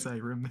same as I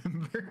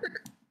remember.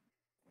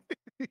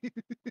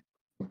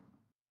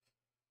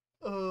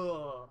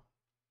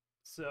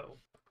 So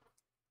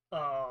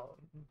um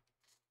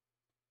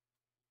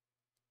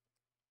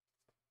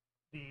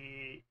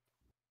the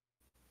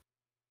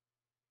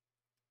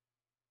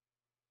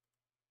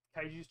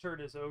Kaiju's turn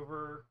is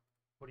over.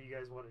 What do you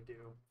guys want to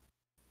do?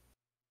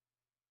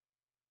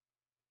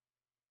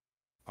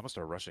 I'm gonna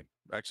start rushing.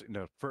 Actually,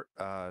 no. For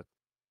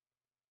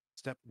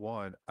step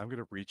one, I'm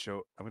gonna reach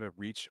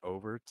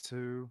over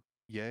to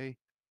Yae,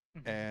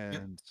 Mhm.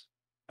 and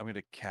I'm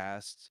gonna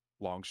cast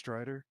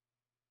Longstrider.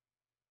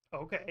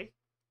 Okay.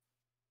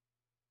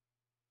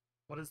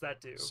 What does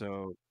that do?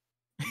 So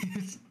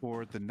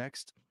for the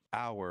next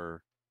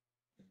hour,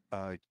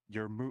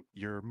 your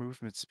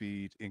movement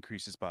speed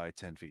increases by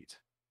 10 feet.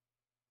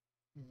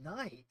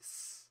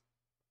 Nice.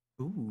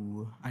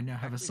 Ooh, I now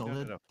have a Actually, no, no,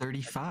 solid no.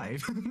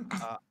 35.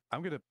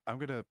 I'm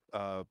gonna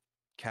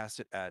cast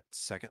it at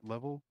second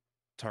level,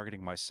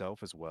 targeting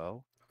myself as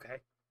well.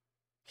 Okay.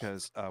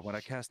 Because when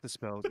I cast the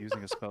spell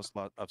using a spell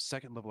slot of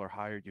second level or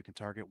higher, you can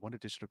target one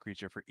additional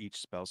creature for each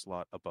spell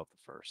slot above the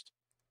first.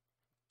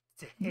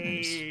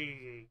 Nice.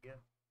 Dang.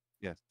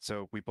 Yeah,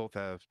 so we both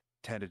have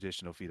 10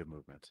 additional feet of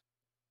movement.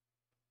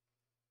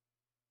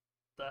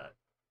 That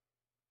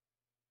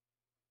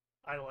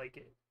I like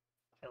it.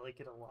 I like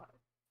it a lot.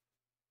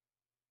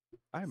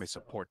 I am a So,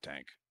 support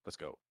tank. Let's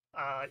go.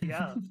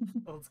 yeah,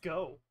 let's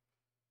go.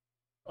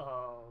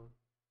 Um,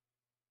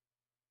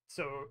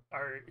 so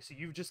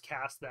you've just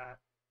cast that.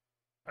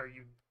 Are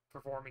you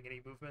performing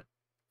any movement?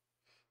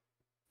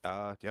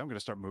 Yeah, I'm gonna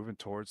start moving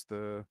towards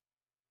the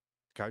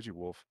kaiju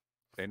wolf.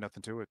 Ain't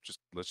nothing to it.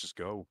 Let's just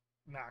go.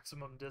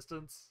 Maximum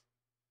distance?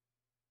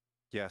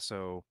 Yeah,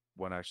 so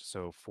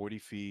 40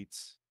 feet.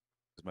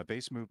 My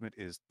base movement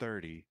is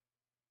 30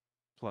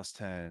 plus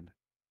 10,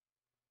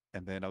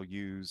 and then I'll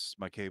use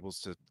my cables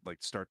to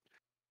like start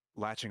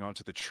latching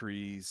onto the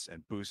trees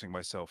and boosting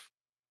myself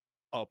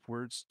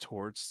upwards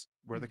towards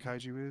where the Mhm.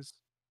 kaiju is.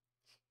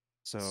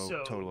 So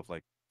total So of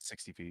like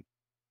 60 feet.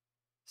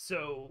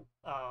 so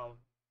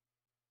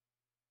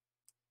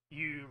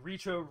you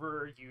reach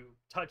over, you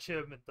touch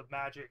him, and the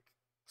magic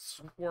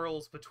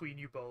swirls between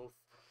you both.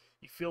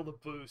 You feel the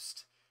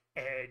boost,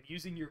 and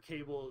using your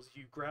cables,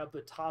 you grab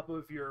the top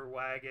of your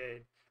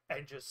wagon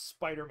and just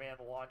Spider-Man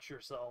launch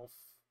yourself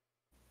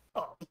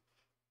up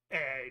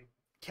and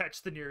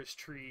catch the nearest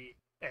tree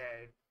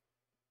and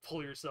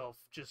pull yourself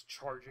just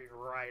charging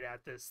right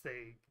at this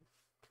thing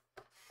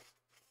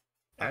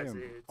I as am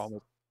it's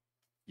almost,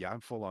 yeah,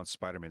 I'm full on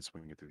Spider-Man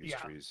swinging through these yeah.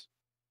 trees.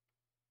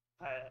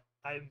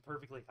 I'm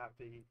perfectly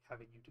happy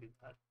having you do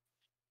that.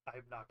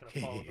 I'm not gonna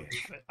follow the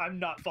movement. I'm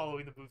not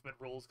following the movement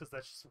rules because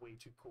that's just way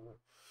too cool.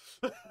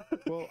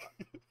 Well,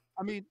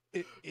 I mean,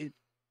 it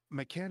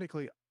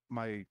mechanically,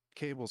 my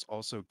cables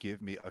also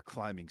give me a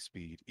climbing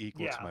speed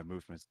equal to Yeah, my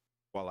movements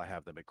while I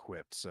have them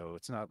equipped. So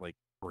it's not like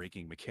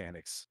breaking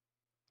mechanics.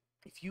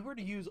 if you were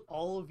to use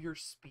all of your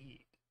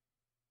speed,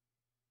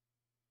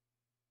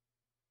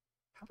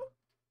 how about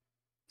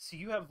so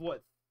you have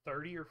what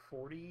 30 or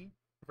 40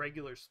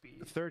 regular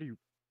speed, 30,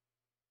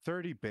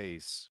 30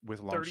 base with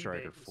 30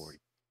 Longstrider base. 40.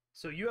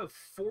 So you have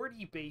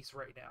 40 base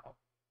right now.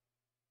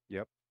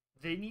 Yep.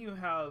 Then you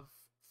have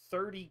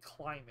 30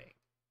 climbing,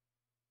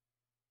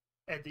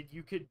 and then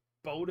you could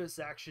bonus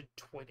action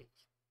 20.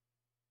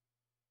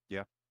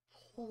 Yeah.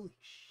 Holy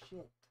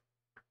shit!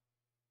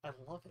 I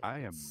love it. I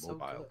am It's so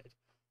mobile. good.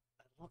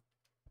 I love.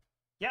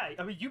 Yeah,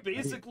 I mean, you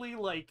basically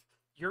like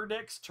your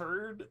next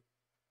turn,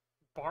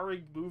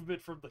 barring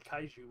movement from the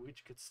kaiju,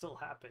 which could still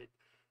happen.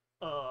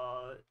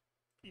 Uh,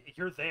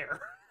 you're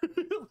there.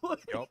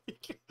 Yep.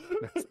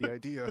 That's the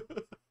idea.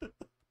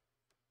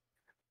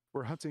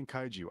 We're hunting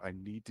kaiju. I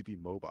need to be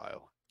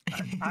mobile.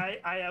 I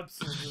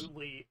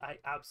absolutely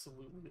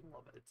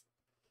love it.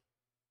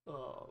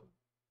 Um,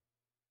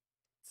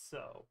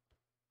 so,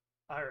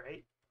 all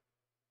right.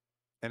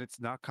 And it's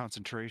not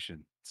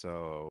concentration.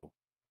 So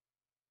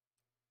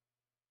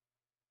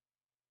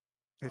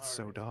it's All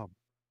so right. dumb.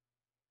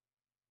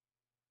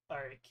 All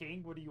right,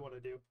 King, what do you want to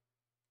do?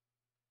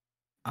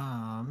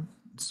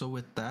 so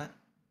with that,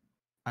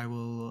 I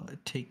will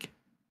take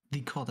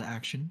the call to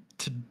action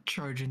to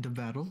charge into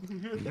battle.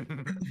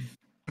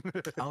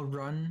 I'll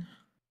run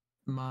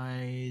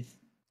my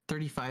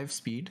 35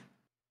 speed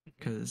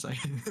because I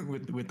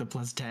with the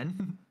plus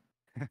 10,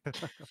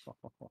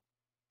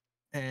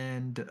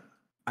 and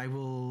I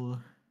will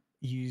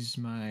use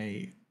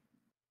my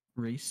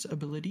race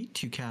ability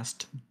to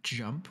cast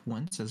jump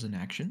once as an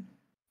action,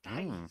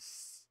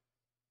 Nice.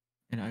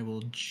 and I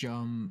will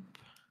jump.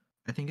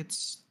 I think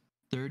it's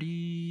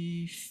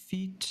 30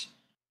 feet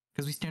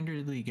because we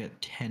standardly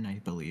get 10, I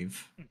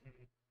believe. Mhm.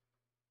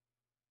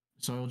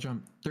 So I'll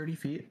jump 30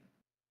 feet,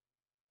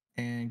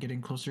 and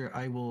getting closer,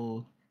 I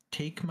will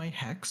take my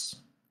hex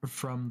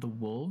from the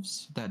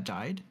wolves that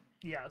died,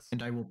 Yes.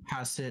 and I will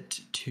pass it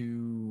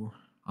to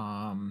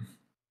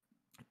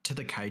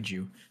the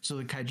kaiju. So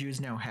the kaiju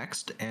is now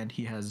hexed, and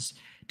he has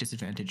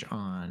disadvantage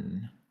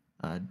on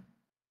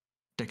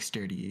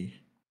dexterity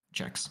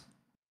checks.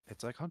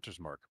 It's like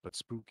Hunter's Mark, but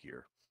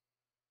spookier.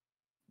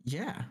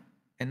 Yeah,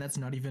 and that's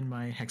not even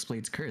my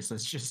Hexblade's curse.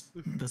 That's just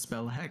the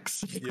spell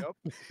hex. Yep.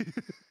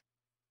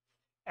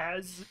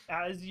 As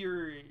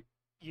you're,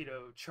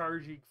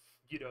 charging,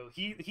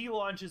 he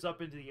launches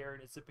up into the air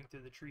and is zipping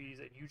through the trees,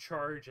 and you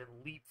charge and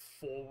leap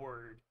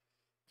forward.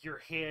 Your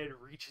hand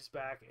reaches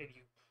back and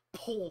you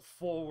pull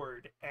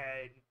forward,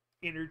 and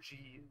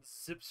energy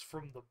zips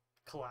from the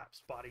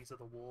collapsed bodies of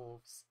the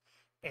wolves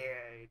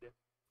and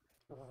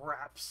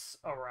wraps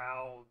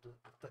around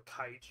the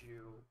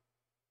kaiju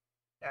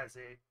as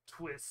it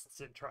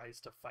twists and tries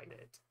to fight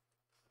it.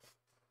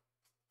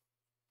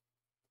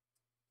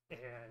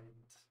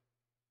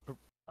 And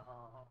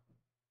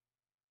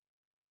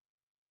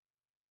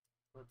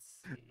let's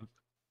see.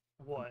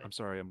 What? I'm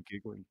sorry, I'm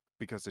giggling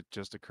because it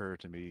just occurred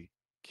to me.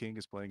 King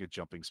is playing a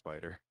jumping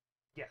spider.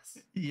 Yes.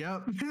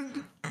 Yep.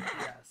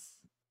 Yes.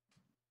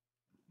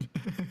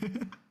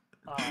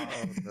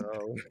 Oh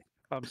no.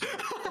 I'm sorry.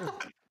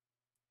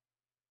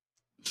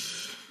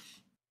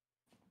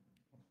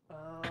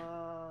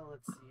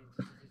 Let's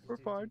see. We're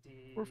fine.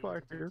 We're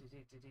fine here.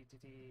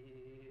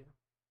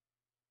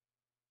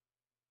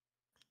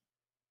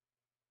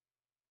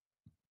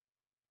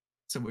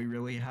 So we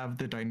really have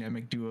the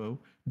dynamic duo,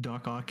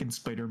 Doc Ock and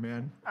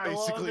Spider-Man. I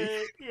love Basically.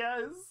 it.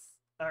 Yes.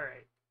 All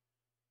right.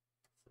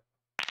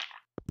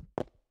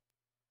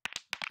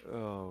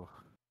 Oh.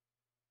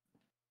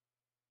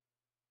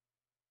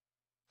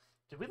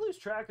 Did we lose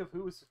track of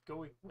who was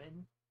going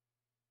when?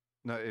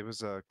 No, it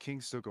was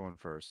King still going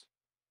first.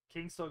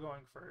 King's still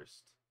going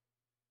first.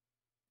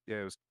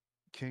 Yeah, it was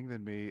King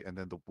then me, and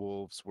then the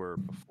wolves were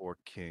before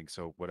King.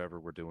 So whatever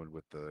we're doing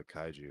with the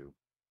kaiju.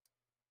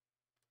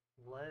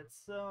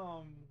 Let's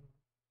I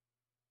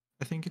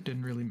think it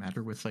didn't really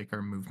matter with like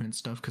our movement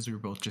stuff because we were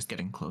both just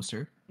getting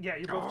closer. Yeah,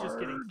 you're both just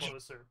getting Charge!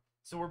 closer.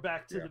 So we're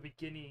back to Yeah. the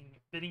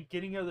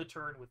beginning of the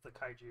turn with the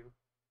kaiju.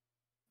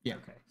 Yeah.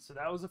 Okay, so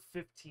that was a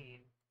 15.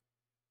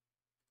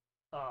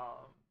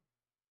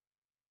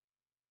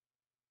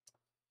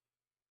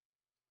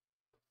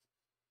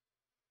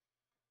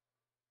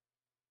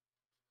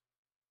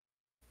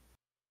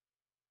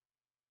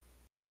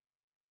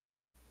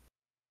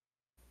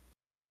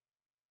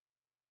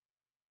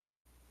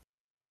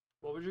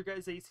 What was your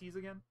guys' ACs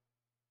again?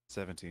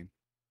 17.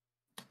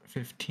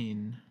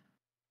 15.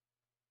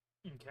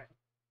 Okay.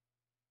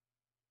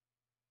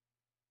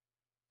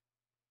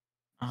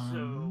 Um,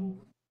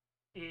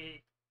 So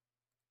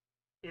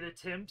it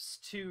attempts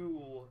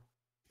to,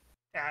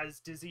 as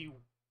Dizzy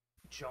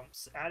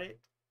jumps at it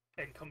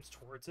and comes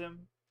towards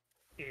him,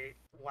 it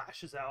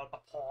lashes out a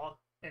paw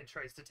and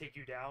tries to take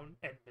you down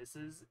and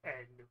misses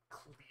and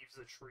cleaves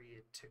a tree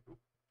in two.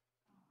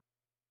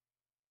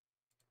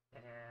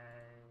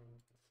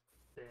 And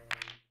then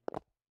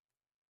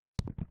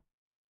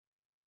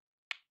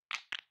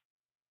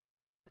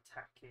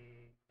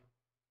attacking,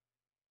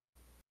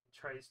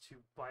 tries to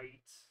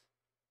bite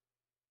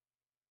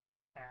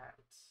at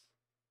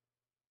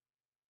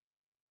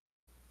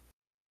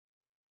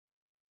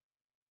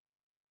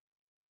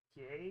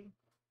Yae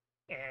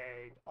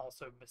and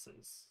also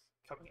misses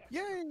coming at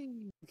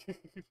you. Yay!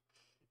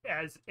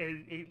 As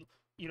it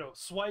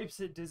swipes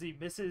at Dizzy,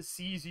 misses,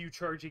 sees you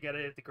charging at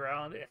it at the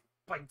ground, and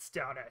bites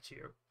down at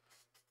you.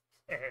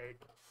 And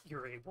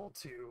you're able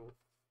to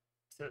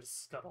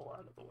scuttle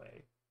out of the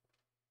way.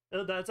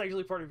 That's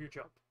actually part of your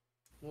jump.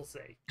 We'll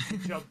say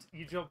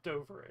you jumped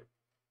over it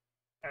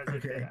as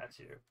it bit Okay. at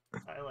you.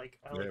 I like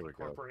There we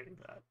go. incorporating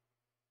that.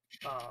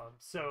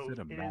 So it is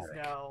Cinematic.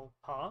 now,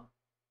 huh?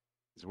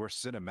 We're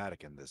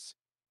cinematic in this.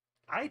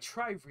 I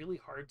try really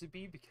hard to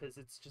be because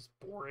it's just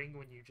boring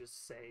when you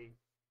just say,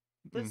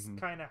 this Mhm.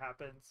 kind of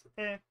happens.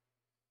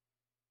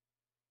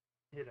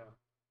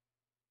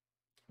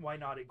 Why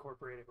not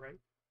incorporate it, right?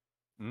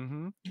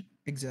 Mm-hmm.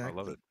 exactly. I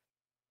love it.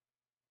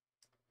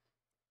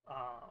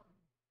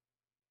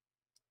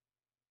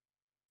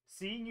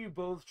 Seeing you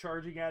both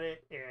charging at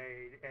it and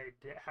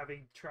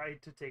having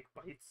tried to take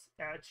bites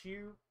at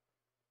you,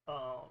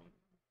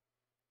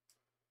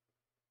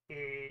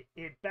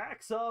 it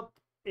backs up.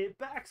 It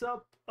backs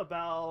up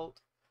about,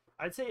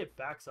 I'd say it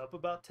backs up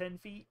about 10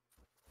 feet.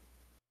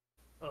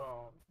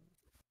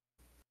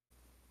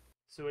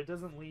 So it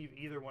doesn't leave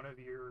either one of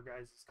your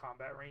guys'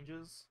 combat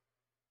ranges.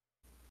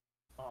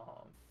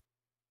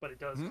 But it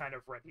does kind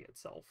of ready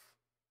itself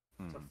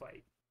to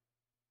fight.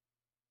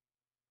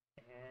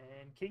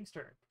 And King's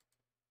turn.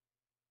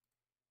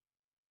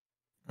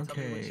 Tell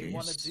me what you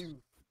want to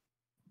do.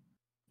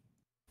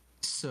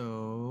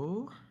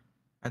 So,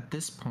 at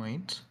this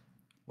point,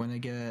 when I'm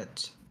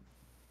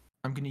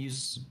gonna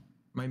use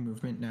my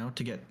movement now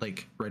to get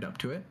like right up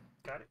to it.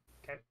 Got it.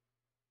 Okay.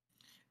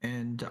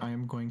 And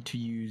I'm going to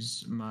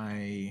use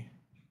my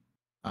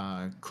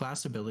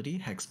class ability,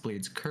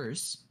 Hexblade's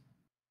Curse,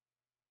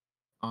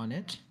 on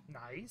it.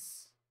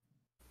 Nice.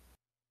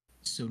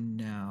 So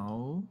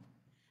now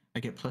I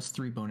get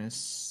 +3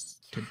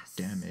 bonus to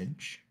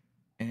damage,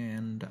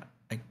 and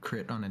I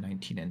crit on a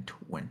 19 and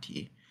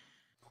 20.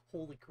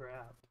 Holy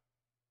crap.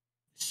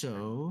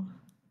 So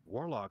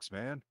Warlocks,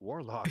 man.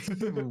 Warlocks.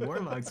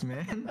 Warlocks,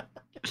 man.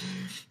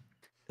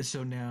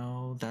 So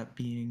now, that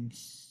being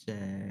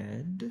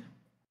said,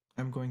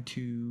 I'm going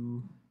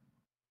to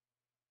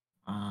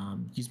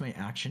use my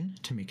action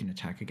to make an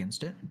attack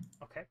against it.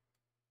 Okay.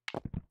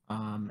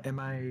 Am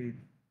I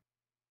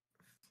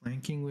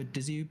flanking with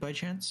Dizzy by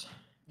chance?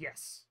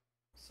 Yes.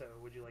 So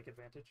would you like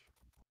advantage?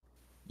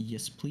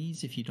 Yes,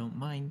 please, if you don't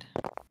mind.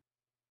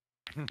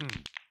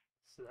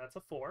 So that's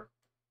a 4.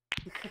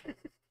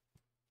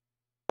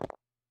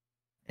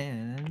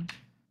 And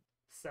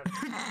 7.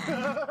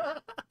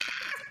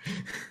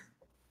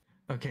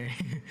 okay,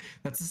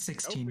 that's a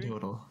 16 Helping.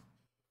 total.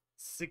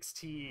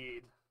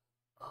 16.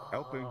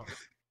 Helping.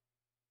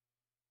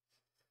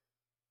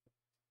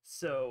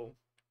 So,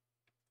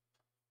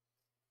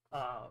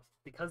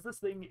 because this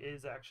thing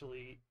is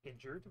actually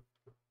injured,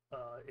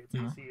 its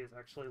AC is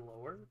actually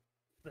lower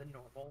than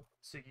normal,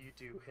 so you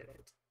do hit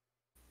it.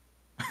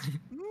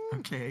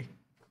 Okay.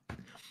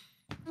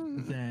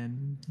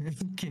 Then,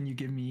 can you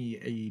give me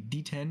a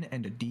D10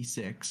 and a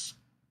D6?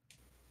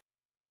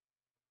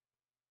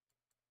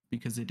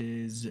 Because it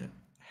is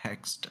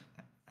hexed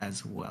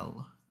as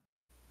well.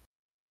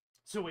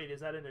 So wait,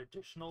 is that an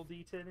additional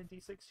D10 and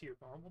D6 to your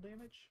normal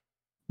damage?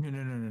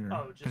 No.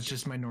 Oh, That's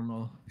just my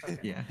normal. Okay.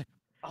 Yeah.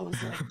 I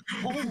was like,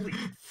 holy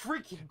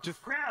freaking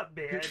crap,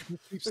 man! Just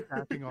keep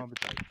stacking on the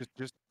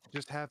dice.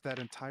 Just have that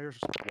entire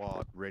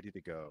squad ready to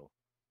go.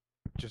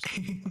 Just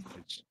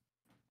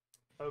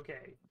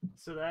Okay,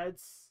 so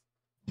that's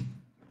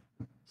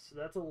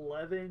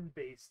 11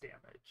 base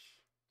damage.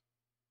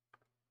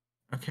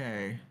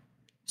 Okay.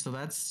 So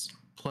that's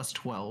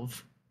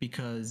 +12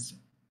 because.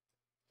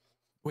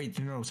 Wait,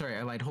 no, sorry,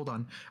 I lied. Hold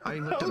on. I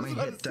looked at my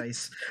hit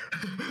dice.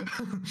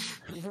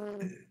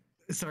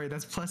 Sorry,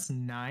 that's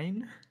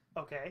 +9.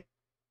 Okay.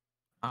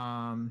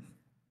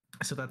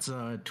 So that's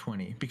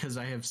 20 because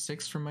I have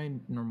 6 from my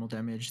normal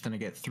damage, then I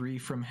get 3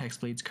 from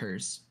Hexblade's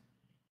Curse.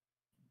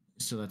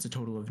 So that's a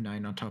total of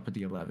 9 on top of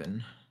the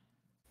 11.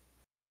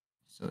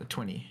 So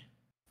 20.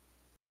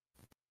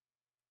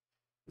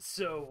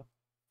 So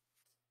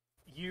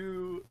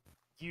you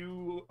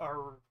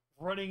are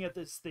running at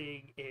this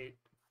thing, it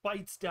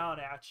bites down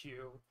at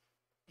you,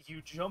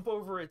 you jump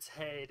over its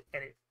head,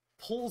 and it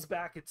pulls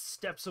back, it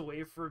steps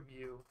away from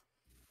you,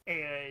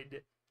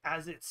 and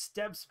as it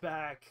steps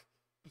back,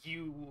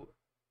 you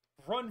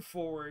run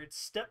forward,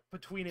 step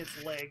between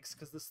its legs,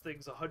 because this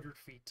thing's 100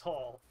 feet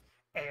tall,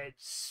 and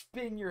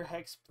spin your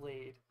hex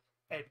blade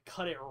and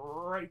cut it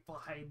right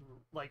behind,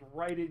 like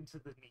right into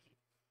the knee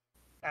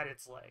at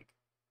its leg.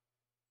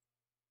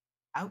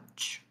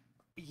 Ouch.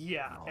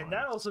 Yeah, and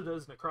that also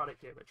does necrotic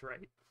damage,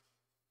 right?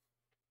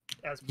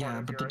 As part Yeah,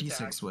 of but your the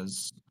attack. D6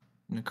 was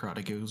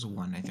necrotic. It was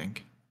 1, I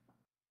think.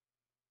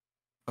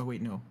 Oh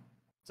wait, no.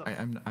 I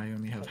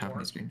only have half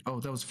my screen. Oh,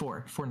 that was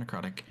 4. 4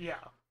 necrotic.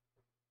 Yeah.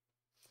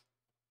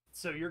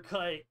 So your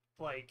cut,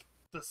 like,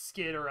 the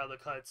skin around the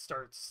cut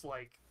starts,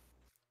 like,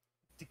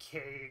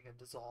 decaying and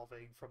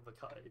dissolving from the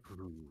cut.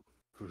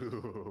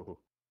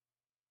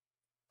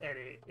 And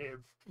it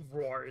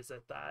roars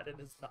at that and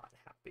is not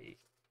happy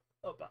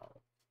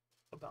about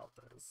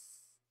this.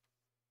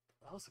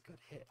 That was a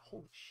good hit.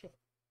 Holy shit.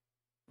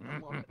 I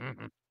love it.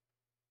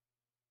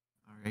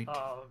 All right.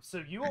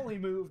 So you only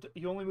moved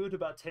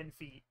about 10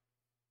 feet.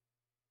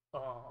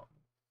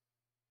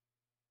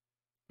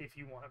 If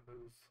you want to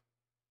move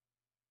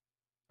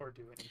or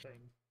do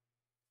anything.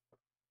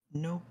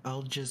 Nope,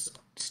 I'll just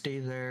stay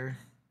there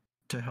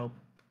to help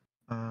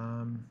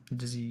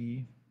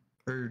Dizzy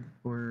or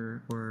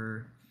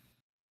oh,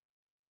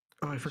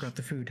 I forgot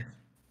the food.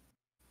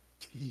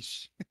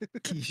 Quiche.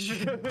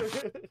 Quiche.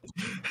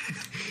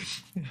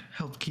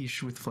 Help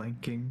Quiche with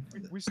flanking.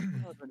 We still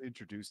haven't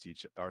introduced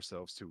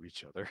ourselves to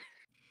each other.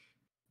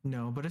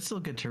 No, but it's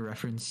still good to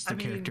reference the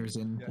characters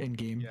in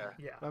game.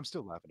 Yeah. I'm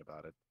still laughing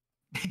about it.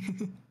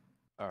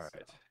 All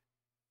right.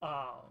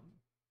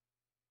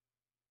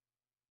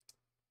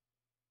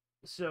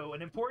 So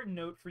an important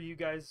note for you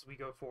guys as we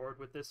go forward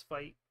with this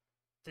fight: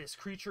 this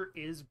creature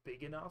is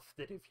big enough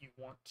that if you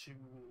want to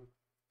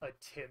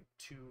attempt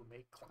to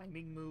make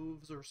climbing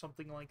moves or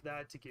something like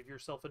that to give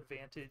yourself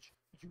advantage,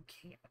 you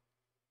can.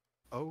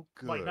 Oh,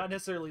 good. Like, not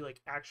necessarily like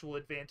actual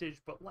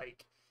advantage, but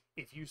like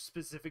if you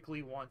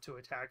specifically want to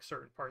attack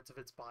certain parts of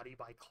its body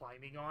by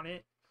climbing on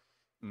it,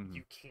 Mhm.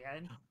 you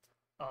can.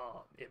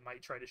 It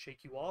might try to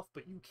shake you off,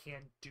 but you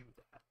can do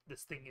that.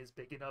 This thing is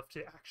big enough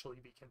to actually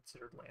be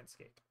considered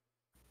landscape.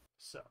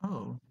 So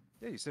Oh,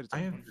 Yeah, you said it's I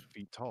have 100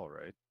 feet tall,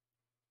 right?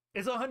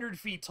 it's 100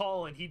 feet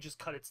tall, and he just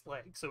cut its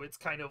leg, so it's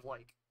kind of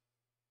like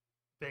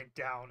bent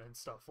down and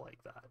stuff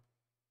like that.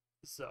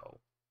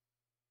 So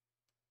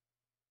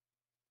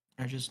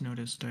I just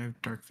noticed I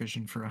have dark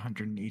vision for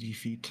 180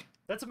 feet.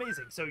 that's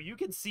amazing. So you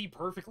can see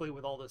perfectly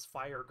with all this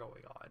fire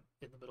going on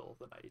in the middle of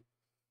the night.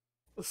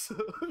 So,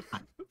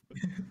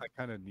 I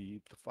kind of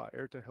need the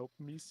fire to help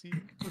me see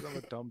because I'm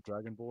a dumb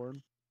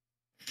dragonborn.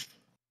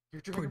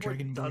 your Poor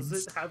Dragonborn doesn't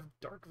Dragonborns. have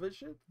dark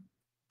vision?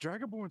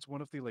 Dragonborn's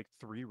one of the like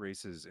 3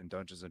 races in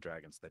Dungeons and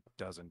Dragons that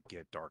doesn't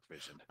get dark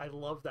vision. I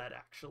love that,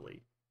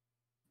 actually.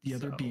 The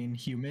other So- being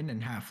human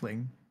and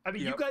halfling. I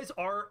mean, you Yep. guys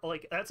are,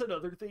 like, that's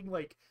another thing,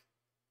 like,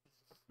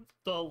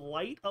 the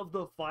light of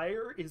the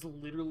fire is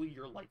literally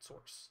your light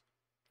source.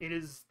 It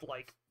is,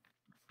 like,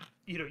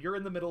 you know, you're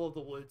in the middle of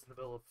the woods, in the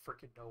middle of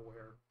freaking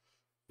nowhere,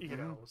 you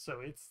know, so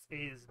it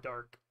is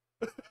dark.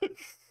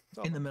 It's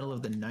all In the about middle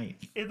of the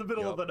night. In the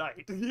middle of the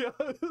night,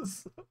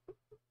 yes.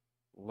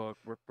 Look,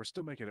 we're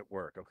still making it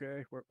work,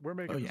 okay? We're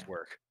making Oh, this yeah.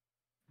 work.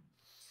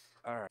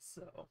 All right.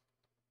 So,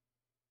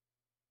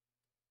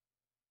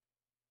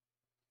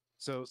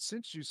 So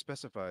since you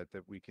specified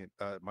that we can,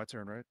 my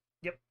turn, right?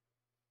 Yep.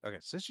 Okay.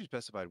 Since you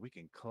specified we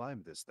can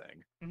climb this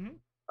thing,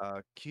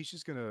 mhm. Quiche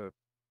is gonna,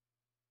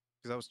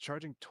 because I was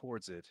charging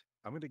towards it,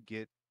 I'm gonna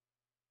get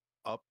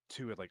up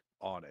to it, like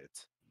on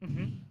it,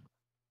 Mhm.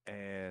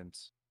 and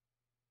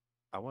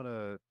I want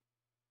to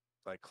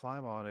like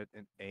climb on it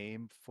and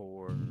aim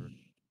for,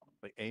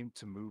 like, aim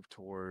to move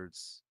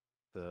towards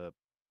the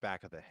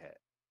back of the head.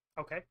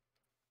 Okay.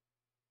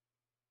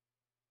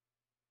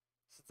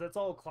 Since that's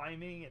all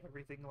climbing and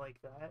everything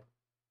like that,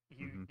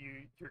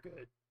 Mhm. you're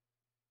good.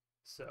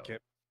 So, Okay.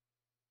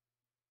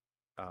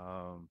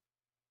 Um,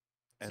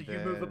 so and you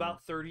move then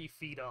about 30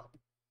 feet up,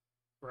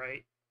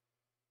 right?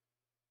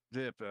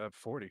 dip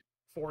 40.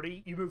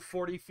 40. You move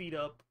 40 feet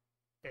up,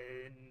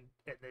 and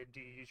then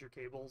do you use your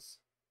cables?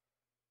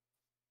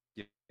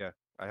 Yeah,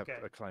 I have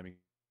Okay. a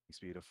climbing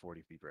speed of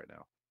 40 feet right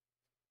now.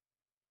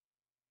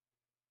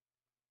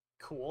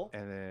 Cool.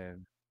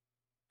 And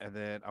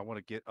then I want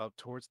to get up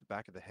towards the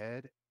back of the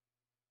head,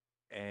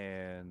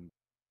 and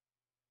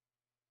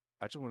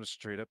I just want to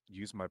straight up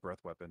use my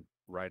breath weapon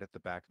right at the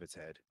back of its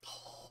head.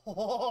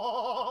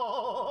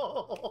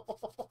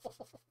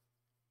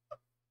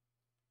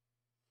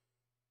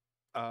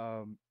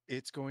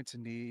 It's going to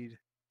need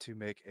to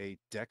make a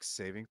dex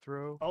saving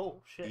throw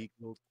Oh shit.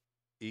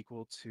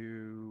 equal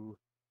to,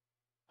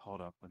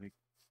 hold up, let me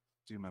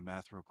do my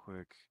math real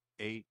quick.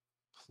 8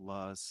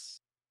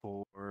 plus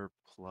 4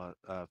 plus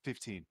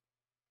 15.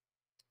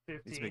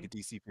 Needs to make 15. a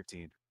DC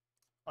 15.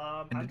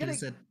 And I'm it gonna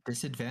is at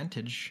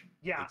disadvantage.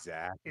 yeah.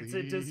 Exactly. It's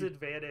a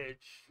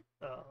disadvantage.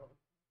 Did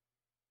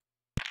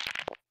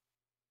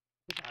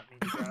not mean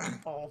to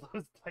grab all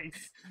those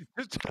dice.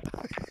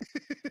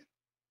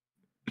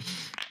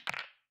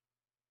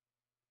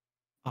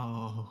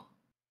 Oh,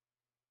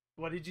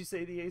 What did you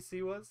say the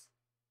AC was?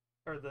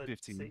 Or the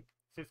 15.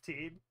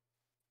 15?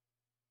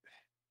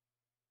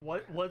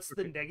 What's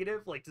the Okay.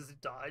 negative? Like, does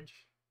it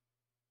dodge?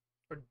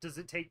 Or does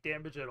it take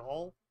damage at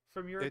all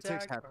from your It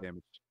takes attack? half Or-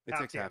 damage. It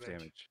Half takes half damage.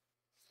 damage.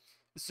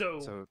 So,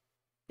 So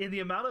in the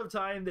amount of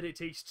time that it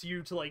takes to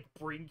you to like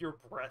bring your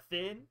breath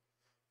in,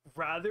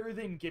 rather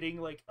than getting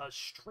like a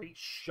straight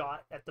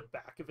shot at the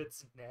back of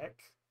its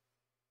neck,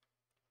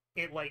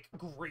 it like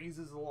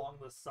grazes along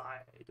the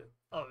side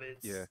of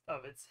its Yeah.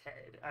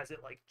 head as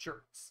it like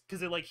jerks,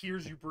 because it like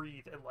hears you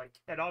breathe, and like,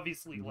 and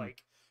obviously Mhm.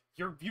 like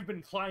you've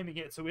been climbing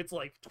it, so it's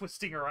like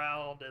twisting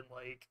around and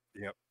like,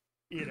 Yep.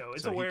 you know,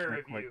 it's So he aware can't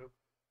of quite- you,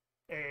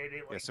 and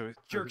it yeah, like so he's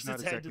jerks not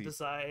its head to exactly the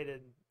side.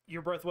 And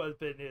your breath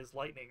weapon is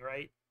lightning,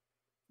 right?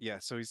 yeah,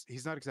 so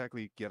he's not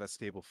exactly get a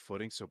stable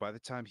footing. So by the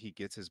time he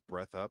gets his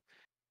breath up,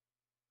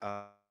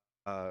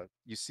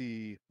 you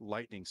see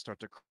lightning start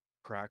to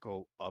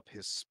crackle up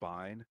his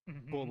spine,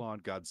 full Mhm.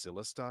 on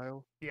Godzilla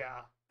style,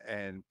 Yeah.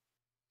 and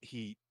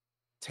he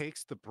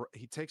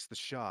he takes the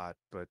shot,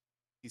 but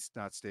he's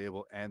not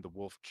stable, and the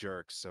wolf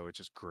jerks, so it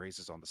just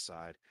grazes on the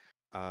side.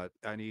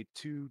 I need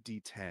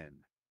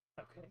 2d10.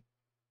 Okay.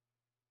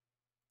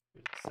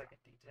 Here's the second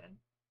D10.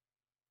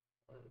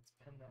 Let's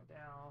pin that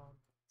down.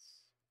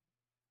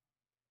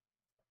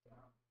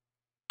 Down.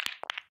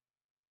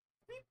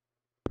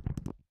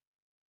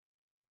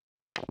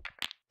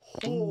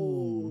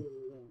 Ooh.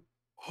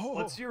 Oh.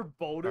 What's your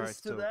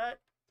bonus to so- that?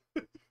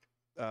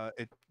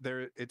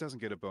 It doesn't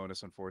get a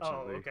bonus, Oh,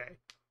 unfortunately. okay.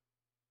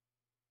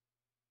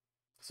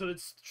 So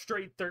it's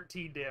straight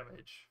 13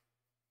 damage.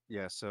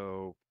 Yeah,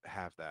 so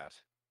half that.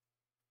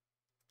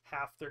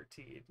 Half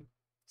 13.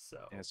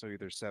 So Yeah, so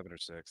either 7 or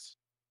 6.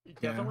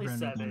 definitely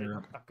round up, 7.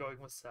 round up. I'm going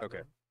with 7.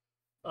 Okay.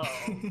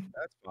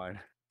 That's fine.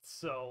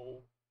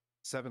 So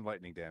 7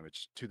 lightning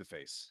damage to the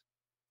face.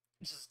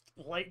 just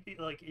lightning,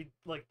 like it,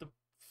 like the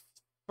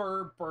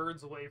fur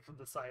burns away from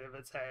the side of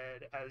its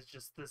head as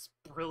just this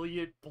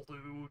brilliant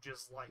blue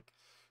just like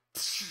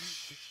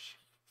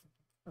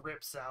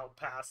rips out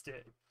past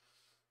it.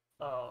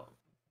 So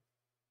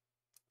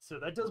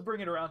that does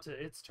bring it around to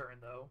its turn,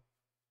 though.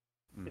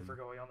 If we're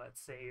going on that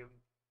same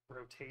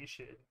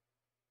rotation.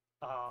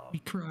 We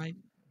cry.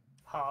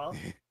 Huh?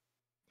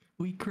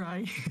 We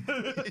cry.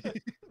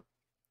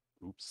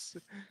 Oops.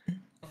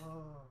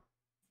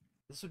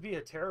 This would be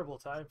a terrible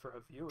time for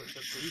a viewer to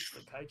boost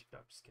the kaiju. No,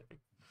 I'm just kidding.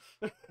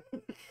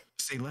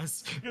 Say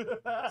less.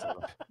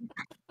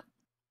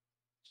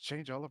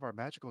 Change all of our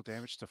magical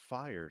damage to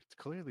fire.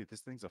 Clearly,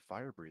 this thing's a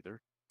fire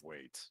breather.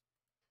 Wait.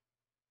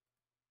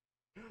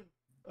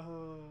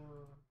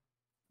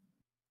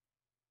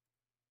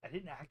 I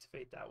didn't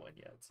activate that one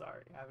yet.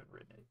 Sorry, I haven't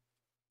written it.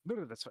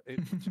 No, that's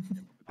fine.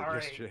 All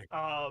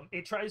right.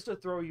 It tries to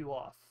throw you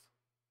off.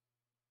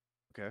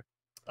 Okay.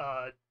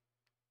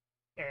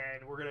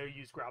 And we're gonna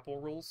use grapple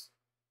rules,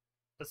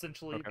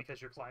 essentially,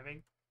 because you're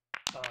climbing.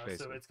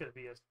 So it's gonna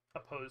be a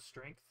opposed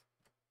strength.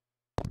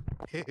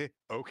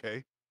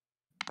 Okay.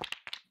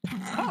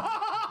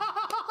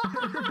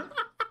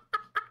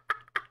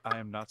 I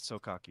am not so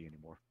cocky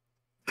anymore.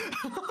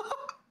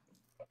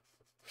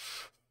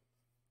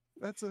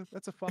 That's a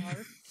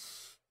 5.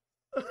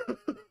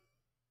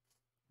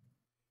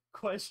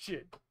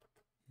 Question.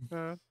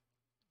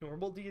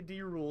 Normal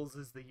D&D rules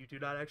is that you do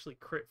not actually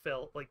crit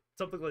fail. Like,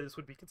 something like this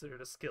would be considered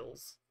a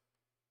skills.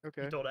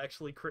 Okay. You don't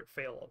actually crit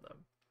fail on them.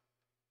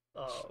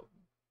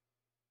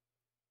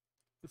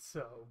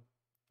 So,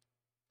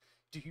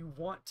 do you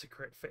want to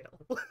crit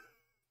fail?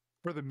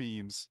 For the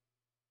memes.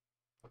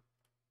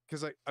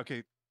 Because,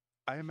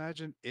 I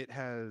imagine it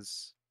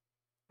has,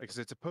 because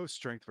it's opposed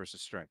strength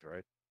versus strength,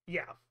 right?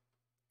 Yeah.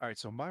 All right,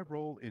 so my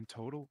roll in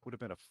total would have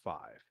been a 5.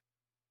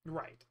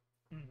 Right.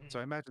 So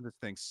I imagine this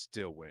thing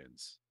still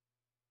wins.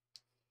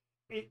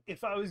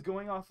 If I was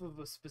going off of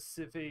a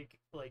specific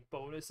like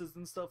bonuses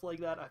and stuff like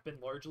that, I've been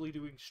largely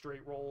doing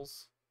straight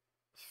rolls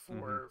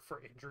for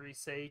injury's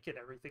sake and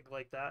everything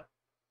like that.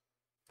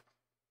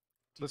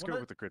 Let's go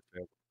with the crit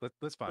fail.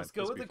 Let's find. Let's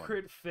go with the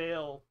crit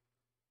fail.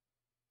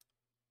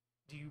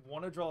 Do you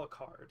want to draw a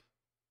card?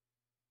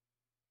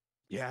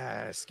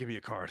 Yes, give me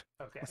a card.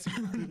 Okay.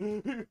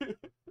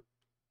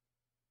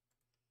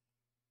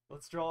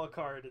 Let's draw a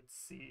card and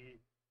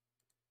see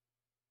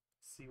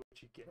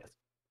what you get.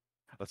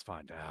 Let's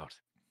find out.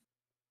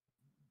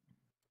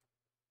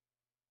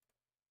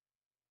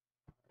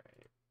 All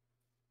right.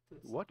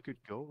 What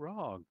could go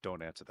wrong?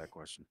 Don't answer that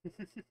question.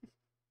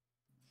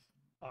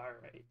 All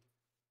right.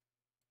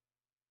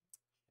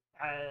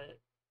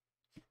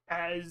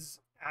 As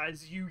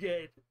you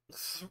get,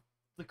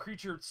 the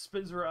creature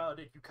spins around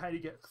and you kind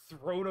of get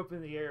thrown up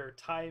in the air,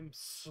 time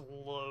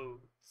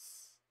slows.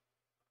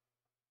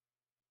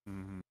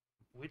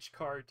 Which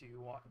card do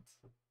you want?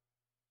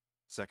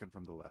 Second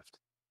from the left.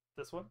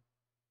 This one?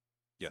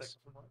 Yes. Second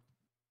from the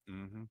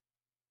left.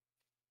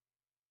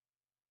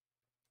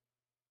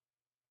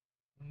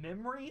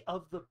 Memory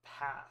of the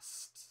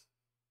past.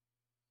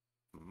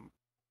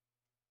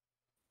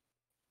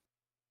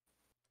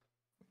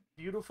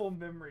 Beautiful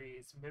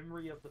memories,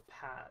 memory of the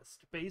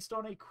past, based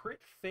on a crit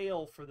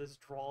fail for this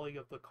drawing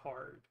of the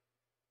card.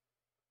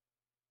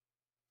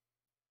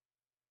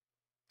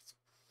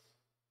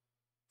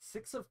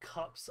 Six of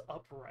Cups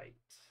upright.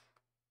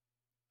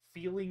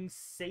 Feeling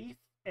safe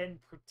and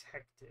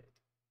protected.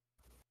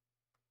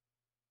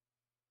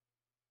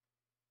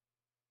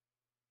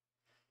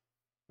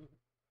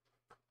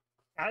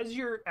 As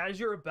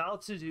you're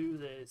about to do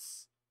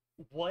this,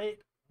 what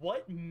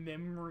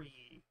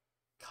memory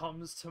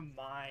comes to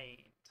mind?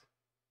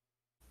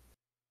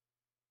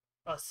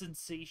 A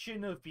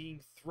sensation of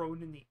being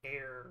thrown in the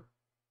air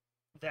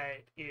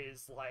that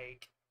is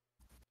like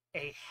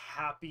a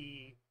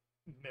happy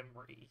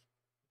memory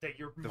that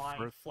your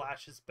mind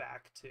flashes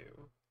back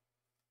to.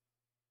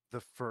 The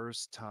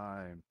first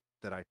time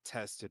that I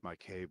tested my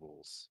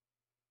cables,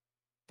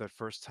 that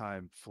first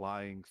time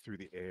flying through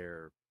the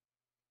air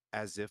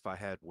as if I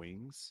had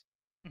wings,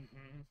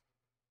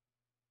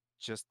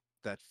 just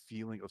that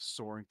feeling of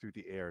soaring through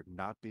the air,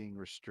 not being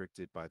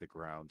restricted by the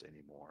ground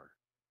anymore.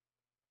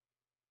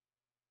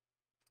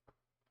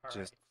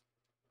 Just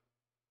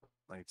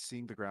like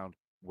seeing the ground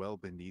well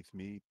beneath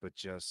me, but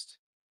just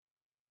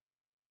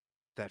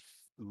that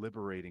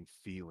liberating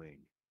feeling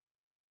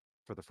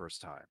for the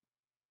first time.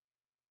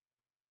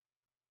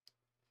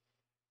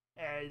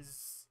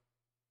 As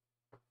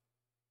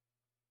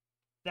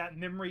that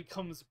memory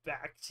comes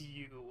back to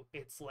you,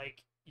 it's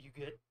like you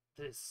get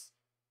this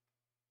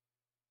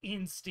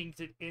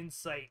instinct and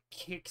insight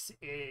kicks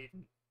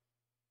in,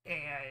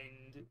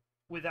 and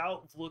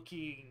without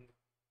looking,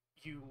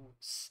 you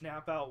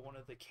snap out one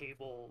of the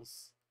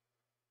cables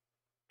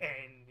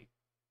and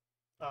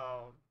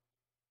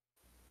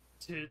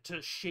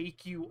to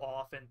shake you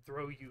off and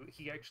throw you.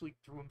 He actually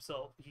threw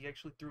himself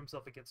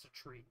against a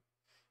tree,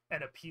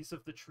 and a piece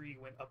of the tree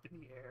went up in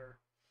the air,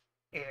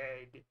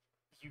 and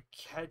you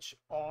catch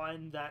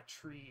on that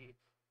tree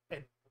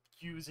and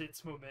use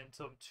its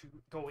momentum to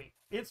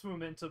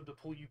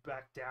pull you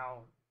back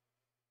down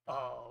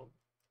um,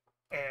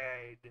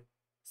 and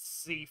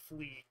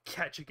safely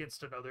catch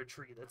against another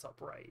tree that's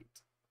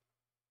upright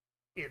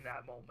in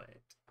that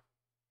moment.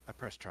 I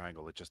pressed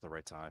triangle at just the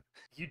right time.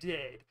 You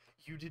did.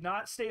 You did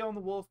not stay on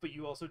the wolf, but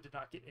you also did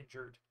not get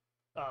injured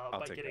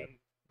I'll take that.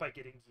 by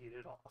getting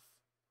yeeted off.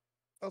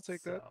 I'll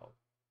take that. So,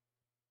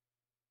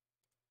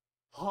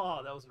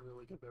 oh, that was a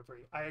really good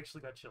memory. I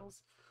actually got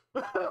chills. I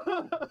liked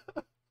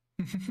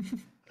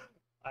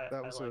that.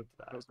 That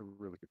was a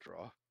really good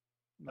draw.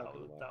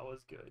 That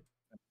was good.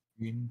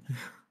 In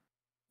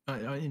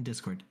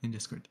Discord. In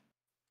Discord.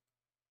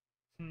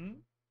 Hmm?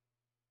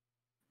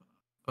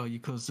 Oh,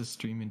 you closed the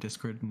stream in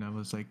Discord, and I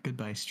was like,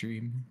 "Goodbye,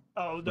 stream."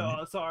 Oh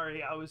no,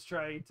 sorry. I was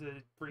trying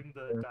to bring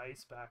the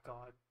dice back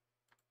on.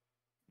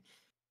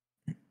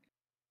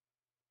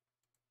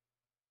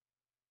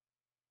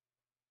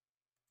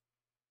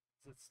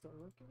 Is it still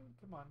working?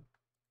 Come on.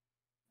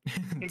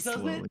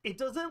 It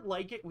doesn't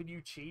like it when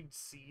you change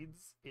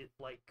seeds. It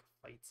like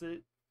fights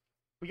it.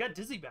 We got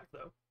Dizzy back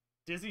though.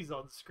 Dizzy's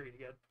on the screen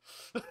again.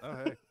 Oh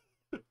hey.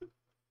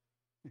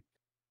 You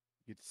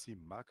get to see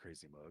my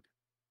crazy mug.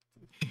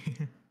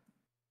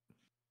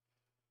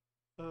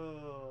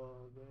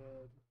 Oh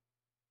man.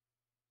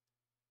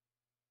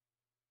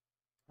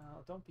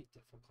 Oh, don't be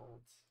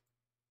difficult.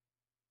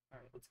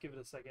 Alright, let's give it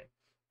a second.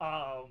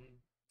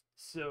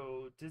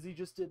 So Dizzy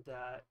just did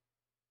that.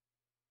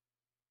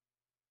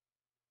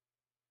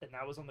 And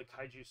that was on the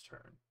kaiju's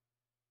turn.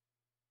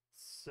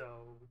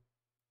 So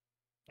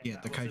yeah,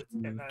 the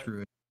kaiju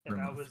threw it. And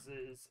that was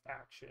his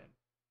action.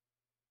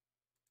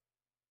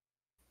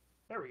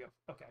 There we go.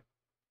 Okay.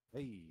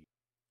 Hey.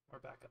 We're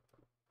back up.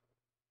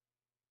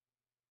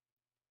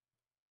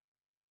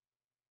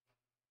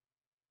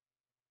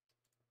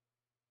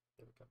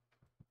 There we go.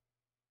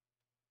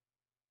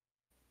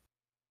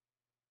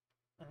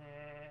 And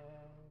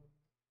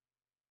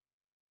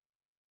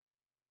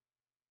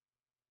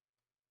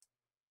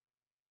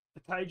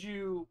the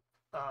kaiju,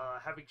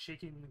 having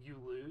shaken you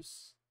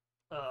loose,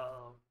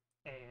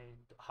 and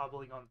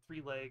hobbling on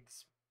 3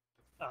 legs,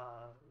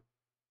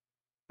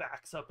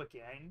 backs up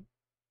again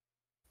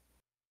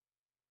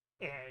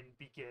and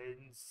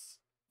begins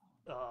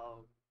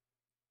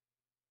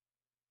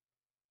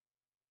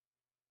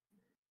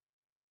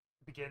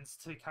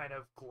to kind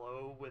of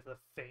glow with a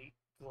faint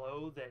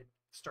glow that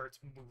starts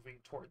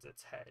moving towards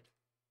its head,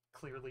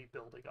 clearly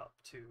building up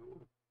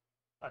to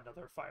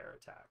another fire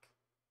attack.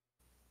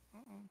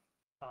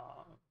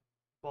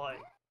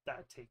 But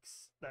that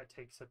takes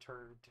a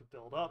turn to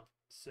build up.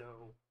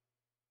 So,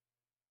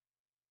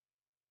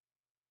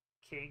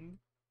 King,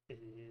 it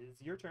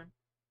is your turn.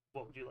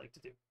 What would you like to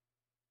do?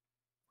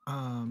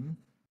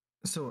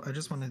 So I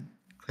just want to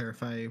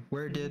clarify,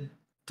 where did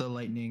the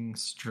lightning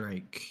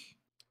strike?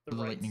 The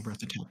lightning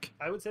breath attack.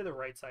 I would say the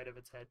right side of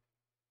its head.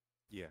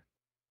 Yeah.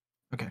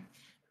 Okay.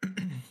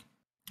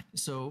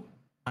 So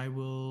I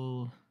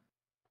will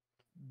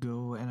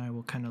go and I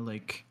will kind of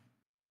like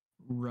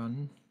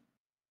run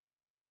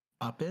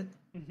up it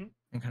and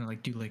kind of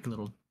like do like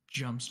little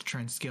jumps to try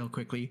and scale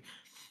quickly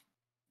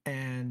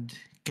and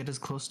get as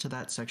close to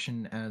that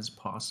section as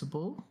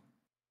possible.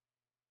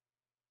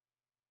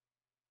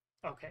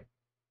 Okay.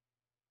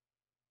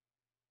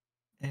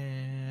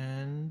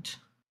 And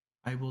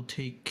I will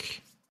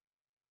take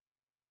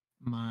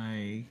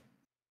my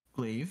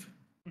glaive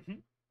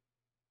and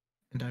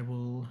I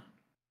will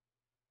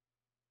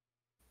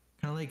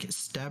kind of like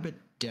stab it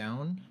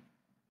down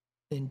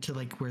into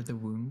like where the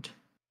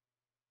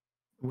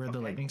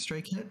lightning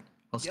strike hit.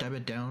 I'll stab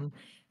it down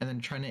and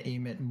then trying to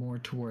aim it more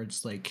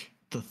towards like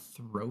the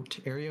throat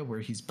area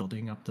where he's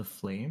building up the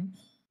flame.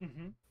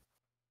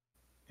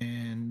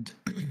 And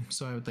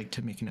so I would like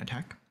to make an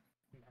attack.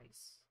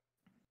 Nice.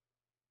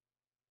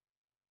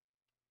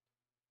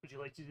 Would you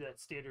like to do that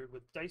standard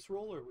with dice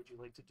roll, or would you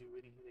like to do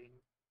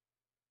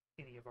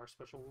any of our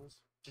special rules?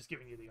 Just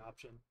giving you the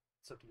option.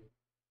 It's up to you.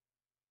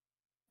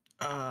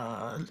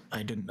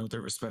 I didn't know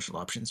there were special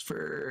options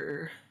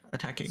for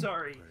attacking.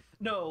 Sorry.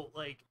 No,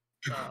 like,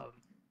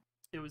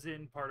 it was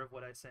in part of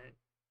what I sent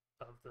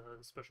of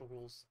the special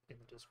rules in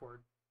the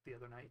Discord the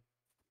other night.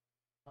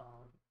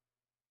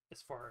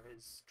 As far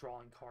as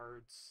drawing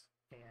cards,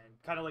 and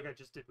kind of like I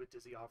just did with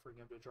Dizzy, offering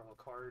him to draw a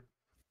card.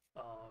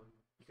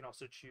 You can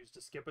also choose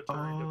to skip a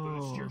turn to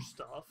boost your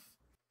stuff,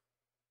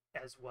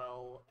 as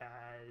well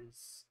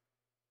as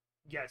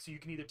so you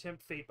can either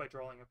tempt fate by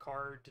drawing a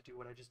card to do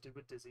what I just did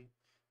with Dizzy.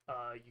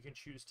 You can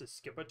choose to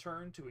skip a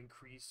turn to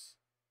increase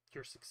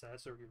your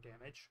success or your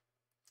damage.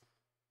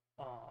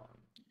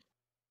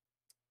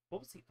 What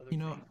was the other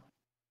thing?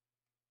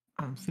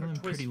 I'm feeling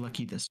pretty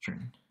lucky this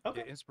turn.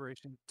 Okay. Yeah,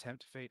 inspiration,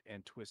 tempt fate,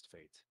 and twist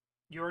fate.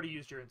 You already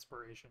used your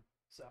inspiration,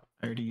 so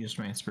I already used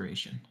my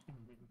inspiration.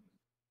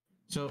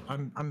 So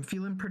I'm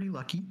feeling pretty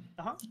lucky.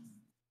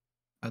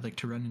 I'd like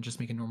to run and just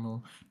make a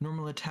normal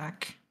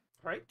attack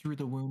through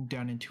the wound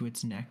down into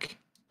its neck.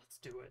 Let's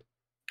do it.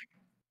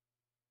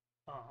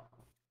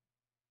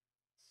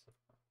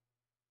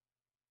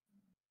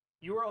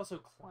 You are also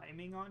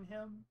climbing on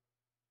him,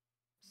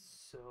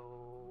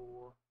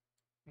 so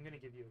I'm gonna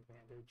give you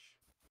advantage.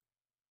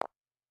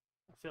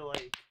 I feel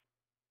like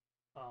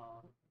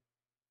um,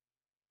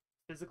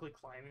 physically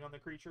climbing on the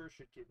creature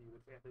should give you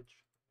advantage.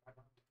 In my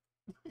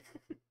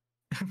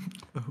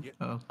mind.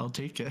 Yeah. I'll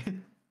take it.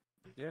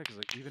 Yeah, because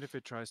like even if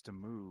it tries to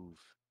move,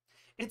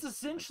 It's like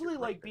you're essentially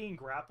right like there. being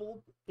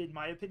grappled, in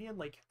my opinion.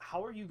 Like,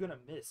 how are you gonna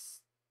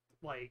miss?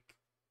 Like,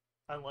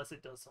 unless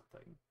it does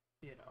something,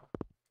 you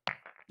know.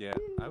 Yeah,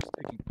 I was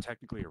taking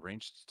technically a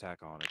ranged attack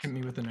on it. Hit So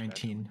me with a that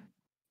 19.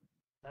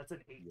 That's an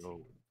 18.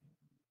 Yo.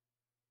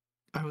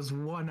 I was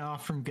one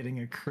off from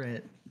getting a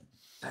crit.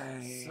 So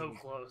Dang.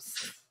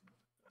 close.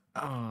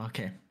 Oh,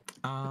 okay.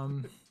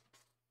 Um,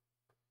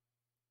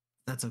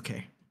 that's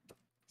okay.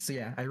 So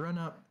yeah, I run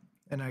up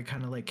and I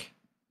kind of like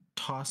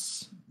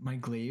toss my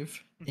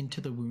glaive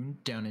into the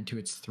wound down into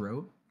its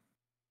throat,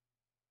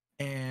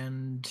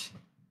 and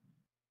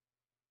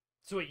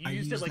So wait, you I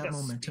used it use like that a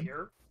momentum.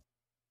 spear?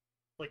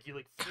 Like you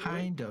like threw it?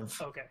 Kind of.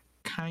 Okay.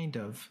 Kind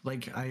of.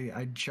 Like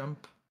I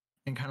jump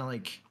and kind of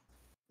like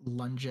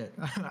lunge it.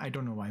 I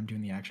don't know why I'm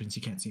doing the actions.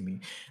 You can't see me.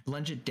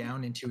 Lunge it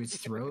down into its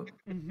throat,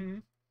 Mm-hmm.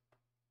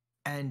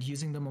 and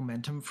using the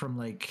momentum from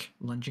like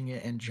lunging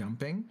it and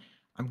jumping,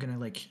 I'm gonna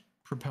like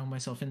propel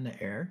myself in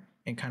the air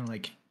and kind of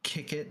like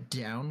kick it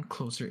down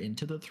closer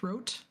into the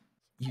throat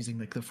using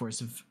like the force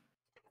of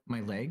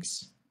my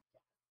legs,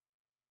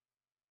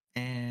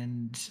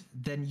 and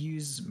then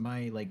use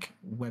my like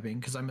webbing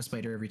because I'm a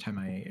spider. Every time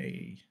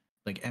I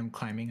like am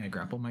climbing, I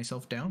grapple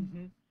myself down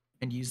Mm-hmm.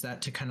 and use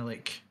that to kind of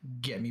like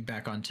get me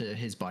back onto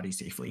his body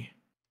safely.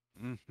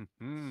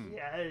 Mhm.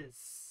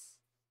 Yes.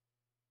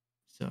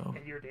 So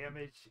And your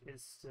damage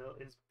is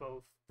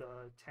both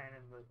the 10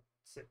 and the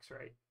 6,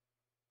 right?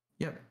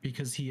 yep,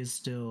 because he is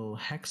still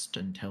hexed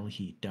until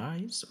he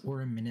dies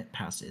or a minute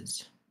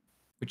passes,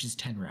 which is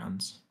 10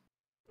 rounds.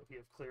 But we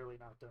have clearly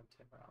not done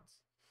 10 rounds.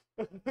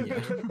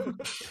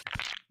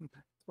 Yeah.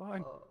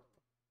 Fine.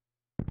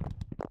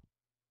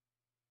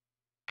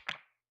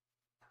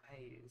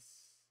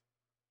 Nice.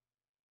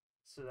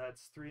 So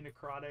that's 3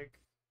 necrotic,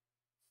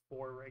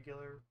 4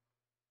 regular.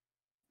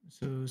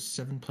 So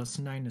 7 plus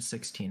 9 is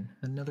 16.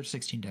 Another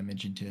 16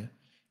 damage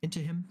into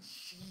him.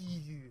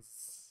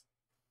 Jeez.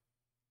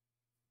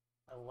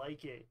 I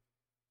like it.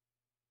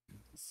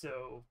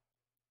 So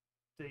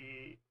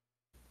the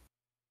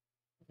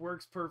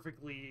works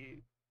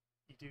perfectly.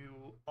 You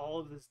do all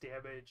of this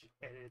damage,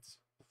 and it's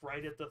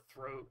right at the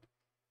throat,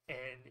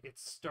 and it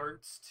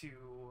starts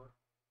to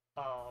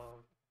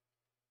um,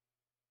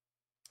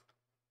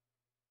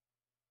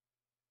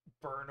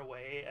 burn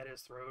away at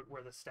his throat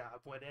where the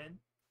stab went in.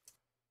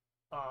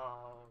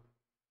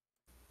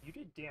 You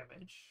did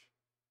damage,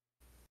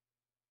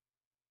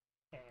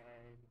 and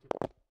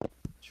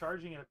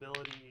charging an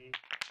ability,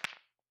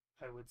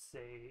 I would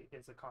say,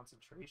 is a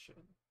concentration.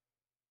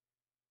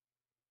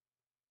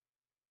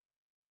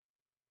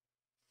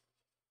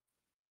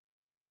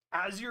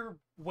 As you're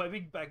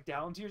webbing back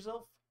down to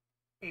yourself,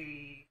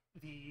 the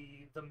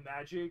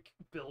magic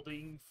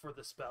building for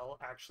the spell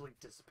actually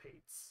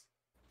dissipates,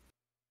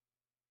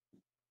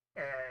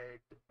 and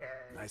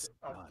Nice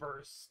a done.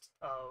 burst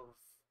of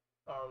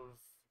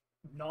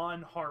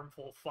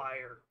non-harmful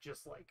fire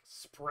just like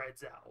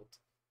spreads out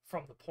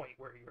from the point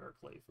where your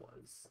glaive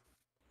was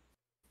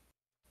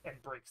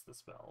and breaks the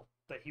spell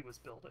that he was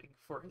building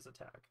for his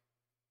attack.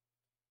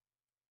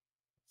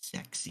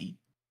 Sexy.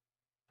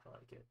 I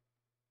like it.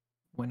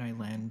 When I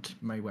land,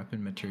 my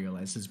weapon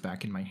materializes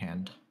back in my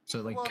hand. So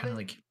it like Love kind it. of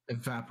like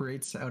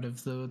evaporates out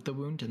of the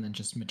wound and then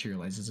just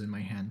materializes in my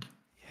hand.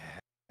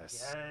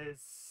 Yes.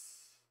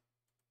 Yes.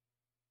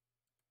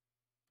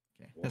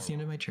 Okay, that's the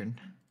end of my turn.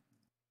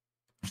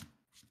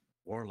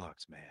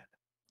 Warlocks,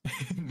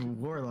 man.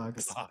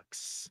 Warlocks.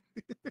 Warlocks.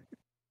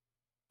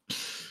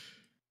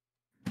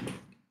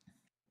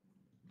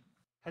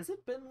 Has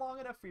it been long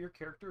enough for your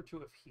character to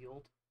have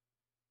healed?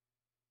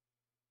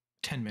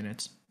 10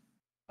 minutes.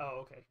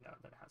 Oh, okay. No,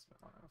 that has been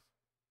long enough.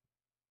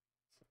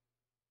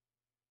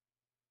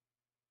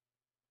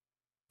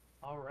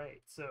 All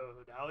right. So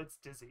now it's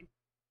dizzy.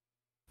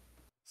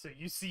 So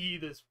you see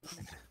this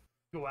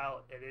go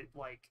out, and it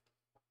like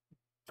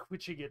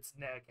twitching its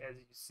neck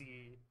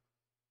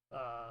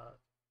uh,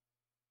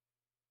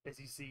 as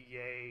you see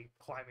Yae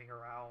climbing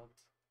around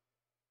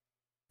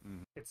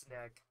its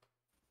neck.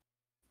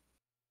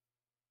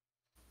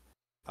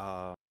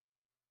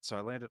 So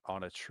I landed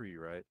on a tree,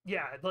 right?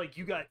 Yeah, like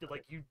you got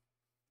like you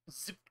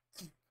zip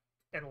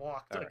and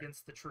locked All right.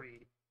 against the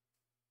tree.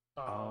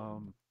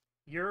 Um,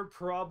 You're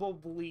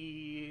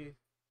probably,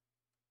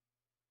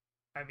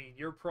 I mean,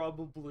 you're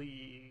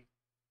probably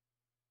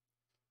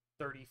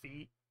 30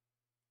 feet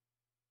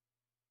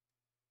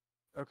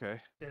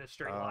okay. in a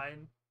straight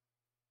line.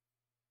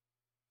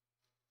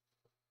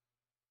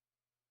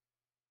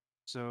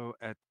 So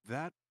at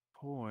that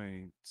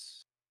point,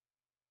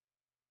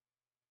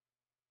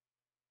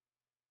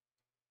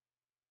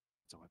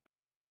 so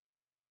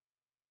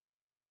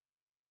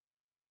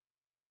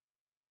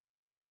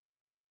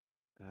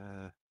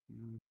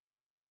mm,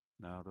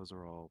 no, those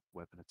are all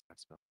weapon attack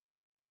spells.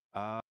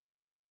 Uh,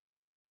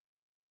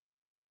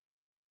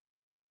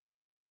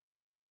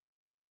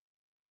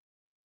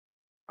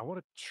 I want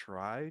to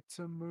try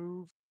to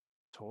move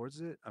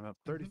towards it. I'm about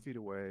 30 Hmm. feet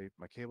away.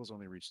 My cable's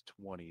only reached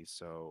 20,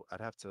 so I'd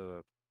have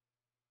to.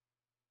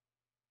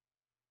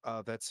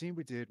 That scene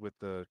we did with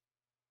the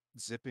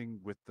zipping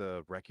with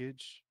the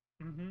wreckage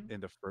Hmm. in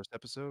the first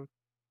episode.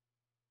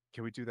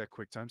 Can we do that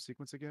quick time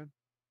sequence again?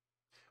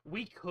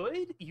 We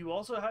could. You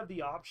also have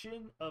the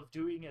option of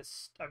doing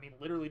I mean,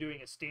 literally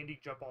doing a standing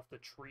jump off the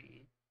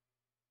tree.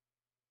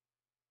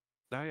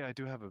 I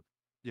do have a.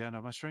 Yeah,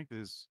 no, my strength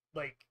is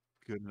Like,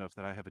 good enough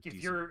that I have a if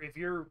decent.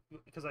 you're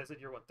because I said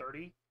you're what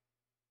 30.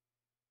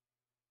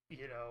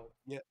 You know,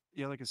 Yeah,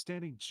 yeah, like a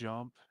standing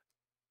jump.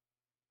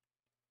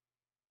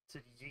 to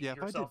Yeah, yeet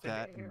if I did yourself into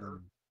that and air,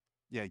 then,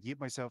 yeah, yeet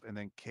myself and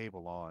then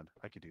cable on,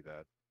 I could do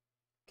that.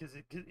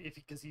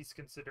 because he's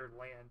considered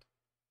land.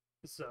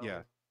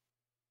 Yeah, So,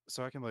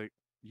 so I can like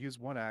use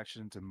one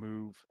action to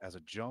move as a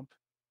jump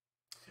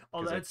oh,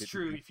 because I that's didn't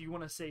true. have. If you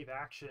want to save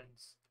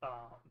actions,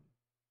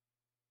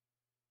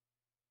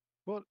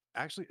 Well,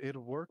 actually,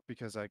 it'll work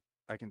because I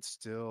can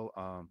still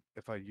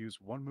if I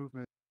use one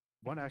movement,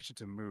 one mhm, action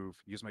to move,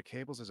 use my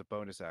cables as a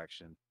bonus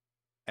action,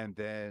 and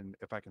then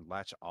if I can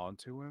latch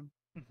onto him,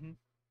 mhm.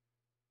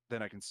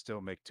 then I can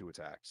still make 2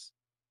 attacks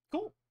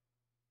Cool.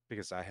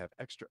 because I have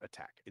extra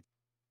attack. It's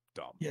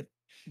dumb. Yeah,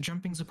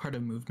 jumping's a part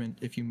of movement.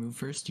 If you move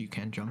first, you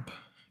can jump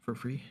for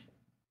free.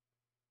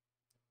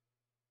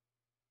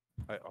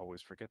 I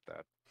always forget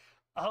that.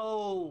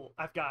 Oh,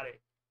 I've got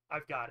it.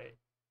 I've got it.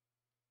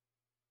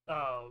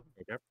 Um,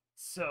 Okay.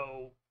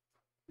 so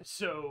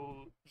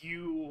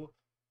you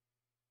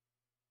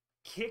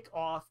kick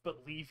off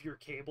but leave your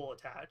cable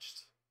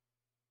attached.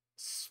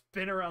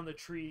 Spin around the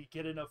tree,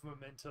 get enough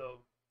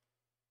momentum,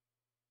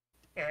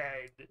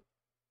 and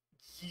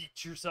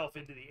yeet yourself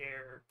into the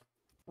air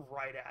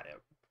right at him.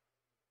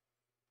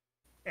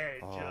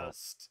 And Oh,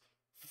 just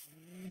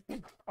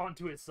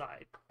onto his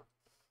side,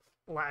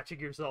 latching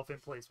yourself in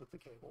place with the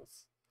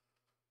cables.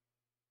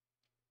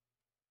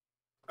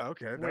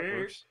 okay, that Where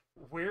works.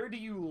 where do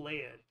you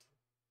land?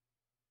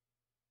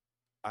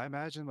 I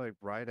imagine like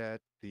right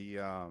at the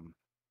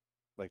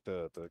like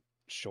the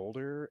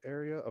shoulder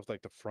area of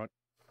like the front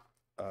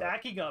uh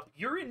Backing up,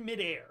 you're in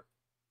midair.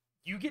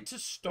 You get to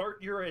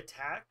start your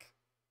attack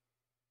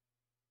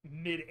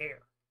midair.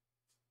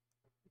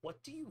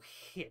 What do you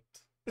hit?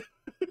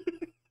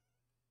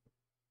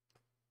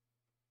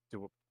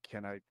 do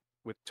can I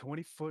with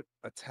 20-foot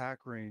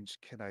attack range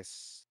can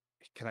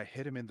I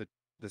hit him in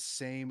the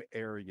same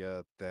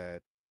area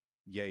that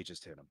Ye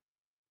just hit him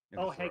in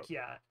the Oh, throat? heck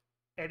yeah.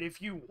 And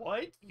if you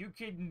want, you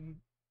can.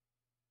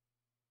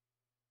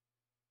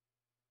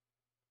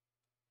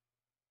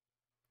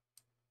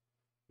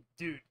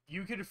 Dude,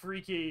 you can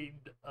freaking.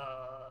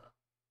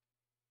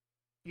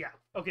 Yeah.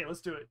 Okay,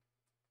 let's do it.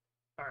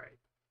 Alright.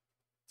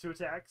 2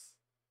 attacks.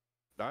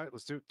 All right,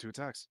 let's do it. 2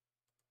 attacks.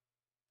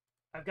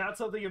 I've got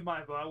something in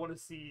mind, but I want to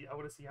see. I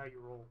want to see how you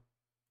roll.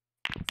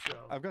 So.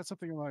 I've got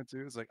something in mind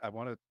too. It's like I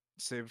want to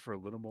save it for a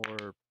little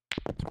more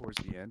towards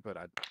the end, but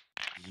I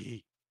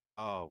Yee.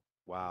 Oh,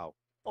 wow.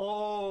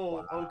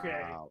 Oh,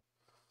 okay. Wow.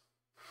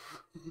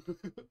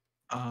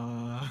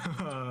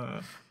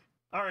 Uh,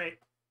 Alright.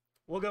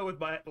 We'll go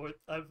with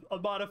a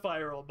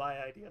modifier on my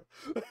idea.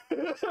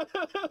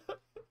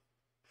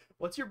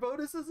 What's your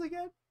bonuses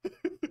again?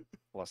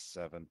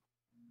 +7.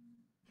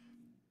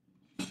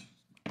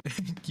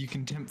 you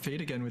can tempt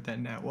fate again with that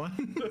nat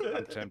one.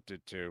 I'm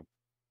tempted to.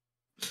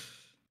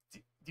 Do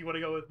you want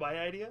to go with my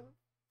idea?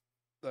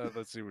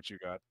 Let's see what you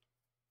got.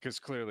 Because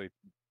clearly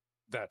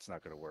that's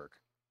not going to work.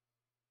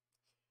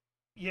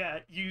 Yeah,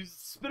 you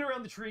spin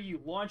around the tree,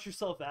 you launch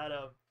yourself at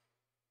him,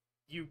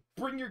 you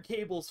bring your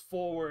cables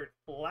forward,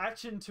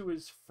 latch into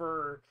his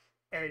fur,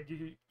 and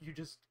you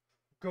just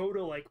go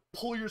to like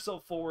pull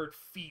yourself forward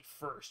feet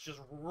first, just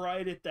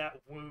right at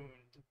that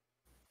wound.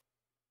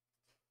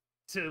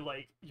 To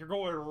like you're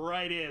going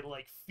right in,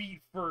 like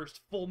feet first,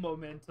 full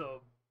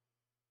momentum.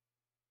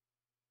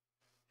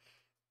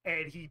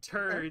 And he Okay.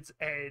 turns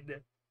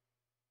and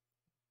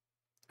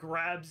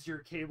grabs your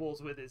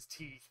cables with his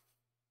teeth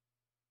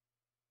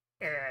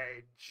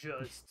and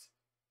just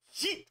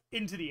yeet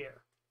into the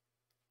air.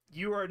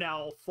 You are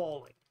now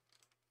falling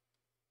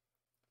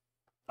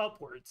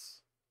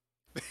upwards.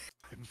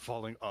 I'm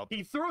falling up.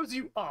 He throws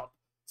you up,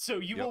 so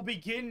you Yep. will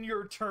begin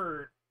your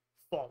turn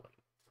falling.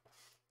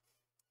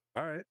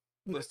 All right.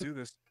 Let's do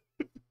this.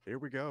 Here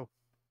we go.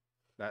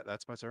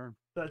 That's my turn.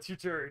 That's your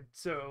turn.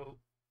 So,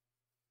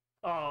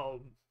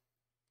 um,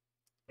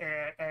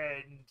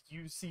 and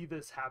you see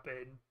this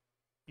happen,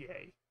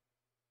 yay,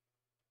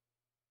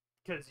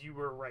 because you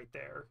were right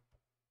there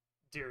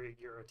during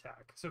your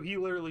attack. So he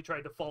literally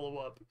tried to follow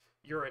up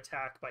your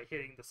attack by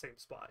hitting the same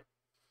spot.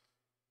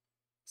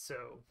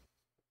 So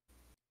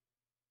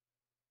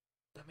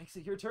that makes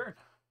it your turn.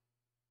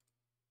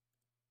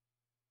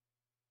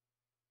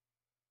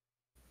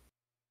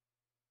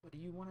 What do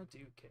you want to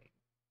do, King?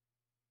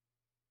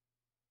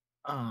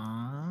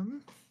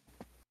 um.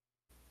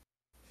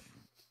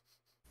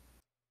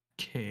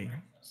 Okay,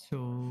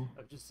 so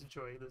I'm just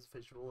enjoying this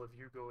visual of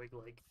you going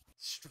like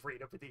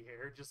straight up in the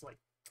air, just like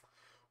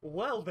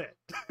Well then.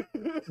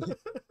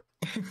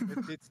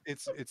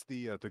 It's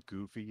the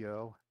goofy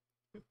yo.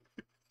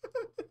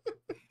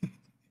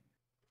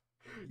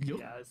 Yup.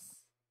 Yes.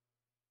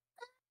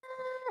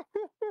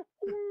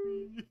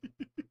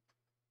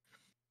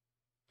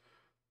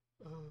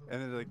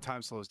 And then like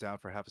time slows down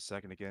for half a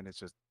second again. It's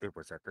just it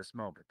was at this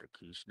moment that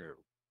Quiche knew.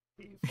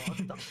 He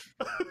fucked up.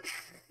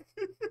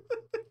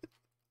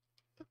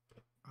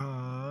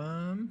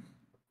 Um.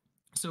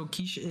 So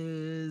Quiche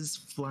is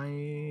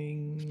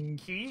flying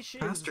Quiche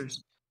past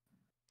is.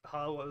 her.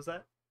 Huh? What was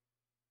that?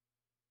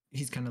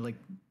 He's kind of like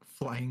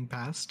flying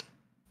past.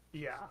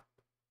 Yeah.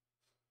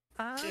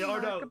 I'm Oh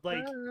like no! a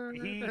Like bird,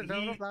 he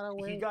don't fly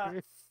he away. got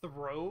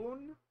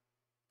thrown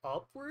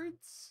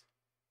upwards.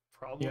 Yeah.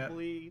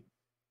 Probably.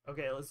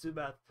 Okay, let's do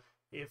math.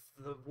 If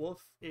the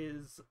wolf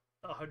is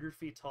 100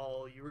 feet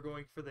tall, you were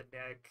going for the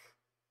neck.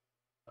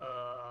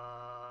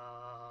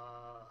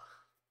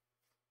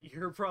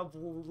 You're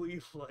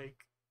probably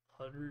like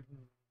 100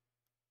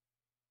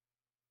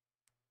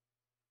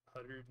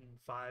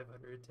 105,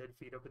 110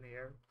 feet up in the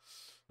air.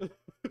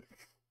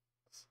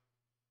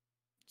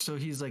 So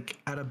he's like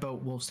at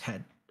about Wolf's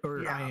head,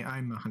 or Yeah.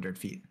 I'm 100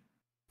 feet.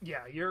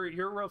 Yeah,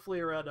 you're roughly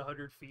around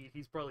 100 feet.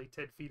 He's probably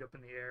 10 feet up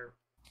in the air.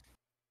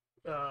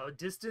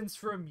 Distance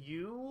from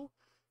you,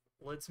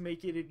 let's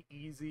make it an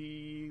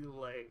easy,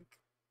 like,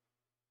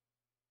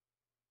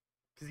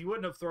 because you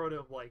wouldn't have thrown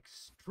him like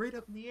straight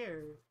up in the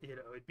air. You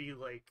know, it'd be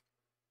like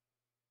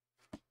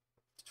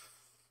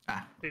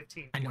Ah,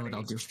 15, I know what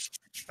I'll 20.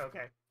 do.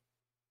 Okay.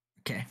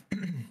 Okay.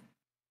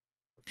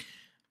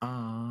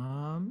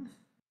 um.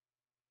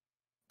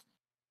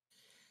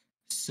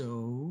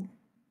 So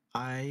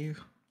I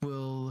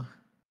will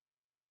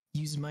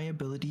use my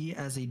ability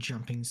as a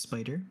jumping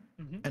spider,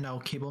 and I'll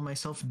cable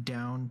myself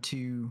down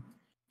to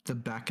the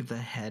back of the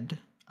head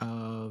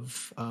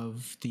of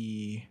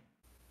the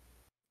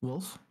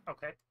wolf,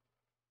 Okay.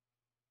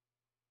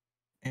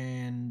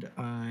 and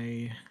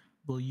I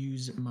will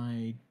use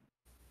my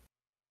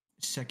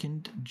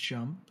second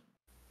jump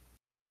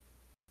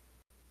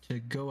to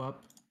go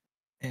up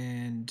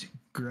and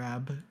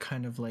grab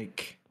kind of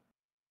like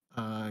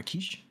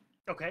Quiche,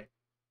 Okay.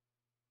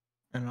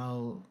 and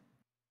I'll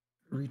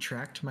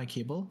retract my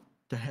cable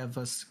to have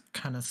us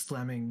kind of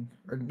slamming,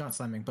 or not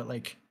slamming, but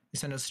like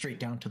send us straight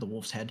down to the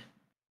wolf's head.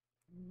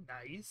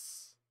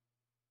 Nice.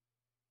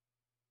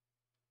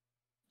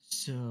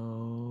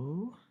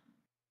 So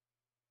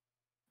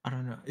I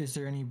don't know. Is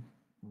there any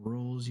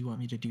rolls you want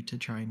me to do to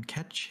try and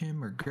catch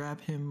him or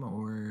grab him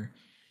or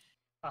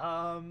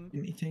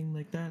anything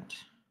like that?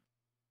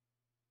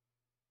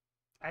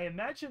 I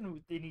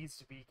imagine it needs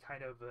to be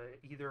kind of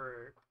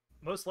either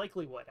most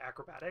likely what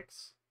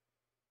acrobatics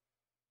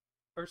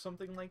or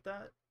something like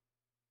that.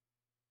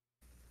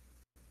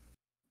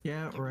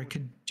 Yeah, or I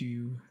could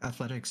do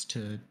athletics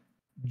to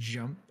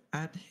jump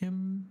at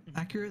him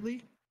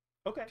accurately.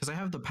 Okay. Because I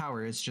have the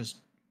power. It's just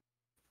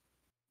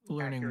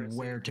learning Accuracy.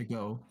 where to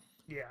go.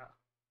 Yeah.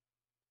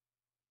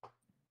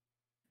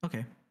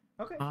 Okay.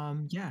 Okay.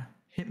 Yeah.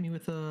 Hit me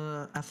with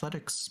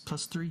athletics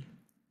 +3.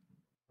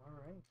 All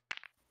right.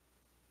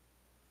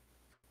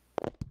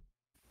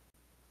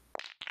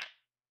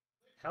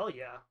 Hell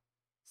yeah.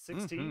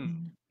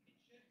 16.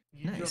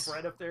 You Nice. jump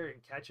right up there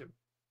and catch him.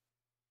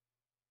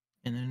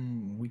 And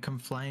then we come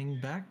flying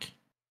back.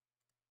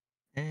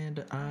 And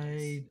Nice.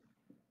 I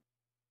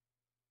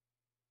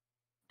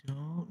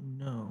don't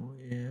know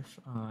if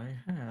I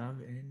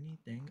have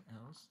anything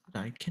else that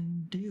I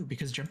can do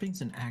because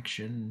jumping's an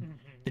action,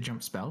 the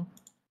jump spell.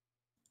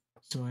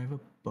 So I have a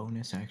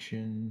bonus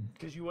action.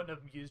 Because you wouldn't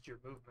have used your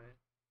movement.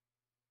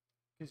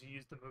 Because you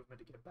used the movement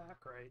to get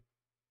back, right?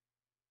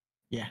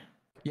 Yeah.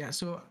 Yeah,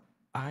 so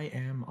I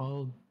am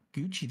all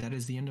Gucci. That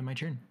is the end of my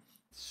turn.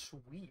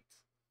 Sweet.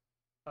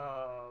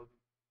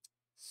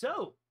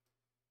 So,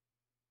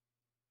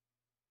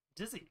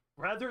 Dizzy,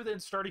 rather than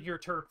starting your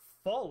turn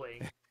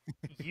falling,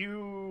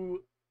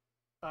 you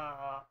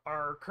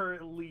are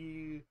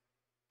currently,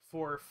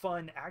 for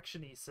fun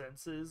actiony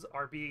senses,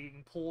 are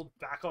being pulled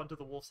back onto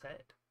the wolf's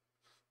head.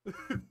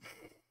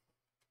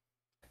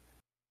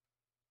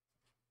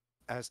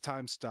 As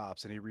time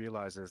stops and he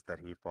realizes that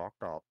he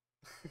fucked up,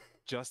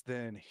 just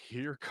then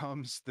here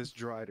comes this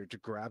drider to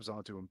grabs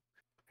onto him.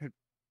 And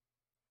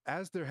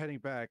as they're heading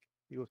back,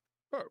 he goes,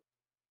 "Oh,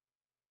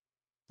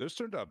 this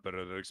turned out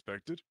better than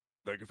expected.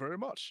 Thank you very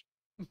much."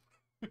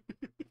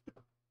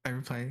 I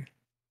reply,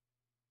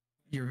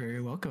 "You're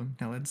very welcome.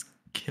 Now let's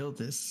kill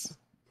this."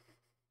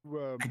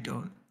 I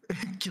don't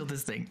kill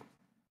this thing.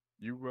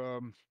 You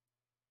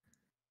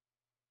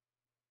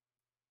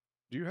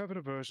do you have an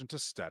aversion to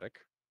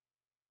static?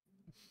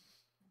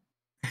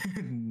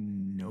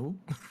 Nope.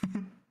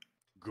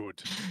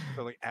 Good.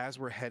 So like as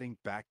we're heading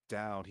back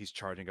down, he's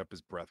charging up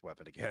his breath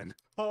weapon again.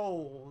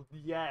 Oh,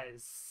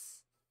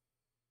 yes.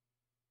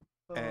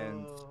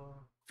 And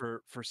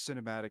for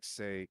cinematic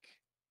sake,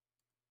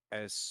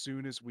 as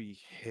soon as we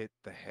hit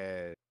the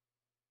head,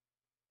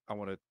 I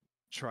want to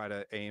try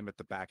to aim at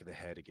the back of the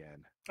head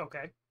again.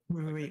 Okay.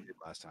 Wait, Like I wait. did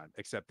last time,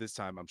 except this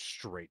time I'm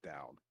straight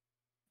down.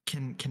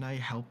 can I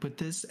help with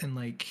this and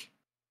like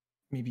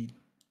maybe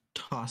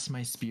toss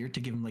my spear to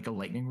give him like a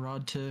lightning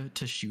rod to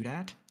shoot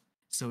at,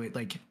 so it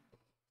like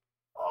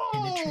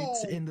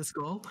penetrates Oh, in the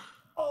skull?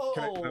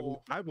 Can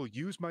oh, I will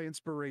use my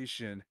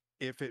inspiration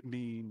if it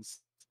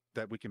means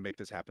that we can make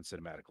this happen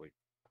cinematically.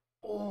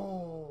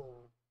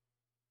 oh.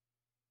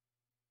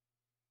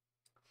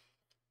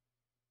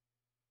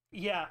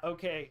 Yeah.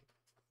 Okay.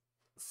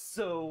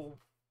 So,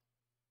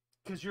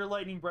 because your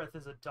lightning breath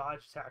is a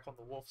dodge attack on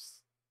the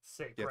wolf's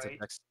sake, Yeah, right?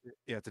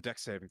 it's a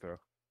dex saving throw.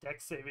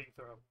 Dex saving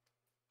throw.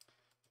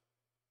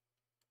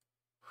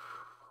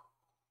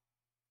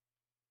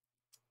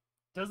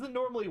 Doesn't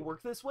normally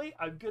work this way.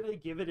 I'm gonna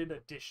give it an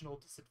additional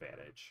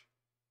disadvantage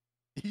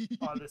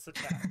on this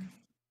attack.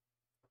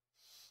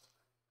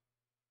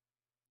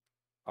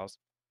 I'll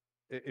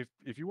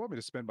if you want me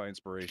to spend my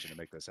inspiration to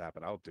make this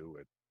happen, I'll do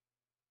it.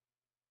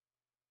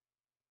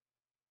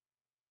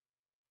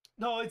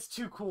 No, it's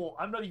too cool.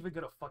 I'm not even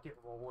gonna fucking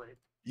roll it.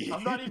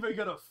 I'm not even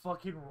gonna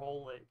fucking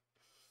roll it.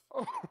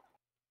 Oh.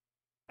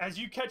 As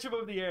you catch him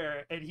over the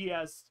air, and he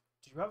asks,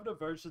 "Do you have an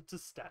aversion to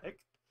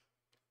static?"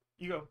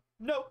 You go,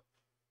 "Nope."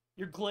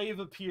 Your glaive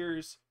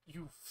appears.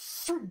 You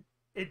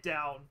it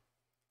down.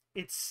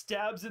 It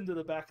stabs into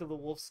the back of the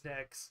wolf's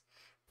necks,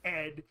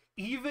 and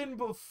even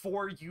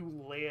before you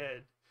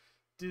land,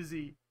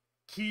 Dizzy,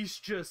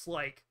 Quiche just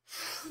like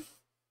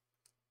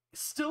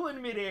still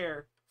in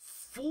midair,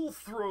 full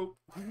throat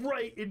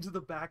right into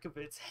the back of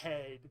its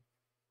head,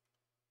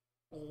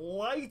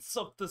 lights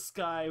up the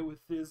sky with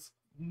this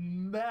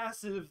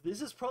massive.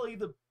 This is probably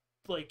the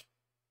like.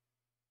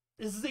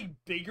 This is a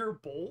bigger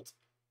bolt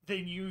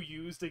than you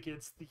used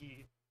against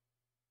the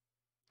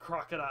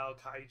crocodile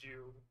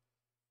kaiju.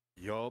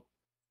 Yup.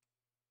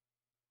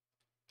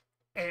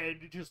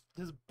 And just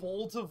this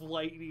bolt of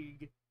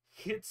lightning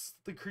hits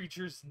the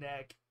creature's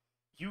neck.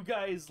 You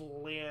guys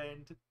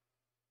land.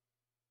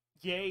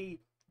 Yae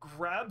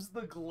grabs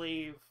the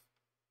glaive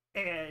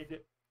and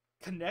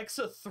connects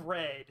a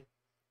thread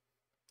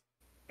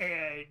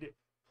and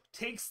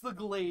takes the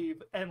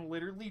glaive and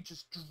literally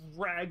just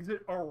drags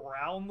it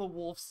around the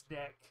wolf's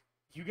neck.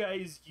 You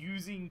guys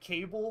using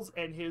cables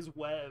and his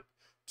web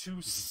to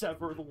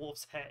sever the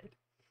wolf's head.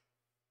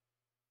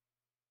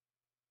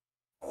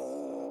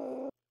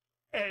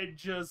 And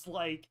just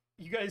like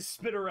you guys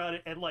spin around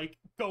it and like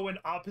go in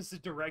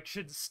opposite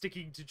directions,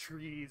 sticking to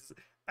trees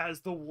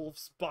as the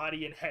wolf's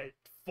body and head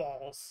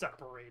fall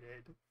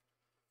separated.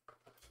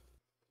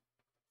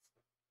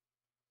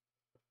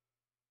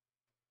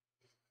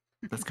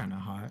 That's kind of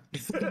hot.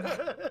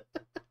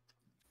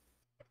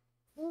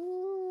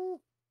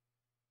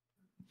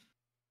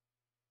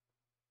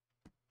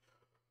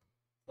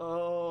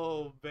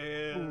 Oh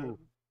man.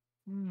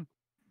 Mm.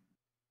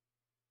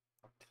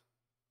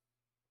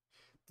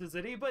 Does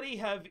anybody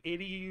have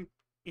any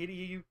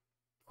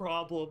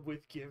problem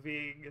with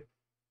giving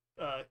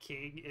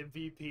King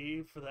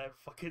MVP for that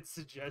fucking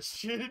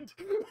suggestion?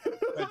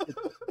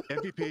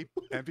 MVP,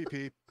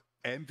 MVP,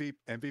 MVP,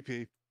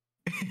 MVP,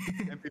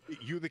 MVP.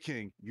 You the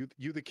king.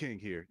 You the king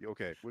here.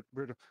 Okay.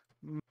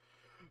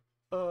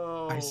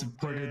 Oh, I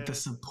supported man. the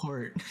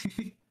support.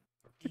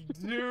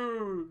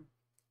 Dude.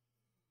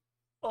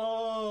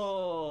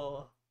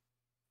 Oh.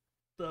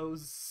 That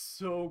was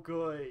so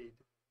good.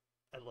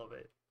 I love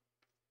it.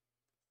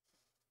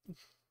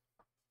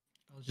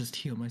 I'll just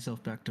heal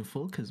myself back to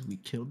full because we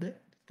killed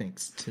it.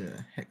 Thanks to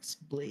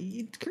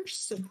Hexblade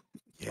Curse.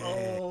 Yeah.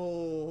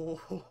 Oh.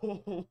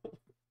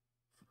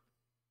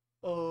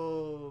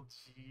 Oh,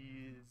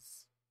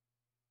 jeez.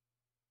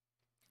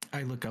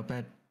 I look up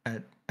at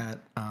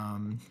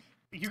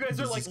You guys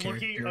are like Dizzy's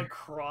looking character.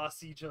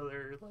 across each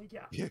other, like,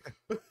 yeah. Yeah.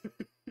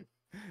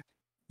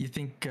 You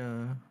think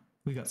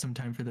we got some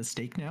time for the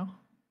steak now?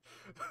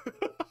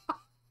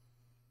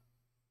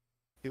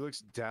 He looks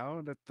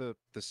down at the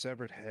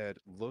severed head,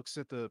 looks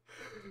at the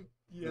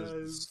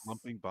Yes.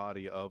 slumping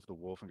body of the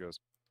wolf, and goes,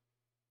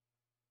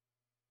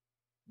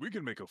 "We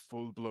can make a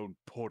full-blown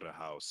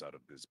porterhouse out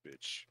of this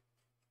bitch."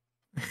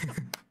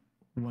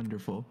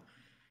 Wonderful.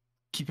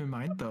 Keep in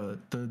mind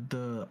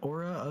the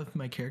aura of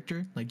my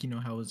character, like you know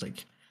how it was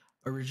like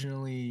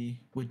originally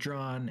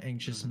withdrawn,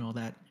 anxious, and all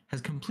that,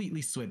 has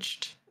completely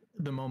switched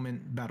the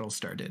moment battle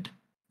started.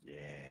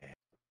 Yeah.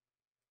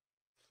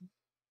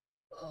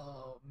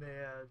 Oh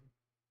man,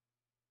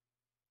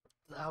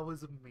 that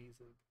was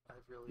amazing. I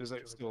really There's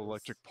like enjoyed still this.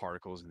 electric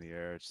particles in the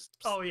air. It's just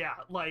Oh yeah,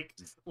 like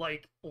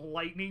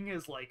lightning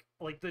is like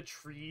the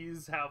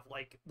trees have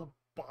like the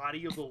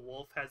body of the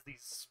wolf has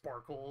these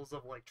sparkles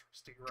of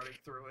electricity running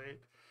through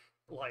it.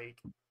 Like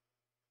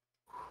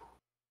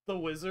the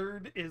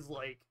wizard is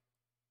like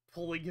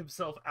pulling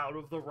himself out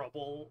of the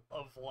rubble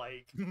of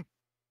like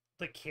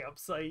the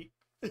campsite.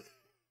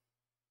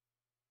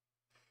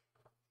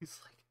 He's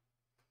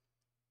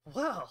like,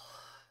 well,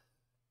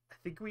 I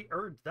think we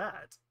earned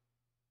that.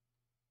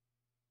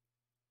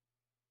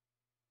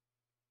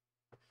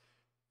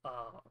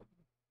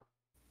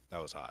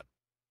 that was hot.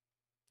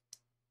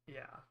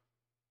 Yeah.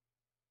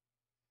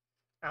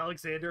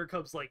 Alexander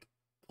comes like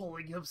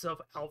pulling himself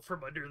out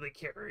from under the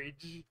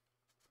carriage.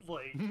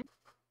 Like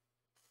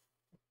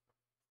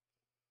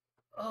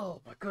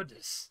Oh my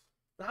goodness.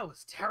 That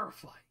was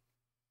terrifying.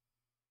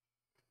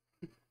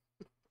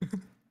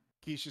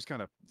 Quiche just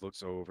kind of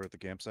looks over at the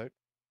campsite,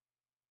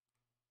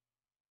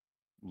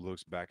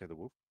 looks back at the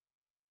wolf,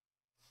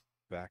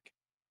 back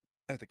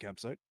at the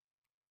campsite,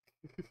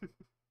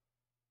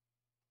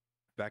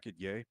 back at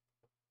Yae.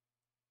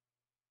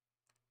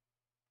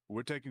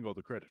 We're taking all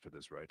the credit for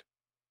this, right?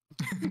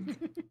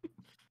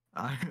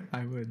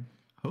 I would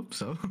hope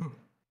so.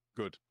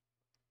 Good.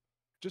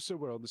 Just so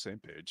we're on the same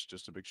page,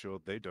 just to make sure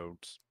they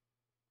don't.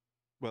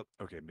 Well,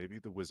 okay, maybe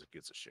the wizard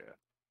gets a share.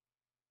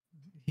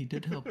 He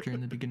did help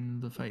during the beginning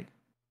of the fight.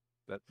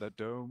 That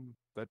dome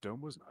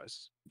was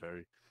nice.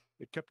 Very.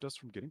 It kept us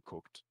from getting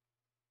cooked.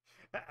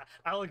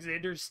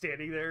 Alexander's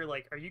standing there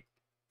like, are you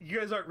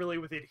guys aren't really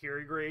within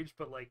hearing range,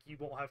 but like you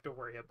won't have to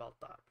worry about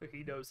that.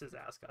 He knows his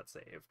ass got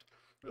saved.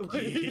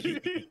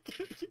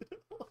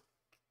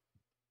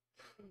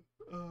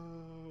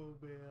 Oh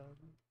man.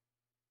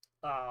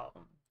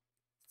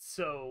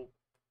 So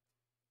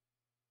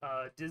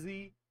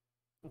Dizzy,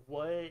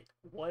 what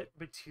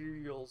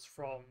materials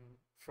from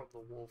the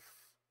wolf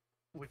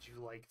would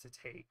you like to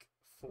take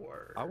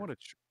for I want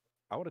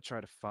to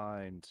try to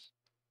find.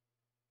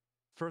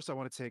 First, I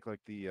want to take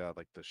the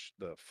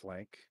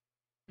flank,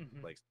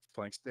 Mhm. like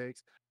flank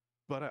steaks,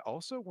 but I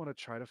also want to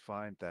try to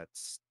find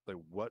like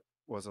what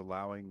was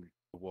allowing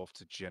the wolf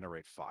to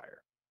generate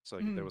fire. So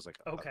like if there was like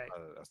Okay.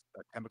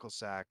 a chemical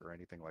sac or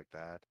anything like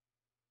that.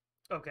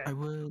 Okay.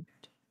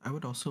 I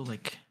would also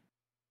like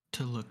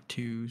to look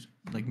to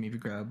like maybe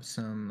grab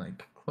some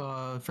like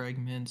claw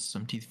fragments,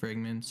 some teeth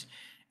fragments,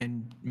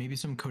 and maybe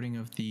some coating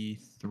of the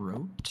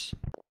throat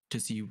to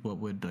see what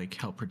would like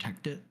help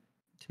protect it,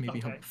 to maybe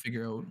Okay. help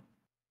figure out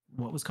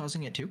what was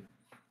causing it too.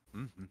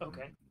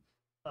 Okay.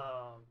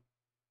 Um,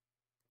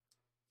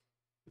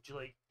 would you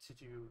like to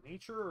do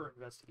nature or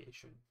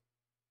investigation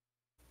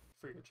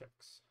for your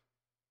checks?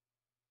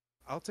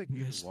 I'll take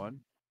either one.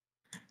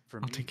 For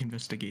I'll me, take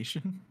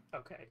investigation.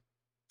 Okay.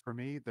 for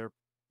me, they're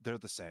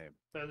the same.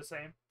 They're the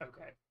same?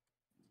 Okay.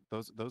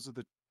 Those are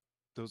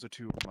those are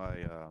two of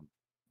my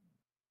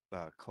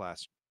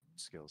class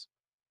skills.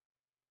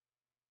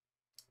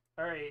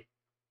 All right.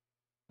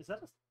 Is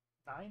that a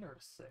 9 or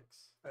a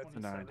 6? That's a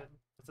 9.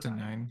 It's It's a a 9.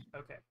 9.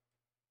 Okay.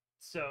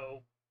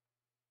 So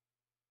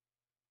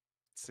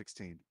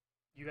 16.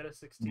 you got a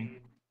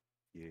 16,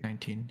 Yeah.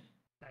 19.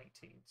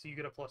 19. So you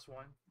get a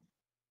 +1.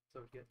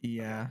 So good.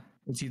 Yeah,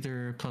 it's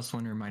either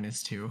 +1 or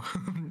 -2.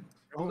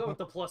 We'll go with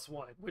the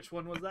 +1. Which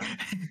one was that?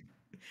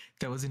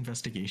 That was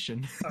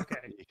investigation.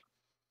 Okay.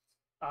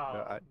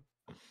 No, Um,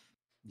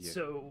 yeah.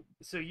 so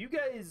you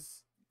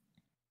guys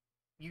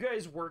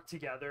work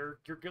together.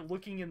 You're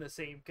looking in the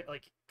same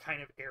like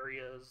kind of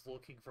areas,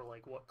 looking for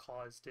like what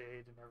caused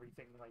it and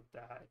everything like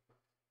that.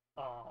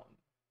 Um,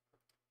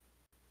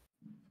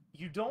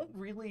 you don't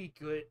really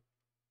get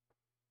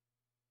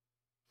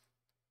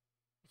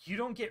you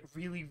don't get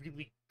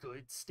really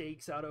good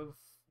steaks out of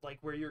like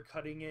where you're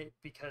cutting it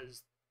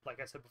because like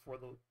I said before,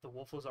 the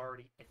wolf was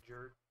already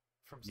injured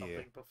from Yeah.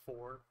 something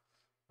before.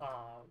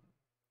 Um,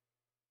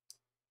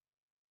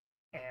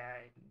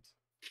 and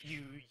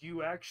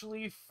you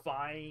actually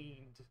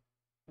find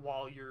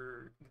while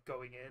you're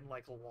going in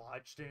like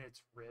lodged in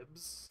its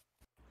ribs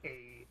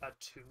a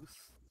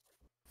tooth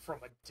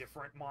from a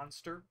different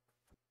monster.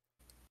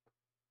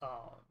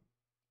 um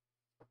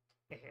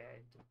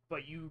and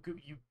but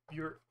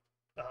you're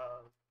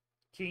uh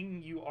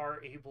king, you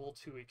are able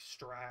to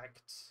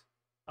extract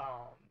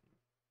um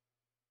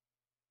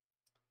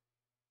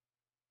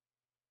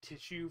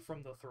tissue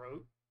from the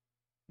throat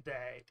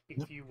that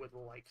if you would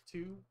like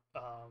to,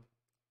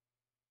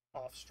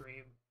 off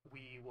stream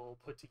we will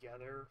put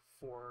together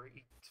for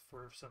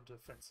some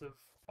defensive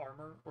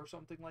armor or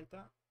something like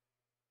that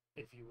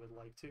if you would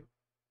like to.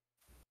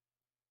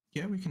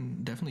 Yeah, we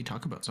can definitely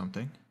talk about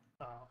something.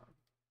 um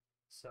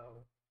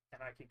so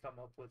and I can come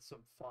up with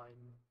some fun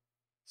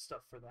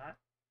stuff for that.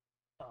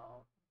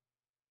 um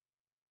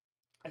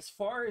as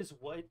far as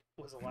what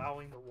was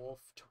allowing the wolf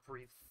to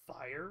breathe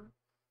fire,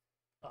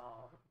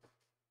 um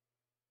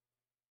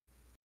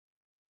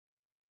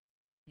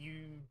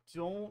you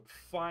don't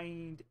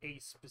find a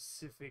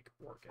specific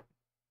organ.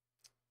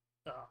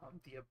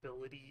 The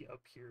ability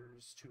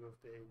appears to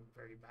have been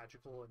very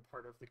magical and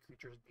part of the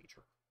creature's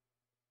nature.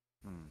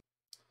 Hmm.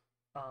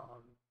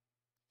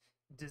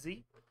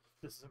 Dizzy,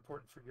 this is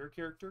important for your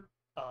character.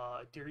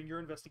 During your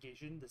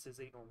investigation, this is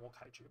a normal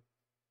kaiju.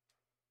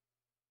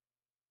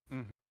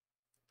 Mhm.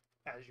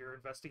 As you're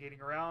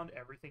investigating around,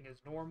 everything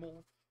is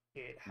normal.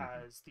 It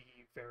has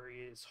the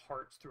various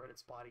hearts throughout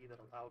its body that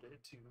allowed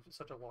it to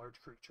such a large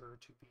creature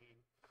to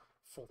be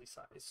fully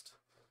sized.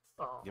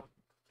 Yep.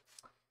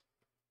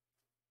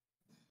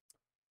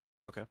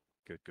 Okay.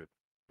 Good.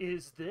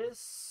 Is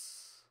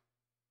this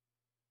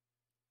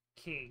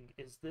King?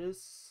 Is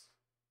this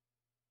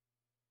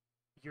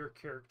your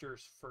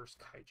character's first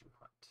kaiju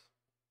hunt,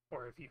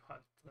 or have you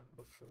hunted them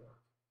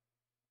before?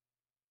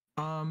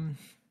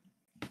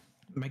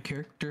 My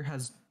character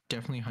has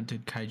definitely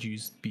hunted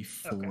kaijus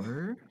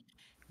before,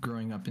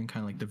 growing up in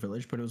kind of like the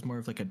village, but it was more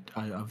of like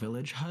a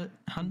village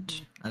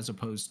hunt as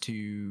opposed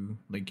to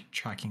like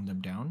tracking them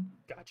down.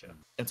 Gotcha.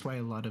 That's why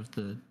a lot of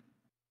the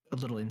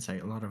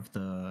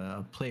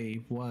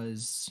play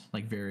was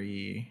like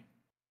very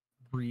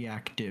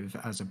reactive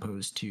as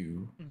opposed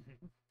to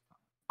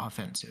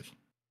offensive.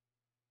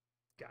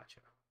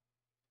 Gotcha.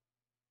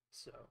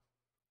 So,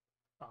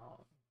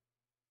 um,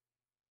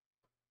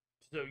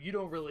 so you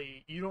don't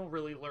really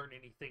learn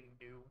anything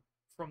new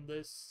from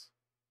this.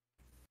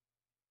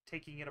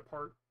 Taking it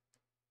apart,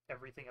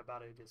 everything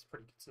about it is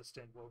pretty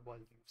consistent with what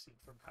you've seen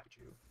from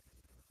kaiju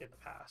in the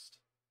past.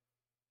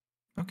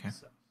 Okay.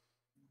 So,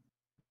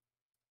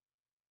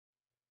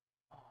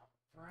 all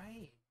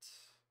right.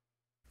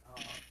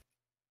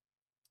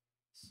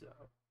 So,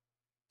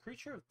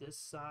 creature of this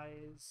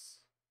size,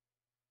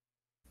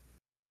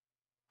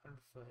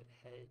 100-foot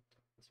head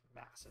is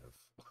massive.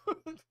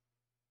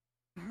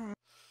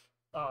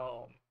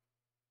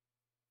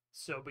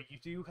 So, but you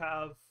do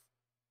have,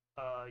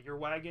 your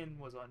wagon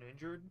was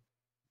uninjured.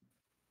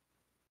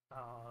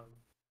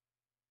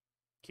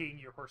 King,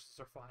 your horses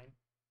are fine.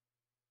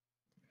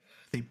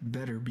 They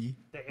better be.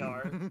 They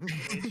are.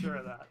 Made sure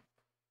of that.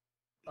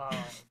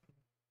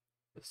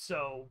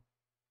 So,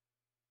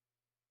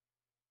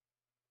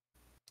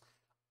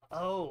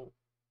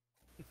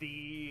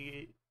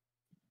 the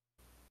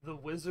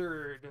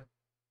wizard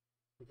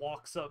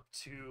walks up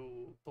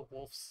to the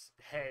wolf's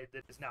head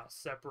that is now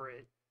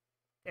separate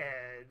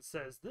and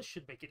says, "This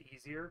should make it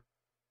easier,"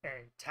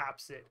 and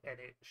taps it, and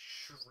it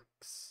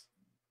shrinks.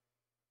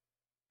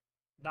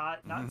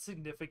 Not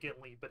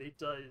significantly, but it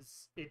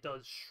does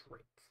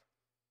shrink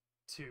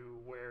to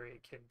where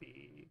it can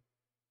be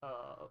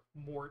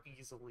more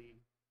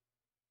easily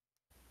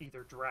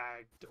either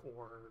dragged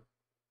or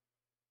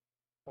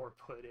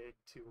put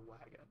into a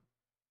wagon.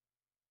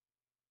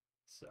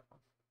 So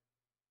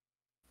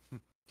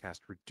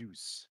Cast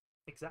reduce.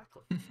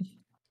 exactly.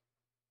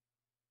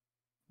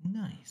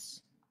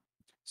 Nice.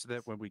 So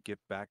that when we get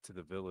back to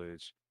the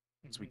village,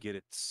 once we get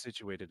it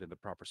situated in the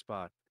proper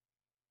spot,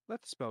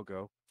 let the spell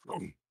go.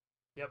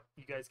 Yep,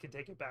 you guys can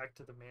take it back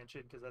to the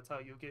mansion because that's how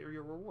you'll get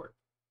your reward.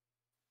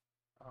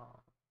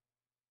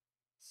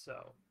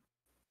 So,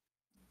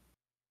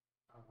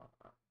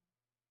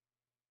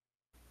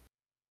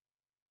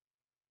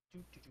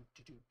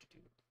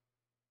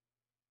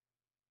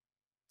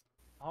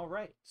 all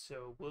right,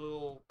 so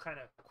we'll kind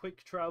of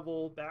quick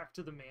travel back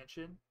to the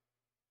mansion.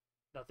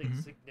 Nothing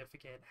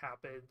significant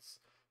happens.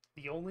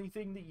 The only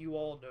thing that you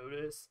all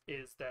notice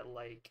is that,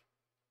 like,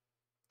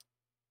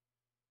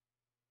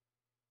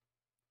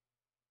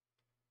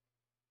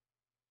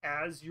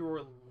 as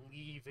you're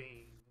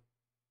leaving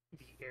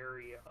the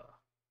area,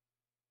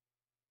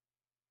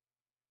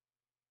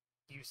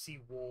 you see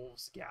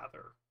wolves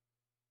gather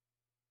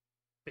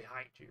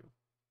behind you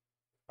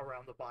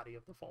around the body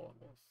of the fallen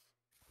wolf,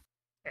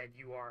 and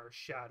you are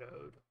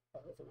shadowed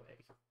all the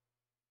way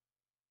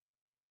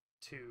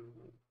to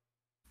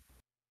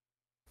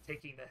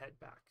taking the head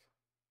back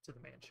to the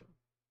mansion.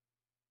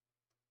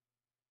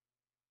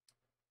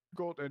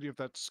 Got any of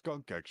that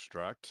skunk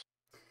extract?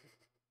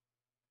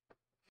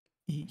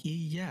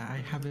 Yeah, I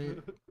have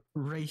it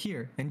right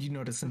here. And you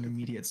notice an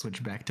immediate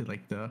switch back to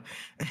like the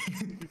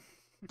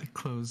the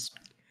closed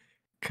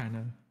kind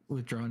of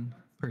withdrawn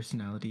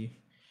personality.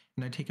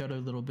 And I take out a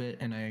little bit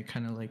and I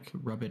kind of like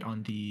rub it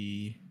on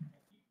the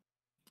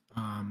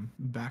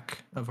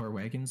back of our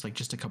wagons, like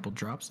just a couple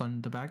drops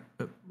on the back,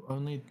 but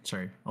only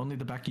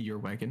the back of your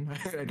wagon.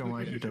 I don't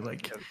want you to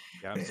like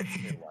Yeah, I'm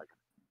tail wagon.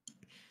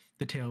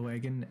 The tail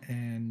wagon,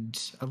 and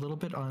a little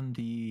bit on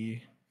the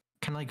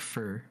kind of like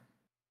fur.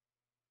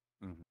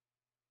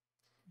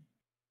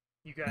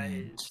 You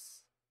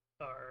guys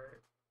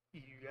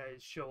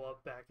show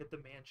up back at the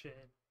mansion.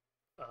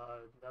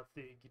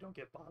 Nothing, you don't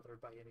get bothered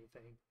by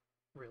anything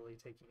really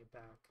taking it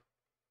back.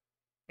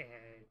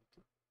 And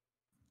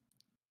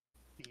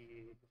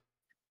you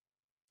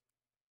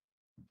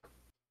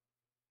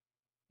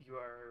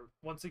are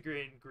once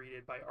again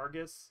greeted by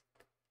Argus,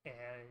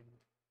 and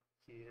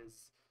he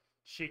is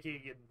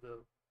shaking in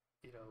the,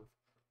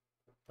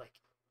 like,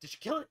 "Did you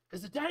kill it?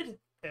 Is it dead?"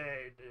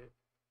 And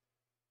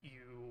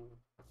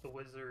the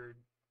wizard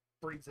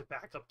brings it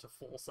back up to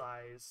full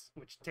size,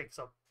 which takes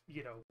up,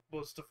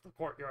 most of the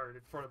courtyard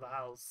in front of the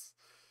house.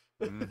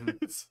 Yeah,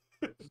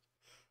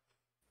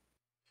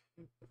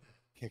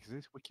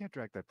 because we can't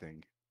drag that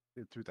thing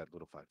through that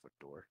little 5-foot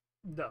door.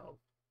 No.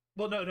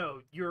 Well,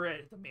 no, you're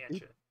at the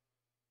mansion.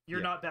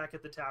 You're not back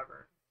at the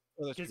tavern.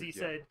 Because he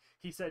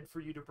said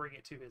for you to bring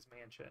it to his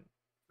mansion.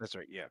 That's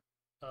right, yeah.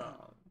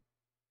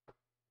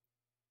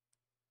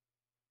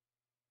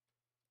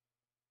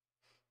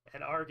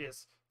 And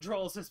Argus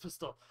draws his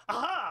pistol.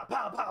 Aha!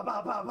 Pow, pow,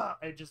 pow, pow, pow!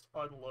 And just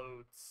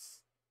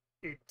unloads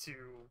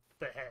into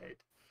the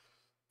head.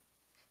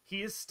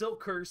 He is still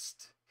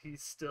cursed. He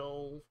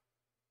still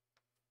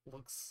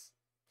looks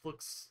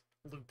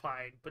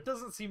lupine, but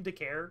doesn't seem to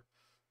care.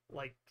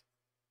 Like,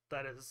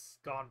 that has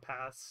gone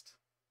past.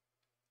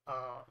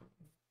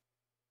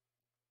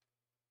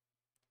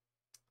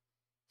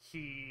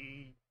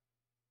 He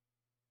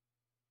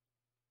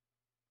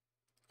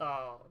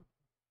um,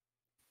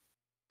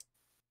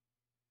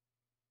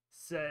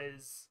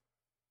 says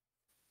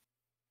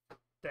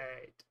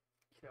that,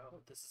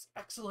 this is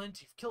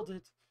excellent, you've killed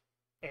it,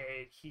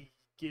 and he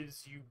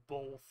gives you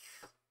both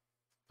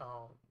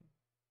um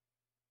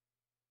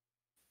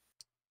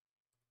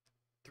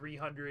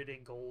 300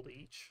 in gold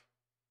each,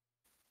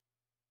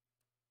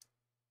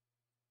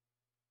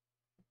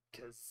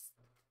 because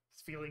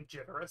he's feeling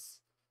generous.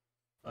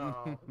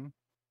 Um,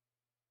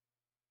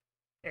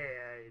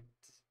 and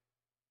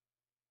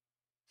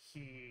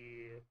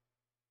he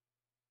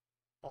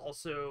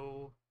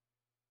also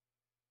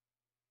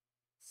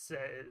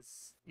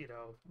says,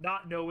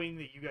 not knowing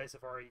that you guys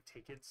have already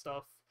taken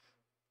stuff,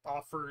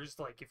 offers,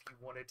 like, if you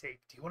want to take,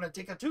 do you want to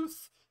take a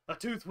tooth? A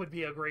tooth would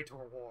be a great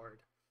reward.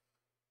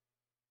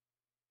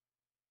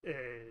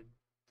 And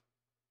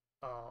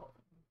um,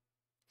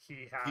 he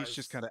He's has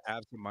just kind of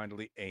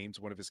absentmindedly aims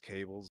one of his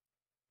cables,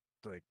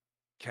 like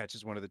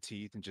catches one of the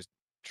teeth and just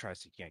tries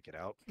to yank it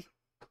out.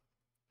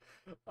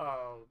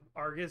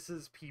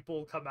 Argus's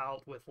people come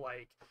out with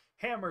like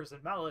hammers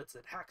and mallets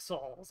and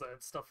hacksaws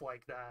and stuff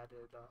like that,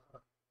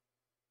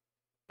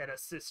 and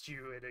assist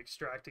you in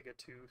extracting a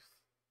tooth.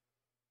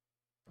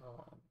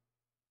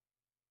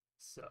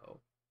 So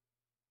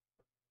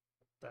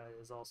that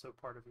is also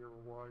part of your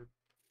reward.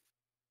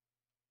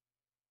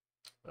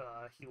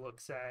 He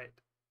looks at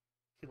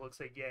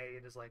Yae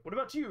and is like, "What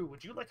about you?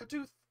 Would you like a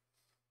tooth?"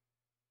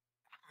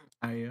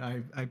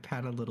 I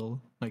pat a little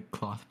like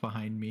cloth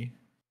behind me.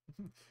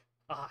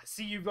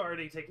 See, you've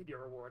already taken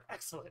your reward.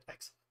 Excellent,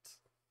 excellent.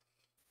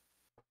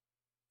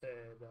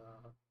 And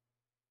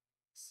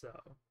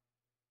so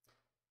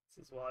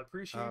says, "Well, I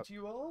appreciate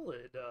you all."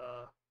 And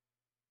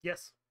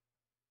yes,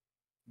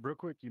 Real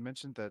quick, you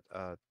mentioned that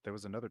there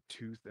was another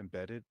tooth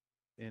embedded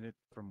in it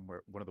from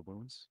one of the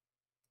wounds.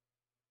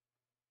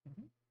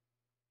 Mhm.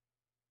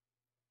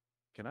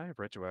 Can I have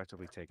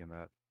retroactively taken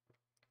that?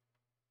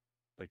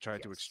 Like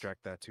tried to Yes.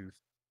 extract that tooth?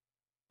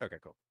 Okay,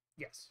 cool.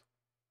 Yes.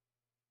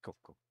 Cool.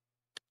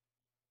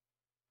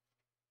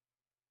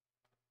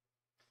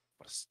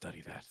 Want to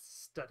study that.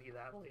 Study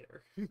that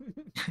later.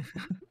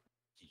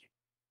 Yeah.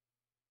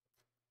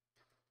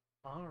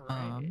 All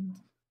right.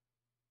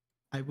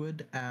 I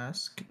would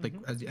ask, like,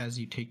 as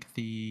you take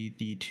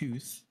the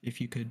tooth,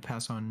 if you could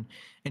pass on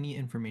any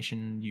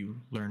information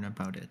you learn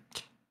about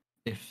it,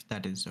 if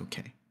that is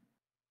okay.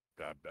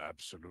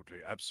 Absolutely.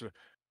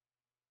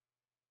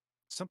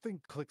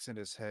 Something clicks in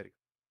his head.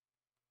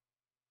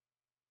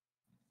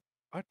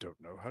 I don't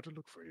know how to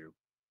look for you.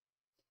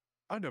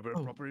 I never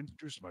Oh. properly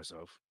introduced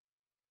myself.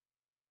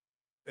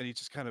 And he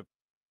just kind of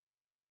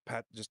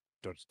just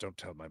don't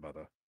tell my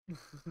mother. He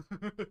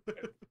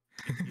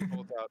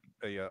holds out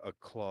a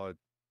clawed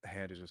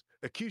hand and says,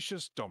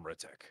 Akishas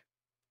Domratek.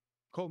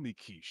 Call me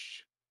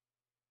Quiche.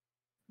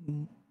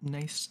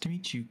 Nice to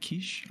meet you,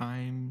 Quiche.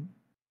 I'm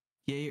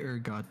Yae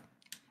Ergot,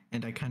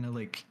 and I kind of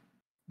like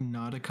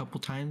nod a couple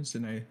times,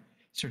 and I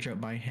stretch out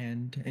my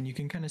hand, and you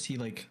can kind of see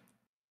like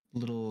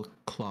little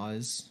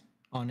claws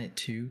on it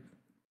too,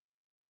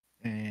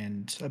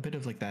 and a bit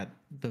of like that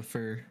the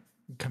fur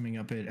coming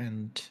up it,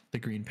 and the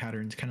green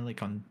patterns kind of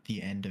like on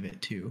the end of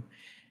it too.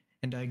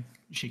 And I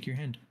shake your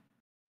hand.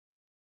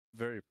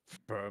 Very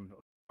firm,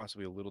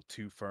 possibly a little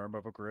too firm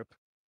of a grip.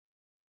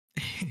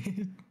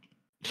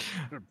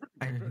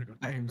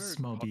 I'm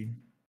small bean.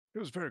 It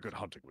was very good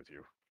hunting with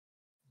you.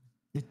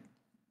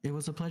 It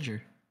was a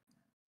pleasure.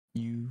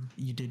 You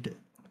did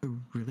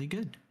really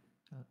good,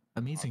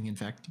 amazing, in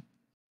fact.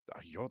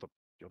 You're the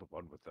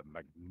one with the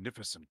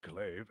magnificent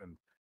glaive, and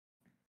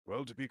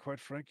well, to be quite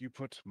frank, you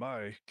put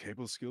my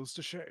cable skills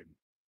to shame.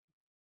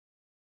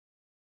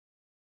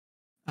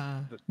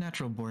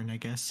 Natural born, I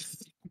guess.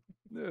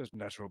 There's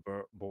natural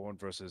born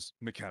versus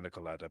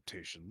mechanical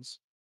adaptations.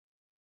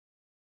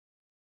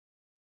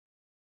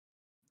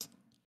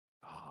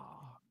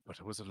 But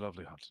it was a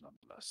lovely hunt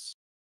nonetheless.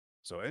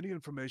 So any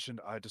information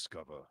I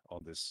discover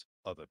on this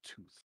other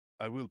tooth,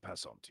 I will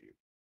pass on to you.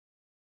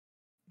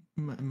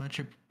 Much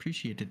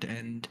appreciated,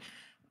 and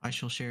I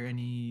shall share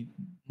any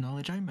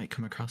knowledge I might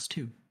come across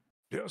too.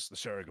 Yes, the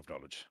sharing of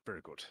knowledge.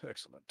 Very good.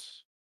 Excellent.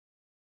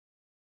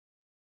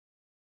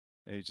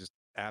 And he just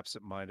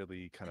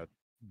absentmindedly kind of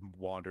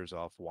wanders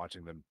off,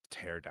 watching them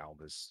tear down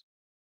this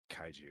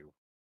kaiju.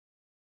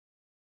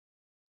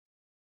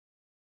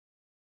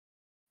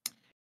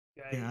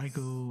 Guys, Yeah,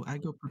 I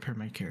go prepare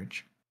my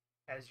carriage.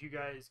 as you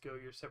guys go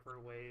your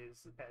separate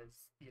ways,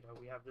 as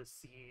we have this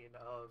scene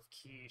of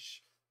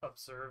Quiche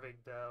observing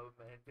them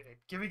and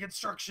giving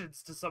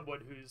instructions to someone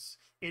who's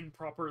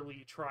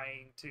improperly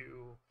trying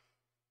to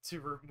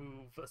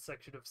remove a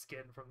section of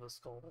skin from the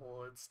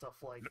skull and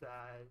stuff like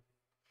that.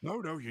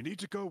 No, you need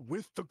to go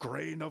with the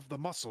grain of the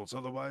muscles.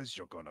 Otherwise,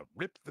 you're going to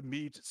rip the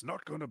meat. It's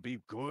not going to be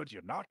good.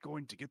 You're not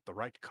going to get the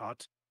right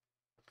cut.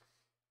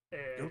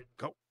 And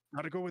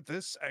Gotta go with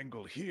this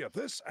angle here,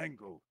 this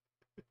angle.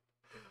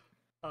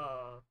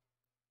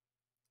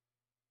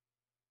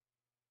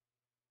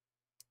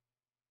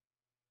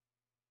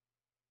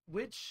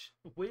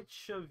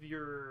 Which of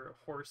your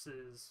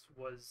horses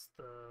was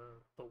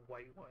the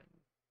white one?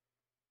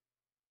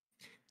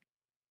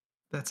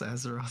 That's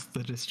Azeroth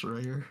the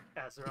Destroyer.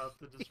 Azeroth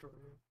the Destroyer.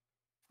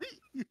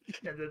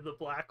 And then the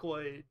black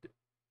one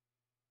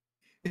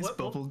Is what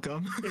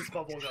bubblegum. is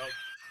bubblegum.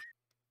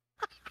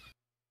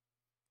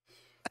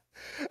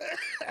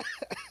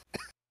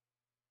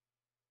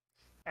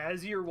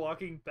 As you're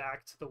walking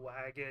back to the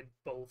wagon,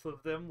 both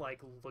of them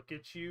like look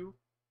at you,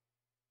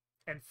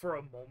 and for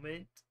a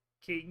moment,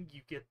 King,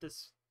 you get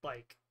this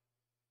like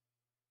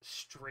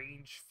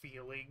strange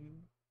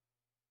feeling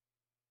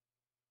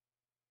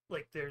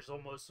like there's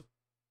almost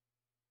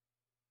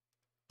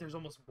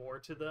more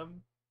to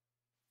them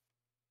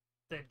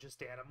than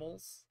just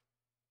animals,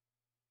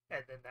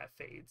 and then that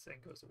fades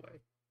and goes away.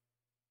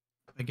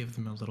 I give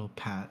them a little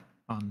pat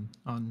on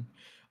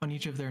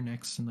each of their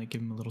necks and like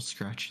give them a little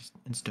scratch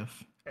and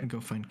stuff, and go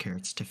find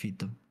carrots to feed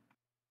them.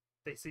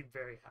 They seem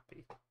very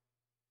happy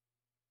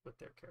with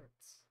their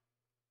carrots.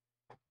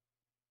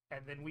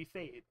 And then we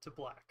fade to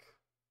black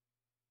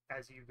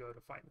as you go to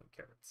find them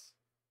carrots.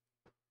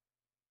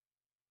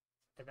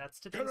 And that's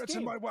today's Carrots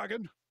game. in my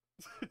wagon.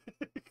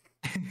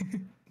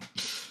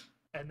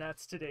 And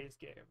that's today's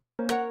game.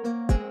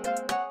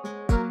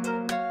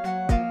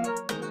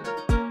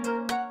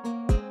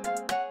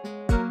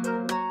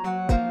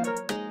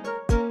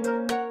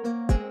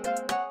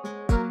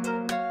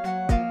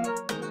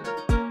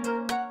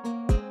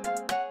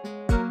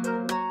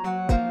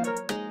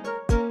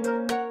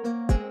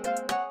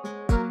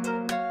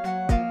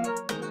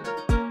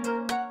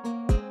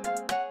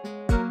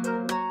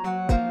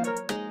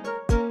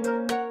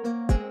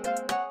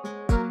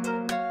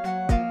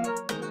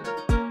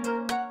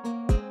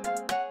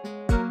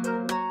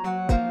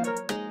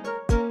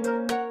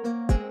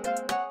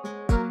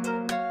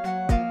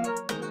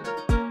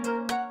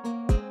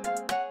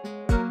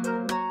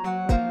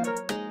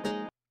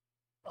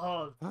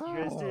 Oh, you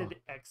guys did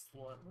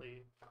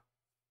excellently.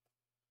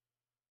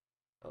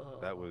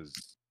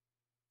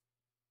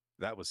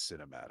 That was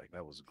cinematic.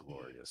 That was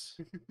glorious.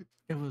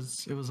 It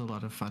was a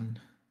lot of fun.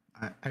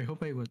 I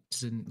hope I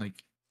wasn't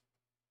like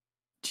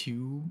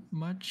too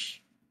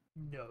much.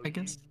 No, I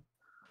guess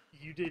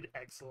you did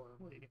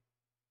excellently.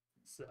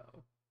 So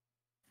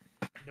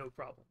no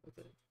problem with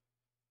it.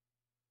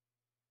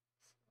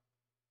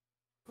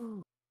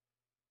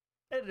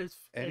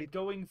 And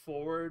going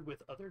forward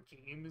with other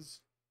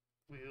games,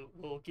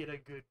 we'll get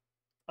a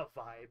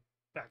vibe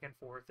back and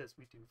forth as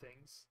we do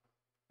things.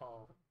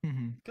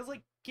 Because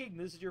like King,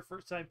 this is your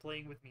first time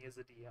playing with me as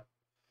a DM,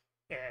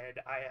 and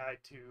I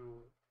had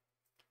to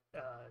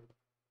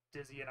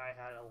Dizzy and I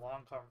had a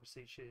long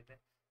conversation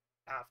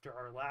after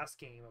our last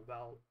game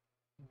about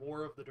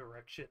more of the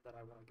direction that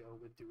I want to go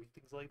with doing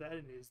things like that,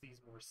 and it is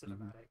these more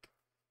cinematic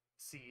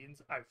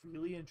scenes. I've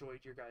really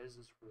enjoyed your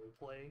guys'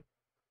 roleplay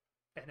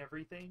and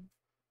everything.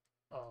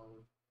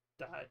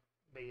 That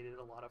made it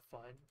a lot of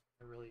fun.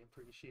 I really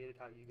appreciated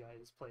how you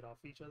guys played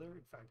off each other.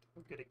 In fact,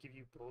 I'm gonna give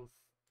you both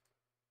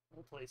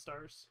roleplay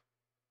stars.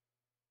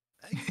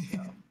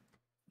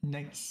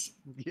 Nice.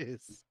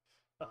 Yes.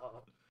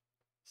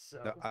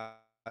 So no,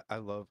 I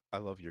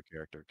love your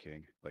character,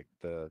 King. Like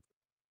the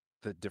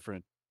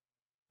different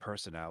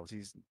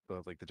personalities,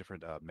 like the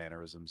different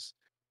mannerisms,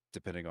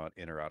 depending on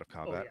in or out of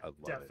combat. I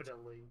love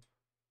definitely.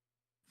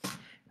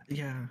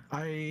 Yeah,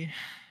 I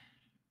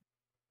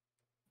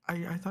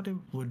thought it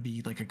would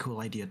be like a cool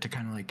idea to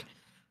kind of like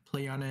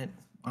play on it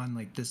on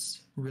like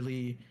this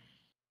really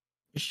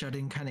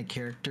shut-in kind of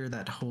character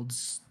that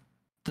holds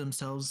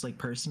themselves like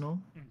personal,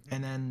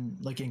 and then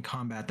like in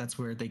combat that's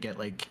where they get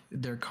like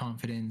their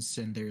confidence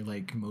and their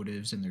like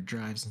motives and their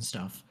drives and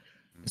stuff.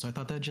 So I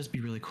thought that'd just be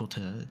really cool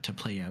to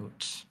play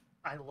out.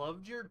 I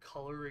loved your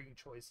coloring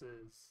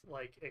choices,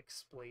 like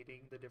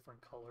explaining the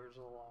different colors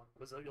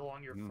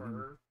along your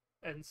fur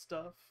and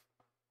stuff.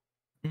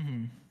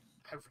 I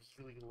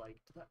really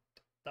liked that.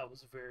 That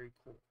was very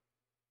cool.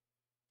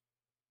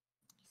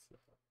 So.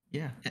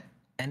 Yeah,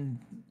 and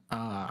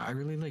I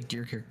really liked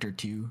your character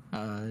too,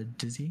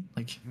 Dizzy.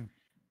 Like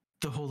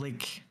the whole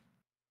like,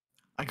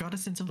 I got a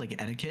sense of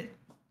like etiquette,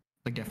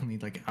 like definitely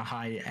like a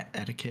high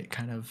etiquette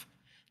kind of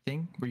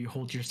thing where you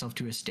hold yourself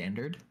to a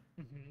standard,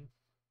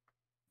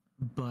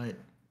 but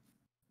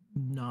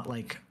not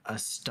like a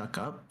stuck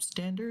up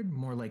standard,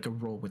 more like a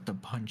roll with the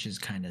punches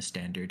kind of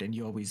standard, and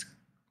you always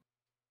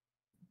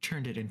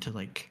turned it into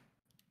like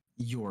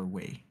your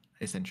way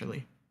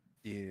essentially.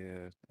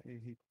 Yeah,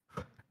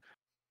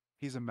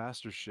 he's a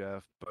master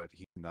chef, but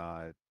he's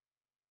not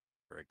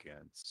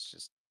arrogant. It's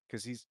just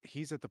because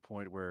he's at the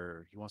point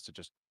where he wants to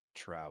just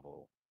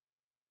travel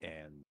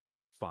and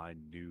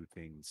find new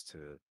things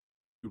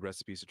new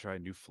recipes to try,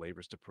 new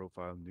flavors to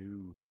profile,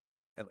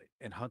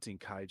 and hunting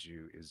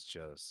kaiju is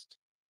just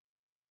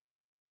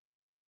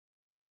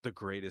the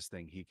greatest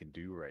thing he can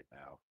do right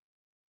now.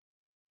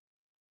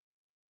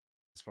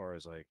 As far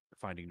as like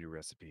finding new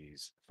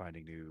recipes,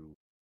 finding new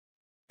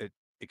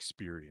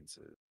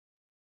experiences.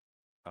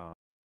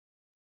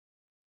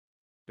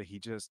 But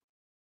he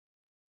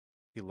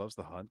loves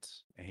the hunt,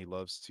 and he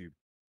loves to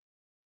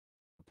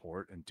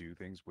support and do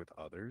things with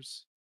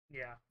others.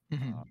 Yeah.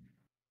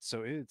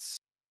 So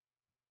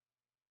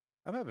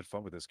I'm having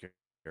fun with this character.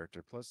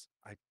 character. Plus,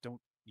 I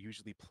don't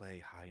usually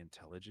play high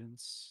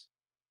intelligence,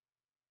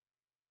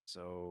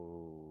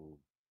 so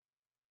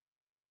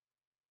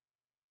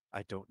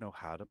I don't know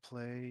how to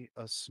play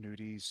a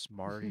snooty,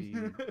 smarty.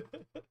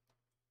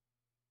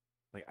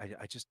 Like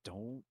I just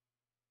don't.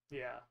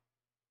 Yeah.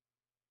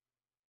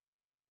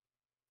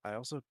 I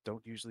also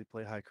don't usually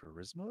play high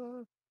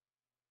charisma,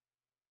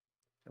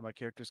 and my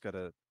character's got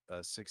a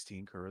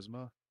 16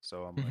 charisma,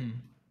 so I'm like,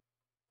 Mhm.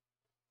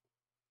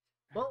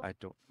 Well, I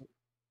don't.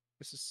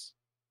 This is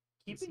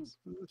this keeping is.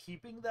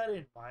 keeping that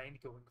in mind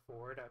going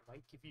forward, I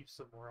might give you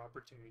some more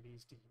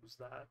opportunities to use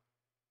that.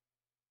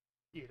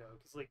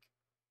 Because like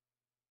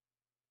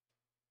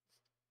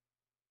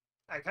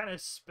I kind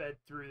of sped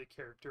through the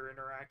character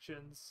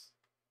interactions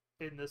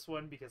in this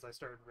one because I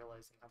started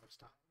realizing how much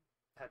time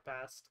had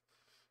passed.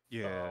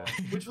 Yeah.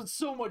 Which was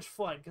so much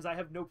fun because I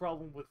have no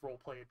problem with role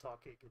play and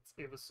talking.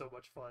 It was so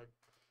much fun.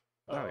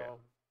 Oh yeah. Um,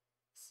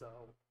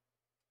 so,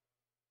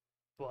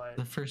 but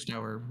The first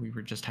hour we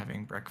were just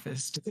having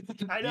breakfast.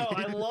 I know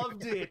I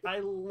loved it. I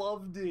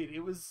loved it. It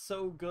was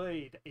so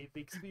good. It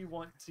makes me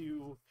want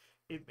to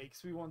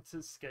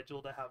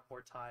schedule to have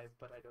more time,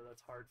 but I know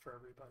that's hard for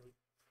everybody.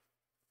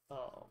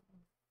 Um,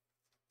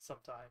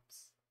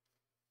 sometimes.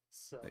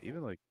 So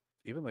Even like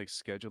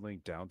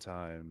scheduling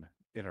downtime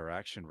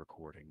interaction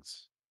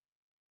recordings.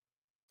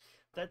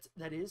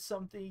 that is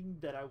something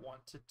that I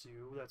want to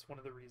do. That's one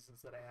of the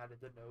reasons that I added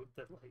the note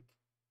that like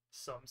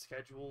some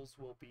schedules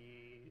will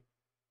be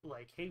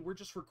like, hey, we're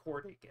just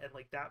recording, and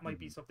like that might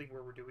be Mhm. something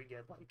where we're doing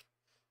it like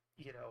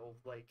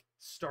like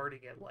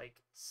starting at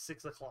like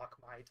 6 o'clock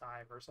my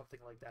time or something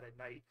like that at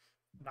night,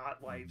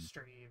 not live Mhm.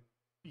 stream,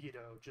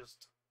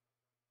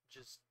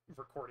 just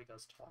recording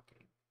us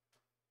talking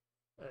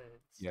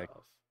and Yeah,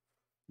 stuff.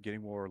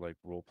 getting more like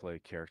role play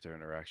character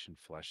interaction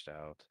fleshed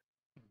out.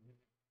 Mhm.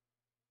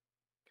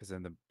 Because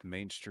then the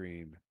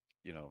mainstream,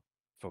 you know,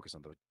 focus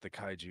on the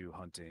kaiju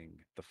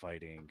hunting, the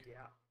fighting.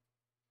 Yeah,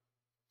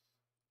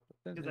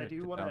 Then because the I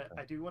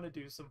downtime. do want to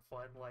do some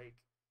fun like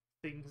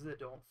things that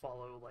don't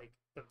follow like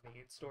the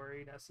main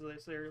story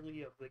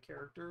necessarily of the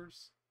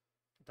characters,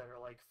 that are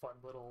like fun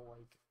little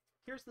like,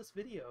 here's this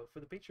video for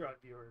the Patreon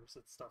viewers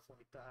and stuff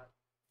like that.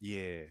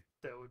 Yeah.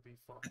 That would be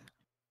fun.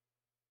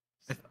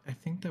 So I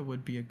think that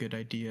would be a good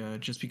idea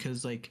just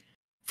because like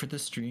for the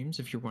streams,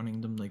 if you're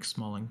wanting them like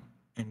small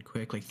and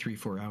quick, like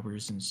 3-4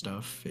 hours and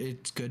stuff,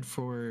 it's good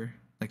for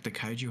like the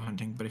kaiju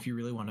hunting. But if you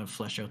really want to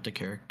flesh out the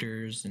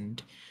characters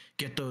and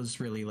get those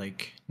really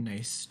like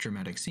nice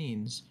dramatic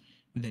scenes,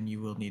 then you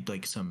will need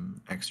like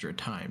some extra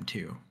time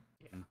too.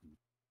 yeah. Mhm.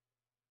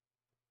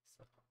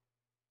 So,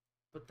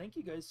 but thank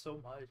you guys so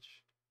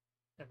much,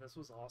 and this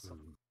was awesome.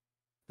 Ooh.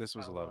 This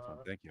was a I'll lot of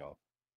fun. Thank you all.